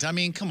hand. I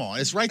mean, come on.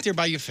 It's right there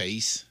by your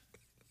face.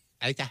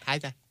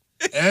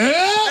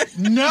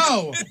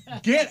 No.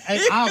 Get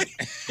it out.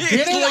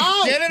 Get it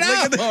out. Get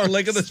it out.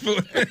 Look at the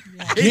spoon. Get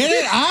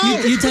it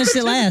out. You touched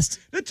it last.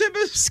 The tip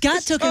is.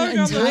 Scott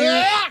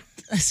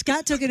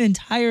took an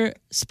entire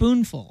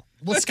spoonful.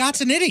 Well, Scott's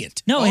an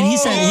idiot. No, and he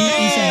said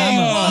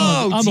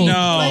I'm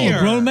no. a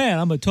grown man.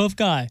 I'm a tough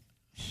guy.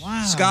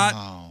 Wow.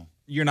 Scott,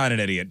 you're not an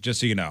idiot, just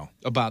so you know.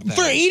 About that.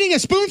 For eating a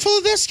spoonful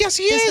of this? Yes,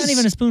 he is. That's not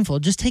even a spoonful.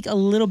 Just take a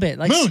little bit.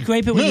 Like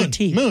scrape it with your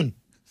teeth. Moon.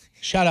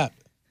 Shut up.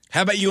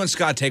 How about you and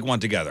Scott take one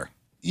together?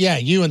 Yeah,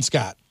 you and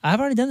Scott. I've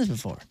already done this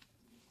before.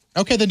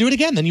 Okay, then do it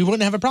again. Then you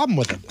wouldn't have a problem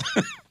with it.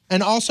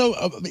 And also,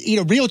 eat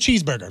a real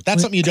cheeseburger.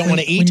 That's something you don't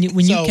want to eat.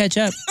 When you catch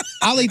up.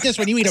 I'll eat this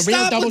when you eat a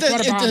real double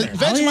quarter pounder.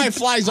 Vegemite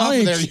flies off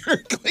of there. You're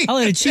clean. I'll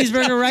eat a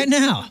cheeseburger right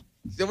now.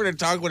 He's over there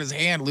talking with his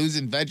hand,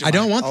 losing Vegemite. I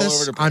don't want all this.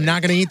 over the place. I'm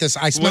not going to eat this.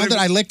 I smelled it.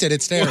 I licked it.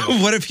 It's terrible.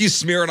 What if you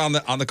smear it on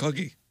the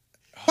cookie?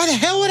 Why the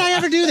hell would I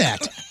ever do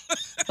that?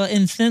 Well,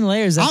 in thin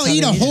layers. That's I'll how eat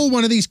they a it. whole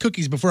one of these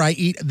cookies before I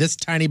eat this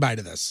tiny bite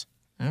of this.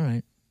 All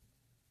right.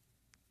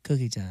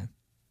 Cookie time.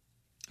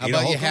 How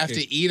about you have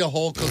to eat a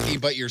whole cookie,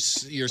 but you're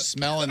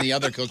smelling the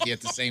other cookie at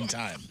the same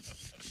time?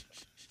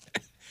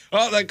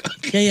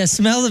 Yeah.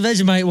 Smell the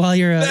Vegemite while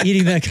you're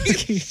eating that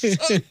cookie.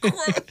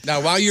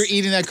 Now, while you're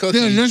eating that cookie,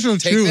 The initial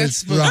take chew that is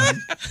spoon. rough.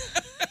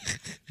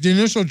 The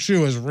initial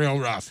chew is real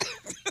rough.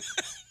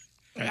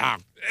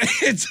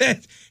 It's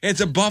It's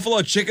a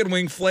buffalo chicken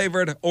wing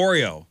flavored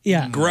Oreo.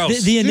 Yeah,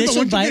 gross. The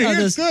initial bite are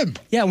those. Good.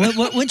 Yeah,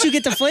 once you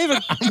get the flavor,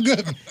 I'm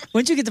good.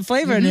 Once you get the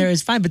flavor in there,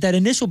 it's fine. But that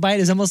initial bite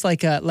is almost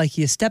like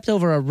you stepped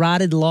over a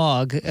rotted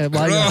log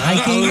while you're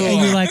hiking,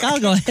 and you're like, I'll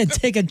go ahead and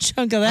take a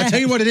chunk of that. I'll tell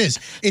you what it is.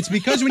 It's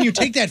because when you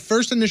take that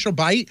first initial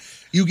bite,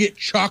 you get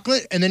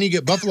chocolate and then you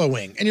get buffalo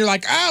wing, and you're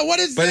like, what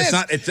is this?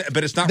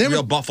 But it's not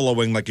real buffalo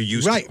wing like you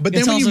used to. Right, but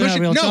then when you mush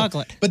it,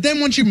 chocolate. But then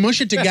once you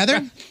mush it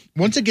together,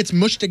 once it gets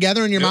mushed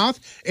together in your mouth,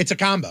 it's a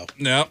combo.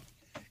 No.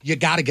 You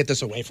got to get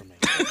this away from me.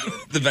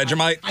 The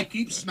Vegemite? I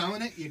keep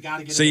smelling it. You got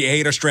to get So it you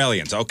hate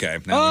Australians. Okay.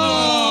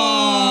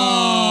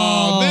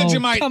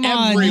 Vegemite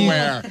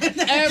everywhere.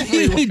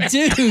 You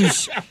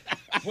douche.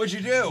 What'd you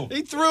do?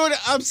 He threw it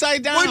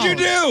upside down. What'd you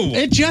do?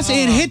 It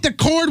hit the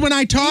cord when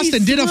I tossed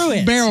and did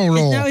a barrel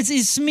roll. No, it's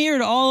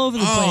smeared all over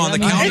the place. on the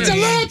counter. It's a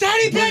little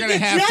tiny We're gonna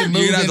packet. have to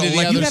move You're gonna into have to the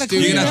lick- other You're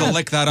studio. gonna have to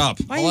lick that up.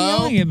 Why are you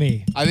yelling at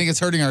me? I think it's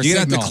hurting our You're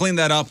gonna signal. have to clean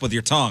that up with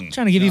your tongue. I'm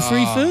trying to give you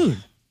free food.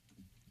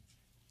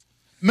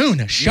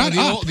 Moon, shut the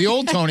up. Old, the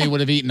old Tony would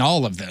have eaten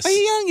all of this. Why are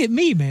you yelling at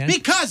me, man?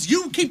 Because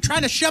you keep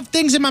trying to shove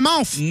things in my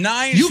mouth.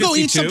 9:52 You go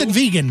eat something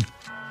vegan.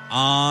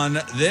 On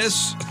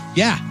this.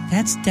 Yeah.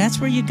 That's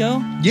where you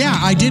go? Yeah,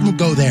 I did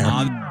go there.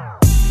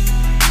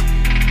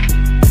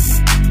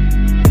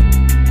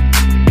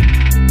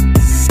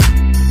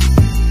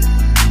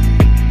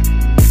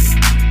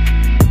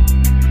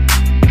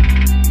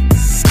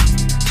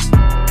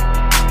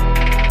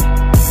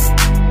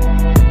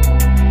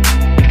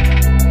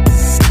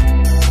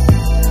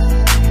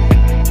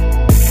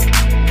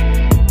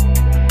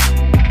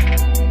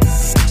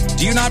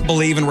 Do you not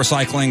believe in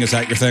recycling? Is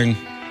that your thing?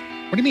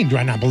 What do you mean, do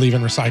I not believe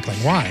in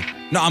recycling? Why?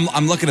 No,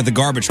 I'm looking at the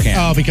garbage can.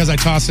 Oh, because I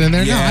tossed it in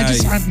there? Yeah,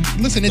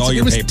 listen, all it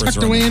your was papers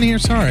tucked are away in here.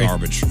 Sorry.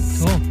 Garbage.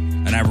 Cool.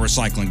 And I have a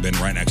recycling bin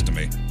right next to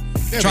me.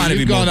 Yeah, trying to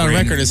be you've more gone on green.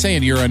 record as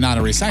saying you're not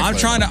a recycler.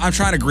 I'm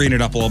trying to green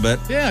it up a little bit.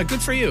 Yeah,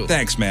 good for you.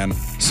 Thanks, man.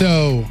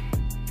 So,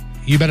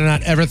 you better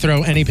not ever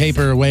throw any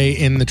paper away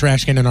in the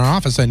trash can in our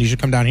office, and you should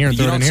come down here and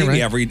You throw it don't in see here,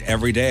 me right?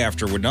 every day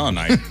after we're done.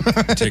 I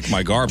take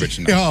my garbage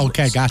and Oh,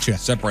 okay, gotcha.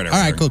 separate All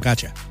right, everything. cool,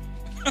 gotcha.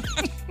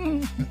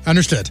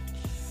 Understood.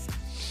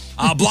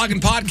 Blog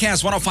and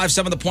podcast,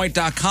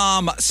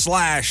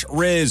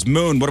 1057thepoint.com/Riz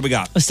Moon. What do we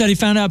got? A study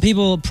found out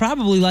people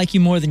probably like you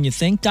more than you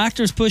think.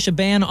 Doctors push a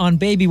ban on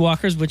baby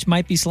walkers, which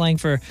might be slang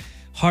for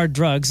hard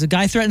drugs. A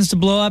guy threatens to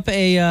blow up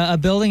a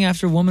building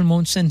after a woman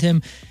won't send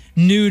him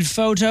nude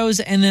photos.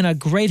 And then a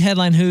great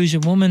headline, who's a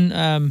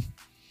woman...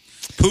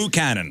 Poo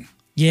cannon.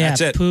 Yeah, That's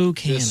it. poo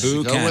cannon. Just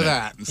Poo go cannon. with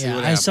that and see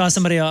what I saw happens.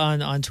 somebody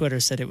on Twitter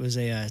said it was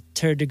a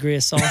third degree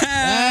assault.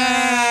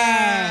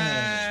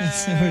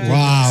 That's so ridiculous.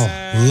 Wow,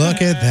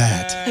 look at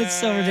that. It's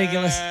so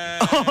ridiculous.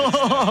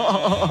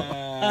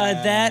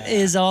 That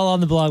is all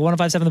on the blog,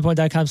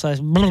 1057thepoint.com/Riz.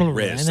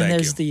 And then thank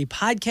there's you. the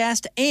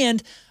podcast.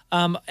 And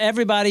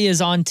everybody is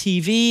on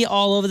TV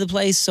all over the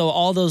place. So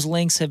all those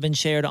links have been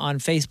shared on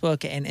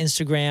Facebook and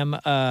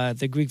Instagram,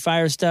 the Greek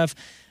Fire stuff,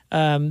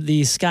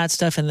 the Scott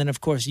stuff, and then,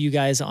 of course, you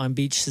guys on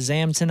Beach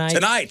Shazam tonight.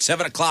 Tonight,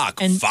 7 o'clock,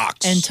 And,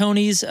 Fox. and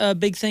Tony's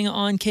big thing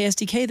on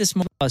KSDK this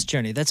morning, Bus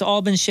Journey. That's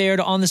all been shared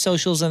on the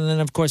socials. And then,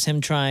 of course, him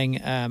trying,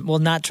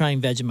 not trying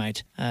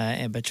Vegemite,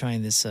 but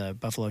trying this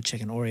buffalo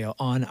chicken Oreo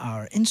on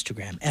our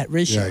Instagram at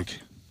Riz Show.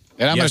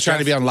 And I'm going Yes, to try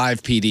Jeff? to be on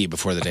live PD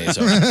before the day's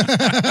over.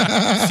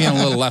 Feeling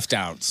a little left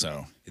out,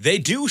 so. They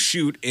do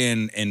shoot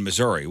in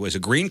Missouri. Was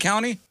it Greene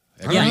County?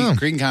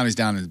 Green County's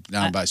down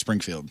by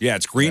Springfield. Yeah,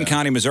 it's Greene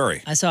County,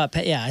 Missouri. I saw it.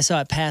 I saw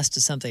it passed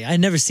to something. I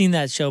had never seen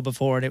that show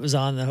before, and it was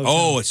on the hotel.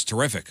 Oh, it's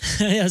terrific.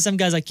 Yeah, some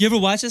guy's like, "You ever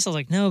watch this?" I was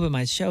like, "No, but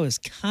my show is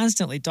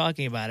constantly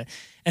talking about it."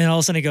 And then all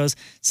of a sudden, it goes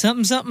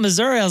something,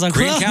 Missouri. I was like,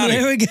 Greene "Well, County.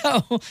 there we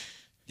go."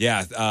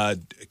 Yeah,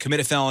 commit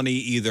a felony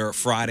either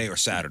Friday or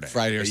Saturday.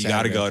 Friday or You got to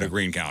Saturday, go okay. to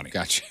Greene County.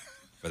 Gotcha.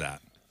 For that.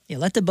 Yeah,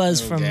 let the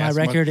buzz Little from my gas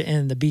record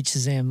and the Beach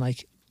Shazam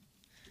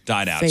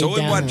Died out. fade So we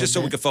down a want little just so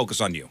we bit. could focus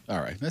on you. All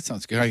right, that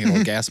sounds good. I get a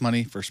little gas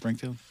money for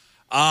Springfield.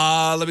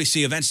 Let me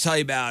see. Events to tell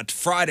you about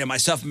Friday.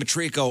 Myself and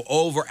Matrico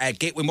over at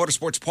Gateway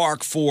Motorsports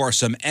Park for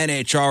some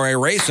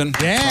NHRA racing.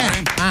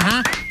 Yeah.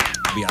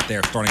 Be out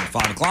there starting at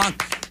 5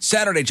 o'clock.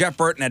 Saturday, Jeff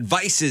Burton at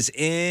Vices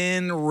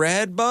in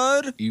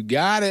Redbud. You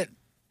got it.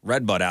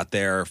 Redbud out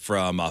there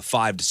from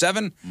 5 to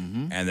 7.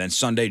 Mm-hmm. And then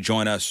Sunday,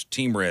 join us,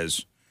 Team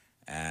Riz,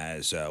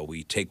 as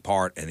we take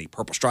part in the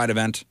Purple Stride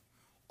event,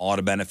 all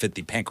to benefit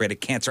the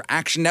Pancreatic Cancer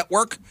Action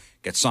Network.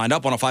 Get signed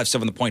up,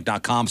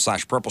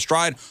 1057thepoint.com/Purple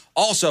Stride.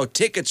 Also,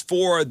 tickets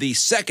for the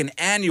second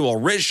annual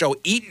Riz Show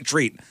Eat and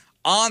Treat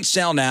on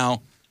sale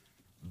now.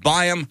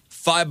 Buy them,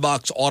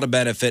 $5, all to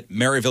benefit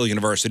Maryville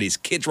University's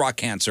Kids Rock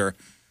Cancer,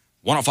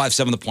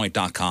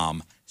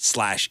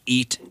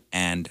 1057thepoint.com/Eat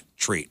and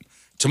Treat.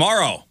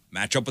 Tomorrow,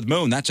 match up with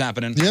Moon. That's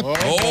happening. Yep. Oh,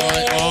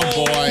 boy.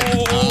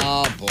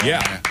 Oh, boy.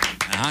 Yeah.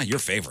 Your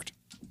favorite.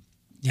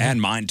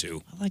 And mine,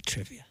 too. I like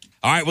trivia.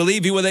 All right, we'll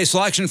leave you with a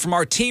selection from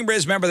our Team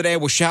Riz member of the day.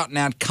 We're shouting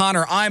out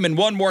Connor Iman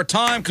one more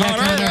time. Connor.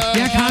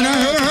 Yeah,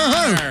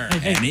 Connor.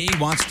 And he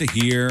wants to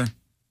hear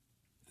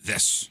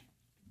this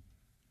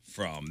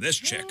from this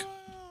chick.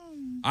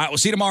 All right, we'll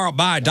see you tomorrow.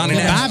 Bye, Donnie.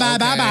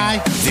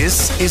 Bye.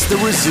 This is the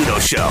Rizzuto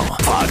Show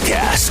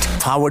podcast,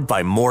 powered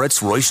by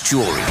Moritz Royce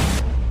Jewelry.